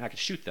fire, and I can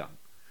shoot them.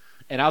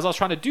 And as I was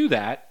trying to do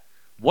that,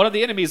 one of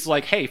the enemies is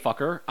like, "Hey,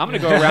 fucker, I'm gonna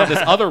go around this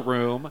other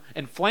room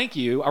and flank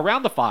you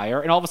around the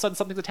fire," and all of a sudden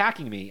something's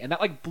attacking me, and that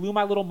like blew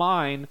my little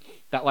mind.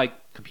 That like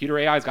computer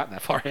AI has gotten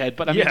that far ahead,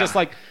 but I mean, Yeah. just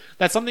like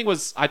that something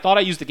was. I thought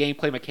I used the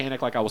gameplay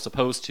mechanic like I was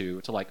supposed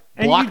to like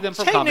And block you them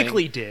from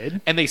technically coming,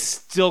 did. and they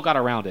still got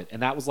around it,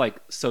 and that was like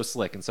so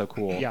slick and so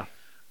cool. Yeah.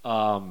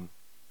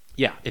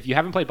 Yeah. If you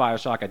haven't played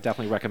BioShock, I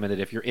definitely recommend it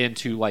if you're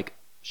into like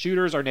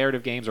shooters or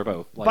narrative games or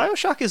both. Like,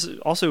 BioShock is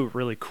also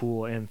really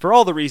cool, and for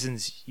all the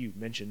reasons you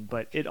mentioned,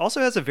 but it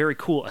also has a very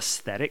cool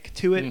aesthetic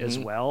to it as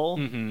well.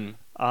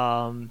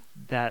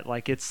 That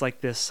like it's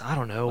like this. I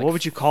don't know, Like what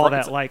would you call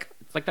it's- that? Like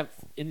it's like that.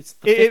 It's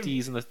the It-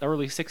 50s and the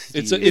early 60s.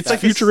 It's like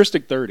this-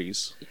 futuristic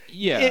 30s.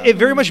 yeah. it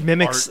very much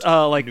mimics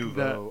Art like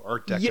Nouveau,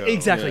 Art Deco. Yeah,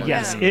 exactly. Yeah.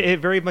 Yes, Yeah. it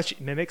very much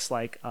mimics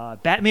like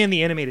Batman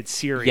the animated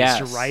series,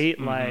 Yes. right?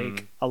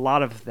 Like a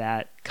lot of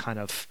that kind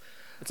of.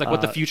 It's like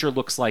what the future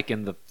looks like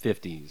in the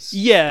 50s.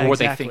 Yeah, or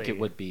what exactly. they think it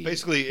would be.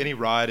 Basically, any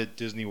ride at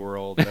Disney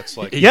World that's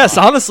like Yes,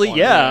 honestly, One.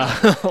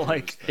 yeah.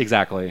 Like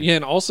Exactly. Yeah,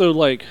 and also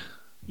like,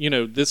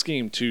 this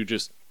game too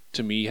just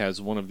to me has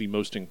one of the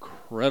most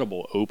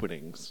incredible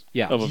openings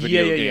Yeah. of a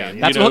video Yeah, game. yeah, yeah.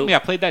 That's You what know? hooked me. I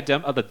played that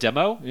the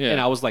demo, Yeah. and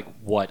I was like,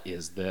 "What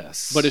is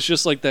this?" But it's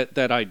just like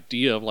that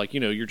idea of like,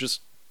 you're just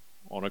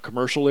on a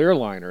commercial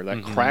airliner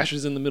that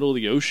crashes in the middle of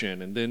the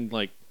ocean, and then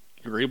like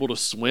you're able to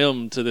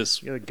swim to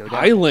this You, like, go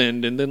down.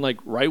 island, and then like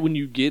right when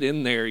you get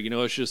in there,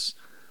 it's just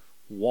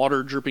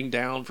water dripping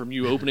down from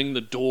you opening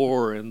the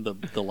door, and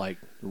the like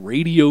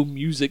radio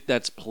music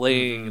that's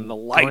playing, and the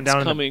lights down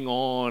in the- coming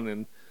on,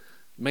 and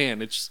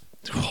man, it's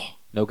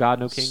no God,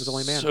 no kings,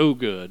 only man. so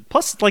good.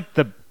 plus, like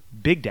the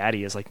Big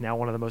Daddy is like now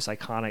one of the most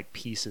iconic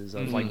pieces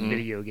of like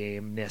video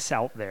game-ness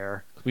out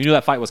there. When you knew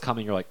that fight was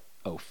coming, you're like,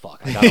 "Oh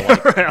fuck, I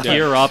gotta like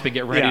gear up and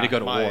get ready Yeah. to go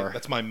to war."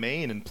 That's my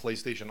main in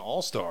PlayStation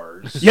All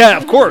Stars. Yeah,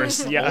 of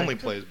course. Yeah, Only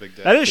plays Big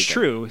Daddy. that is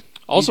true.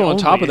 Also, on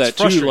Only- top of it's that,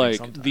 too, frustrating like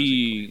sometimes.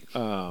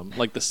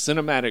 the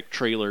cinematic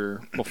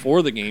trailer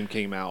before the game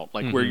came out,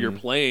 like where you're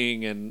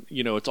playing and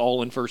it's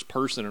all in first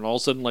person, and all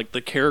of a sudden, like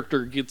the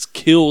character gets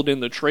killed in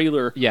the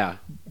trailer Yeah.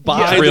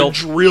 by Drill. the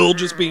drill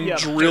just being Yeah.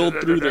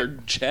 drilled through their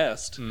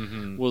chest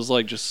was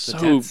like just so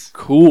tense.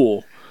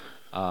 cool.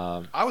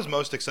 I was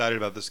most excited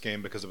about this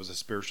game because it was a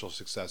spiritual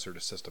successor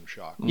to System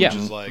Shock, which Yeah.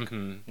 is like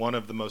one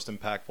of the most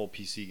impactful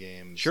PC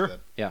games Sure. that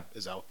Yeah.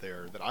 is out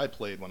there that I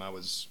played when I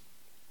was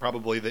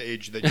probably the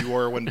age that you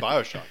were when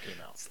BioShock came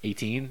out.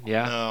 18,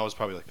 yeah. No, I was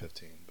probably like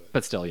 15,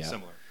 But still, yeah.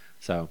 similar.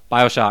 So,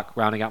 BioShock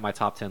rounding out my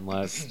top 10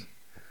 list.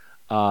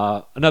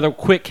 Another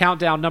quick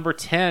countdown. Number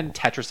 10,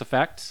 Tetris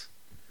Effect.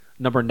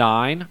 Number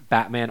 9,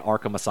 Batman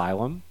Arkham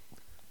Asylum.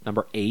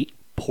 Number 8,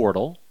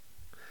 Portal.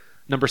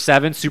 Number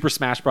 7, Super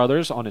Smash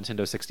Bros. On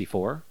Nintendo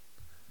 64.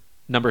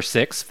 Number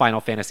 6, Final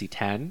Fantasy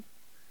X.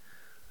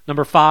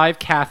 Number 5,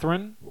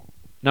 Catherine.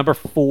 Number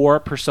 4,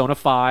 Persona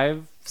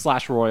 5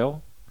 /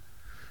 Royal.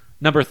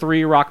 Number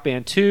 3, Rock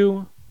Band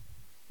 2.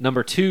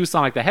 Number 2,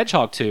 Sonic the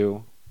Hedgehog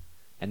 2.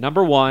 And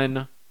number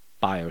 1,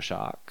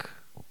 BioShock.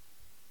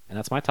 And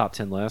that's my top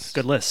 10 list.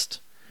 Good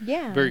list.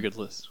 Yeah. Very good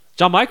list.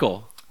 John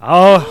Michael,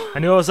 Oh, I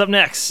knew I was up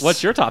next.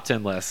 what's your top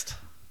 10 list?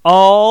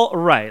 All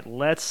right,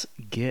 let's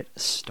get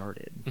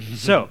started.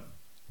 So,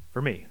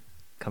 for me,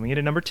 coming in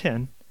at number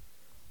 10,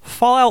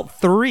 Fallout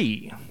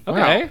 3.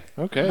 Okay.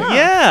 Wow. Okay.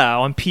 Yeah,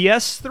 on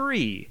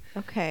PS3.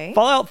 Okay.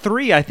 Fallout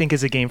 3, I think,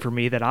 is a game for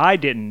me that I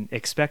didn't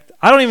expect.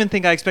 I don't even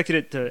think I expected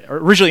it to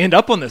originally end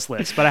up on this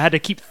list, but I had to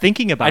keep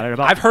thinking about it.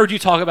 I've heard you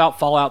talk about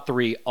Fallout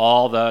 3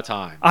 all the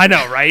time. I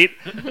know, right?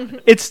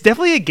 It's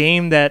definitely a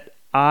game that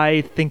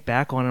I think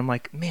back on and I'm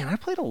like, man, I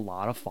played a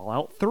lot of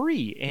Fallout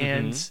 3.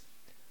 And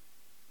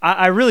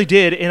I really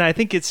did. And I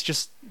think it's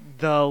just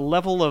the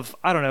level of,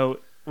 I don't know,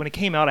 when it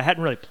came out, I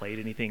hadn't really played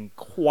anything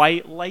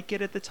quite like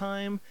it at the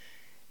time.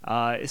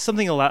 It's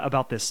something a lot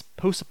about this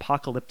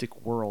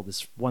post-apocalyptic world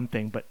is one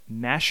thing, but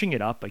mashing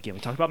it up again. We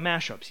talked about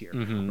mashups here.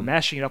 We're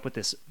mashing it up with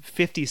this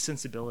 50s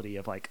sensibility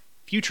of like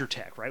future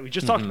tech, right? We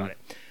just talked about it,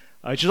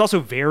 which is also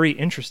very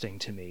interesting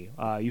to me.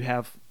 You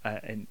have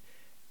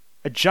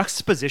a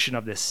juxtaposition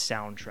of this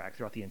soundtrack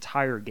throughout the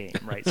entire game,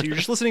 right? So you're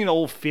just listening to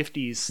old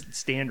 50s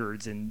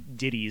standards and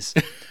ditties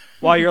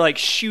while you're like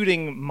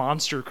shooting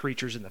monster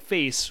creatures in the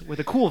face with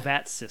a cool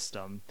VAT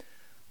system.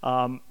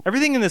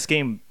 Everything in this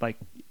game, like,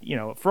 you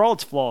know, for all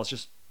its flaws,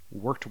 just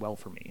worked well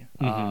for me.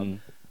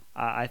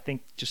 I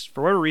think just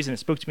for whatever reason, it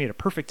spoke to me at a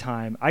perfect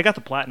time. I got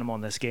the platinum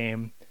on this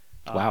game.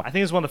 Wow. I think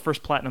it was one of the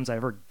first platinums I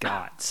ever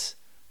got.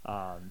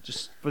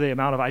 Just for the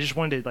amount of, I just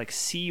wanted to like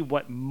see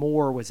what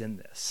more was in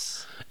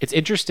this. It's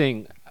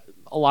interesting.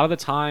 A lot of the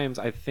times,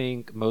 I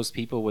think most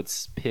people would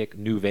pick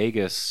New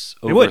Vegas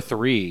over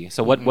 3.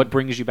 So what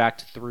brings you back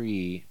to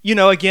 3? You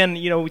know, again,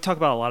 you know, we talk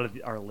about a lot of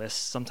our lists.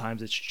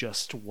 Sometimes it's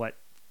just what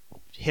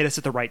hit us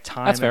at the right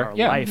time in our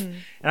life.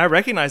 And I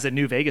recognize that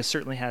New Vegas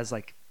certainly has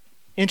like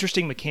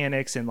interesting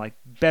mechanics and like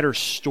better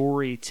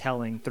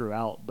storytelling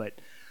throughout.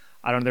 But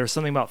I don't know, there was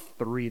something about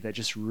 3 that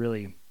just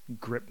really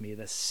gripped me.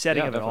 The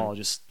setting of it all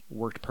just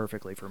worked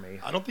perfectly for me.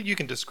 I don't think you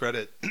can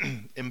discredit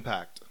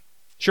impact.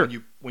 Sure.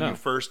 When you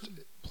first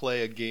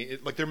play a game,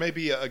 like there may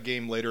be a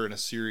game later in a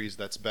series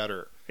that's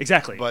better.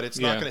 Exactly. But it's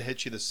not going to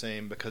hit you the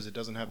same because it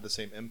doesn't have the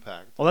same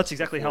impact. Well, that's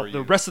exactly how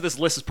the rest of this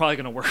list is probably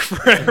going to work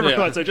for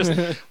everyone. So just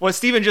what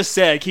Steven just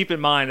said, keep in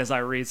mind as I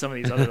read some of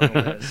these others on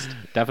the list.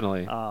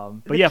 Definitely.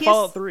 But yeah,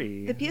 Fallout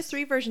 3. The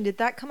PS3 version, did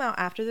that come out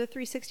after the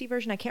 360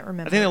 version? I can't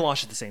remember. I think they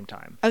launched at the same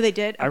time. Oh, they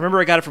did? I remember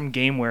I got it from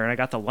GameWare, and I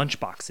got the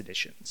Lunchbox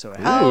edition. So it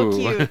had,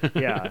 cute.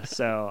 Yeah,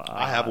 so...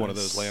 I have one of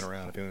those laying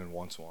around if anyone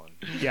wants one.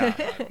 Yeah.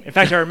 In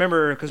fact, I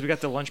remember, because we got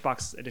the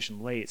Lunchbox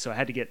edition late, so I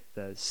had to get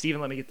Steven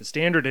let me get the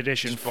standard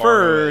edition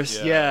first.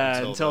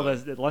 Until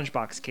the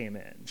Lunchbox came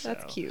in. So.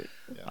 That's cute.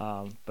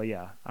 Yeah. But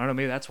yeah, I don't know,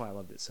 maybe that's why I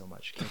loved it so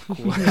much.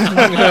 Cool.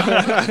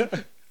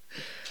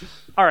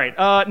 All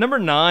right, number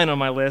 9 on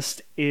my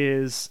list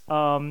is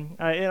I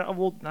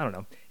don't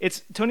know.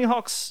 It's Tony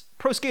Hawk's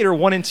Pro Skater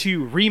 1 and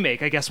 2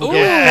 remake. I guess we'll go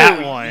with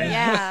that one.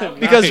 Yeah.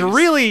 Because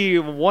really,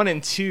 1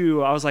 and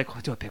 2, I was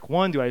like, do I pick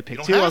 1? Do I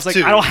pick 2? I was like,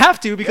 to. I don't have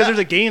to because there's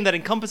a game that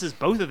encompasses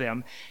both of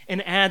them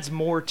and adds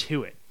more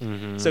to it.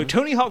 So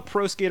Tony Hawk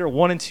Pro Skater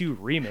 1 and 2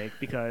 remake,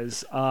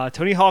 because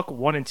Tony Hawk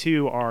 1 and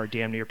 2 are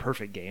damn near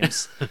perfect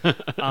games.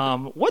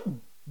 What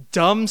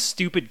dumb,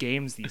 stupid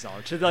games these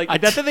are.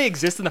 That they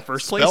exist in the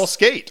first place. Spell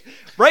skate.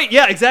 Right,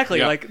 yeah, exactly.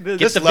 Yeah. Like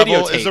This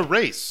level is a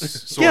race,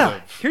 sort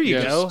of. Here you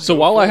go. So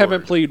while I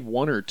haven't played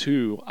 1 or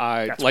 2,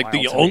 I That's like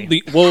the wild to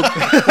me.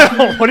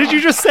 only What did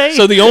you just say?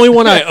 So the only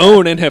one I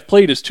own and have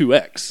played is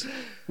 2X,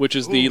 which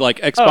is the like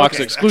Xbox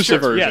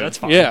exclusive version. Yeah, that's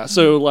fine. Yeah,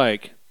 so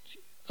like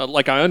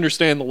I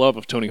understand the love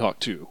of Tony Hawk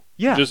 2.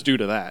 Yeah. Just due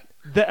to that.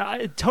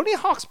 Tony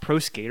Hawk's Pro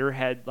Skater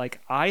had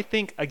I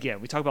think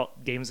again we talk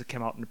about games that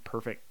came out in a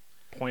perfect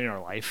point in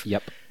our life.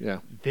 Yep.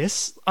 Yeah.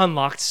 This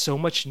unlocked so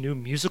much new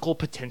musical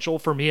potential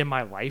for me in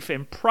my life,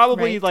 and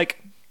probably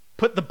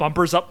put the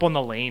bumpers up on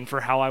the lane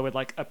for how I would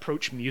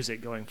approach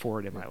music going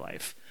forward in my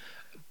life.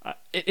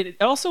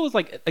 It also was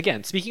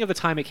again, speaking of the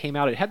time it came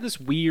out, it had this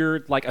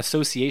weird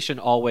association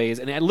always,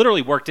 and it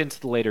literally worked into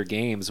the later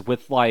games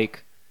with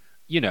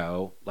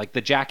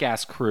the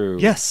Jackass crew,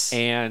 yes,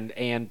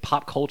 and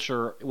pop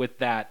culture with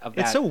that.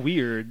 It's so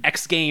weird.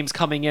 X Games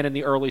coming in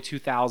the early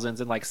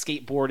 2000s, and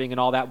skateboarding and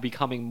all that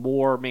becoming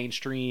more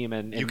mainstream.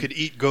 And you could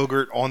eat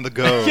Go-Gurt on the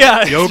go.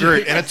 Yeah.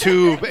 Yogurt in a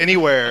tube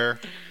anywhere.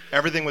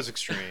 Everything was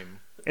extreme.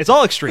 It's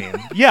all extreme.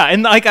 Yeah,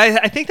 and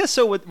I think that's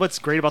what's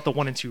great about the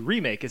 1 and 2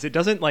 remake is it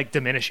doesn't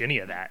diminish any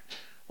of that.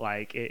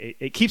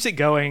 It keeps it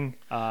going,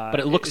 but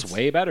it looks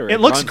way better. It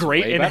looks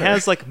great, and it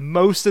has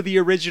most of the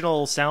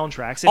original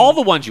soundtracks, and all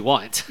the ones you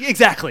want.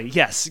 Exactly.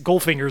 Yes,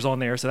 Goldfinger's on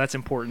there, so that's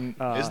important.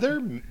 Is there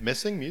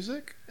missing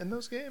music in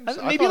those games?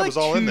 Maybe I thought it was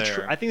all in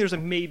there. I think there's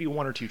maybe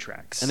 1 or 2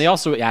 tracks, and they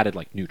also added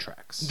new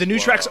tracks. The new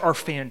tracks are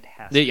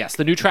fantastic. Yes,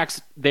 the new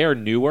tracks, they're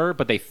newer,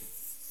 but they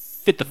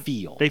fit the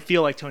feel. They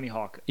feel like Tony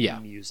Hawk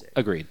music.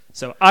 Agreed.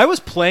 So I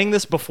was playing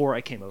this before I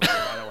came over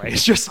here, by the way.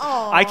 It's just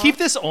I keep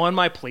this on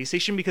my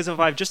PlayStation because if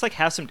I've just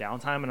have some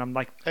downtime and I'm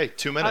hey,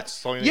 2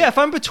 minutes. If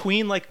I'm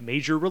between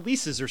major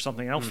releases or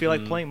something, I don't feel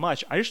like playing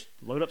much. I just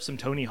load up some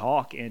Tony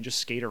Hawk and just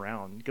skate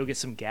around, go get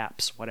some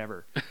gaps,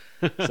 whatever.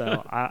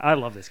 So I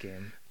love this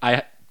game.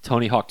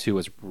 Tony Hawk 2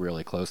 was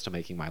really close to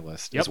making my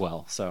list as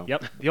well. So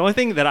the only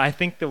thing that I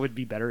think that would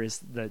be better is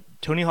the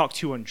Tony Hawk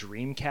 2 on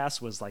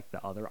Dreamcast was the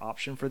other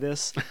option for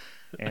this,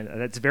 and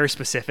that's very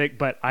specific.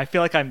 But I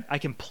feel like I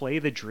can play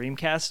the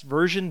Dreamcast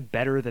version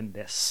better than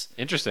this.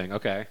 Interesting.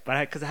 Okay, but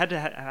because I had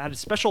a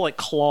special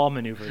claw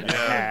maneuver.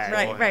 That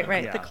I had.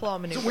 Right. Yeah. The claw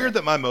maneuver. It's weird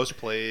that my most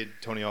played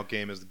Tony Hawk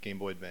game is the Game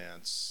Boy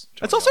Advance.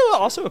 That's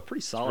also a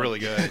pretty solid. It's really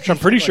good. Which I'm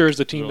pretty sure is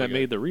the team really that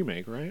made the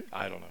remake, right?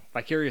 I don't know.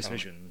 Vicarious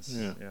Visions.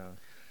 Yeah.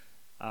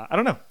 I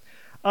don't know.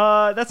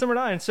 That's number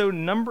 9. So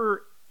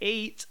number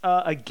 8,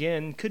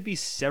 again, could be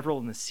several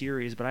in the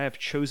series, but I have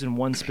chosen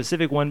one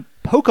specific one,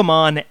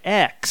 Pokemon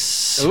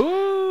X.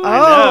 Ooh, I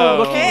know.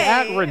 looking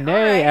at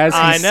Renee as he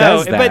I know,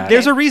 says that. but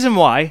there's a reason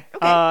why.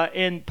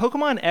 And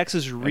Pokemon X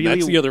is And really...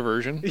 that's the other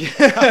version.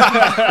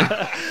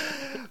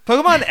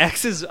 Pokemon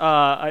X is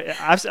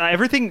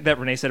everything that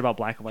Renee said about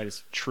Black and White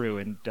is true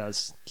and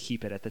does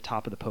keep it at the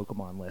top of the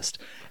Pokemon list.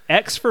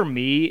 X for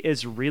me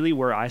is really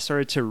where I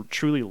started to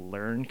truly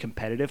learn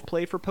competitive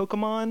play for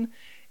Pokemon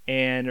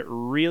and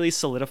really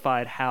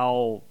solidified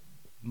how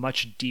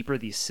much deeper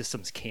these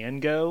systems can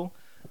go.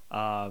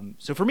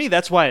 So for me,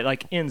 that's why it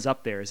like ends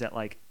up there. Is that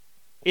like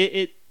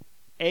I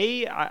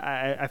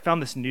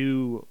found this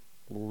new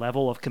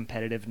level of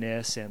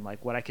competitiveness and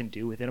like what I can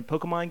do within a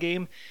Pokemon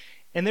game.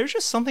 And there's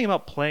just something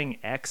about playing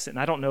X, and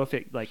I don't know if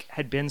it like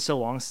had been so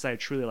long since I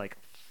had truly like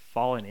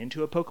fallen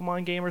into a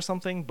Pokemon game or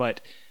something, but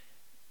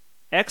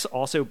X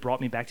also brought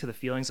me back to the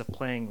feelings of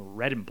playing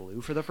Red and Blue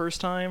for the first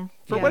time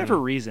for whatever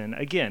reason.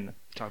 Again,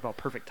 talk about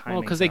perfect timing.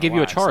 Well, because they give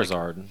you a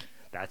Charizard.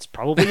 That's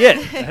probably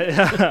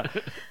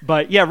it.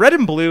 But yeah, Red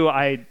and Blue,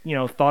 I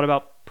thought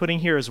about putting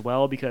here as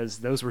well because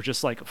those were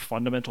just like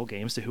fundamental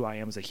games to who I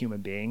am as a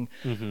human being.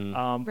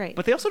 Right.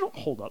 But they also don't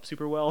hold up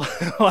super well,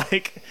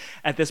 like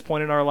at this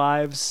point in our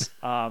lives.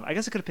 I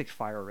guess I could have picked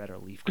Fire Red or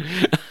Leaf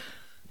Green.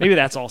 Maybe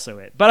that's also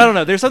it. But I don't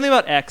know. There's something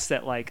about X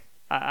that like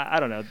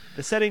I don't know.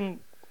 The setting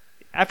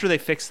after they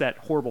fixed that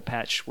horrible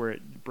patch where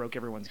it broke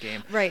everyone's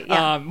game. Right,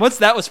 yeah. Once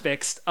that was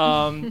fixed,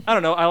 I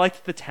don't know. I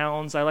liked the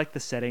towns. I liked the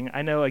setting.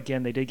 I know,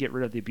 again, they did get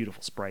rid of the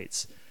beautiful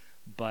sprites.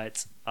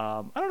 But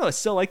I don't know. I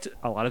still liked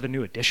a lot of the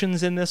new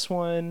additions in this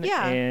one.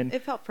 Yeah, and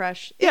it felt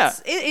fresh. Yeah,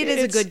 It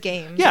is a good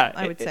game. Yeah,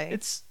 I would say.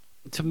 It's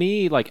To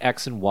me, like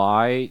X and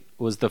Y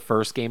was the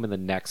first game in the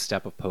next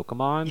step of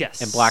Pokemon.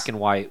 Yes. And Black and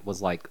White was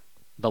like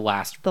the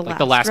last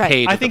right.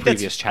 page I of the think that's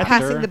previous chapter.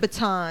 Passing the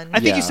baton. I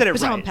think you said it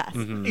baton right. pass.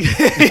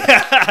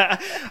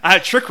 I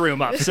had Trick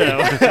Room up, so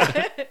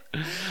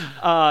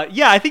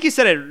yeah, I think you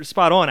said it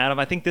spot on, Adam.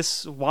 I think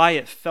this why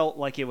it felt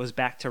like it was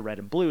back to Red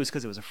and Blue is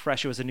because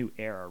it was a new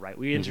era, right?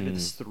 We entered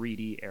this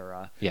 3D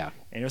era, Yeah.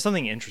 and there was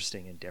something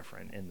interesting and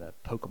different in the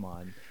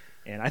Pokemon.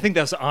 And I think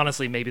that was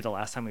honestly maybe the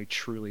last time we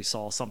truly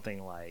saw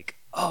something like,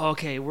 oh,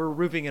 okay, we're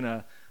moving in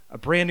a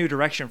brand new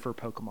direction for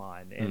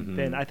Pokemon. And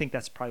then I think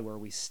that's probably where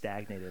we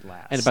stagnated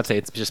last. And about to say,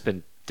 it's just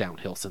been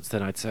downhill since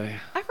then, I'd say.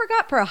 I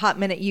forgot for a hot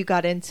minute you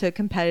got into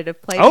competitive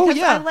play. Oh, because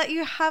yeah. I let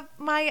you have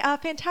my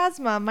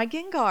Phantasma, my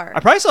Gengar. I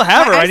probably still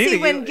have her. My I need Icy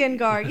to Wind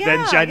Gengar. Then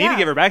Yeah, I need to yeah.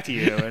 give her back to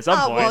you at some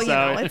Oh, point.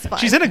 well, so it's fine.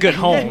 she's in a good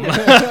home.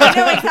 I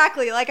know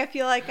exactly. Like I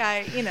feel like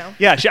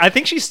Yeah, I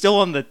think she's still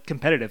on the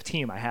competitive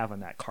team I have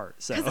on that cart.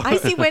 So because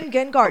Icy Wind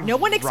Gengar, no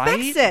one expects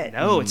right? it.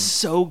 No, it's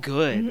so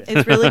good.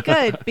 It's really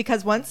good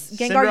because once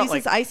Send Gengar her out,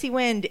 uses like- Icy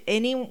Wind,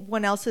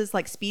 anyone else's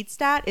like speed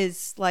stat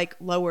is like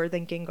lower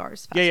than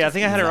Gengar's. Yeah, I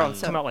think I had her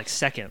fastest come speed out like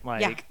second.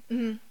 Like, stat.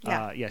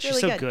 Yeah, yeah,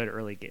 she's really so good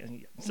early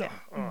game. So,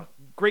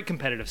 great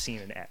competitive scene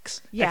in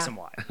X Yeah. and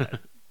Y. But.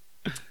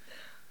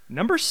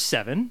 Number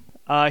 7.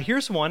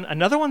 Here's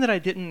another one that I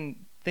didn't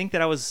think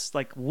that I was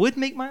like would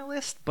make my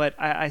list, but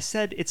I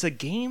said it's a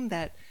game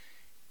that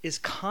is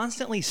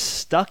constantly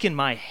stuck in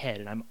my head,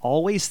 and I'm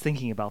always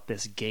thinking about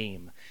this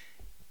game.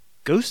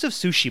 Ghost of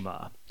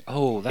Tsushima.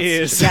 Oh, that's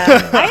Is-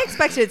 Yeah, I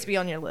expected it to be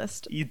on your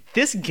list.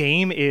 This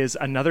game is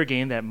another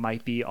game that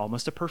might be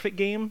almost a perfect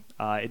game.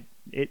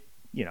 It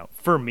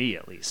for me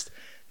at least,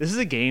 this is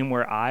a game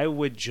where I'm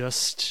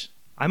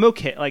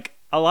okay. Like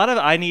a lot of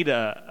I need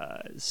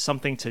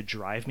something to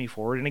drive me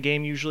forward in a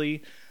game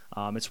usually.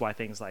 It's why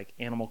things like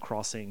Animal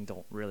Crossing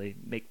don't really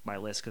make my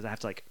list because I have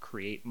to like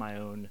create my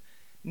own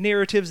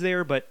narratives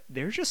there. But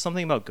there's just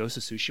something about Ghost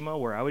of Tsushima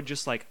where I would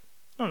just like,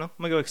 I don't know, I'm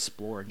gonna go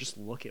explore and just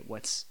look at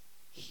what's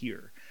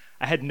here.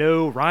 I had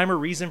no rhyme or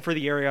reason for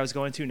the area I was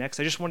going to next.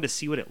 I just wanted to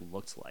see what it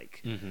looked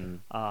like.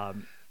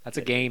 That's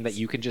a game that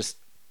you can just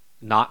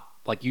not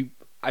like you.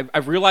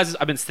 I've realized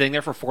I've been sitting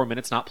there for 4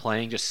 minutes not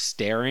playing, just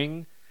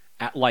staring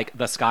at like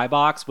the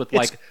skybox with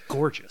It's like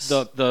gorgeous.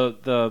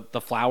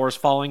 the flowers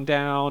falling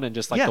down and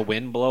just like Yeah. the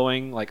wind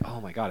blowing. Like, oh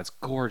my god, it's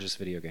gorgeous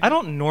video game. I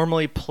don't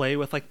normally play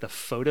with like the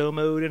photo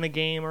mode in a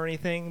game or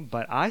anything,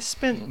 but I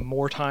spent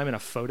more time in a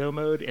photo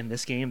mode in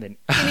this game than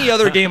any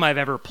other game I've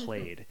ever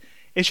played.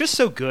 It's just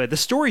so good. The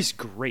story's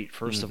great,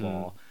 first of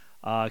all.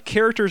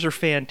 Characters are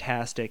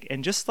fantastic,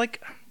 and just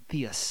like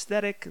the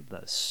aesthetic,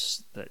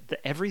 the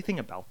everything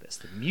about this,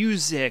 the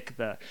music,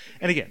 and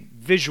again,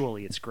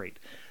 visually, it's great.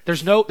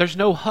 There's no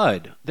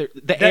HUD. The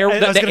I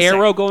was gonna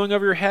arrow say, going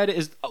over your head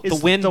is the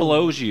wind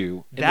blows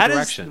you in That the is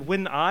direction.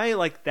 when I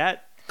like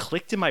that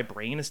clicked in my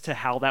brain as to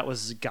how that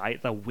was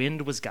the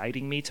wind was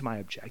guiding me to my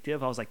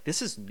objective. I was like,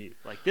 this is new.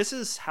 Like this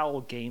is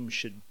how games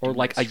should. Or do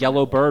like this a for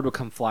yellow real. bird would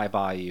come fly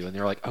by you, and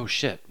you're like, oh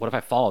shit, what if I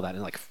follow that?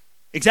 And like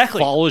Exactly.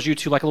 follows you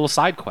to like a little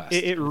side quest.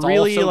 It It's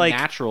really, all so like-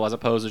 natural as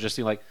opposed to just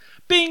being like,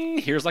 bing,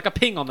 here's like a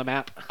ping on the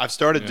map. I've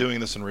started doing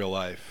this in real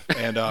life,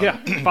 and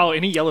Follow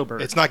any yellow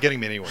bird. it's not getting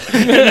me anywhere.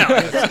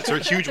 It's a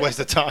huge waste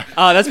of time.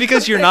 That's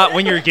because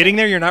when you're getting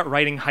there, you're not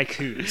writing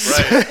haikus.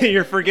 Right.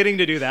 You're forgetting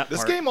to do that This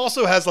part. game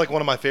also has like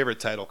one of my favorite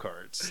title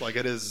cards. Like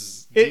it is.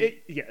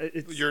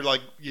 It's, You're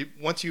like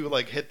once you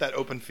like hit that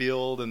open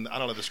field, and I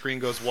don't know, the screen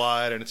goes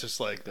wide, and it's just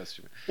like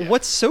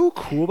What's so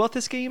cool about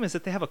this game is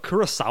that they have a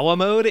Kurosawa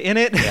mode in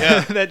it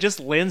that just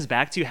lends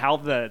back to how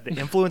the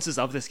influences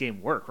of this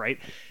game work, right?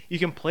 You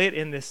can play it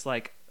in this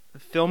like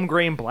film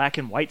grain black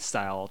and white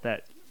style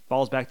that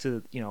falls back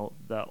to,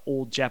 the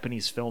old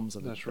Japanese films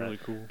of That's the really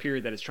cool.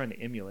 period that it's trying to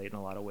emulate in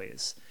a lot of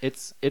ways.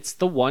 It's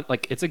the one,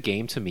 like, it's a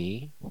game to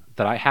me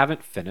that I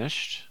haven't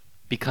finished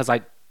because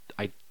I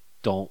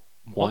don't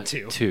want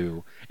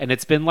to. And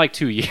it's been like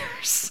 2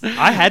 years.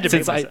 I had to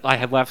since make myself- I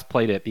had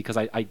played it because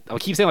I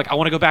keep saying like I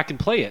want to go back and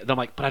play it, and I'm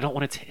like, but I don't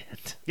want it to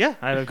end. Yeah,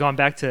 I've gone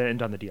back to and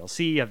done the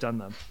DLC. I've done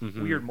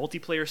the weird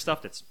multiplayer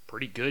stuff that's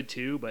pretty good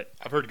too, but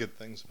I've heard good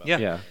things about. Yeah.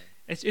 it. Yeah.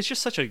 it's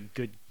just such a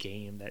good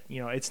game that,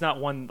 it's not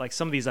one like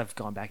some of these I've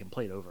gone back and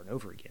played over and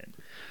over again.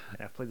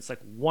 And I've played this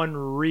like one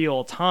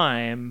real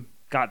time,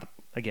 got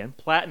again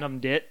platinum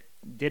did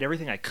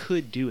everything I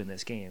could do in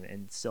this game,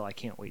 and still I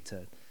can't wait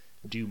to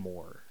do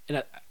more.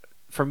 And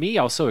for me,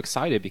 I was so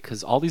excited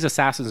because all these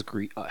Assassin's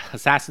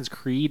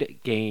Creed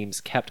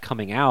games kept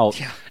coming out,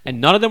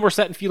 and none of them were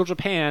set in feudal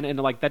Japan, and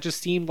like that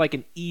just seemed like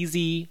an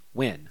easy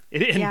win.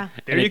 Yeah.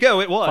 There you go.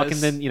 It was Fucking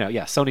then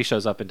Sony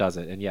shows up and does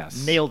it, and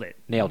yes, nailed it.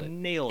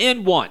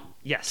 in one.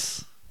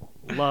 Yes.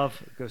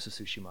 Love Ghost of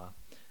Tsushima.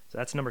 So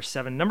that's number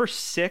 7. Number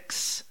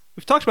 6,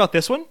 we've talked about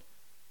this one.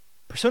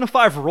 Persona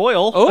 5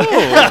 Royal.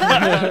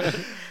 Oh,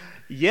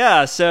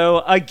 Yeah, so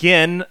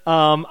again,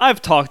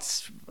 I've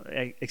talked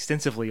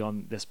extensively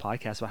on this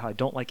podcast about how I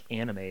don't like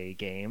anime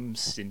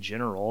games in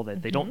general,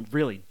 that they don't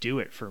really do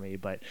it for me,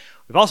 but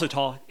we've also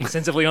talked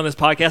extensively on this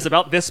podcast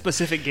about this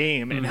specific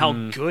game and how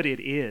good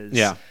it is.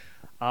 Yeah.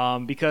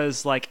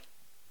 Because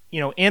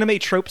anime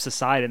tropes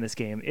aside in this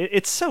game,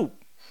 it's so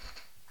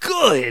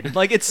good.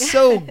 Like, it's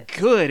so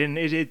good, and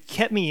it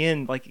kept me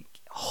in, like,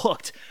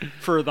 hooked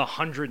for the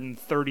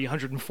 130,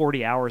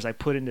 140 hours I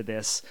put into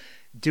this,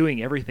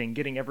 doing everything,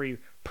 getting every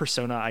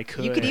persona I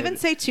could. You could even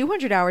say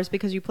 200 hours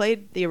because you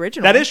played the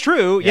original. That is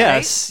true. Yeah. Yes.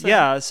 Right? So-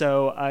 Yeah.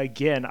 So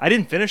again, I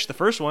didn't finish the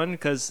first one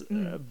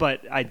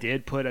but I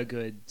did put a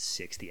good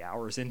 60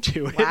 hours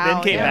into it. Wow,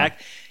 Then came yeah.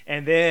 back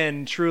and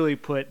then truly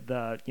put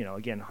the,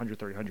 again,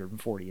 130,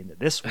 140 into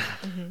this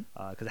one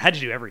because I had to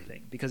do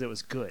everything because it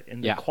was good.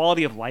 And the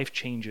quality of life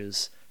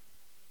changes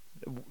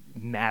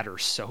matter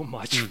so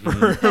much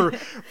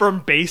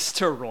from base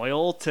to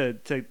royal to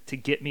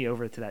get me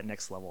over to that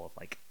next level of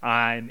like,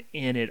 I'm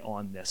in it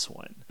on this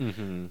one.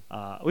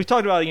 We've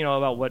talked about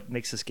about what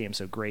makes this game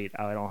so great.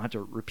 I don't have to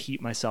repeat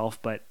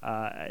myself, but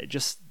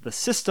just the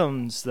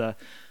systems, the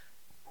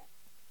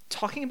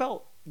talking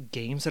about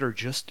games that are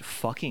just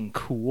fucking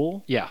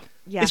cool. yeah.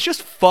 Yeah. It's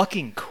just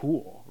fucking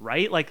cool,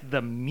 right? Like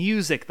the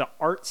music, the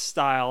art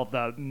style,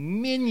 the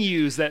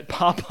menus that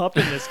pop up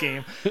in this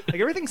game.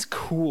 Like everything's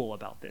cool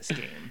about this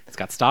game. It's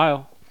got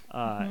style.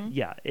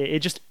 Yeah, it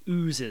just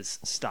oozes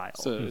style.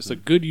 So it's a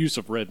good use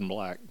of red and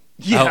black.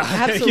 Yeah,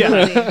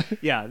 Absolutely.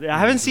 yeah. I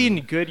haven't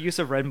seen good use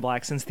of red and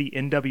black since the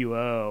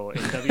NWO.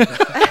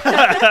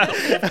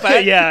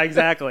 But yeah,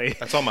 exactly.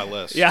 That's on my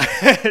list. Yeah,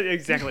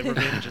 exactly.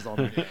 Revenge is all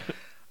there.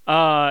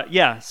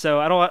 Yeah, so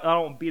I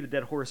don't beat a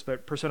dead horse,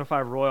 but Persona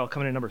 5 Royal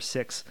coming in number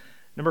 6.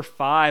 Number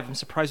 5, I'm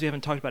surprised we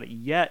haven't talked about it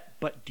yet,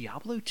 but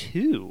Diablo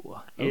 2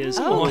 is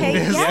on Okay,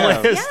 this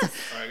yes, list. yes.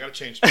 All right, I gotta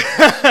change.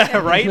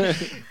 That.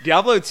 Right?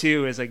 Diablo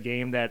 2 is a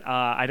game that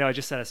I know I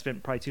just said I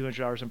spent probably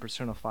 200 hours in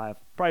Persona 5.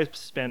 Probably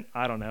spent,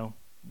 I don't know,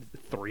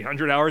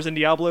 300 hours in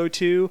Diablo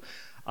 2.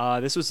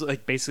 This was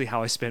like basically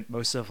how I spent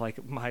most of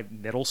like my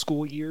middle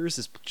school years,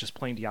 is just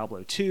playing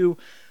Diablo 2.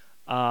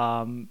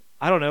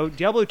 I don't know.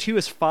 Diablo 2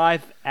 is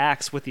 5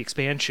 acts with the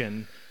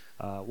expansion.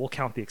 We'll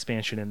count the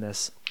expansion in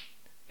this.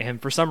 And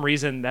for some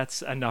reason,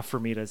 that's enough for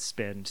me to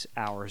spend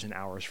hours and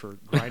hours for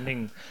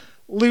grinding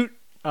loot.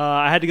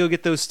 I had to go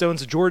get those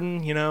Stones of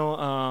Jordan,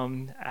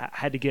 I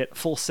had to get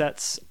full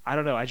sets. I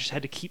don't know. I just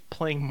had to keep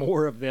playing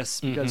more of this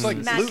because like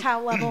Mad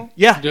Cow level.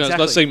 yeah, Yeah, exactly.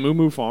 let's say Moo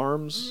Moo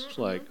Farms, it's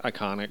like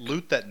iconic.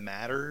 Loot that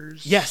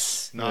matters.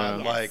 Yes. Not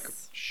Yeah. like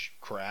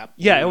crap.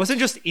 Yeah, it loot. wasn't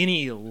just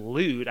any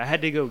loot. I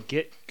had to go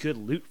get good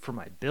loot for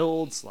my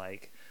builds.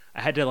 Like,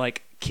 I had to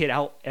like kit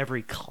out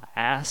every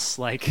class.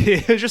 Like,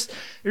 it was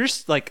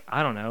just like,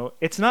 I don't know.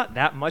 It's not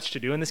that much to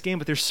do in this game,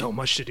 but there's so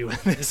much to do in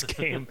this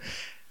game.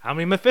 How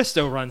many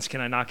Mephisto runs can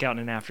I knock out in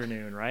an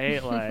afternoon,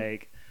 right?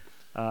 Like,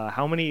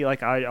 how many,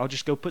 like, I'll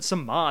just go put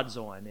some mods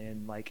on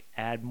and like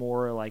add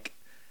more. Like,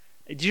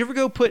 did you ever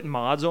go put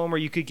mods on where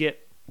you could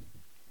get,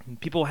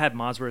 people had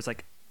mods where it's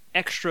like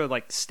extra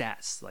like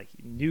stats, like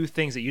new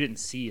things that you didn't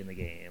see in the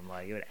game,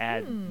 like it would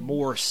add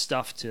more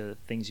stuff to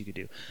things you could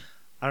do.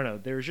 I don't know,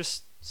 there's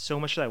just so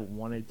much that I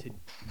wanted to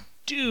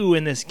do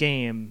in this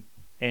game,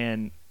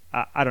 and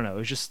I don't know, it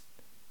was just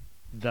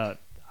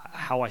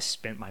how I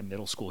spent my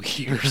middle school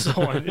years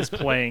on is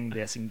playing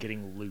this and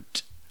getting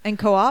loot. And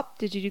co-op?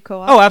 Did you do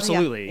co-op? Oh,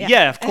 absolutely. Yeah.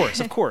 Yeah, of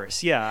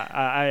course.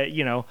 Yeah,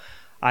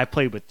 I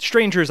played with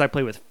strangers. I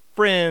played with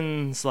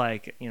friends.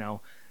 Like,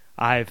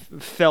 I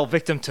fell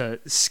victim to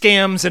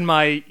scams in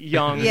my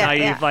young,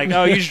 naive. Like,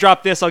 oh, you just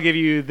drop this, I'll give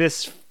you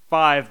this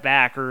 5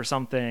 back or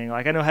something.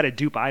 Like, I know how to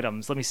dupe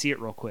items. Let me see it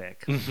real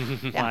quick.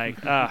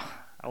 Like, a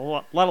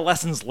lot of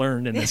lessons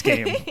learned in this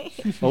game.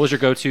 What was your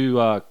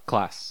go-to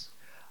class?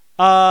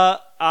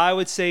 I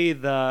would say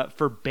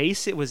for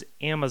base it was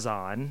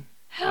Amazon.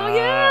 Hell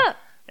yeah!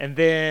 And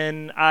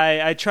then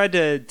I tried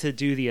to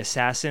do the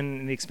assassin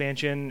in the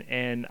expansion,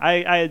 and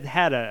I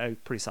had a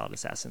pretty solid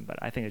assassin, but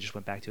I think I just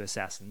went back to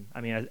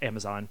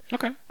Amazon.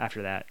 Okay.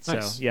 After that,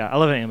 Nice. So yeah, I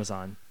love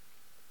Amazon.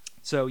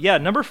 So yeah,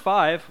 number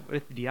 5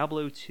 with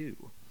Diablo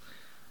 2.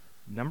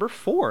 Number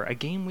 4, a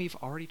game we've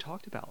already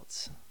talked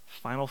about,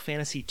 Final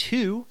Fantasy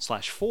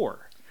 2/4.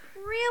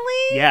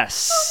 Really?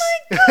 Yes.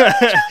 Oh my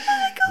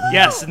gosh!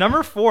 Yes,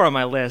 number 4 on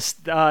my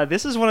list.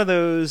 This is one of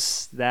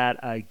those that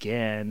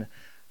again.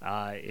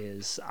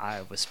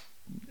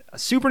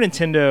 Super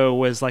Nintendo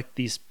was like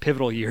these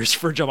pivotal years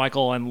for Joe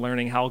Michael and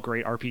learning how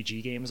great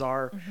RPG games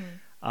are.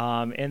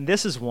 And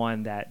this is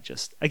one that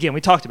just, again, we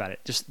talked about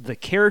it, just the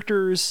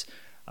characters,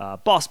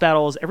 boss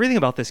battles, everything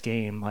about this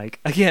game.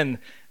 Like, again,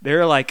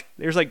 there's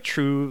like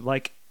true,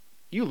 like,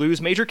 you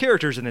lose major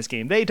characters in this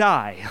game. They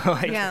die.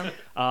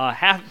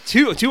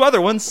 Two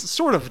other ones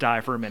sort of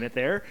die for a minute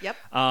there. Yep.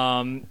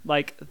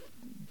 Like,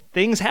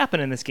 things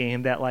happen in this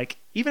game that, like,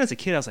 even as a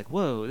kid, I was like,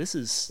 whoa,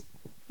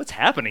 what's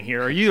happening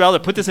here? Are you about to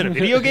put this in a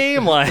video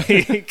game?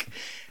 Like,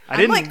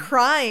 I'm like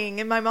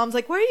crying, and my mom's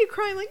like, "Why are you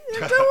crying?" Like,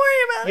 don't worry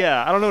about it.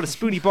 Yeah, I don't know what a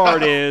spoony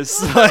bard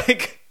is.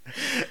 Like,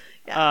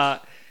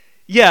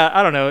 yeah,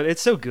 I don't know.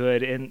 It's so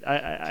good, and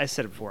I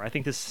said it before. I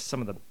think this is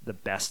some of the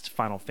best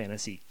Final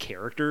Fantasy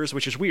characters,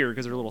 which is weird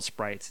because they're little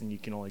sprites, and you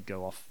can only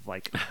go off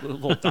like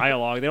little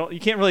dialogue. You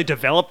can't really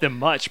develop them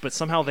much, but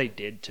somehow they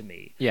did to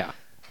me. Yeah.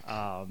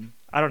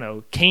 I don't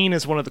know. Kain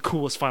is one of the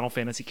coolest Final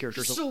Fantasy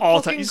characters So of all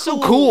time. fucking He's so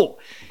cool. cool.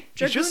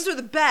 Dragoons are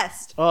the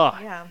best.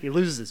 Yeah. He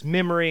loses his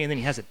memory and then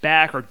he has it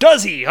back, or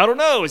does he? I don't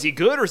know. Is he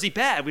good or is he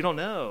bad? We don't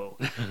know.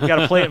 You got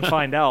to play it and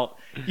find out.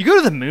 You go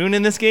to the moon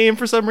in this game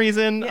for some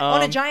reason. Yeah,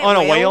 on a giant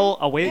on whale.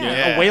 A whale.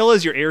 Yeah. A whale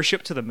is your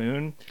airship to the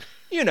moon.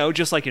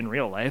 Just like in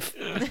real life.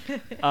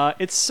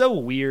 It's so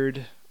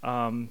weird.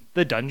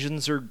 The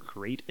dungeons are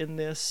great in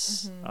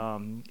this.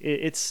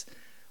 It's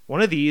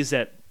one of these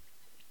that,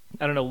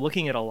 I don't know,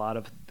 looking at a lot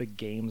of the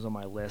games on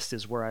my list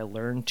is where I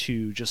learned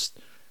to just,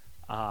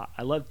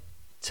 I love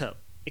to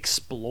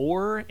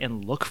explore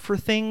and look for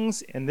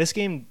things, and this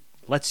game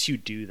lets you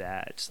do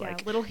that. It's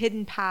like little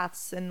hidden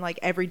paths in like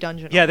every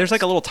dungeon. Yeah, there's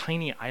like a little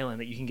tiny island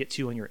that you can get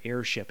to on your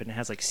airship, and it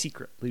has like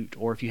secret loot.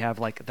 Or if you have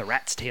like the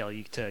rat's tail,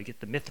 to get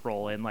the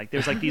mithril, and like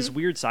there's like these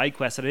weird side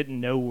quests that I didn't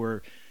know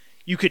were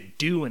you could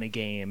do in a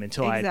game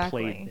until I had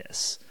played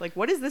this. Like,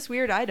 what is this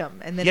weird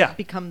item? And then Yeah. it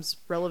becomes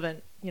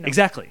relevant,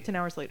 Exactly. 10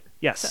 hours later.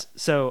 Yes.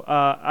 So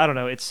I don't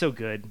know. It's so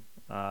good.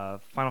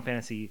 Final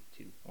Fantasy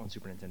 2 on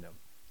Super Nintendo.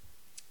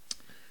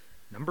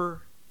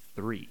 Number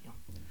 3.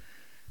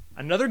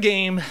 Another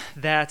game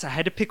that I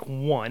had to pick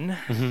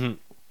one,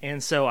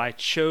 and so I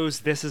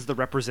chose this as the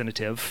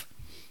representative,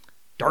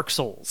 Dark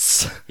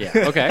Souls. Yeah.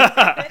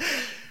 Okay.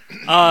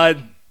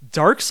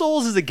 Dark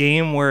Souls is a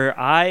game where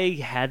I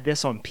had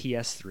this on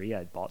PS3.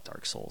 I bought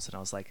Dark Souls, and I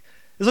was like,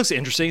 this looks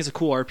interesting. It's a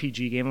cool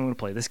RPG game. I'm going to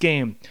play this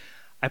game.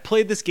 I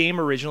played this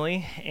game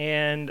originally,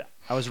 and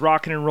I was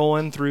rocking and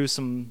rolling through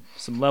some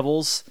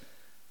levels.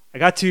 I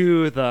got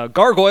to the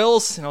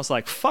gargoyles, and I was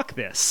like, fuck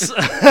this.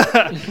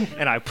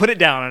 And I put it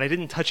down, and I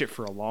didn't touch it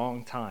for a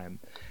long time.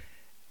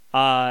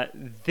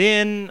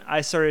 Then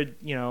I started,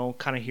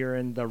 kind of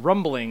hearing the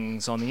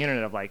rumblings on the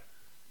internet of like,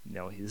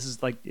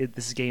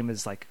 this game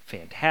is like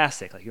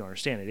fantastic. Like, you don't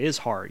understand. It is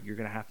hard. You're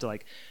going to have to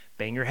like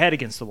bang your head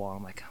against the wall.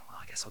 I'm like, well,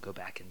 I guess I'll go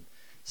back and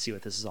see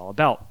what this is all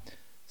about.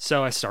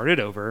 So I started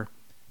over.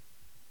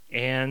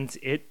 And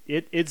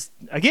it's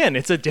again,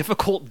 it's a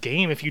difficult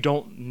game if you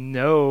don't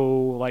know.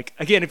 Like,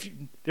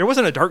 again, there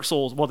wasn't a Dark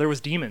Souls, well, there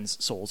was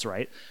Demon's Souls,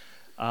 right?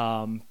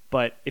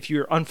 But if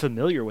you're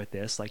unfamiliar with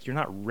this, like, you're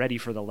not ready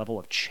for the level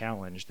of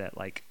challenge that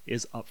like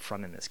is up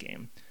front in this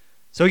game.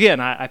 So again,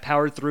 I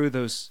powered through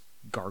those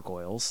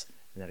gargoyles,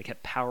 and then I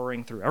kept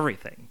powering through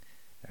everything.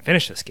 I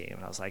finished this game,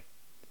 and I was like,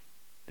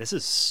 this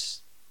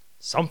is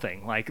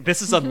something. Like,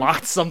 this has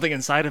unlocked something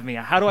inside of me.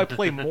 How do I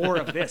play more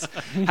of this?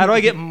 How do I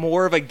get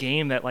more of a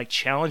game that like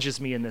challenges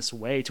me in this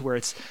way to where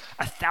it's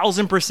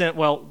 1,000%,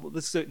 well,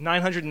 let's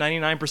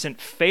 999%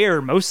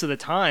 fair most of the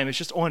time. It's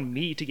just on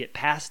me to get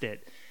past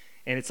it,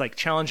 and it's like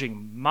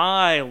challenging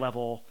my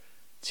level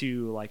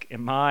to like,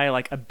 and my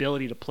like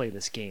ability to play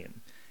this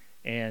game.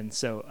 And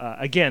so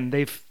again,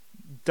 they've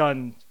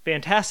done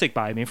fantastic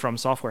by me. From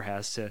Software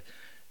has to.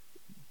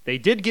 They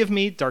did give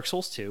me Dark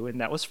Souls 2, and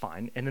that was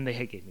fine. And then they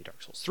gave me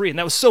Dark Souls 3, and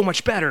that was so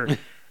much better.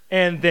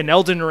 And then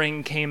Elden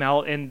Ring came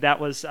out, and that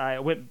was, I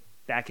went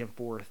back and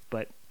forth.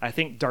 But I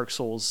think Dark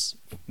Souls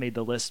made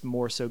the list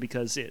more so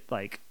because it,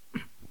 like,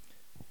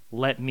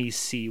 let me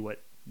see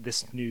what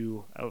this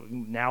new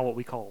now what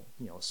we call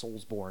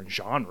Soulsborne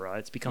genre.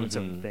 It's become its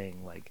own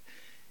thing. Like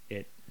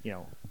it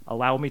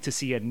allow me to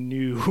see a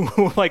new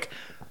like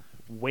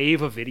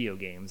wave of video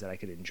games that I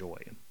could enjoy.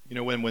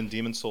 When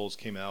Demon Souls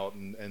came out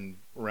and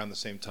around the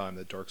same time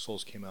that Dark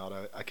Souls came out,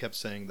 I kept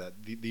saying that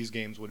these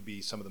games would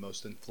be some of the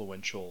most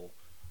influential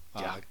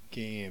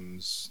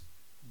games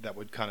that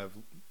would kind of,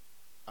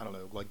 I don't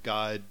know, like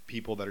guide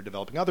people that are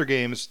developing other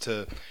games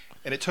to,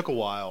 and it took a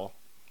while,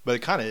 but it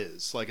kind of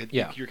is. Like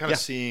you're kind of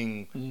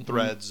seeing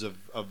threads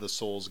of the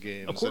Souls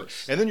games. Of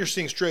course. And then you're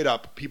seeing straight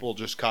up people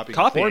just copying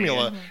the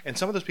formula, and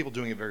some of those people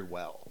doing it very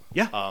well.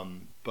 Yeah.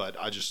 But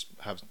I just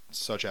have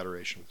such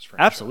adoration for this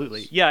franchise.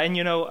 Absolutely. Yeah,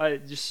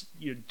 and just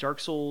Dark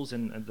Souls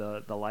and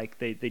the like,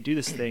 they do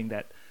this thing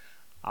that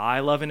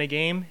I love in a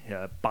game.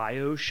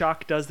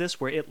 BioShock does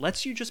this, where it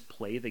lets you just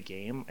play the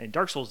game, and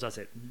Dark Souls does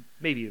it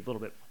maybe a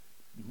little bit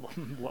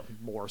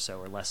more so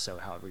or less so,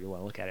 however you want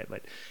to look at it.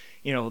 But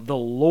the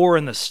lore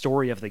and the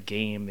story of the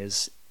game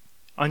is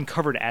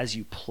uncovered as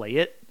you play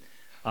it.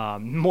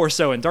 More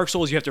so in Dark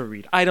Souls, you have to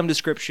read item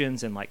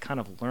descriptions and like kind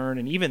of learn,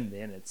 and even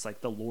then, it's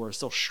like the lore is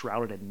still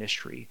shrouded in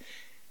mystery,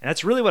 and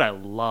that's really what I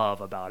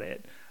love about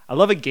it. I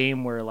love a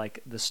game where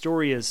like the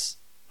story is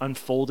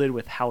unfolded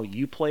with how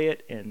you play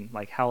it and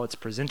like how it's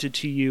presented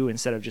to you,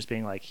 instead of just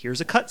being like,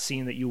 here's a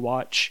cutscene that you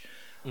watch.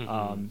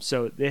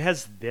 So it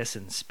has this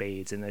in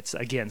spades, and it's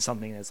again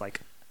something that's like,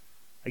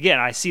 again,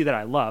 I see that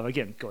I love.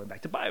 Again, going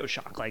back to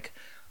BioShock, like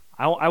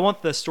I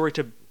want the story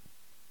to.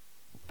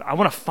 I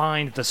want to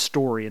find the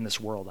story in this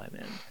world I'm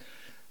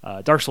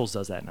in. Dark Souls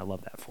does that, and I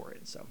love that for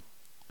it. So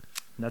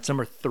that's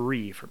number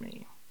 3 for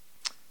me.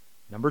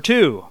 Number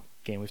 2,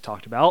 game we've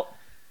talked about,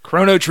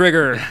 Chrono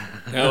Trigger.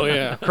 Hell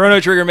yeah.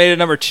 Chrono Trigger made it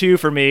number 2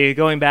 for me.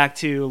 Going back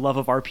to love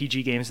of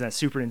RPG games in that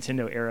Super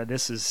Nintendo era,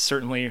 this is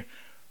certainly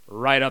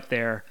right up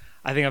there.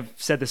 I think I've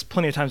said this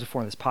plenty of times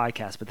before in this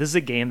podcast, but this is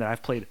a game that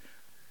I've played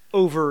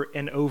over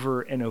and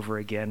over and over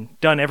again.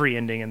 Done every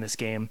ending in this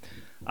game.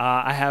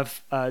 I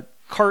have a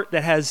cart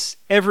that has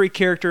every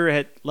character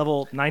at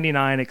level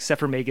 99 except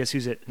for Magus,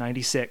 who's at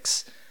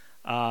 96.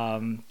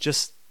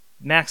 Just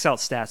max out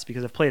stats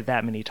because I've played it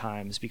that many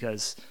times,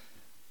 because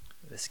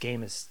this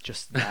game is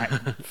just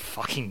that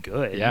fucking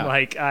good. Yeah.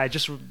 Like I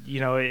just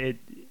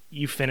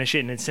you finish it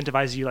and it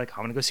incentivizes you, like,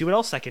 I'm gonna go see what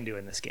else I can do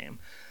in this game.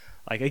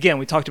 Like again,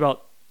 we talked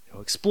about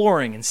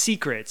exploring and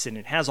secrets, and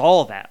it has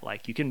all of that.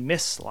 Like you can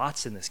miss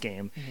lots in this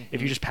game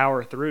if you just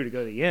power through to go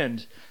to the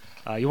end.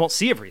 You won't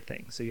see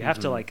everything, so you have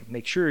to like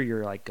make sure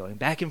you're like going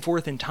back and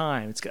forth in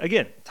time. It's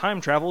again, time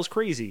travel is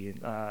crazy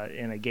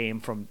in a game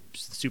from the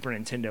Super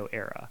Nintendo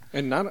era.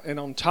 And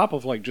on top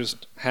of like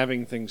just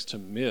having things to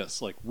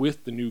miss, like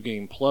with the new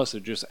game plus,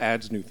 it just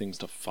adds new things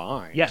to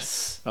find.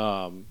 Yes.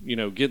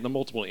 Getting the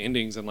multiple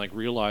endings and like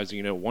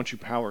realizing, once you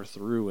power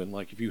through, and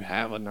like if you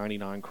have a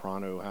 99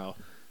 chrono, how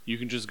you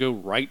can just go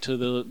right to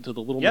the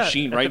little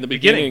machine right in the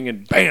beginning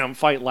and bam,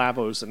 fight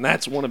Lavos, and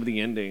that's one of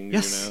the endings.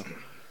 Yes.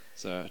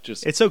 So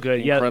just it's so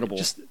good. Incredible.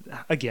 Yeah, just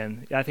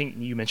again, I think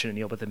you mentioned it,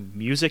 Neil, but the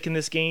music in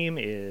this game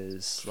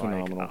is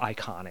phenomenal, like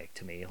iconic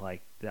to me.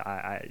 Like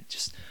I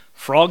just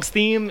Frog's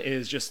theme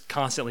is just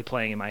constantly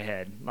playing in my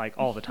head, like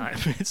all the time.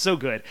 It's so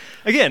good.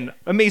 Again,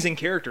 amazing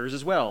characters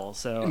as well.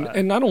 So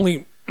and not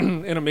only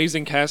an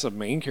amazing cast of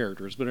main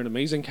characters, but an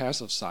amazing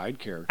cast of side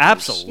characters.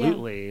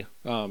 Absolutely.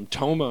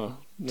 Toma's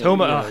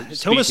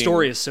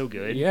story is so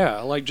good.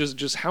 Yeah, like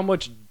just how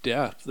much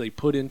depth they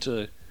put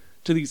into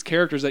these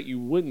characters that you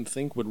wouldn't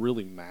think would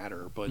really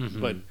matter,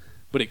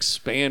 but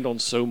expand on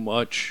so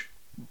much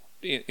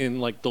in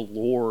like the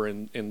lore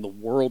and the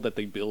world that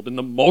they build, and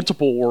the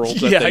multiple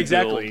worlds that they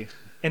build.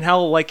 And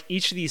how like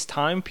each of these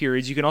time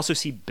periods you can also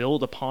see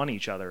build upon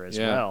each other as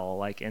well.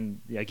 Like,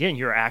 and again,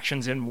 your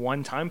actions in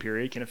one time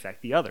period can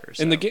affect the others.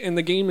 So. And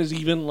the game is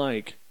even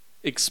like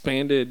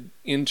expanded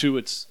into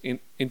its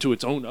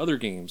own other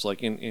games,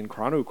 like in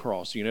Chrono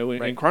Cross.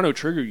 In Chrono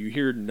Trigger, you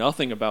hear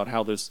nothing about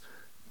how this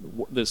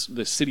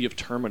city of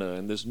Termina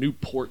and this new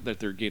port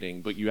that they're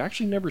getting, but you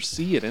actually never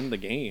see it in the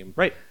game.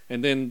 Right.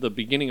 And then the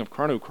beginning of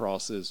Chrono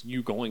Cross is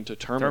you going to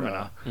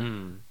Termina.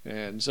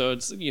 And so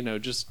it's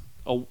just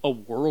a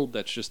world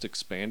that's just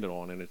expanded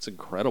on, and it's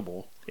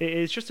incredible.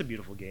 It's just a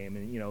beautiful game.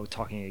 And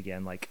talking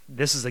again, like,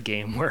 this is a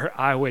game where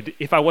I would,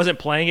 if I wasn't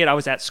playing it, I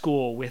was at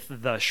school with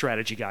the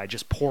strategy guide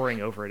just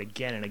poring over it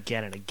again and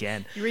again and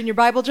again. You reading your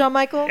Bible, John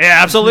Michael? Yeah,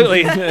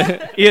 absolutely.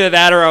 Either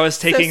that or I was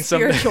taking so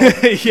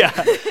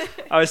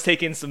I was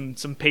taking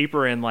some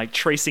paper and like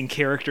tracing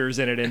characters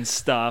in it and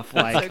stuff.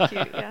 Like, so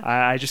cute, yeah.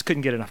 I just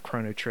couldn't get enough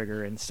Chrono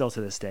Trigger, and still to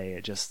this day,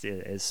 it just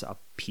is a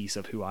piece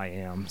of who I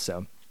am.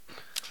 So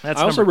I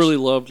also really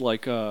loved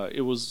like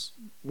it was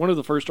one of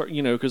the first,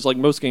 because like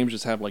most games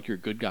just have like your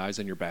good guys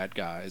and your bad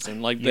guys,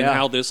 and like then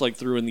how this like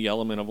threw in the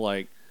element of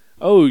like,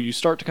 oh, you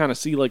start to kind of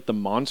see like the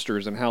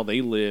monsters and how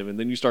they live, and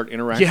then you start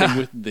interacting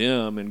with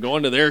them and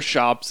going to their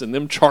shops and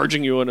them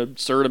charging you an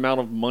absurd amount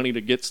of money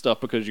to get stuff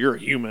because you're a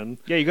human.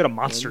 Yeah, you go to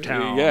Monster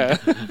Town. Yeah.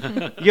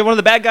 You get one of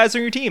the bad guys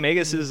on your team.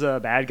 Aegis is a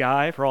bad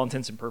guy for all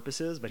intents and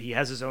purposes, but he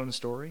has his own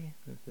story.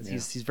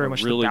 He's very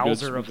much really the good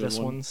Bowser of this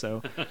one. one.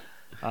 So,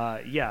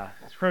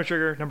 Chrono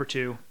Trigger, number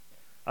 2.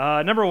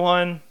 Number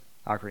 1,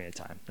 Ocarina of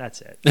Time.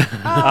 That's it.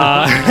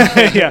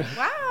 Yeah.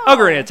 Wow.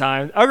 Ocarina of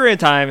Time. Ocarina of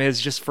Time has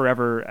just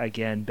forever,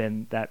 again,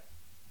 been that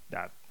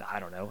I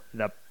don't know,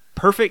 the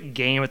perfect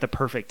game at the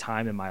perfect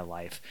time in my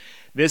life.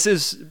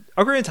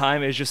 Ocarina of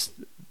Time is just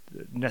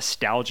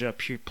nostalgia,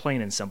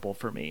 plain and simple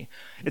for me.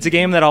 It's a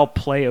game that I'll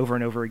play over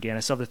and over again. I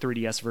still have the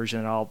 3DS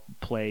version that I'll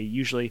play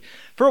usually.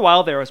 For a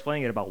while there, I was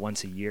playing it about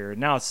once a year.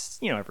 Now it's,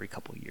 every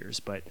couple of years.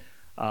 But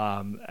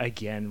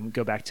again,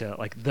 go back to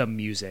like the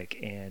music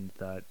and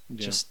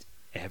just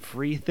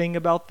everything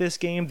about this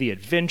game, the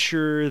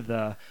adventure,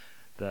 the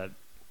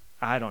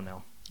I don't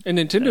know. And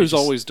Nintendo's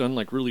always done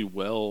like really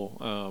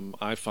well.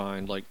 I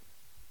find like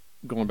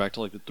going back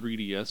to like the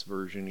 3DS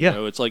version, you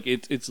know, it's like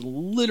it's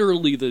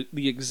literally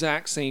the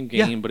exact same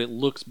game, but it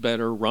looks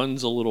better,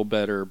 runs a little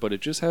better, but it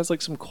just has like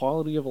some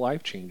quality of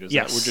life changes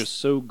that were just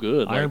so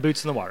good. Iron like,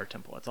 Boots in the Water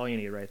Temple. That's all you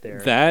need right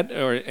there. That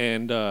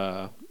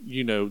the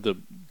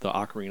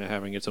Ocarina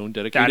having its own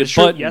dedicated That is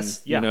true. button,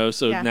 Yes.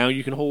 so now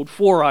you can hold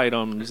 4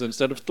 items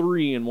instead of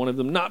 3, and one of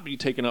them not be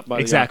taken up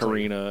by the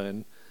Ocarina,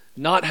 and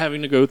not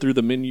having to go through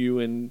the menu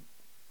and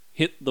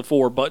hit the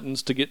 4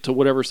 buttons to get to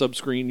whatever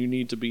subscreen you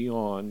need to be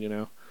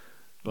on,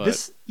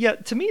 But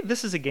to me,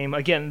 this is a game.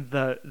 Again,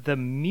 the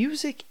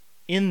music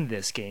in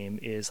this game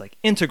is like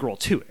integral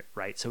to it,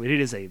 right? So it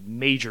is a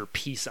major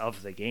piece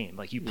of the game.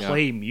 Like you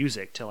play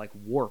music to like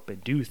warp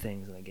and do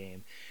things in the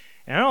game,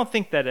 and I don't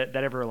think that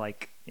ever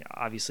like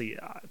obviously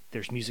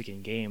there's music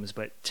in games,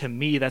 but to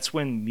me that's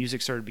when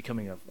music started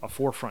becoming a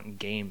forefront in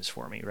games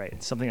for me, right?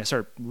 It's something I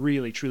started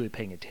really truly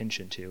paying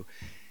attention to,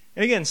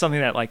 and again something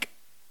that like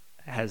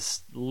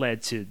has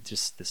led to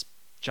just this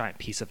giant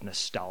piece of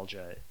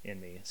nostalgia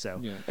in me.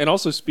 So and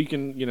also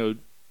speaking,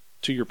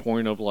 to your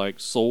point of like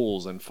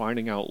souls and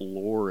finding out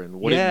lore and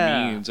what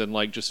it means, and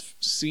like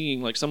just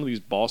seeing like some of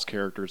these boss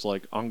characters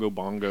like Ongo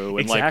Bongo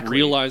and like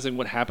realizing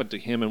what happened to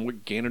him and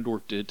what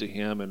Ganondorf did to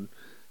him, and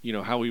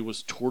how he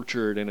was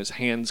tortured and his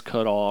hands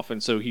cut off,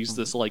 and so he's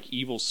this like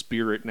evil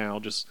spirit now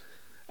just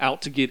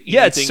out to get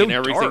anything and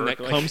everything dark,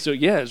 that comes to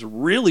it's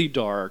really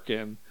dark.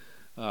 And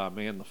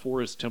man, the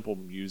Forest Temple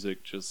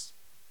music just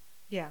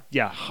Yep.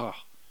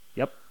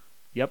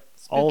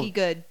 Spooky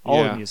good.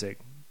 All the music.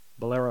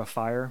 Bolero of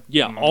Fire.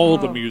 Yeah, all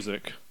the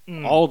music.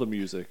 All the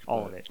music.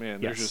 All of it.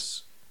 Man, they're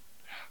just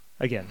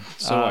again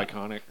so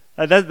iconic.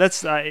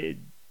 That's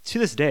to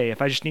this day, if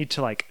I just need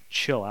to like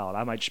chill out,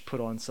 I might just put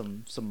on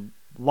some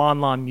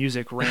Lon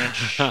Music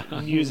Ranch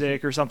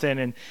music or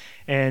something,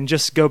 and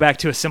just go back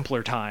to a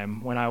simpler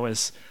time when I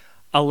was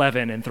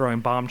 11 and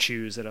throwing bomb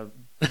chews at a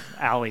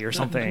alley or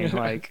something.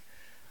 Like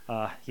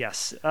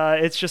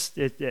it's just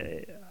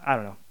I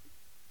don't know.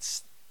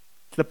 It's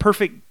the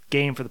perfect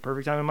game for the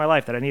perfect time in my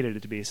life that I needed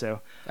it to be. So,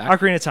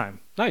 Ocarina of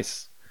Time.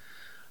 Nice.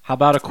 How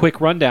about a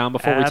quick rundown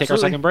before we take our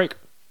second break?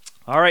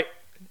 All right.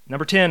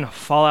 Number 10,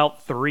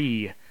 Fallout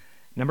 3.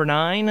 Number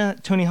 9,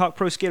 Tony Hawk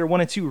Pro Skater 1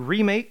 and 2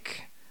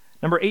 Remake.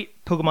 Number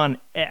 8, Pokemon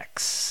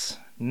X.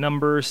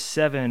 Number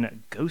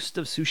 7, Ghost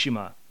of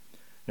Tsushima.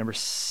 Number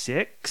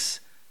 6,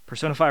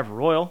 Persona 5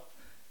 Royal.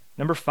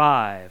 Number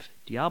 5,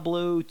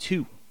 Diablo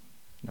 2.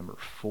 Number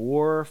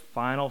 4,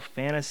 Final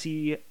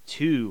Fantasy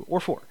 2 or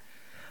 4.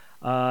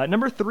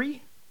 Number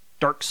 3,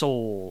 Dark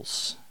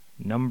Souls.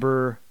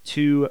 Number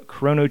 2,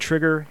 Chrono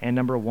Trigger. And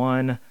number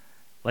 1,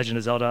 Legend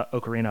of Zelda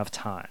Ocarina of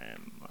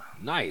Time.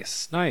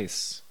 Nice.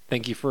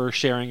 Thank you for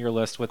sharing your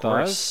list with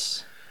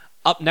us.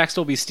 Up next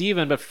will be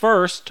Steven, but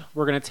first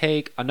we're going to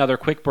take another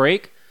quick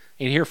break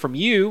and hear from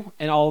you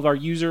and all of our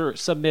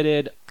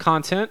user-submitted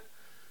content.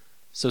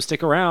 So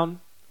stick around.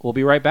 We'll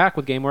be right back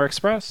with GameWare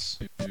Express.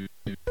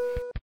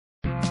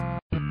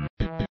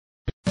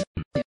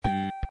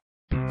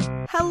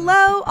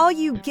 Hello, all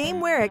you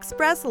GameWare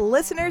Express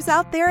listeners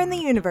out there in the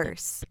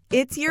universe.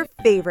 It's your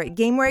favorite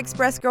GameWare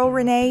Express girl,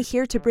 Renee,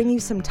 here to bring you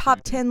some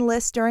top 10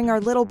 lists during our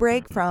little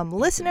break from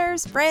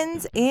listeners,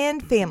 friends,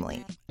 and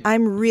family.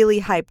 I'm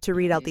really hyped to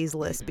read out these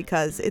lists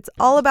because it's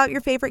all about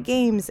your favorite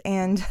games,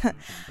 and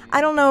I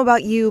don't know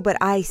about you, but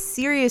I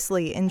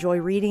seriously enjoy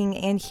reading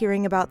and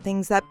hearing about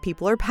things that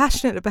people are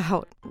passionate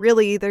about.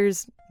 Really,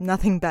 there's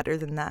nothing better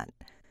than that.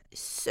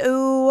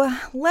 So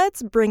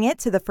let's bring it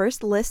to the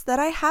first list that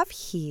I have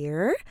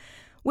here,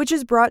 which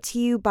is brought to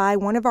you by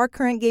one of our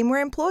current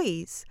GameWare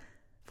employees.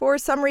 For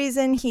some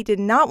reason, he did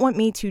not want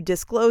me to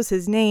disclose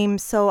his name,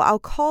 so I'll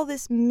call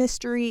this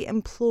mystery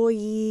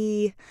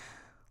employee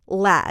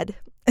Lad.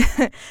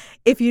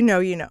 If you know,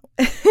 you know.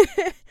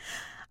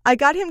 I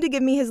got him to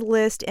give me his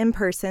list in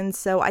person,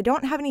 so I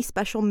don't have any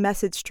special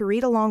message to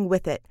read along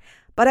with it,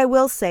 but I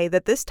will say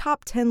that this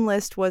top 10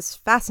 list was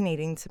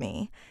fascinating to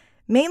me.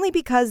 Mainly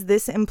because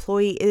this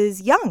employee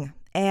is young,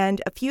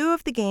 and a few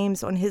of the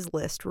games on his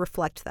list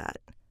reflect that.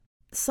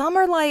 Some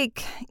are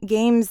like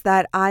games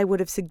that I would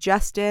have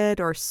suggested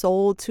or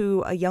sold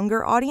to a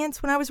younger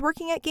audience when I was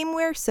working at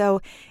GameWare, so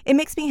it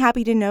makes me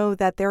happy to know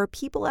that there are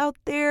people out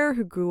there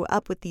who grew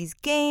up with these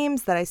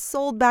games that I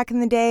sold back in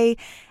the day,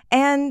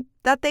 and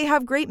that they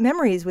have great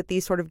memories with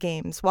these sort of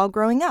games while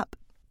growing up.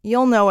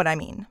 You'll know what I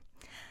mean.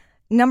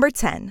 Number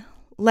 10,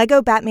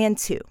 Lego Batman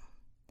 2.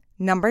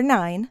 Number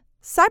 9,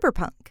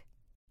 Cyberpunk.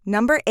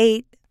 Number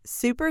 8,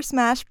 Super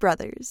Smash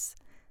Bros.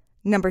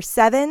 Number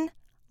 7,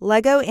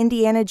 Lego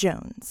Indiana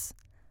Jones.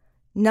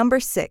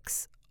 Number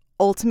 6,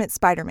 Ultimate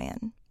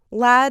Spider-Man.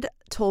 Lad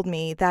told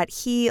me that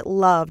he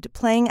loved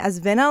playing as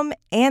Venom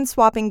and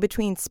swapping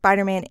between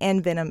Spider-Man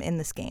and Venom in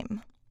this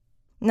game.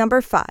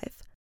 Number 5,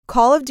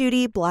 Call of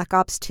Duty Black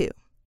Ops 2.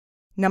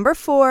 Number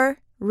 4,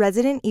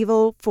 Resident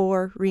Evil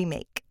 4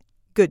 Remake.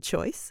 Good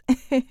choice.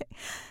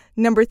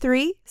 Number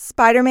 3,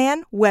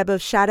 Spider-Man Web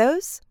of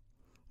Shadows.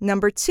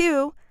 Number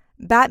 2,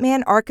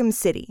 Batman Arkham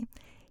City.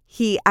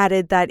 He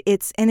added that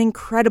it's an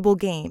incredible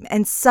game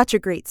and such a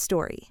great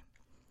story.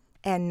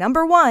 And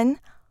number 1,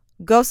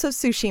 Ghost of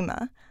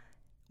Tsushima.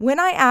 When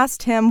I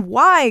asked him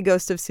why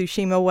Ghost of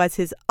Tsushima was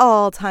his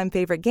all-time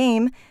favorite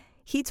game,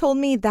 he told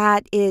me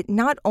that it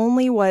not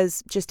only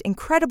was just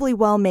incredibly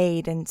well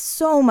made and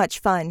so much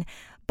fun,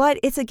 but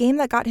it's a game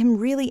that got him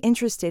really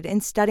interested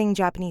in studying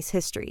Japanese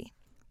history.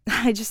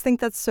 I just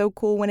think that's so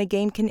cool when a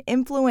game can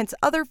influence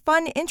other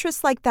fun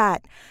interests like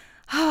that.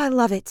 Oh, I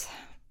love it.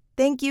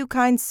 Thank you,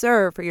 kind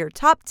sir, for your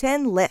top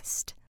 10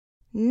 list.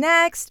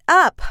 Next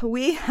up,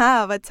 we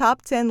have a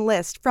top 10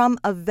 list from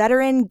a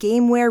veteran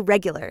GameWare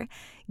regular.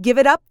 Give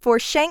it up for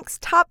Shank's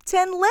top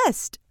 10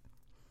 list.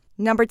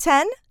 Number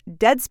 10,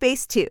 Dead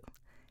Space 2.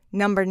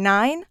 Number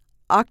 9,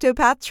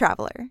 Octopath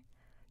Traveler.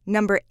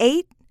 Number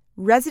 8,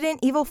 Resident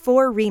Evil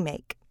 4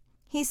 Remake.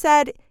 He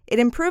said it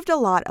improved a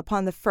lot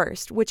upon the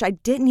first, which I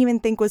didn't even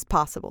think was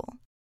possible.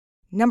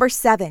 Number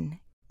 7,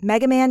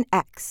 Mega Man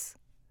X.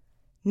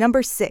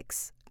 Number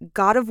 6,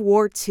 God of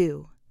War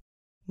 2.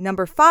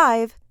 Number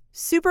 5,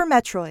 Super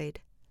Metroid.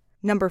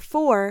 Number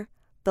 4,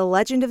 The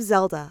Legend of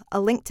Zelda: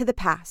 A Link to the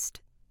Past.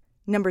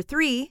 Number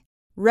 3,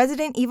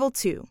 Resident Evil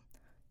 2.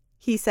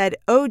 He said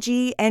OG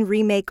and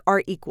remake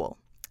are equal.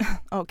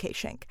 Okay,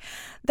 Shank.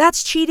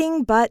 That's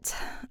cheating, but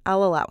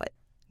I'll allow it.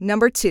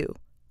 Number 2,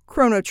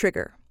 Chrono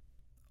Trigger.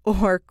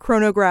 Or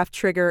Chronograph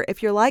Trigger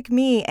if you're like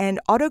me and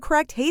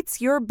autocorrect hates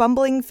your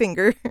bumbling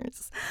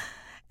fingers.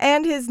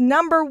 And his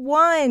number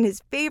 1,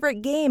 his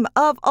favorite game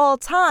of all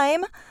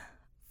time,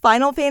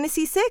 Final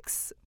Fantasy VI.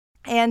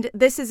 And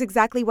this is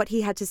exactly what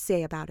he had to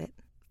say about it.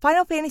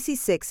 Final Fantasy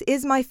VI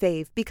is my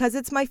fave because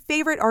it's my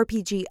favorite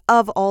RPG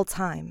of all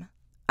time.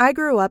 I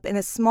grew up in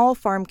a small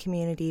farm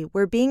community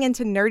where being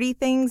into nerdy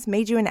things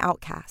made you an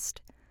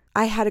outcast.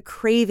 I had a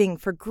craving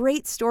for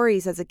great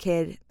stories as a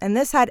kid, and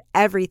this had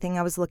everything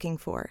I was looking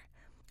for.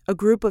 A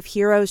group of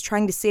heroes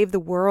trying to save the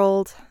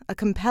world, a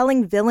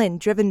compelling villain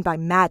driven by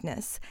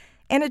madness,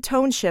 and a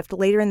tone shift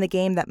later in the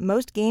game that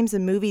most games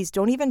and movies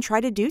don't even try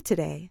to do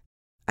today.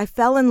 I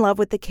fell in love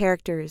with the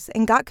characters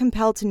and got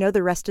compelled to know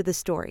the rest of the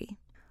story.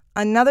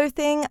 Another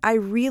thing I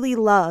really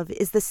love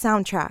is the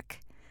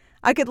soundtrack.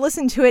 I could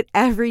listen to it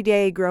every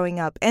day growing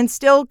up and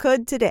still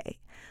could today.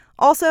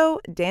 Also,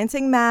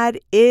 Dancing Mad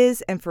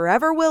is and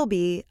forever will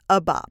be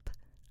a bop.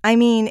 I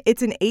mean,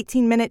 it's an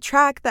 18-minute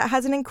track that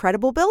has an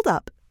incredible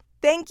build-up.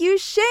 Thank you,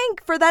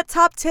 Shank, for that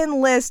top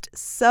 10 list.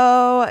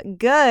 So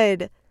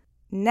good.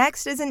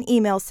 Next is an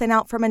email sent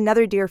out from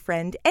another dear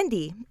friend,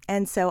 Indy,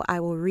 and so I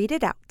will read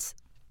it out.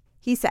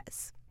 He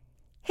says,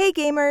 Hey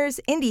gamers,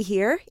 Indy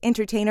here,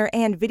 entertainer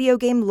and video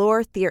game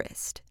lore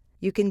theorist.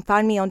 You can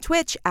find me on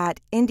Twitch at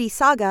Indy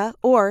Saga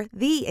or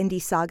The Indy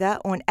Saga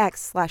on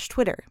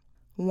X/Twitter.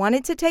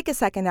 Wanted to take a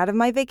second out of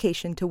my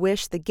vacation to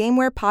wish the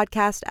GameWare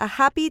podcast a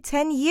happy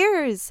 10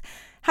 years.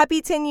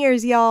 Happy 10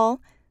 years, y'all.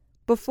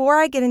 Before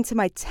I get into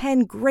my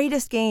 10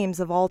 greatest games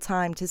of all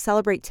time to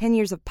celebrate 10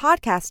 years of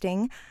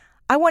podcasting,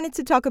 I wanted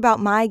to talk about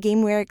my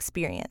GameWare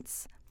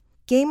experience.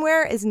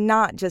 GameWare is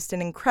not just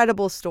an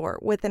incredible store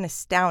with an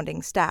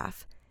astounding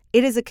staff.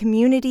 It is a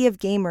community of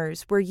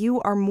gamers where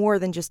you are more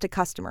than just a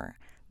customer.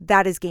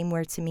 That is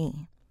GameWare to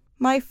me.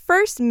 My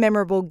first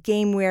memorable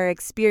GameWare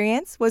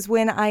experience was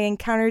when I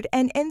encountered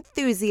an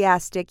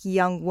enthusiastic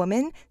young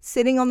woman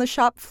sitting on the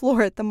shop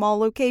floor at the mall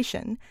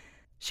location.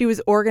 She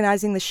was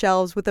organizing the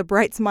shelves with a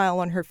bright smile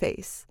on her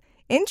face.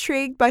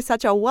 Intrigued by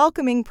such a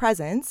welcoming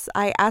presence,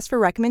 I asked for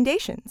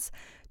recommendations,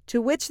 to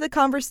which the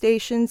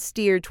conversation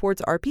steered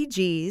towards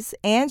RPGs,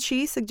 and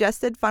she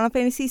suggested Final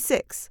Fantasy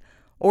VI,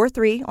 or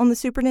 3 on the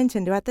Super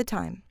Nintendo at the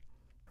time.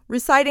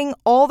 Reciting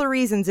all the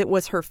reasons it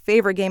was her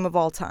favorite game of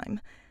all time.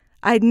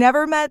 I'd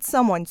never met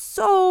someone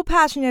so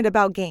passionate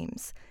about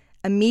games.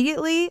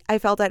 Immediately, I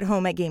felt at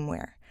home at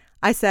GameWare.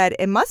 I said,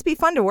 it must be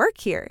fun to work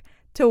here,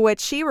 to which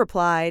she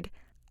replied,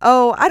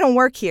 Oh, I don't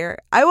work here.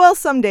 I will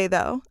someday,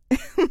 though.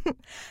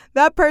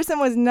 That person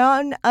was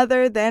none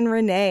other than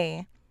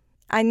Renee.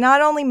 I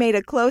not only made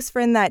a close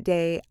friend that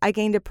day, I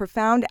gained a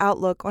profound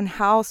outlook on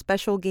how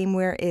special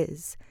GameWare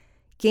is.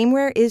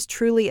 GameWare is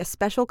truly a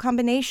special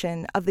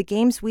combination of the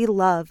games we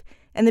love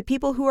and the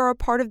people who are a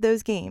part of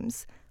those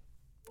games.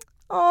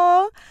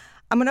 Aw,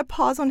 I'm going to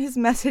pause on his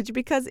message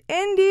because,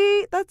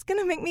 Indy, that's going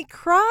to make me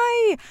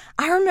cry.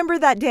 I remember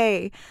that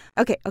day.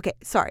 Okay,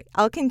 sorry.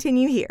 I'll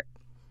continue here.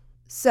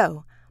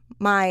 So,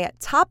 my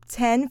top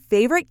 10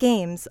 favorite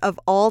games of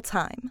all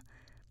time.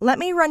 Let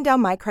me run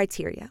down my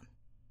criteria.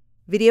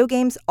 Video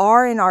games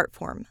are an art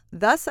form,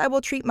 thus I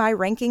will treat my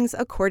rankings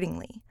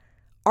accordingly.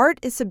 Art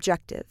is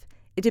subjective.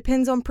 It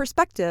depends on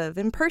perspective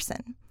and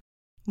person.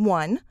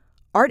 1.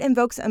 Art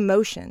invokes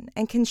emotion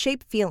and can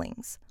shape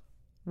feelings.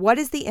 What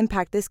is the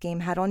impact this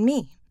game had on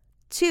me?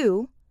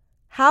 2.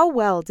 How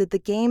well did the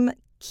game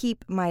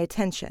keep my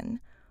attention?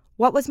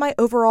 What was my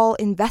overall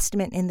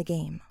investment in the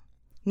game?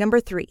 Number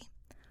 3.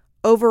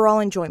 Overall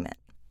enjoyment.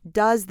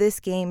 Does this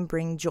game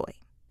bring joy?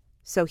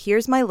 So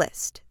here's my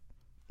list.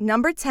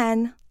 Number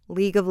 10,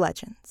 League of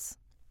Legends.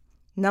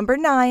 Number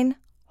 9,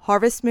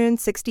 Harvest Moon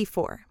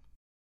 64.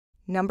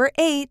 Number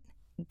 8,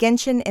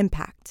 Genshin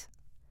Impact.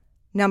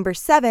 Number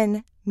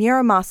 7,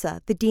 Muramasa,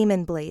 the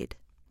Demon Blade.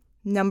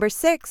 Number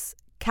 6,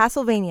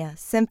 Castlevania,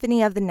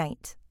 Symphony of the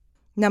Night.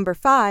 Number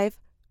 5,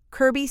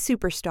 Kirby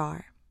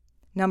Superstar.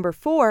 Number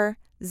 4,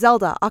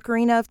 Zelda,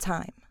 Ocarina of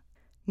Time.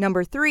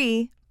 Number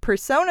 3,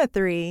 Persona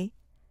 3.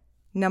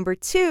 Number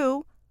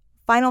 2,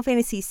 Final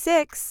Fantasy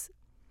VI.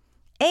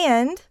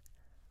 And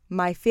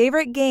my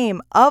favorite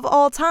game of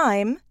all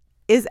time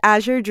is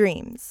Azure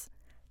Dreams.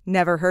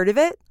 Never heard of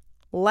it?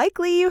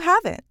 Likely you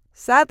haven't.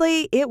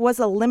 Sadly, it was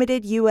a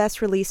limited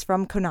US release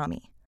from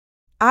Konami.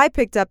 I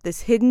picked up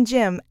this hidden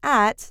gem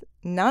at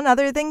none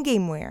other than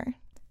GameWare.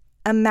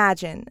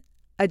 Imagine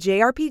a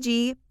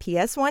JRPG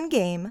PS1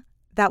 game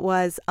that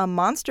was a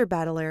monster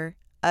battler,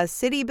 a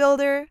city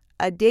builder,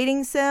 a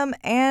dating sim,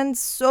 and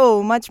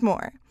so much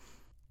more.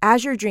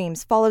 Azure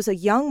Dreams follows a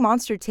young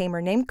monster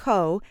tamer named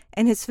Ko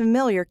and his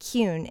familiar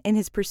Kyun in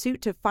his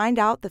pursuit to find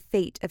out the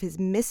fate of his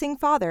missing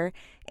father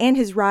and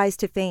his rise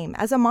to fame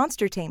as a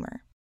monster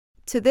tamer.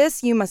 To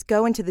this, you must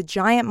go into the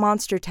giant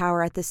monster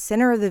tower at the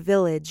center of the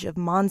village of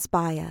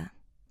Monspaya.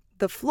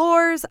 The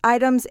floors,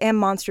 items, and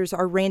monsters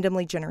are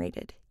randomly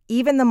generated.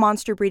 Even the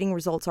monster breeding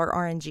results are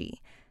RNG.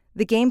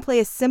 The gameplay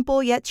is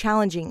simple yet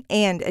challenging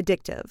and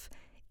addictive.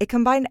 It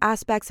combined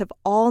aspects of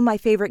all my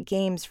favorite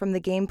games, from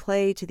the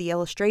gameplay to the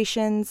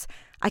illustrations.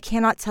 I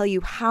cannot tell you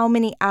how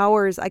many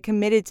hours I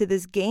committed to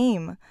this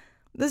game.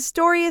 The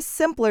story is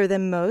simpler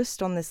than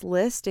most on this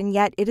list, and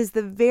yet it is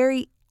the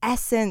very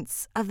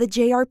essence of the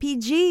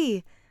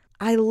JRPG.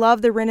 I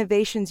love the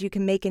renovations you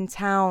can make in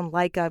town,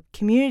 like a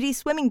community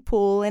swimming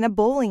pool and a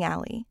bowling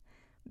alley.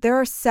 There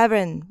are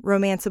 7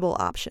 romanceable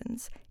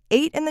options.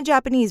 8 in the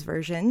Japanese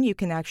version. You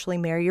can actually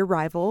marry your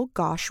rival,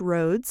 Gosh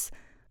Rhodes.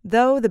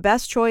 Though the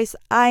best choice,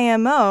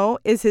 IMO,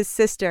 is his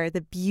sister,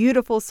 the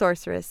beautiful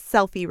sorceress,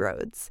 Selphie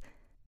Rhodes.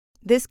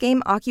 This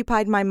game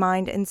occupied my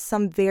mind in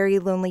some very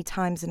lonely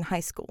times in high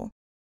school.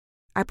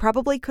 I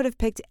probably could have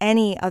picked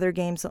any other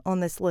games on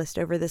this list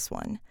over this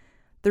one.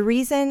 The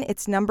reason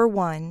it's number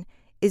 1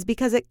 is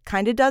because it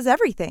kind of does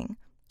everything.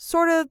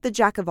 Sort of the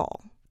jack of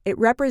all. It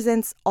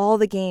represents all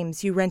the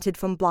games you rented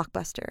from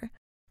Blockbuster,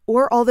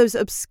 or all those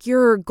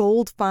obscure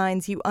gold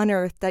finds you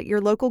unearthed at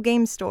your local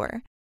game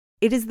store.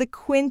 It is the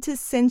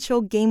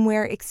quintessential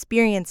GameWare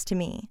experience to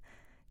me,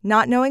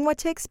 not knowing what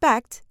to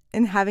expect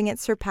and having it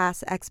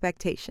surpass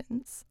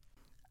expectations.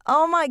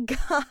 Oh my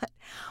God,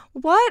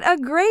 what a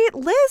great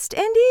list,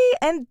 Indy!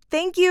 And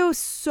thank you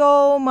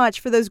so much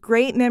for those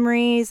great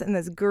memories and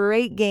those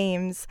great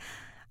games.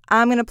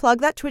 I'm going to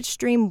plug that Twitch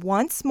stream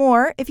once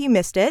more if you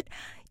missed it.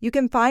 You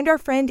can find our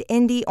friend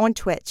Indy on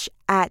Twitch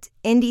at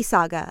Indy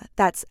Saga.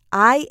 That's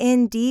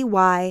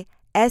INDYSAGA.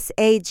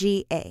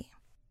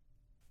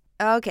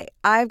 Okay,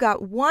 I've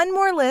got one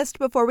more list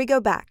before we go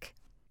back.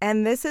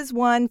 And this is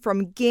one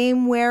from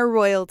GameWare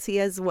royalty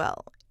as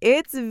well.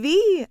 It's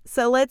V,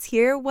 so let's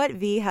hear what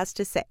V has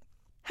to say.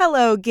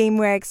 Hello,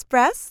 GameWare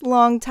Express.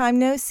 Long time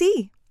no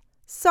see.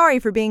 Sorry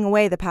for being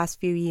away the past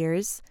few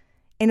years.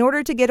 In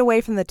order to get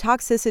away from the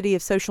toxicity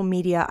of social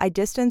media, I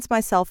distanced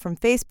myself from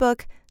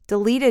Facebook,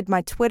 deleted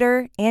my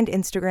Twitter and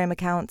Instagram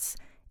accounts,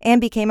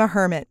 and became a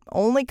hermit,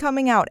 only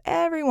coming out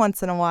every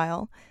once in a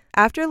while.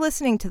 After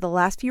listening to the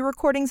last few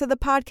recordings of the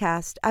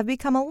podcast, I've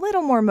become a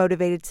little more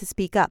motivated to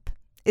speak up.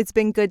 It's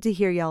been good to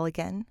hear y'all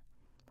again.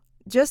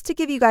 Just to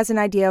give you guys an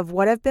idea of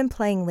what I've been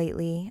playing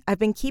lately, I've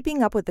been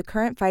keeping up with the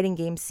current fighting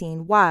game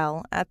scene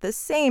while, at the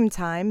same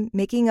time,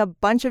 making a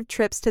bunch of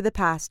trips to the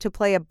past to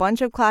play a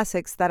bunch of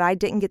classics that I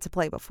didn't get to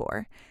play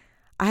before.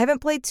 I haven't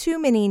played too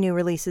many new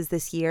releases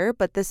this year,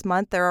 but this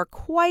month there are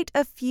quite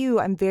a few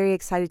I'm very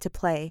excited to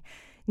play,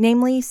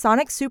 namely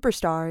Sonic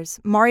Superstars,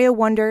 Mario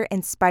Wonder,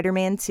 and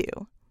Spider-Man 2.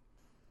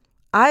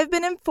 I've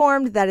been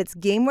informed that it's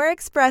GameWare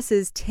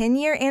Express's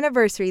 10-year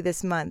anniversary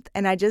this month,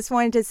 and I just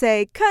wanted to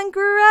say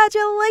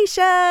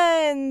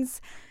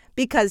congratulations!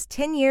 Because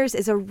 10 years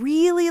is a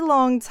really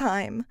long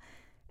time.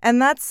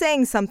 And that's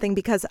saying something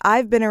because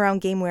I've been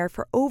around GameWare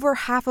for over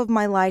half of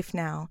my life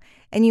now,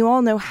 and you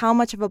all know how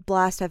much of a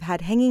blast I've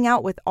had hanging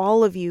out with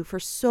all of you for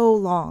so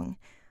long.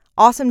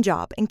 Awesome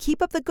job, and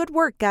keep up the good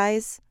work,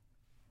 guys.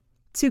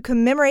 To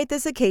commemorate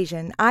this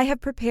occasion, I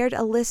have prepared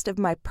a list of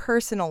my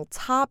personal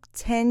top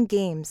 10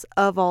 games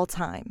of all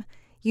time.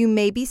 You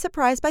may be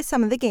surprised by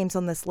some of the games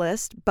on this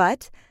list,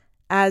 but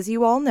as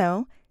you all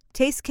know,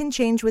 tastes can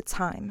change with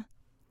time.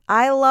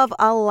 I love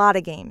a lot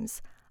of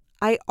games.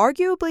 I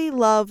arguably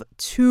love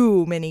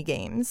too many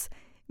games.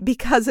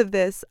 Because of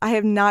this, I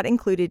have not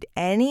included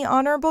any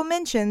honorable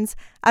mentions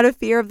out of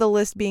fear of the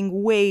list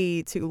being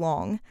way too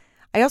long.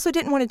 I also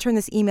didn't want to turn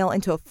this email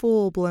into a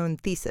full-blown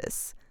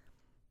thesis.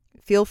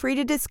 Feel free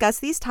to discuss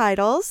these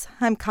titles.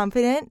 I'm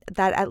confident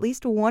that at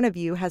least one of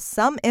you has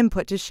some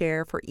input to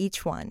share for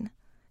each one.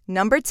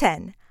 Number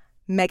 10,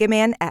 Mega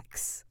Man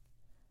X.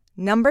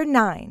 Number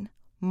 9,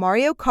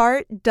 Mario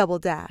Kart Double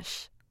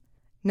Dash.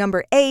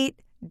 Number 8,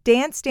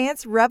 Dance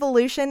Dance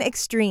Revolution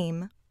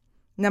Extreme.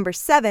 Number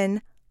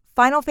 7,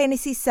 Final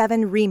Fantasy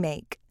VII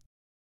Remake.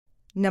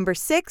 Number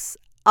 6,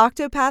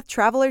 Octopath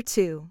Traveler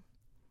 2.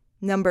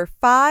 Number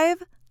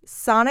 5,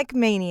 Sonic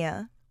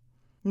Mania.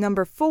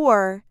 Number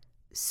 4,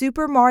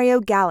 Super Mario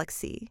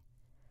Galaxy.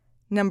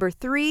 Number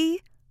 3,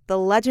 The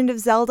Legend of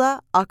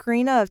Zelda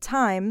Ocarina of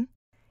Time.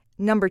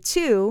 Number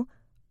 2,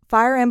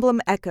 Fire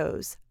Emblem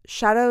Echoes,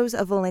 Shadows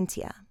of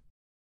Valentia.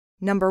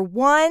 Number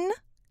 1,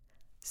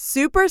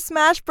 Super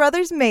Smash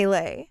Bros.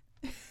 Melee.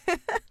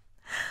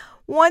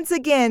 Once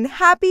again,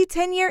 happy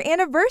 10-year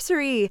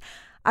anniversary!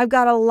 I've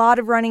got a lot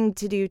of running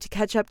to do to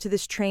catch up to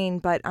this train,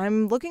 but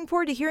I'm looking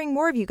forward to hearing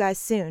more of you guys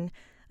soon.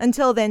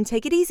 Until then,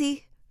 take it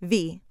easy,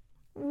 V.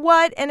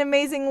 What an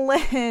amazing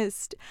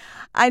list!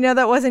 I know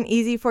that wasn't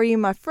easy for you,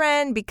 my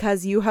friend,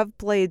 because you have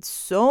played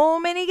so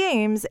many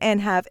games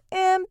and have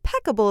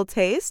impeccable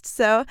taste,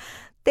 so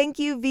thank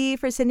you, V,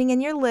 for sending in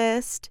your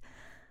list.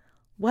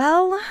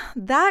 Well,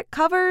 that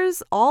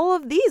covers all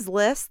of these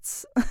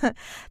lists.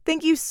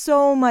 Thank you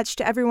so much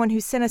to everyone who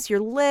sent us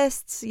your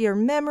lists, your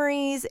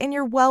memories, and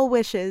your well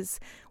wishes.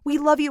 We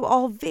love you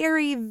all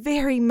very,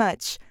 very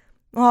much.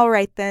 All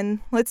right, then,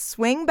 let's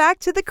swing back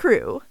to the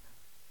crew.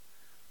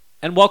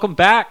 And welcome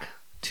back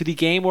to the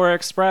GameWare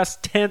Express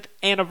 10th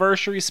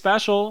anniversary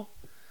special.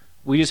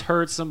 We just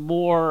heard some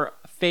more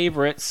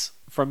favorites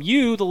from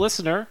you, the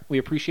listener. We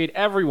appreciate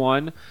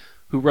everyone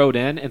who wrote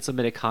in and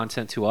submitted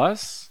content to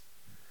us.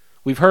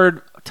 We've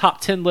heard top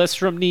 10 lists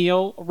from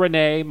Neil,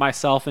 Renee,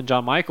 myself, and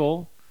John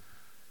Michael.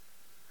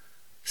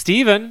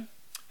 Steven,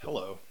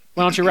 Hello.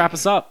 why don't you wrap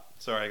us up?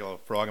 Sorry, I got a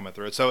frog in my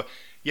throat. So,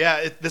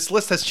 yeah, this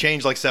list has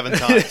changed like 7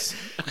 times.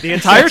 The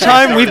entire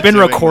time we've been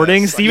Doing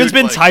recording, this. Steven's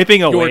been Like,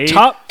 typing away. Your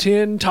top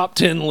 10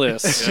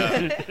 lists.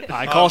 Yeah.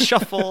 I call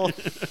shuffle.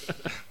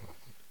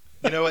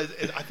 You know, I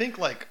think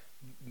like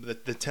the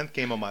 10th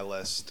game on my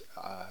list,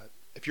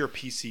 if you're a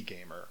PC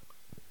gamer,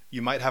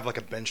 you might have like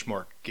a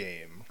benchmark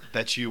game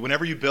that you,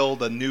 whenever you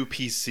build a new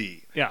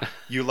PC, Yeah.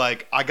 you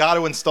like, I got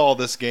to install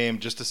this game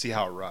just to see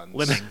how it runs.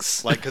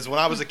 Lemmings. Like, because when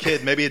I was a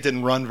kid, maybe it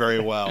didn't run very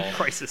well.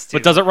 Crisis 2.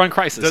 But does it run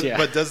Crisis? Yeah.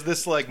 But does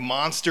this like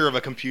monster of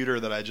a computer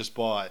that I just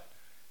bought,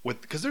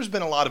 because there's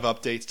been a lot of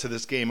updates to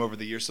this game over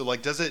the years, so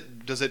like, does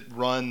it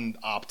run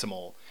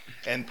optimal?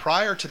 And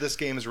prior to this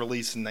game's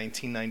release in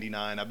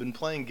 1999, I've been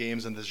playing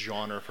games in this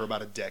genre for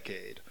about a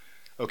decade.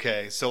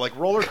 Okay, so like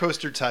Roller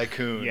Coaster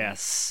Tycoon.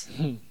 Yes.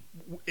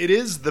 It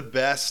is the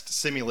best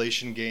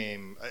simulation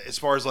game as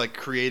far as like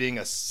creating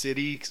a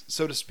city,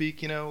 so to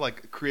speak, you know,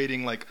 like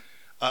creating like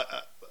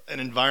an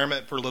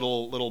environment for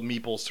little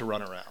meeples to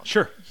run around.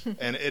 Sure.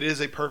 And it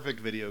is a perfect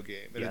video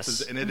game. And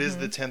Yes. it is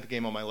the 10th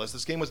game on my list.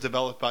 This game was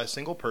developed by a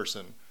single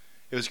person.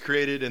 It was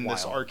created in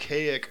this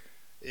archaic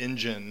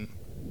engine,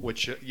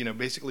 which, you know,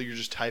 basically you're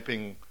just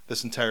typing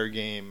this entire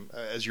game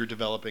as you're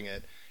developing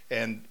it.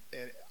 And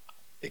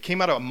it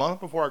came out a month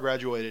before I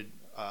graduated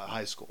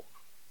high school.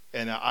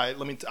 And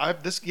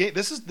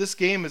this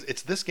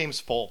game's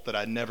fault that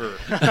I never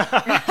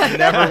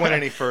went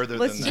any further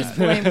Let's than just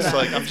that. blame It's that.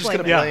 like I'm just Blame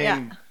gonna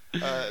that.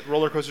 blame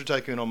Roller Coaster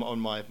Tycoon on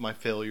my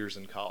failures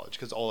in college,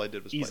 because all I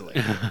did was Easily.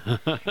 play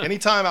that game.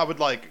 Anytime I would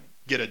like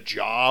get a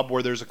job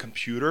where there's a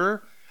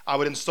computer, I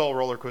would install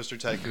Roller Coaster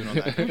Tycoon on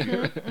that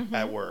computer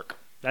at work.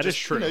 That is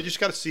true. You know, you just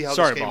got to see how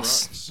Sorry,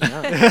 this game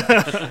boss.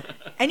 runs.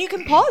 And you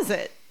can pause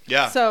it.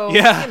 Yeah. So,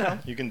 Yeah. you know.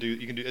 You can do.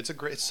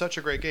 It's such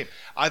a great game.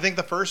 I think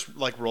the first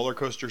like roller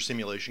coaster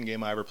simulation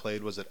game I ever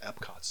played was at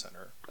Epcot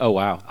Center. Oh,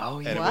 wow. Oh,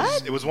 And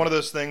What? it was one of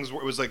those things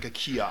where it was like a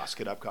kiosk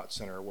at Epcot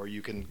Center where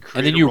you can create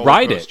And then a you roller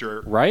ride it,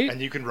 coaster, right?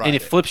 And you can ride and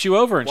it flips you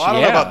over. And Well, I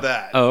don't know yeah. about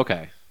that. Oh,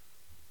 okay.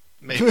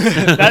 Maybe.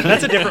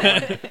 That's a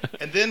different one.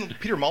 And then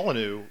Peter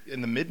Molyneux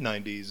in the mid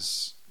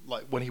 '90s,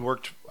 like when he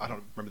worked, I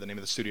don't remember the name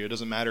of the studio. It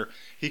doesn't matter.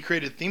 He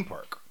created Theme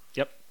Park.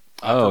 Yep.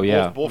 Oh, for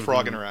yeah.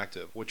 Bullfrog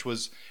Interactive, which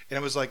was, and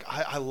it was like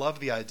I love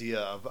the idea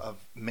of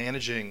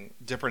managing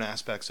different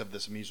aspects of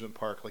this amusement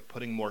park, like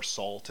putting more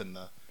salt in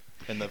the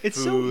It's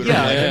so- food,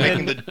 yeah, or like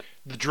and- making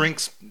the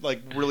drinks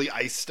like really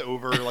iced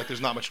over, like there's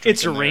not much drink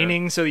It's in there.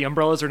 raining, so the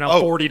umbrellas are now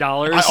 $40.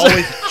 I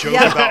always joke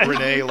Yeah. about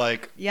Renee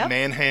like Yep.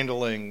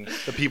 manhandling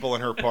the people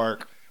in her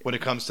park when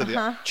it comes to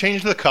the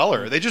change the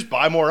color. They just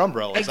buy more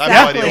umbrellas. Exactly. I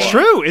have no idea It's why.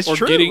 true. It's or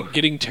true.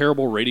 getting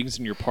terrible ratings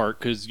in your park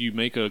because you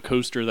make a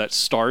coaster that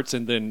starts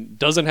and then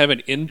doesn't have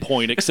an end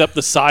point except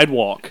the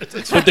sidewalk.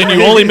 But then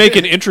you only make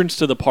an entrance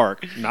to the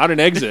park, not an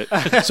exit.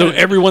 So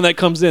everyone that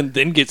comes in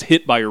then gets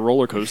hit by your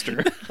roller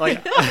coaster.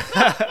 Like,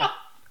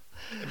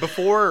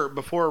 Before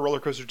Roller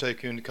Coaster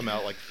Tycoon to come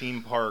out, like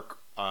Theme Park,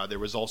 there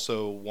was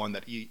also one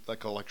that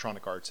like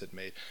Electronic Arts had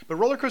made. But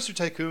Roller Coaster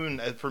Tycoon,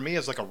 for me,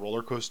 is like a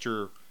roller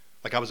coaster.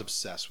 Like I was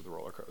obsessed with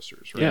roller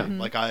coasters. Right? Yeah.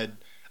 Like I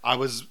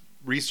was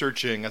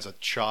researching as a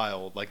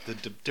child, like the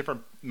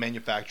different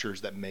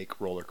manufacturers that make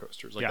roller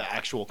coasters, like the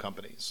actual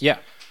companies. Yeah.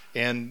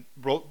 And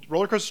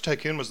Roller Coaster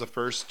Tycoon was the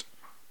first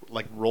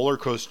like roller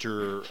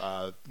coaster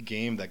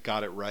game that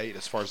got it right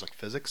as far as like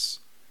physics.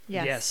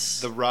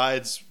 Yes. The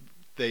rides,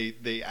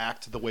 they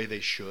act the way they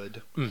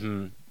should.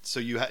 Mm-hmm. So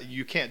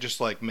you can't just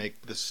like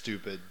make this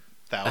stupid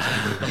 1,000.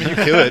 I mean,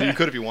 you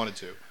could if you wanted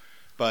to,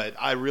 but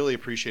I really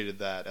appreciated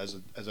that as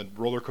a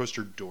roller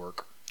coaster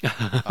dork.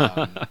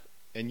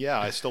 And yeah,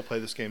 I still play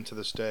this game to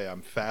this day.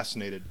 I'm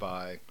fascinated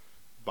by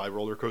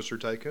Roller Coaster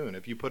Tycoon.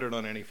 If you put it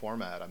on any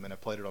format, I mean,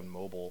 I've played it on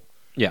mobile.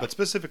 Yeah. But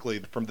specifically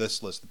from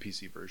this list, the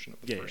PC version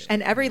of the first.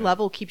 And every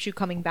level keeps you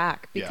coming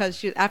back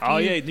because after Oh,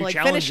 you yeah, new like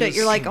finish it, challenges.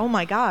 you're like, oh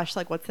my gosh,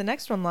 like what's the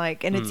next one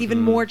like? And it's even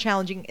more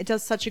challenging. It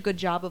does such a good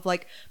job of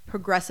like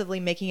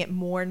progressively making it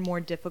more and more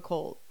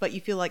difficult, but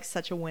you feel like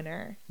such a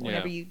winner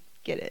whenever you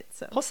get it.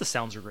 So plus the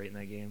sounds are great in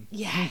that game.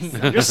 yes,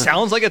 It just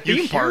sounds like a You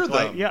theme park. hear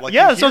them. Like, yeah, Like,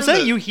 yeah. you That's what I'm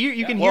hear saying.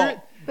 You can well, hear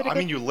it. I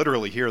mean, you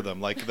literally hear them.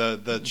 Like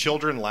the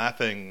children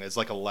laughing is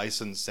like a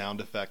licensed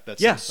sound effect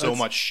that's Yeah, in so that's-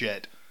 much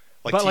shit,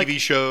 like But, TV like-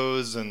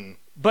 shows and.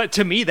 But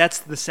to me, that's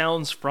the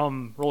sounds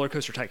from Roller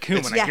Coaster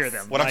Tycoon when I hear Yes.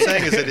 them. What I'm Like-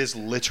 saying is, it is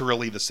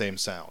literally the same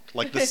sound.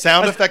 Like the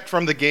sound effect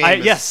from the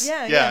game. yes.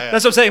 Yeah, yeah.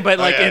 That's what I'm saying, but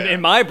like yeah. in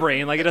my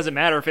brain, like it doesn't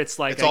matter if it's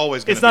like It's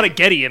always gonna it's not be- a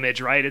Getty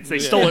image, right? It's they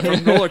stole it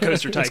from Roller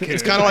Coaster Tycoon.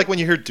 It's kind of like when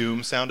you hear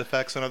Doom sound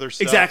effects and other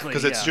stuff. Exactly,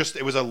 Because it's yeah. just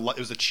it was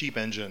a cheap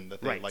engine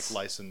that they Right. like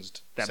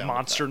licensed. that sound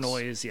monster effects.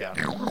 noise. Yeah.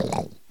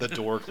 The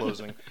door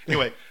closing.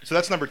 Anyway, so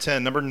that's number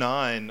 10. Number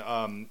 9.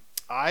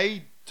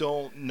 I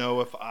don't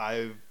know if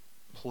I've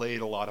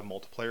played a lot of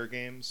multiplayer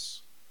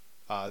games.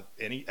 At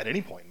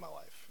any point in my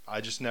life,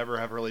 I just never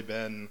have really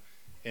been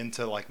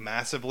into like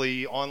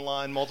massively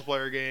online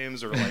multiplayer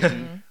games or like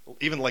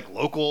even like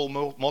local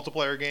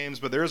multiplayer games.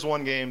 But there's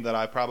one game that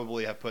I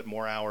probably have put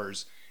more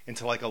hours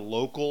into, like a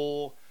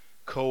local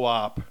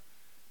co-op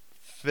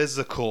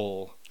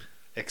physical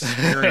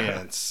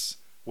experience,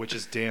 which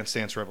is Dance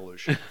Dance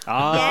Revolution.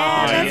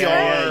 Ah, that's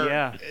yeah, right.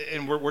 yeah.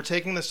 And we're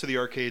taking this to the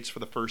arcades for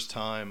the first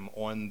time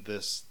on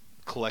this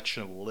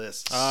collection of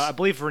lists. I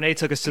believe Renee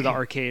took us to the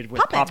arcade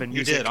with Poppin'. Poppin' You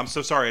Music. did. I'm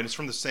so sorry. And it's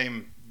from the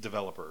same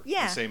developer,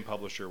 Yeah. the same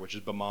publisher, which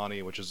is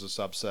Bamani, which is a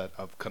subset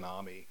of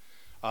Konami.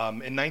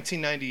 In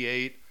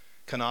 1998,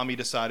 Konami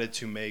decided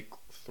to make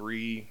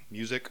 3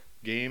 music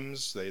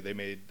games. They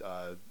made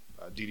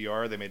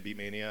DDR, they made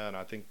Beatmania, and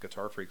I think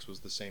Guitar Freaks was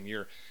the same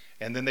year.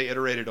 And then they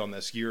iterated on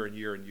this year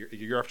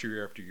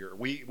after year.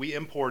 We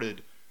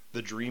imported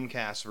the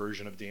Dreamcast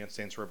version of Dance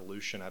Dance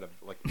Revolution out of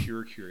like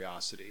pure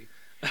curiosity.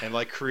 And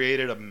like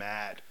created a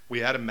mat. We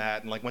had a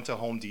mat and like went to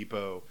Home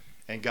Depot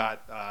and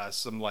got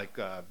some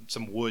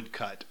wood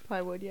cut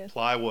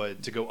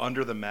plywood, to go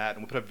under the mat,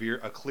 and we put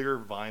a clear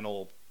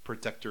vinyl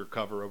protector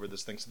cover over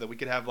this thing so that we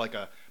could have like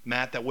a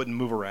mat that wouldn't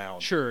move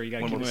around. Sure, you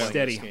gotta when keep we're it playing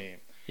steady. this game.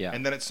 Yeah.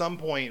 And then at some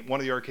point, one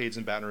of the arcades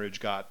in Baton Rouge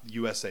got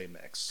USA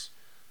Mix.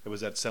 It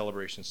was at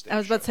Celebration Station. I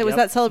was about to say, was Yep.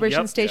 that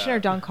Celebration Yep. Station Yeah. or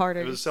Don Carter?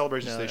 It was a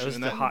Celebration No, it Station. was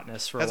and the that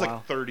hotness for a has while.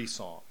 like 30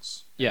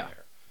 songs. Yeah. In there.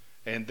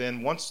 And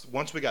then once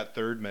we got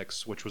Third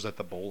Mix, which was at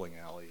the bowling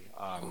alley.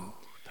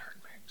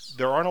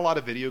 There aren't a lot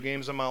of video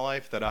games in my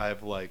life that I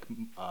have like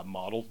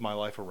modeled my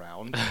life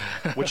around,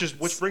 which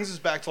brings us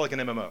back to like an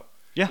MMO.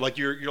 Yeah. Like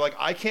you're like,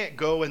 I can't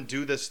go and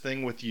do this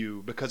thing with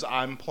you because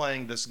I'm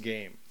playing this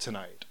game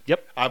tonight.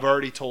 Yep. I've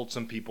already told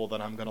some people that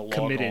I'm going to log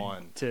Committed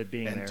on to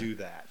being and there. do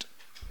that.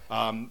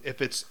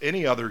 If it's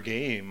any other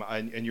game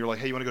and you're like,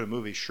 hey, you want to go to a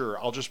movie? Sure.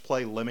 I'll just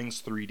play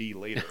Lemmings 3D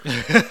later.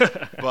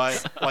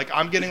 But like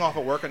I'm getting off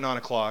at work at 9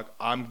 o'clock.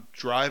 I'm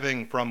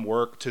driving from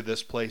work to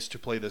this place to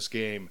play this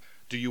game.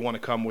 Do you want to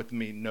come with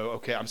me? No.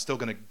 Okay. I'm still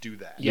going to do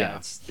that. Yeah,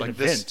 it's Like an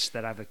this- event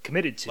that I've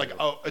committed to. Like,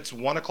 oh, it's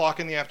 1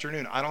 o'clock in the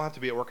afternoon. I don't have to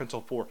be at work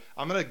until 4.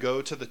 I'm going to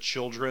go to the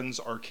children's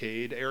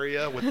arcade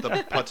area with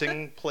the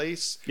putting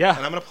place. Yeah.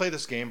 And I'm going to play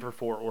this game for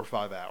 4 or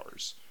 5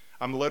 hours.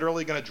 I'm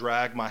literally going to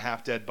drag my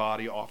half-dead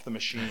body off the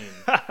machine.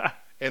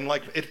 And,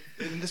 like,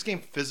 and this game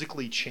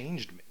physically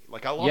changed me.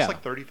 Like, I lost, Yeah.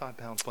 like, 35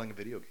 pounds playing a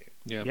video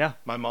game. yeah.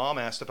 My mom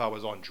asked if I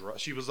was on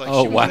drugs. She was like,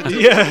 Oh, she wow. wanted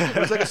to- Yeah. It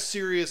was like a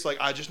serious, like,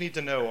 I just need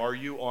to know, are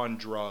you on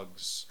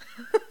drugs?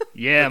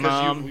 Yeah,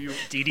 Because Mom. you-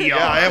 DDR. Yeah,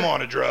 I am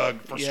on a drug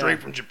Yeah. straight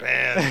from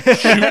Japan.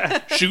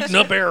 Shooting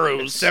up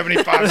arrows.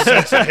 75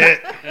 cents a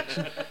hit.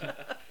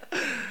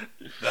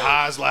 The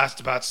highs last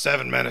about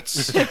 7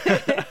 minutes.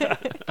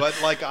 But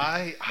like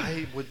I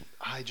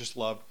just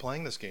loved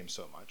playing this game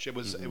so much. It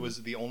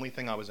was the only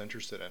thing I was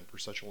interested in for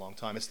such a long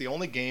time. It's the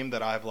only game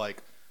that I've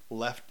like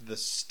left the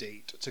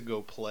state to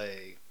go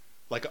play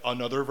like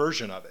another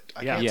version of it.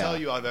 I Yeah. can't Yeah. tell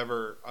you I've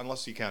ever,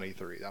 unless you count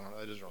E3. I don't know.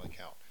 It doesn't really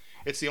count.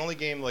 It's the only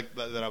game like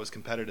that I was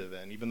competitive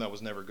in, even though I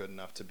was never good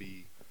enough to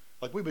be.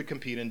 Like we would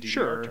compete in DDR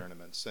Sure.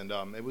 tournaments, and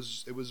it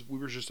was we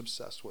were just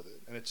obsessed with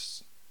it, and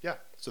it's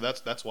So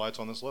that's why it's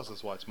on this list.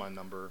 That's why it's my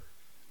number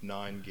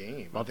 9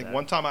 game. Love I think that.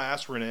 one time I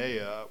asked Renee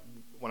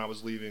when I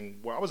was leaving,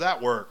 where I was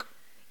at work.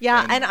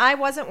 Yeah, And- and I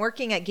wasn't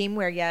working at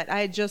Gameware yet.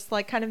 I had just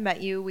like kind of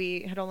met you.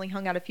 We had only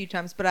hung out a few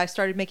times, but I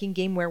started making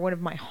Gameware one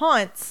of my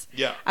haunts.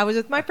 Yeah. I was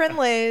with my friend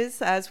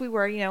Liz, as we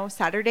were,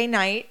 Saturday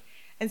night.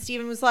 And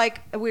Steven was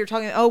like, we were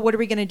talking, oh, what are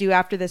we going to do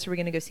after this? Are we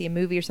going to go see a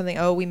movie or something?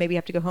 Oh, we maybe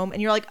have to go home.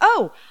 And you're like,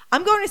 oh,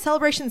 I'm going to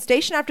Celebration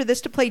Station after this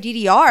to play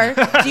DDR.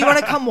 Do you want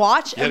to come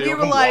watch? Yeah, And they we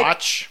were were like,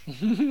 watch.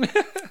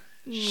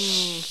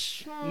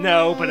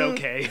 No, but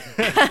okay.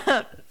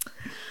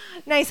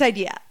 nice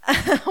idea.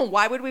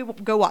 Why would we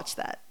go watch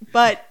that?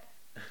 But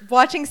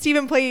watching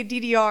Steven play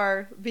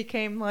DDR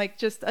became like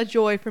just a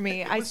joy for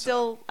me. I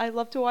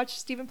love to watch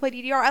Steven play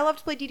DDR. I love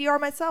to play DDR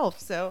myself.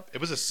 So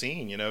It was a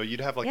scene, you'd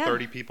have like Yeah.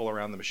 30 people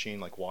around the machine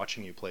like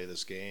watching you play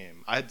this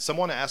game. I had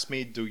someone ask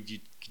me, do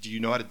you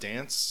know how to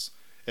dance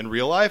in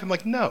real life? I'm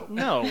like, no.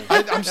 No.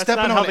 I'm That's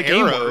stepping not how on the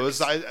game arrows.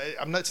 works.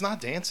 I'm not, it's not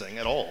dancing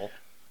at all.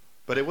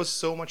 But it was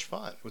so much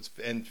fun. It was,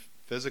 and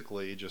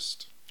physically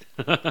just,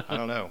 I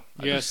don't know.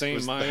 Yeah, It same.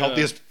 was My, the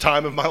healthiest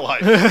time of my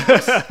life.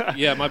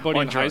 Yeah, my buddy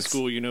On in high drugs.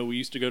 school, we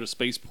used to go to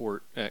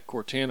Spaceport at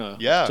Cortana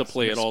Yeah, to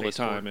play it all the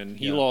Spaceport. time, and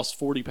he Yeah. lost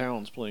 40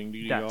 pounds playing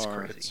DDR. That's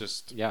crazy. It's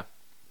just, Yeah.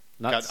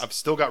 Nuts. I've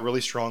still got really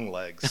strong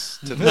legs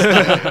to this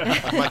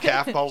day. My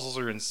calf muscles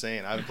are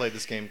insane. I haven't played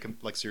this game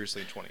like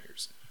seriously in 20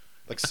 years.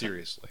 Like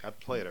seriously, I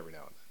play it every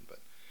now and then.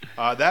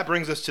 But that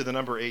brings us to the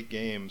number 8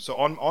 game. So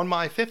on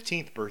my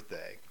 15th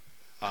birthday,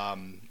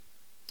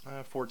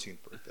 14th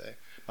birthday,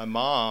 my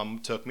mom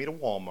took me to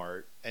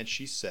Walmart and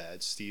she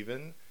said,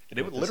 Steven, and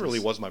it literally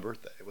was my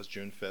birthday. It was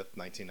June 5th,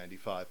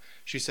 1995.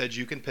 She said,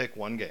 you can pick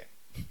one game.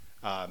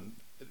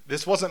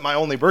 This wasn't my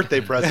only birthday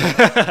present,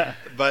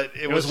 but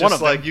it was was one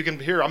just of them. like, you can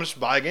here. I'm just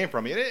buy a game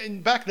from me.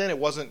 And back then, it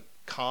wasn't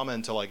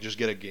common to like just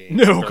get a game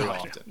No, very God.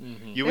 often.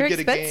 You they're would get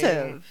a game,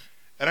 expensive.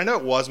 and I know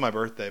it was my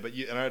birthday, but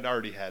and I'd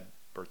already had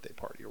birthday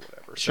party or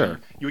whatever. So Sure.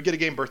 you would get a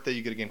game birthday,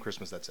 you get a game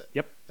Christmas. That's it.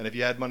 Yep. And if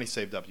you had money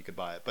saved up, you could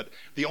buy it. But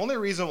the only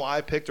reason why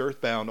I picked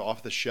Earthbound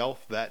off the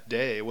shelf that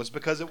day was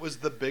because it was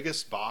the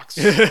biggest box.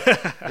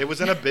 It was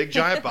in a big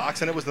giant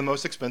box, and it was the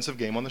most expensive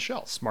game on the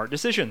shelf. Smart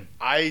decision.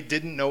 I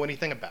didn't know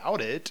anything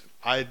about it.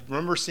 I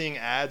remember seeing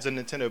ads on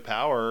Nintendo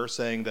Power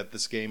saying that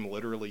this game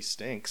literally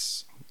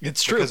stinks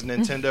It's because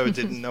Nintendo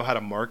didn't know how to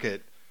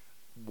market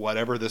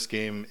whatever this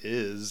game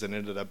is and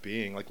ended up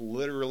being. Like,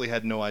 literally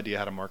had no idea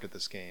how to market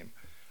this game.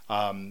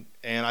 And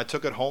I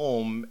took it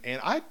home, and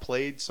I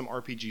played some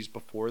RPGs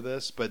before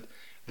this, but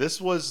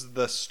this was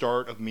the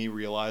start of me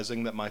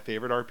realizing that my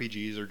favorite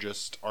RPGs are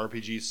just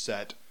RPGs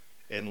set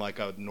in like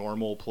a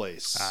normal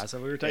place, so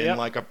we were in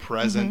like a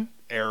present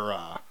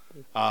era.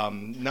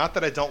 Not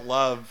that I don't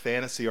love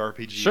fantasy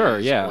RPGs Sure,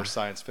 yeah. or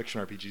science fiction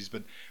RPGs,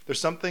 but there's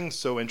something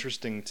so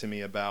interesting to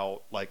me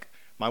about like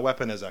my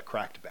weapon is a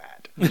cracked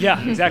bat. Yeah,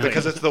 exactly.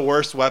 Because it's the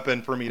worst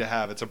weapon for me to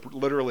have. It's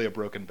literally a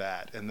broken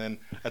bat. And then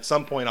at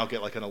some point I'll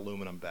get like an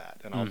aluminum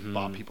bat and I'll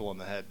bop people on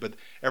the head. But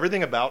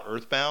everything about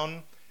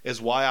Earthbound is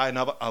why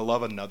I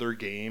love another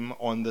game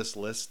on this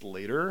list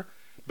later.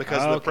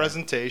 Because the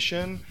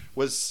presentation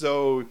was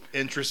so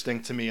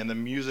interesting to me and the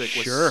music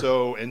was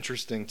so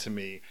interesting to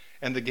me.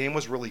 And the game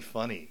was really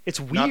funny. It's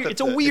Not weird. that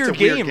It's a weird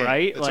game,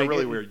 right? It's a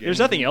really weird game. There's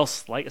nothing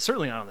else like.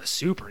 Certainly not on the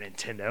Super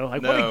Nintendo.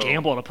 Like, what No. a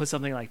gamble to put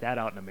something like that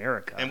out in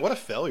America. And what a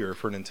failure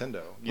for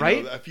Nintendo. You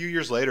Right? know, a few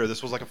years later,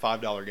 this was like a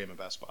 $5 game at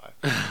Best Buy.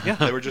 Yeah.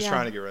 They were just Yeah.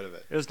 trying to get rid of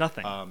it. It was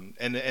nothing.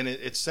 And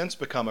it's since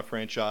become a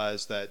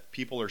franchise that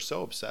people are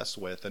so obsessed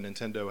with, and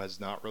Nintendo has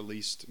not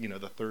released,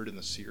 the third in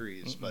the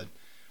series. But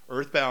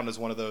Earthbound is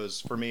one of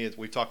those, for me,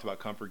 we've talked about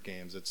comfort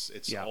games. It's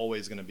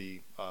always going to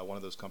be one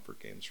of those comfort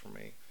games for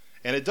me.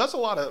 And it does a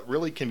lot of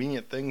really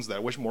convenient things that I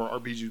wish more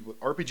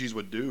RPGs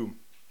would do.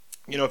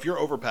 If you're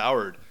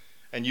overpowered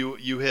and you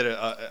hit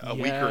a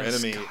weaker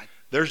Yes, enemy, God.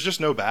 there's just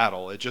no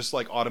battle. It just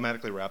like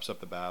automatically wraps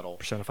up the battle.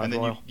 Persona 5 and then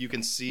Royal. you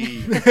can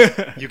see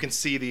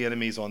the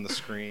enemies on the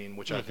screen,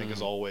 which I think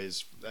is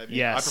always. I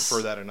Yes.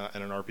 prefer that in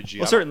an RPG.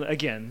 Well, certainly,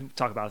 again,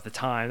 talk about at the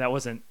time. That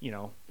wasn't,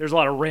 there's a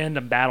lot of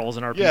random battles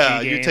in RPG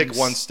Yeah, games. you take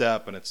one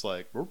step and it's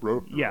like.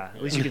 Yeah,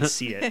 at least you can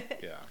see it.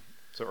 Yeah.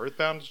 So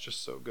Earthbound is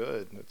just so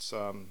good. It's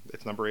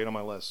number 8 on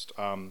my list.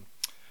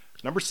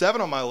 Number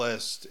 7 on my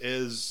list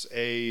is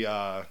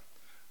a.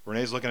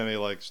 Renee's looking at me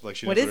like she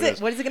knows What is it?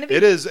 What is it going to be?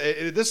 It is.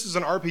 This is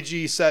an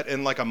RPG set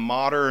in like a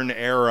modern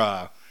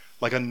era,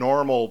 like a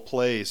normal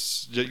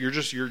place. You're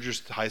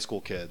just high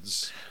school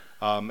kids,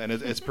 and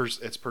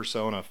it's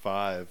Persona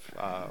 5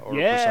 or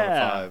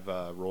Persona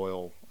 5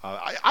 Royal.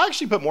 I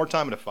actually put more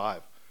time into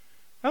 5.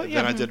 Oh,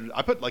 yeah. Than I did.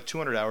 I put like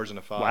 200 hours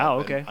into 5. Wow,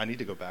 and okay. I need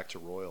to go back to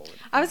Royal.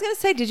 I was going to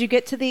say, did you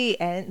get to the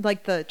end,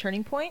 like the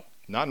turning point?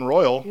 Not in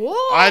Royal. Whoa.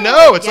 I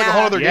know. It's like a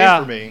whole other Yeah.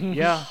 game for me.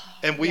 Yeah.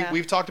 And Yeah.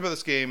 we've talked about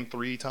this game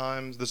 3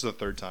 times. This is the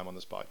 3rd time on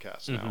this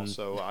podcast now,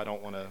 so I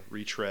don't want to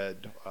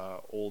retread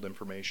old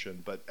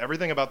information. But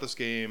everything about this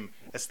game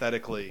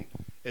aesthetically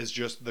is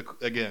just the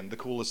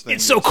coolest thing.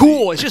 It's so you'll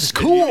cool. see. It's just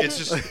cool. It's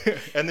just,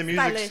 and the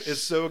music Stylish.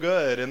 is so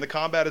good, and the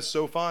combat is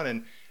so fun,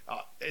 and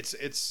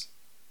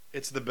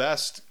it's the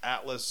best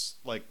Atlas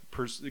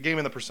game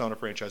in the Persona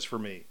franchise for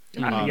me.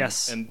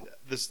 Yes. And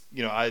this,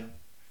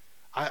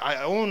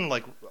 I own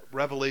like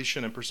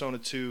Revelation and Persona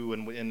 2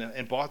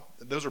 and bought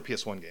those are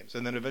PS1 games,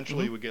 and then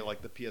eventually would get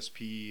like the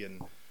PSP,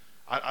 and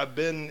I've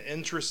been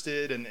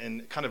interested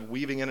in kind of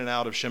weaving in and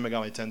out of Shin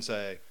Megami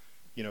Tensei,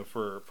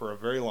 for a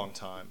very long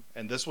time,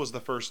 and this was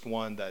the first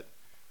one that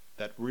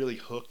really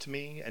hooked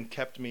me and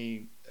kept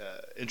me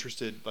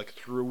interested like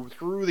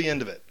through the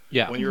end of it.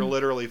 Yeah. When you're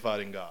literally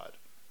fighting God,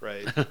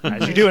 right?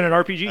 As you do in an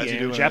RPG As you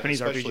game, do Japanese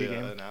especially RPG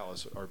game. an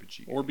Atlas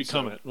RPG game. Or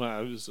become So- it.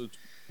 Well, it's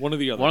one or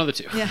the other. One of the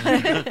two.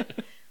 Yeah.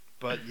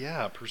 But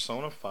yeah,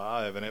 Persona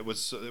 5, and it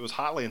was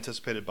hotly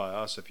anticipated by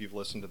us. If you've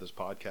listened to this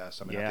podcast,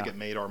 I mean, I think Yeah. it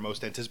made our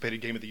most anticipated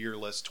game of the year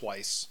list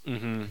twice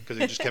Mm-hmm. because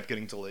it just kept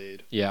getting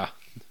delayed. Yeah.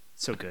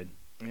 So good.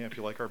 Yeah, if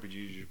you like RPGs,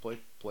 you should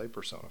play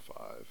Persona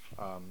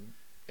 5.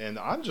 And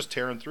I'm just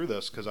tearing through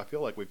this because I feel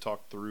like we've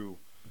talked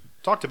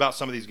about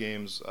some of these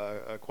games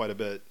quite a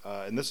bit,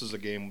 and this is a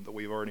game that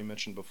we've already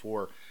mentioned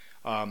before.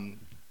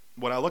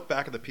 When I look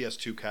back at the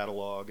PS2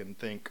 catalog and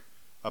think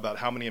about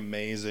how many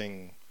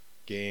amazing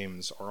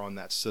games are on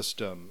that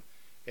system,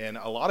 and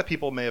a lot of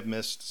people may have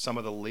missed some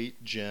of the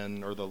late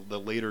gen or the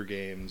later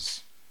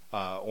games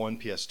on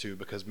PS2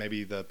 because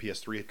maybe the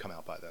PS3 had come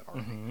out by then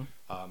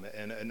already.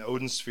 And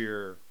Odin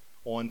Sphere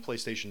on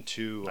PlayStation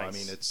 2, Nice.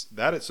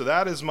 I mean,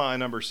 that is my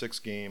number 6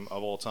 game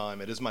of all time.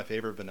 It is my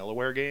favorite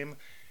Vanillaware game.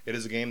 It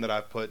is a game that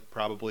I've put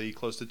probably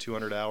close to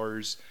 200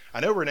 hours.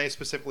 I know Renee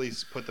specifically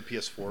put the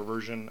PS4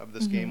 version of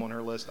this game on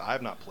her list. I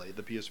have not played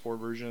the PS4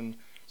 version,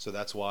 so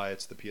that's why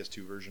it's the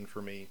PS2 version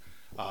for me.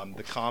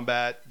 The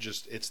combat,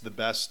 it's the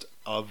best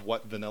of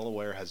what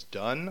Vanillaware has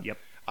done. Yep.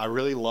 I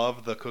really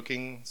love the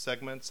cooking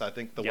segments. I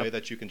think the Yep. way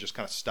that you can just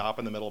kind of stop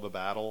in the middle of a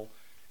battle.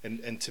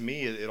 And to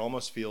me, it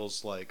almost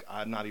feels like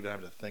I'm not even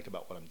having to think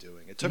about what I'm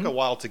doing. It took a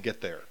while to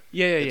get there.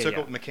 It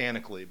took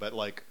mechanically, but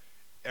like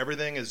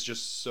everything is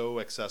just so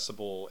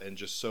accessible and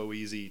just so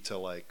easy to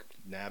like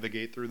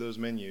navigate through those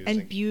menus.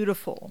 And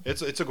beautiful.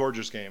 It's a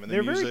gorgeous game, and the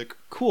There are music. very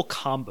cool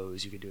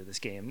combos you can do with this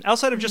game.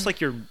 Outside of just like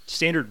your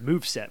standard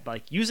move set,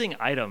 like using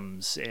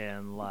items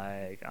and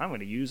like I'm going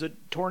to use a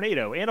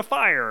tornado and a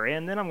fire,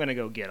 and then I'm going to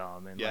go get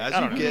them. And Yeah, like, as I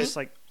you don't know, get- it's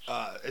like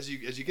As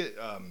you get,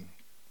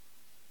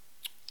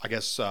 I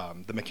guess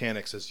the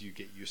mechanics as you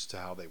get used to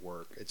how they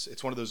work.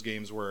 It's one of those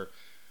games where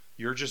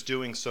you're just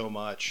doing so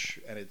much,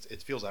 and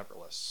it feels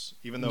effortless,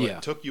 even though Yeah.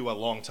 it took you a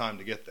long time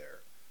to get there.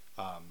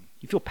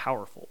 you feel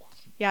powerful.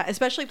 Yeah,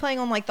 especially playing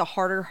on like the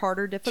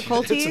harder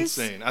difficulties. It's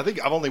insane. I think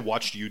I've only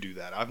watched you do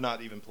that. I've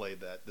not even played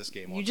this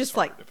game. You on just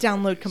harder like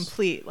download difficulties.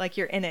 complete, like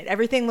you're in it.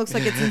 Everything looks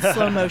like it's in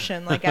slow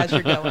motion, like as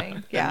you're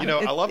going. Yeah, And,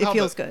 I love it how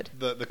feels good.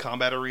 The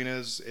combat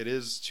arenas. It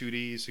is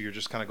 2D, so you're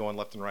just kind of going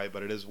left and right.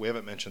 But it is. We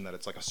haven't mentioned that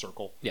it's like a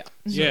circle. Yeah. So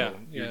Yeah,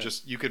 you're yeah.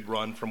 you could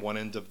run from one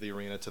end of the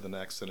arena to the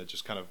next, and it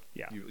just kind of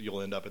Yeah.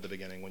 you'll end up at the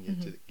beginning when you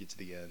get to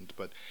the end.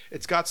 But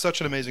it's got such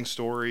an amazing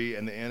story,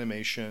 and the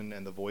animation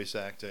and the voice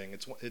acting.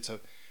 It's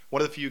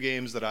one of the few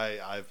games that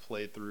I've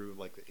played through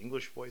like the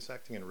English voice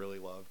acting and really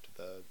loved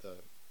the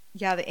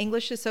Yeah, the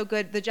English is so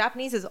good. The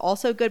Japanese is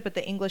also good, but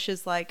the English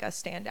is like a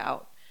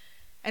standout.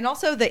 And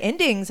also the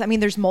endings. I mean,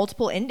 there's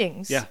multiple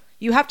endings. Yeah.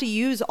 You have to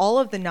use all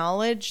of the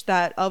knowledge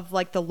of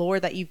like the lore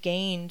that you've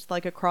gained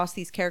like across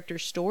these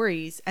characters'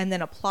 stories and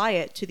then apply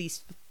it to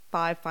these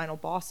 5 final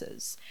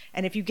bosses.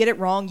 And if you get it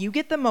wrong, you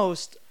get the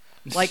most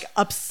like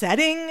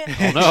upsetting,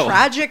 no.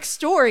 tragic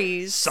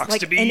stories Sucks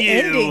like to be and you.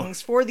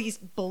 endings for these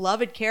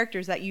beloved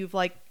characters that you've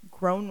like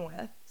grown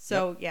with.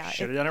 So yeah,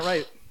 Should have done it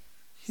right.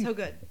 so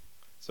good.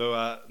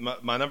 So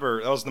my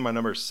number that was my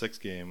number 6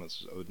 game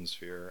was Odin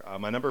Sphere.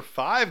 My number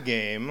 5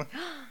 game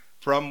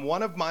from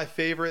one of my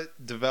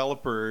favorite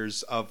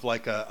developers of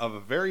like of a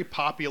very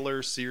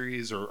popular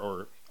series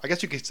or I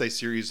guess you could say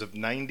series of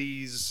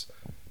 90s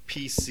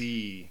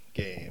PC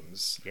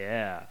games.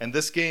 Yeah. And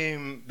this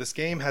game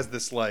has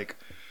this like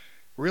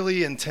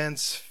really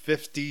intense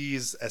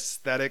 50s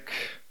aesthetic,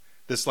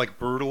 this like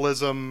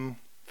brutalism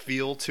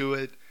feel to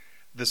it,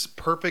 this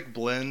perfect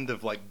blend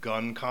of like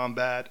gun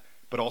combat,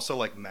 but also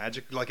like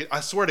magic. Like I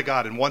swear to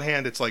God, in one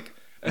hand it's like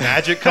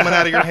magic coming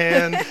out of your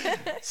hand,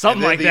 Something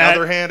and then like the that.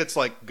 other hand it's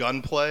like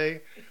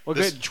gunplay. Well,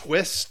 this good.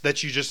 twist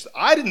that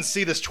I didn't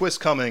see this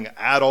twist coming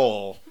at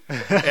all.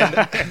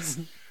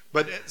 And,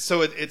 but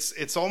so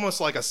it's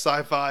almost like a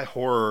sci-fi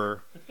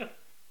horror.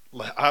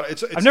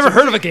 I've never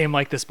heard of a game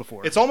like this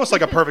before. It's almost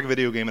like a perfect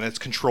video game, and it's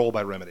Control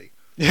by Remedy.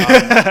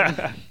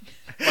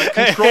 Like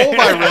Control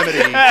by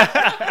Remedy,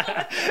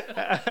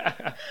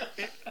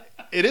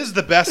 it is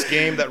the best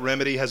game that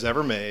Remedy has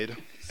ever made,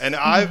 and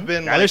I've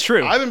been That is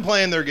true. I've been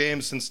playing their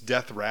games since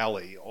Death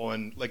Rally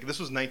on like this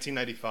was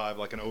 1995,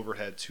 like an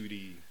overhead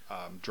 2D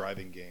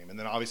driving game, and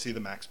then obviously the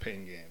Max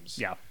Payne games.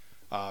 yeah.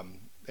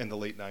 in the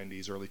late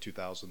 90s, early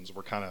 2000s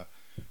were kind of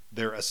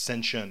their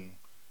ascension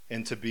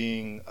into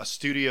being a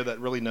studio that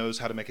really knows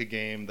how to make a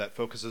game that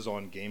focuses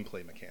on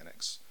gameplay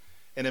mechanics.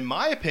 And in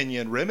my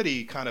opinion,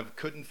 Remedy kind of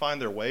couldn't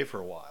find their way for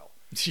a while.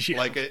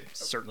 Yeah,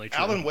 certainly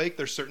true. Alan Wake,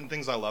 there's certain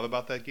things I love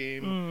about that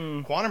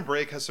game. Quantum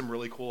Break has some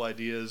really cool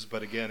ideas,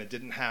 but again, it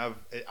didn't have...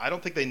 I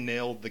don't think they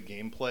nailed the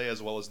gameplay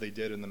as well as they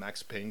did in the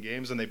Max Payne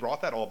games, and they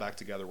brought that all back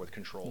together with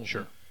Control.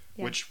 Sure.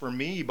 Yeah. Which, for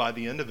me, by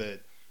the end of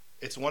it,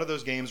 it's one of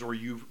those games where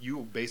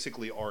you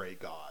basically are a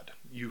god.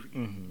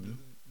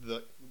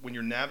 When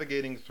you're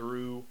navigating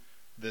through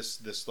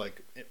this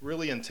like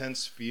really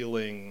intense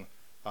feeling,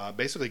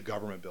 basically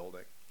government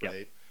building, right?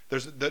 Yep.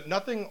 There's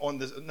nothing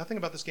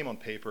about this game on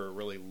paper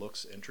really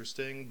looks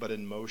interesting, but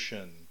in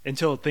motion,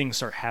 until things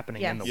start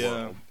happening in the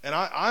world. And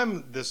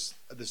I'm this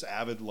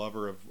avid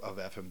lover of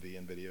FMV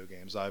in video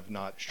games. I've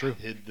not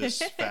hid this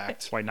fact.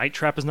 That's why Night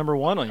Trap is number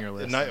 1 on your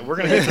list. We're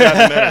gonna get to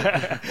that in a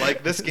minute.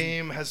 Like, this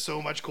game has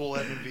so much cool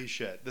FMV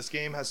shit. This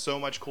game has so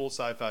much cool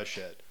sci-fi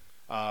shit.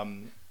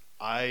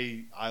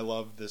 I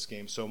love this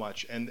game so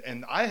much,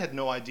 and I had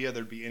no idea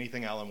there'd be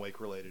anything Alan Wake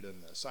related in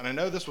this. And I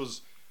know this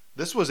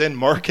was in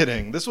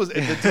marketing. This was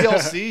in the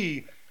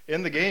DLC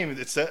in the game.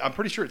 I'm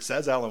pretty sure it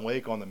says Alan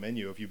Wake on the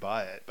menu if you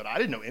buy it, but I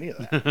didn't know any of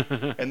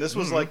that. And this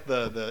was like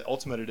the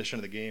ultimate edition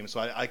of the game, so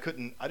I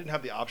didn't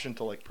have the option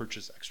to like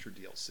purchase extra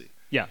DLC.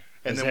 Yeah.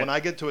 And then when I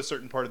get to a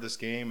certain part of this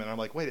game, and I'm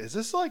like, wait, is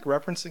this like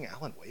referencing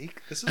Alan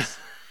Wake? This is.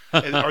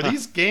 Are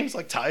these games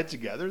like tied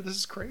together? This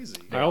is crazy.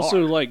 I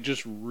also like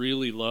just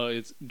really love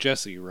it's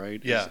Jesse,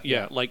 right?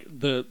 Yeah. Like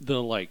the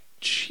like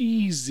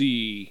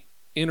cheesy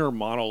inner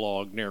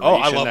monologue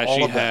narration that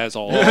she has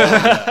all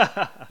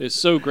is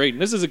so great.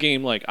 And this is a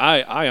game like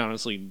I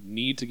honestly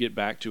need to get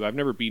back to. I've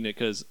never beaten it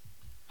because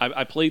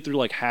I played through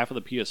like half of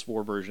the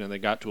PS4 version, and they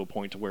got to a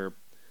point to where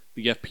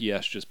the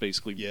FPS just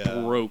basically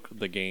broke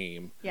the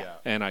game. Yeah.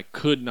 And I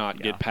could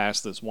not get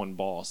past this one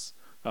boss.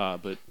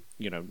 But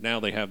now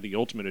they have the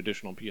Ultimate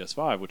Edition on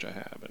PS5, which I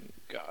have, and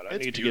God, I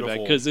need to get back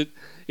because it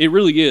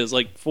really is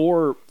like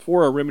for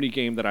a Remedy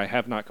game that I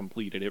have not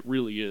completed. It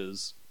really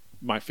is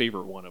my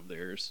favorite one of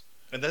theirs.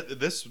 And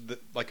this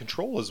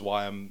Control is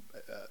why I'm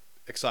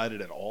excited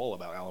at all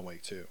about Alan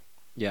Wake 2.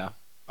 Yeah,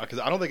 because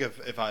I don't think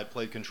if I had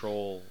played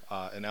Control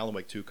and Alan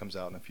Wake 2 comes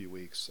out in a few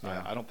weeks,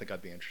 I don't think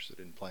I'd be interested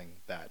in playing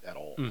that at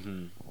all.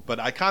 Mm-hmm. But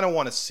I kind of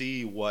want to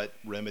see what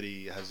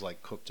Remedy has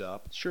like cooked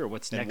up. Sure,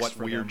 what's and next? What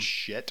for weird them.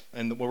 shit,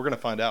 and we're going to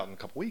find out in a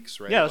couple weeks,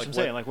 right? Yeah, that's what I'm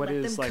saying. Like, what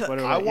is like? What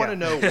I want to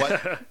know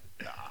what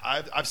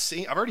I've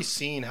already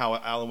seen how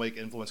Alan Wake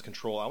influenced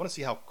Control. I want to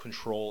see how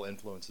Control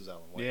influences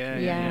Alan Wake.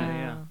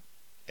 Yeah.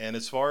 And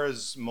as far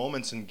as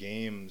moments in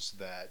games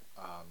that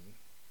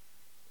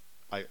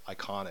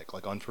iconic,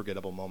 like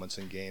unforgettable moments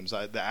in games,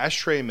 the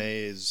ashtray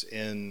maze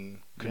in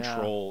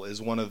Control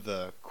is one of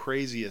the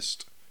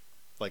craziest,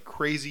 like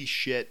crazy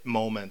shit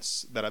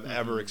moments that I've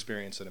ever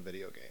experienced in a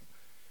video game.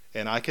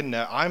 And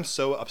I'm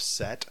so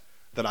upset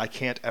that I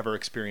can't ever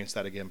experience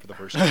that again for the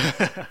first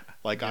time.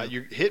 Like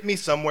you hit me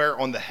somewhere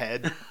on the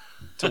head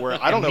to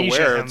where I don't know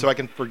where, so I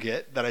can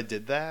forget that I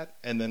did that,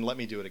 and then let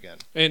me do it again.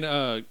 And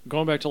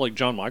going back to like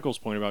John Michael's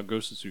point about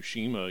Ghost of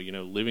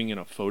Tsushima, living in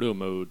a photo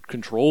mode,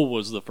 Control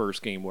was the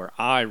first game where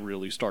I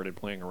really started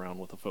playing around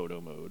with a photo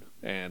mode,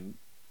 and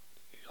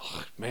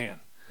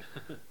man,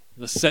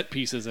 the set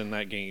pieces in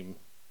that game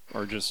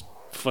are just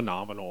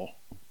phenomenal.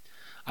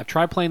 I've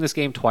tried playing this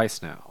game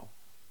twice now,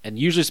 and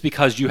usually it's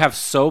because you have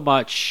so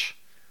much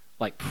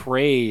like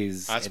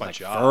praise and like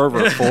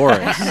fervor for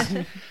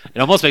it.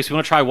 It almost makes me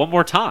want to try one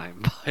more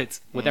time, but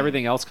with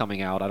everything else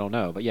coming out, I don't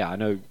know. But yeah, I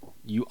know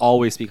you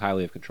always speak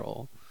highly of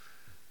Control.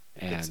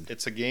 And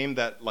it's a game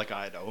that like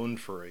I'd owned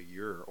for a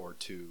year or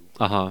two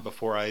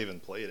before I even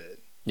played it.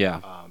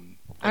 Yeah.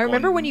 I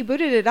remember when you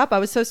booted it up, I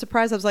was so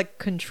surprised. I was like,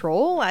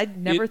 Control? I'd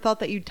never thought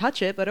that you'd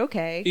touch it, but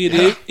okay.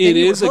 It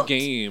is a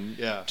game,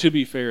 to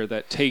be fair,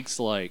 that takes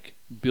like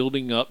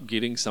building up,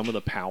 getting some of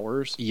the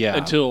powers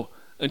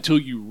until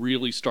you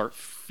really start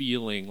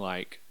feeling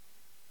like,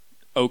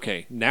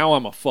 okay, now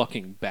I'm a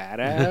fucking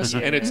badass,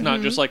 and it's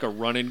not just like a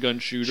run and gun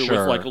shooter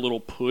with like a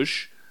little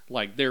push.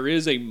 Like there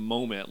is a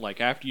moment,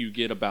 like after you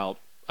get about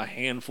a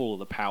handful of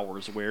the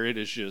powers, where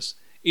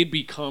it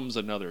becomes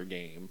another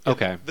game.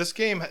 Okay. This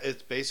game,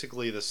 it's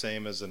basically the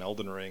same as an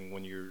Elden Ring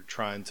when you're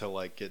trying to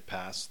like get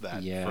past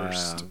that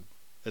first.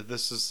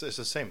 It's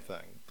the same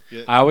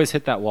thing. I always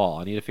hit that wall.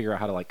 I need to figure out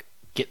how to like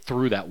get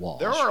through that wall.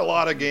 There are a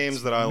lot of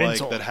games that I like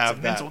that have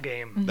that mental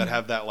game. that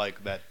have that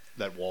like that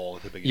wall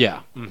at the beginning.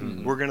 Yeah.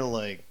 Mm-hmm. We're gonna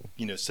like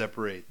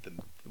separate the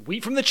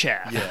wheat from the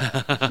chaff.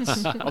 Yeah.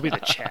 I'll be the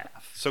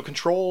chaff. So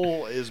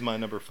Control is my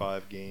number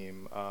 5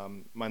 game.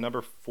 My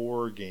number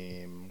 4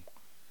 game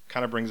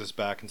kind of brings us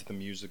back into the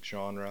music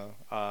genre.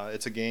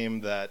 It's a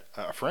game that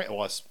a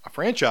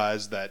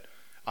franchise that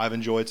I've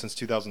enjoyed since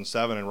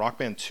 2007, and Rock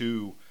Band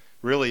 2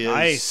 really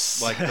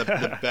is like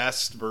the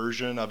best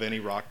version of any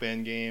Rock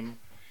Band game.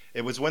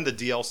 it was when the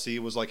DLC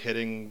was like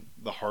hitting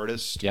the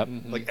hardest. Yep.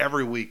 Like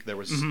every week there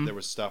was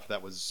stuff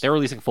that was. They're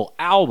releasing full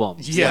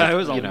albums. Yeah, like, it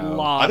was a you know.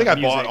 lot. I think I of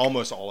music. bought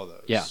almost all of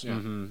those. Yeah.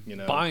 You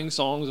know, Buying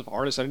songs of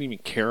artists I didn't even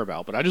care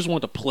about, but I just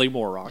wanted to play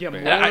more Rock Yeah,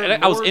 Band. more-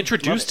 And I was more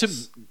introduced to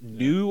credits.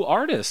 new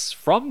artists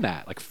from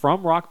that, like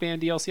from Rock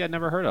Band DLC I'd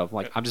never heard of.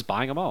 Like I'm just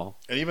buying them all.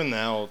 and even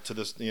now to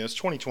this, it's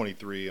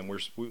 2023, and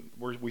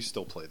we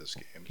still play this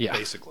game. Yeah.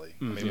 Basically,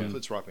 I mean,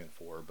 it's Rock Band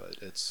 4, but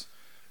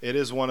it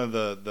is one of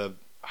the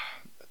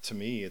to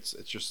me, it's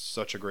just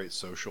such a great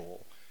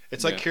social.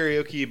 It's like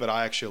karaoke, but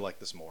I actually like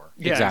this more.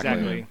 Yeah, Exactly.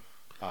 exactly.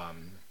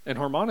 And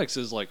Harmonix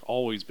has like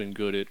always been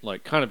good at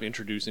like kind of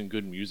introducing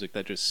good music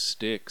that just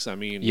sticks. I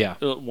mean, Yeah.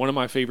 one of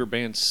my favorite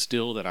bands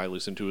still that I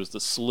listen to is The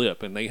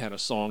Slip, and they had a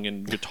song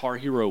in Guitar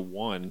Hero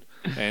 1,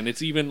 and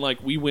it's even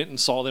like we went and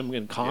saw them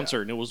in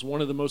concert, and it was one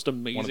of the most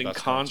amazing best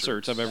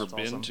concerts concerts. I've ever That's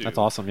been awesome. to. That's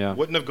awesome. Yeah.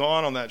 Wouldn't have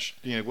gone on that.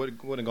 Wouldn't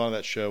have gone to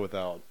that show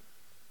without.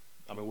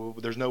 I mean,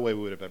 there's no way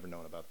we would have ever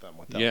known about them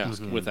without. Yeah, these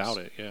games. without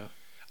it, yeah.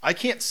 I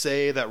can't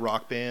say that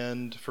Rock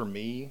Band for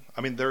me.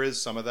 I mean, there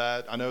is some of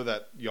that. I know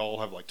that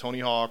y'all have like Tony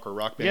Hawk or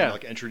Rock Band Yeah.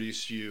 like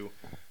introduce you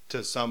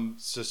to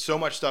so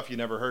much stuff you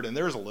never heard, and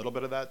there's a little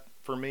bit of that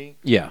for me.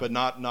 Yeah. but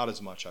not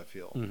as much. I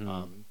feel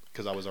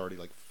because I was already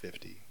like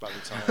 50 by the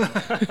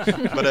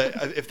time. But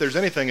if there's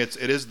anything, it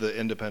is the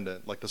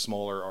independent, like the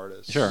smaller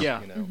artists. Sure. Yeah.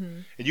 you know,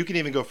 and you can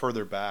even go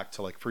further back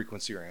to like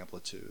Frequency or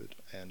Amplitude,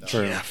 and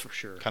Sure. Yeah, for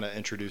sure. kind of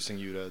introducing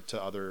you to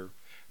other.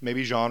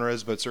 Maybe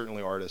genres, but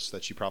certainly artists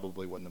that you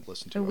probably wouldn't have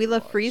listened to. And we love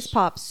otherwise. Freeze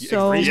Pop Yeah,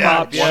 so Freeze yeah,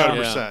 Pop, much. yeah.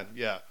 100%.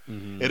 Yeah,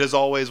 It is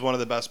always one of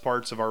the best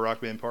parts of our Rock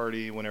Band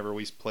party. Whenever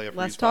we play a Freeze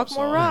Let's Pop talk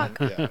more song. rock.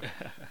 Yeah,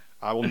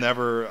 I will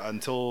never,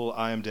 until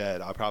I am dead.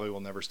 I probably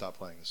will never stop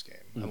playing this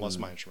game unless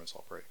my instruments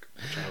all break,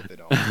 which I hope they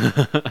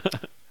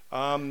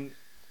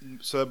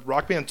don't. So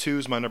Rock Band 2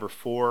 is my number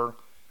 4.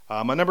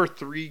 My number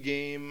 3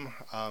 game.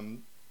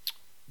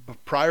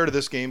 Prior to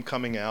this game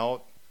coming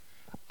out,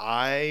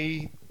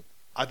 I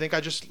think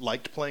I just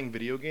liked playing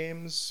video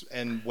games,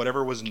 and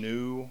whatever was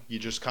new, you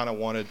just kind of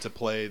wanted to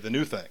play the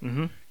new thing.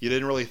 Mm-hmm. You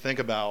didn't really think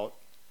about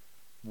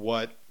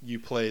what you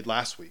played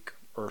last week,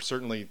 or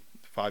certainly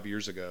 5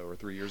 years ago or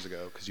 3 years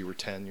ago, because you were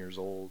 10 years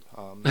old.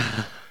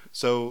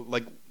 So,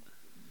 like,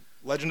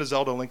 Legend of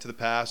Zelda: Link to the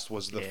Past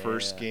was the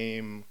first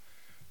game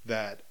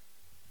that,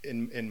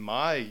 in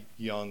my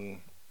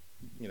young,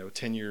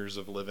 10 years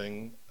of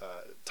living,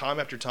 time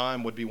after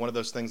time would be one of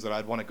those things that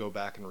I'd want to go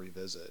back and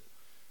revisit.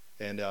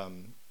 And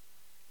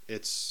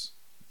it's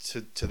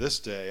to this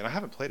day, and I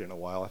haven't played it in a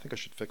while. I think I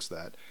should fix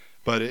that.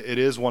 But it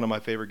is one of my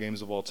favorite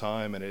games of all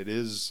time, and it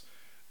is.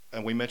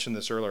 And we mentioned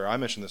this earlier. I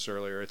mentioned this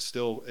earlier. It's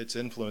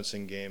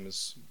influencing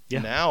games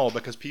now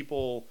because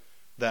people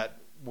that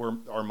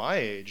are my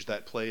age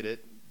that played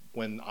it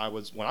when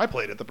I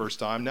played it the first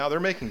time. Now they're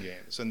making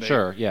games, and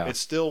it's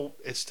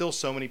still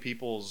so many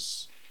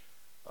people's.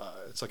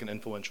 It's like an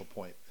influential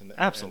point in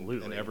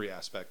every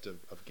aspect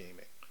of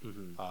gaming.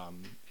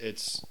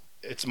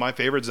 It's my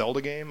favorite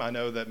Zelda game. I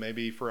know that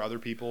maybe for other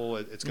people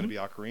it's going to be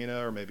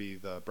Ocarina or maybe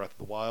the Breath of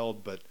the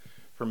Wild, but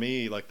for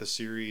me, like the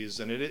series,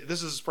 and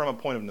this is from a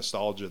point of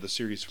nostalgia. The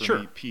series for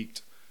me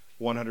peaked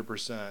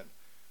 100%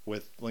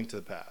 with Link to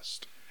the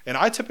Past. And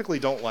I typically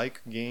don't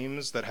like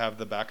games that have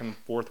the back and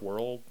forth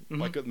world.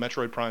 Like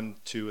Metroid Prime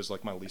 2 is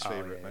like my least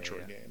favorite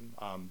Metroid game.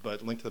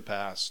 But Link to the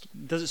Past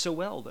Does it so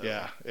well though.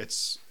 yeah,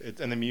 it's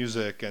and the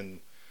music, and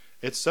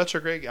it's such a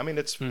great. I mean,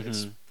 it's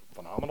a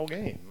phenomenal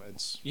game.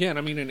 It's Yeah, and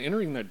I mean, and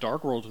entering that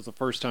dark world for the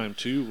first time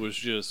too was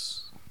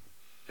just,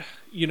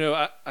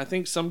 I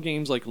think some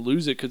games like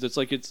lose it because it's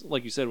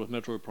like you said with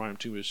Metroid Prime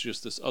 2, it's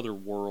just this other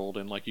world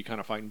and like you kind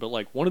of fight. But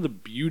like one of the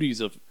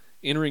beauties of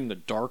entering the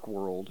dark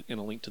world in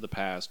A Link to the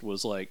Past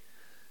was like,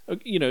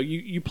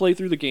 you play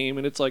through the game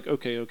and it's like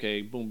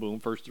okay, boom boom,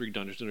 first 3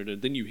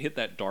 dungeons, then you hit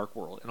that dark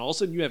world and all of a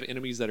sudden you have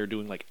enemies that are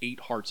doing like 8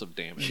 hearts of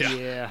damage.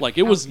 Yeah. Like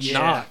it was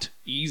not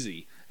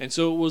easy. And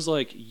so it was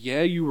like,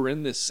 you were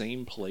in this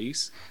same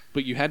place,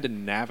 but you had to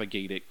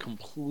navigate it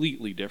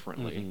completely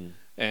differently.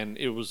 And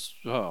it was,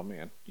 oh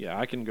man,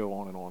 I can go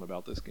on and on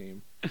about this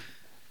game. so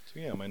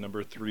yeah. My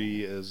number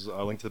 3 is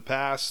A Link to the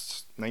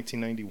Past,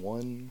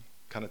 1991.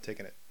 Kind of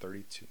taking it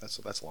 32. That's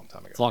a long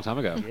time ago. It's a long time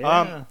ago.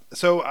 Yeah.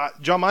 So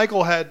John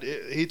Michael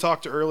he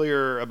talked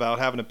earlier about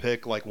having to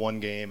pick like one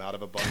game out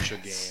of a bunch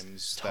of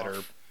games that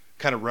are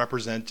kind of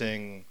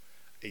representing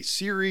a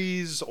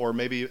series or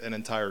maybe an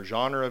entire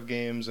genre of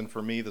games. And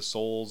for me, the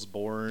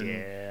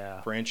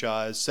Soulsborne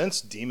franchise,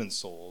 since Demon's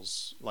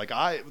Souls, like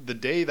the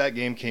day that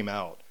game came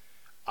out,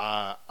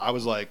 I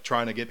was like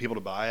trying to get people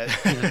to buy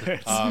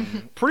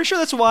it. Pretty sure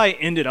that's why I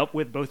ended up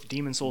with both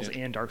Demon Souls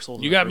and Dark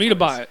Souls. You got me to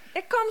buy it.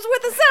 It comes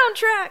with a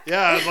soundtrack.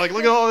 Yeah, it's like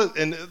look at all this,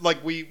 and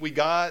like we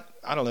got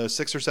I don't know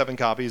 6 or 7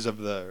 copies of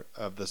the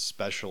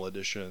special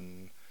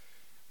edition,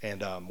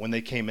 and when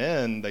they came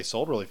in, they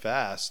sold really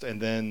fast. And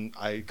then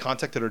I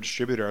contacted our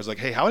distributor. I was like,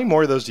 "Hey, how many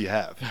more of those do you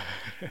have?"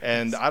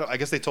 And I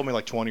guess they told me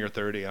like 20 or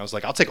 30. And I was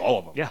like, "I'll take all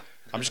of them." Yeah,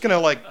 I'm just gonna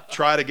like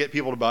try to get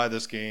people to buy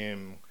this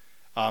game.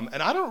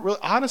 And I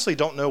honestly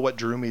don't know what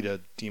drew me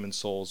to Demon's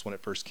Souls when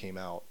it first came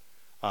out.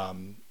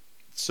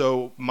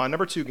 So my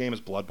number 2 game is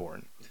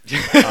Bloodborne.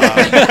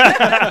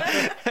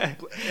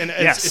 And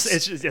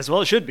It's as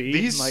well it should be.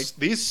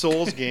 These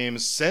Souls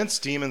games since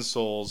Demon's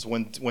Souls,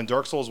 when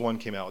Dark Souls 1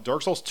 came out,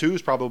 Dark Souls 2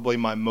 is probably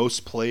my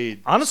most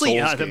played. Honestly,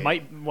 Souls that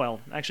game.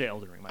 actually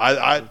Elden Ring.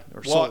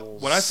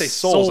 When I say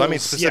Souls, I mean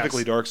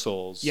specifically yes. Dark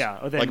Souls.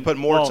 Yeah, put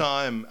more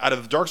time out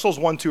of Dark Souls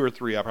 1, 2, or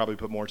 3. I probably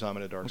put more time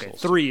into Dark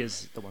Souls. 3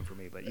 is the one for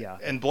me, but yeah.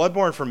 And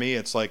Bloodborne for me,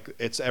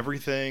 it's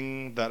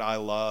everything that I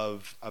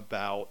love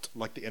about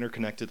like the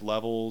interconnected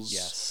levels.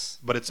 Yes.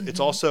 But it's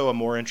also a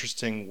more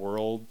interesting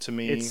world to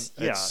me. It's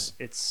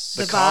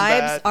the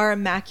combat, vibes are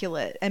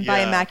immaculate, and by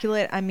Yeah.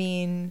 immaculate I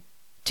mean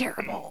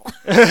terrible.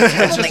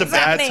 it's just a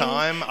bad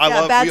time.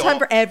 Bad time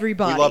for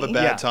everybody. We love a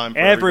bad time for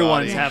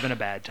everyone's everybody. having a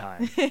bad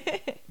time.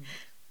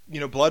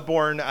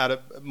 Bloodborne,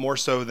 more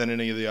so than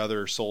any of the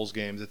other Souls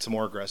games, it's a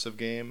more aggressive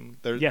game.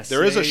 There is Yeah,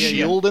 a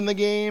shield in the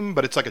game,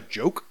 but it's like a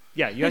joke.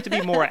 Yeah, you have to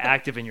be more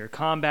active in your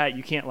combat.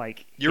 You can't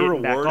You're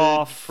hit back rewarded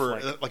off for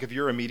if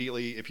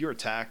you're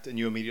attacked and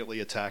you immediately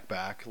attack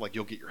back,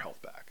 you'll get your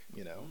health back.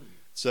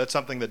 So that's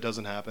something that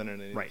doesn't happen in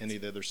any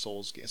of the other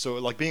Souls games.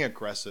 So being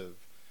aggressive,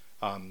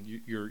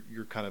 you're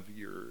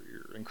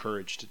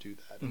encouraged to do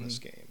that in this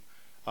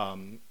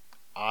game.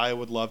 I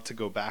would love to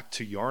go back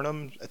to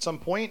Yharnam at some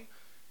point.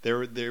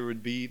 There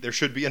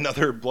should be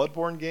another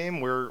Bloodborne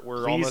game where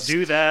we're Please almost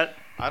do that.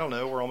 I don't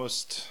know. We're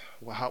almost.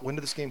 When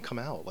did this game come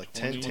out?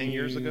 10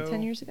 years ago?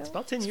 10 years ago? It's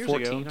about 10 years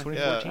 14, ago. I think.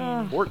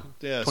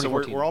 2014. So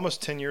we're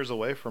almost 10 years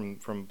away from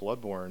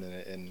Bloodborne,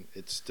 and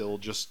it's still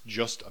just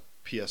a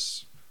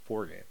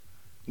PS4 game,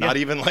 not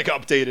even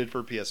updated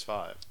for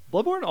PS5.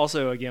 Bloodborne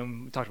also,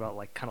 again, we talked about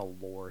kind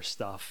of lore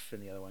stuff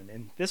in the other one,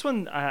 and this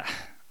one, I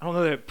don't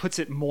know that it puts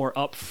it more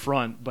up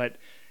front, but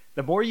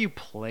the more you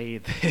play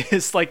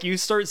this, you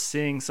start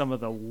seeing some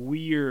of the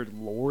weird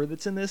lore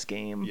that's in this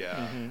game.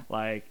 Yeah.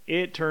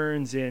 It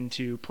turns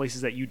into places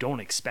that you don't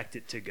expect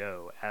it to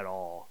go at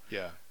all.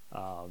 Yeah.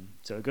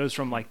 So it goes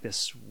from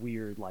this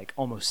weird,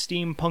 almost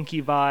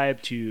steampunky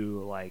vibe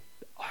to I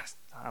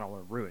don't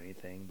want to ruin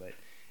anything, but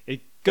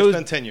it's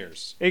been 10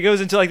 years. It goes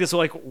into this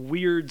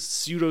weird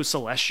pseudo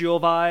celestial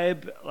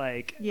vibe.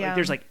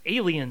 There's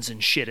aliens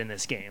and shit in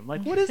this game.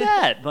 What is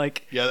that?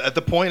 Yeah. At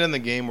the point in the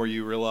game where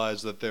you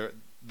realize that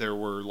there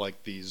were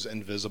these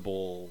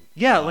invisible.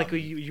 Yeah,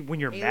 when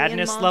your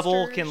madness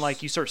level monsters. can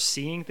you start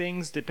seeing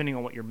things depending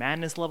on what your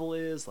madness level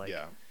is.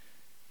 Yeah.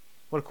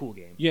 What a cool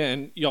game. Yeah,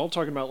 and y'all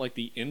talking about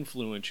the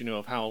influence,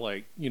 of how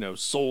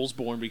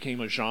Soulsborne became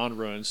a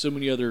genre, and so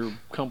many other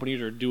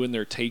companies are doing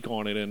their take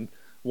on it. And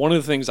one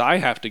of the things I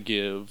have to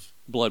give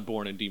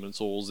Bloodborne and Demon's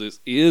Souls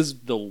is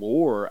the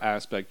lore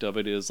aspect of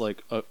it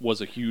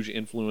was a huge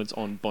influence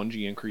on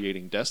Bungie in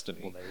creating Destiny.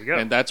 Well, there you go.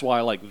 And that's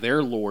why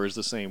their lore is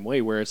the same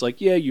way, where it's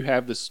you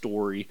have this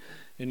story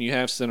and you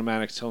have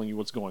cinematics telling you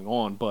what's going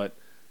on, but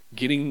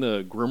getting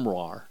the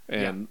grimoire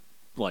and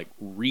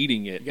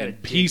reading it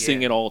and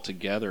piecing it all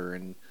together,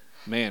 and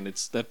man,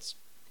 that's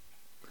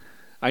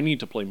I need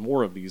to play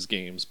more of these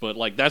games, but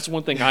that's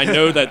one thing I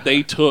know that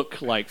they took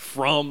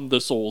from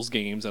the Souls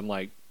games and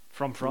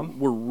from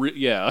we're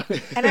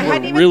and I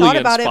hadn't even really thought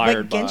about it, but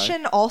inspired by-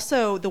 Genshin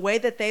also, the way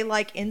that they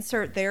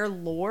insert their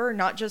lore,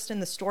 not just in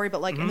the story,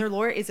 but in their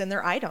lore, is in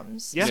their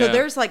items. Yeah. So Yeah.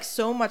 there's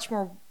so much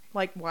more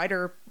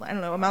wider, I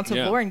don't know, amounts of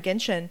Yeah. lore in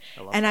Genshin,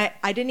 and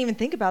I didn't even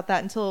think about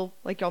that until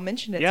y'all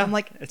mentioned it. Yeah. So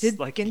I'm It's did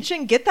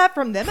Genshin get that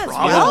from them as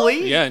well?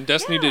 Probably. Yeah, and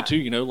Destiny Yeah. did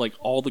too.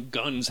 All the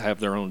guns have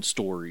their own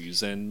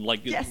stories, and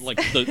Yes.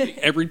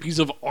 every piece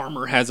of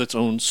armor has its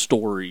own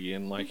story,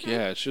 and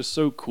it's just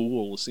so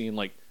cool seeing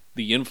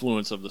the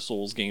influence of the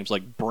Souls games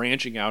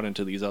branching out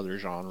into these other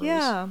genres.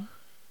 Yeah.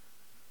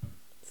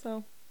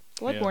 So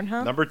Bloodborne,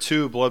 huh? Number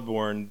 2,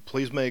 Bloodborne.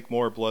 Please make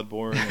more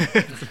Bloodborne.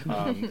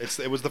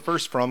 It was the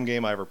first From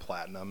game I ever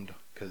platinumed,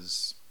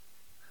 because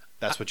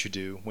that's what you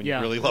do when you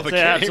really love a game.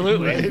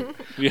 Absolutely. right?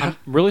 Yeah. I'm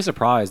really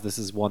surprised this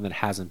is one that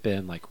hasn't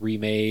been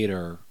remade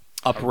or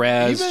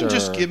up-res. Even or...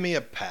 just give me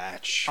a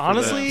patch. for the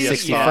Honestly, PS5.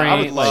 60 I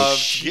would frame, love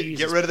Jesus,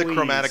 get rid of the please.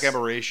 chromatic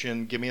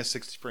aberration. Give me a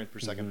 60 frames per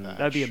second patch.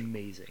 That'd be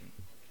amazing.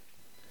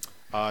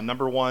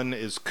 Number 1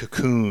 is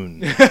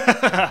Cocoon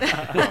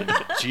from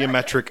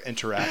Geometric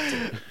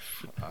Interactive.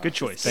 Good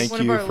choice. Thank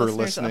One you of our for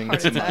listeners listening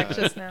had a to heart attack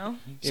my- just now.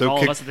 Give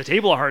all of us at the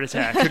table a heart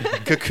attack.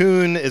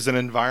 Cocoon is an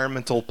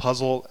environmental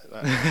puzzle.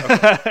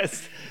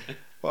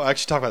 Well,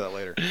 actually, talk about that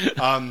later.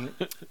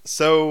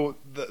 So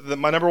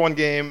my number 1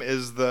 game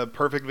is the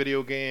perfect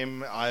video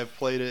game. I've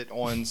played it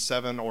on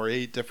 7 or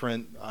 8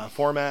 different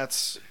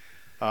formats.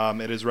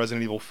 It is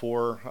Resident Evil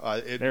 4.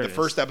 The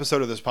first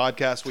episode of this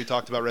podcast, we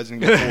talked about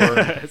Resident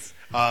Evil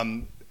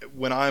 4.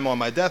 When I'm on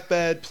my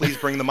deathbed, please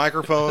bring the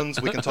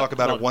microphones. We can talk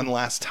about it one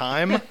last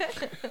time.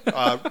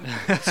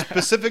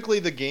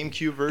 Specifically, the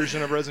GameCube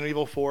version of Resident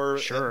Evil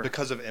 4,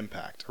 because of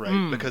impact,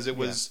 right? Because it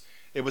was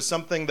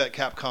something that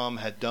Capcom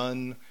had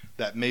done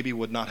that maybe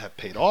would not have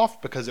paid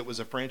off, because it was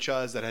a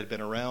franchise that had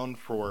been around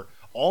for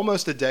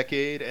almost a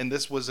decade, and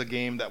this was a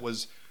game that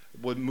was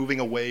moving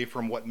away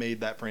from what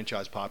made that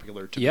franchise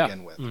popular to Yeah.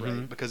 begin with,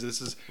 right? Because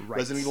this is Right.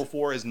 Resident Evil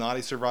 4 is not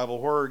a survival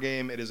horror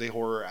game; it is a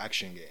horror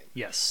action game.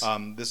 Yes.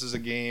 This is a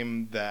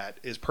game that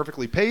is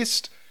perfectly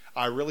paced.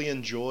 I really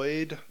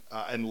enjoyed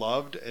and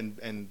loved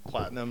and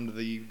platinumed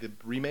the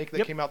remake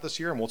that came out this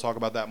year, and we'll talk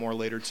about that more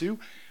later too.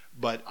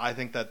 But I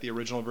think that the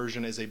original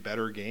version is a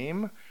better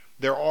game.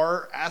 There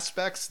are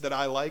aspects that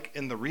I like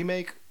in the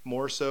remake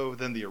more so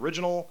than the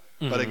original,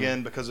 but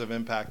again, because of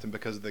impact and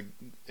because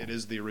it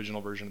is the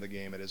original version of the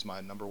game, it is my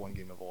number one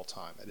game of all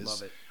time.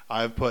 Love it.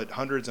 I've put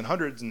hundreds and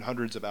hundreds and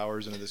hundreds of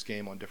hours into this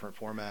game on different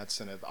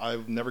formats, and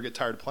I've never get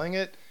tired of playing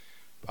it.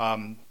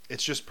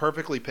 It's just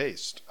perfectly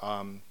paced.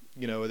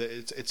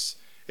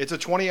 It's a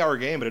 20-hour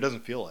game, but it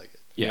doesn't feel like it.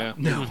 Yeah.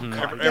 No.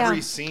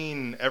 Every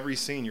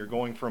scene, you're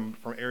going from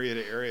area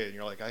to area, and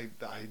you're like, I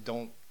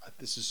don't.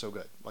 This is so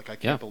good. Like I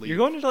can't believe You're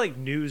going into like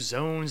new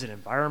zones and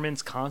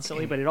environments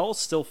constantly, but it all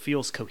still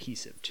feels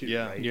cohesive too.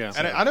 Yeah, right? Yeah.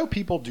 And I know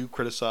people do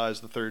criticize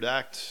the third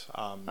act.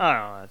 I don't know.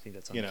 I think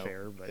that's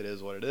unfair, but it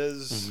is what it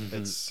is.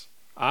 It's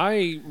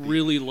I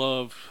really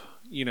love,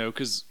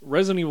 because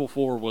Resident Evil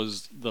 4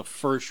 was the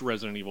first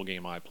Resident Evil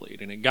game I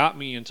played, and it got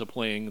me into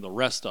playing the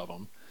rest of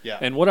them. Yeah.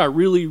 And what I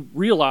really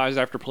realized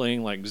after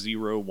playing like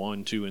 0,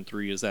 1, 2, and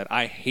 3 is that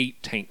I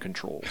hate tank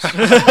controls.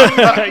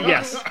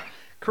 yes.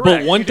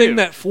 Correct. But one you thing do.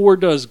 that 4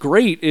 does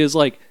great is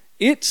like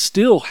it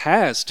still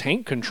has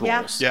tank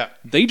controls. Yeah.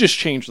 They just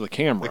changed the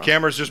camera. the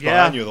camera's just Yeah.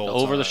 behind you the whole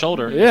time. Over the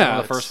shoulder. Yeah, It's one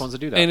of the first ones to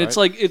do that. And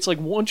right? it's like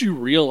once you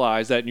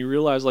realize that, and you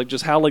realize like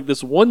just how like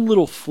this one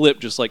little flip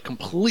just like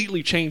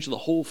completely changed the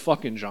whole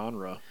fucking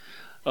genre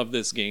of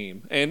this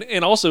game,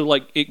 and also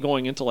like it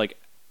going into like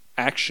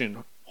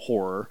action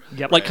horror,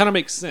 Yep. like kind of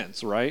makes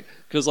sense, right?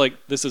 Because like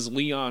this is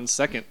Leon's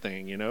second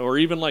thing, or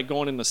even like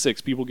going into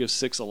 6, people give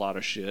 6 a lot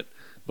of shit.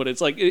 But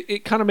it's like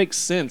it kind of makes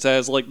sense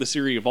as like the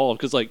series evolved,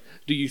 because like,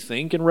 do you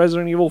think in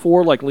Resident Evil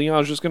 4 like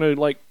Leon's just gonna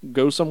like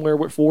go somewhere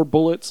with 4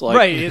 bullets? Like,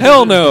 Right.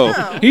 hell no,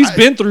 he's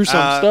been through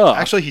some stuff.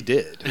 Actually, he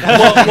did.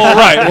 well,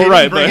 right, He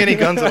didn't bring but any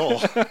guns at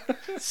all.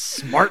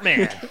 Smart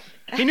man.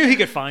 He knew he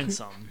could find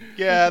some.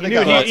 Yeah, they He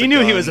got knew- lots he of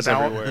knew he was guns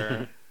about.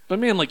 everywhere. But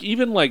man, like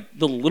even like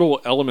the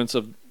little elements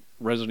of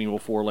Resident Evil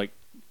 4, like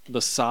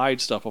the side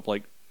stuff of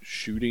like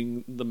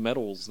shooting the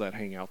metals that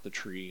hang out the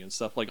tree and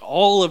stuff, like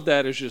all of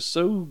that is just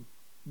so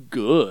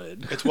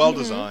good. It's well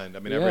designed. I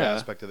mean, every Yeah.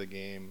 aspect of the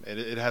game.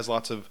 It has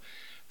lots of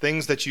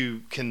things that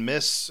you can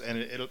miss, and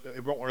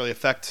it won't really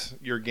affect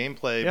your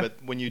gameplay. Yeah. But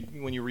when you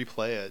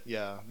replay it,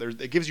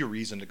 it gives you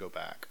reason to go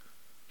back.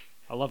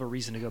 I love a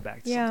reason to go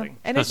back to Yeah, something.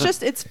 and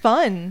it's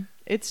fun.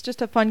 It's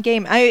just a fun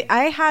game.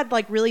 I had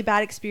like really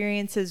bad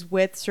experiences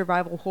with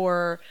survival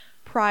horror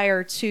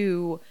prior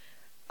to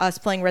us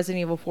playing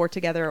Resident Evil 4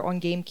 together on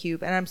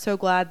GameCube, and I'm so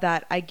glad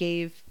that I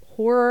gave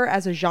horror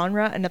as a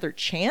genre another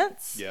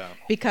chance. Yeah.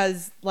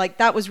 Because like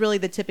that was really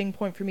the tipping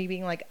point for me,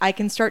 being like, I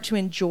can start to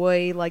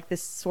enjoy like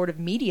this sort of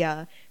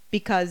media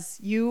because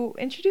you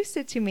introduced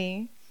it to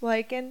me.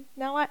 Like, and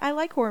now I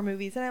like horror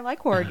movies and I like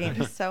horror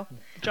games. So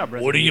Good job,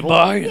 What are you Resident Evil.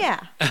 buying?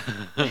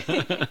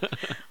 yeah.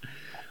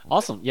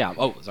 awesome. Yeah.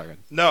 Oh, sorry. Go ahead.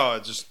 No,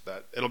 it's just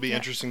that it'll be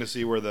interesting to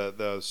see where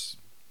those.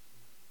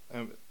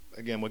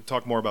 Again, we'll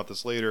talk more about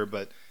this later,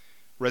 but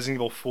Resident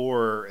Evil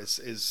 4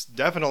 is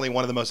definitely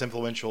one of the most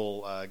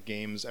influential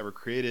games ever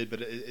created.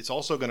 But it's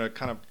also going to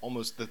kind of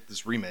almost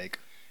this remake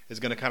is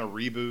going to kind of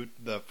reboot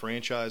the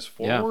franchise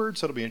forward.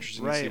 So it'll be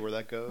interesting to see Right. where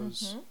that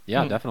goes.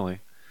 Yeah, definitely.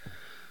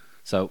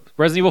 So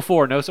Resident Evil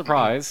 4, no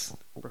surprise.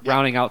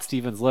 Rounding out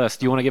Steven's list.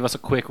 Do you want to give us a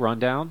quick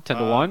rundown? 10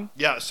 to 1?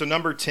 Yeah. So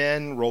number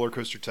 10, Roller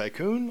Coaster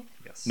Tycoon.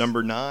 Yes.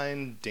 Number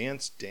 9,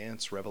 Dance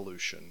Dance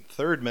Revolution.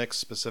 Third mix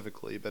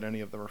specifically, but any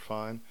of them are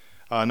fine.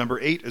 Number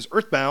 8 is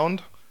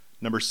Earthbound.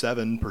 Number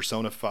 7,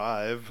 Persona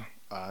 5.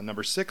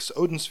 Number 6,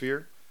 Odin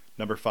Sphere.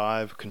 Number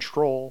 5,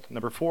 Control.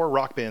 Number 4,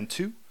 Rock Band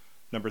 2.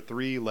 Number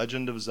 3,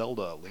 Legend of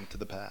Zelda: Link to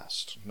the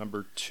Past.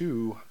 Number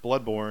 2,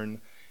 Bloodborne.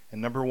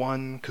 And number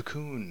 1,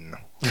 Cocoon.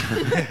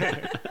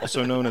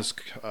 Also known as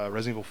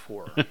Resident Evil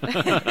 4.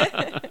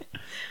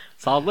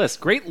 Solid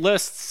list. Great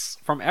lists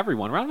from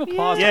everyone. Round of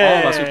applause to Yeah. all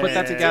of us who put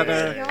that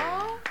together.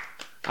 Y'all?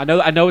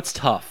 I know it's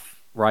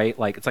tough, right?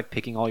 Like it's like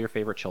picking all your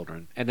favorite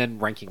children and then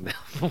ranking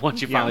them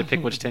once you finally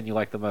pick which 10 you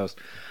like the most.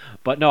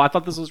 But no, I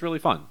thought this was really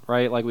fun,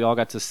 right? Like we all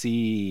got to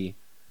see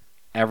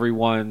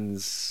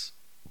everyone's,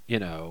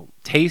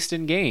 taste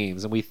in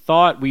games, and we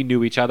thought we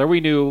knew each other.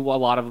 We knew a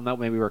lot of them that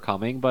maybe were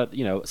coming, but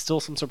still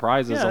some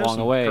surprises Yeah, there's along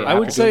the some way. I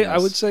would after doing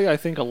say this. I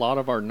think a lot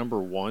of our number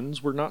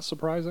ones were not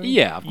surprising.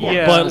 Yeah, of course.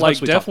 Yeah. But As like much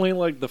as we talked- definitely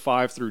like the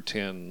 5 through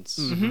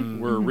 10s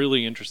were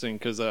really interesting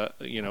because a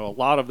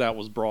lot of that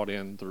was brought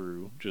in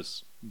through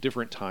just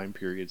different time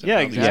periods and Yeah,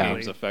 how exactly.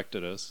 these games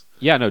affected us.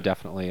 Yeah, no,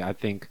 definitely. I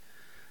think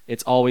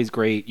it's always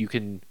great. You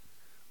can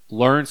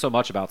learn so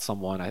much about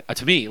someone.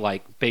 To me,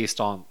 like based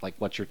on like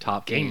what's your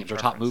top Game games or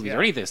top preference, movies yeah.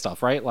 or any of this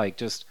stuff, right? Like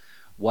just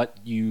what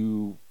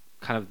you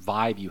kind of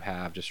vibe you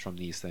have just from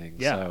these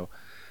things. Yeah. So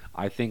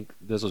I think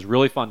this was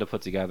really fun to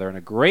put together and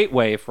a great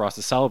way for us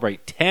to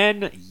celebrate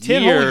 10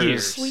 10 years, whole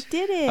years. We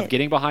did of it.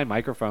 getting behind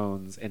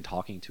microphones and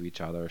talking to each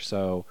other.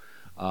 So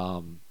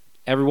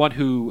everyone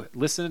who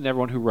listened and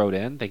everyone who wrote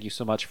in, thank you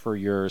so much for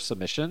your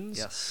submissions.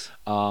 Yes.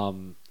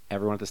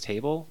 Everyone at this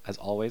table, as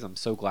always, I'm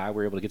so glad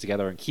we're able to get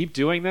together and keep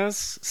doing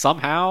this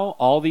somehow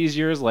all these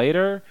years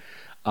later.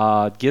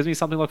 Gives me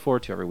something to look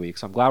forward to every week.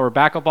 So I'm glad we're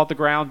back up off the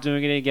ground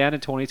doing it again in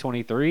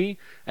 2023.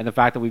 And the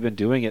fact that we've been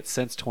doing it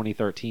since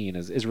 2013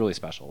 is really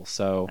special.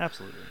 So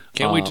Absolutely.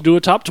 Can't wait to do a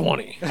top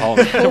 20. Oh,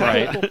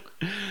 right.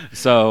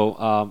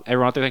 So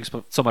everyone out there, thanks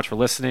so much for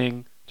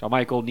listening. John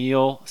Michael,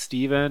 Neil,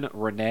 Steven,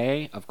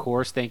 Renee, of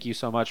course, thank you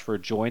so much for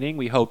joining.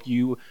 We hope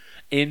you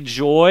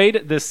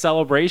enjoyed this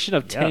celebration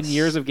of 10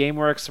 years of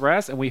GameWare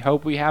Express, and we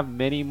hope we have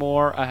many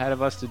more ahead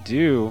of us to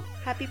do.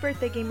 Happy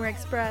birthday, GameWare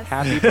Express.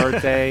 Happy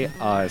birthday,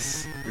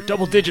 us. You're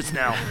double digits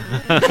now.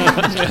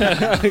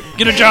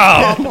 Get a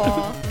job.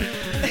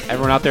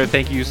 Everyone out there,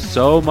 thank you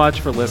so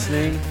much for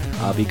listening.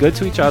 Be good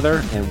to each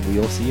other, and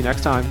we'll see you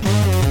next time.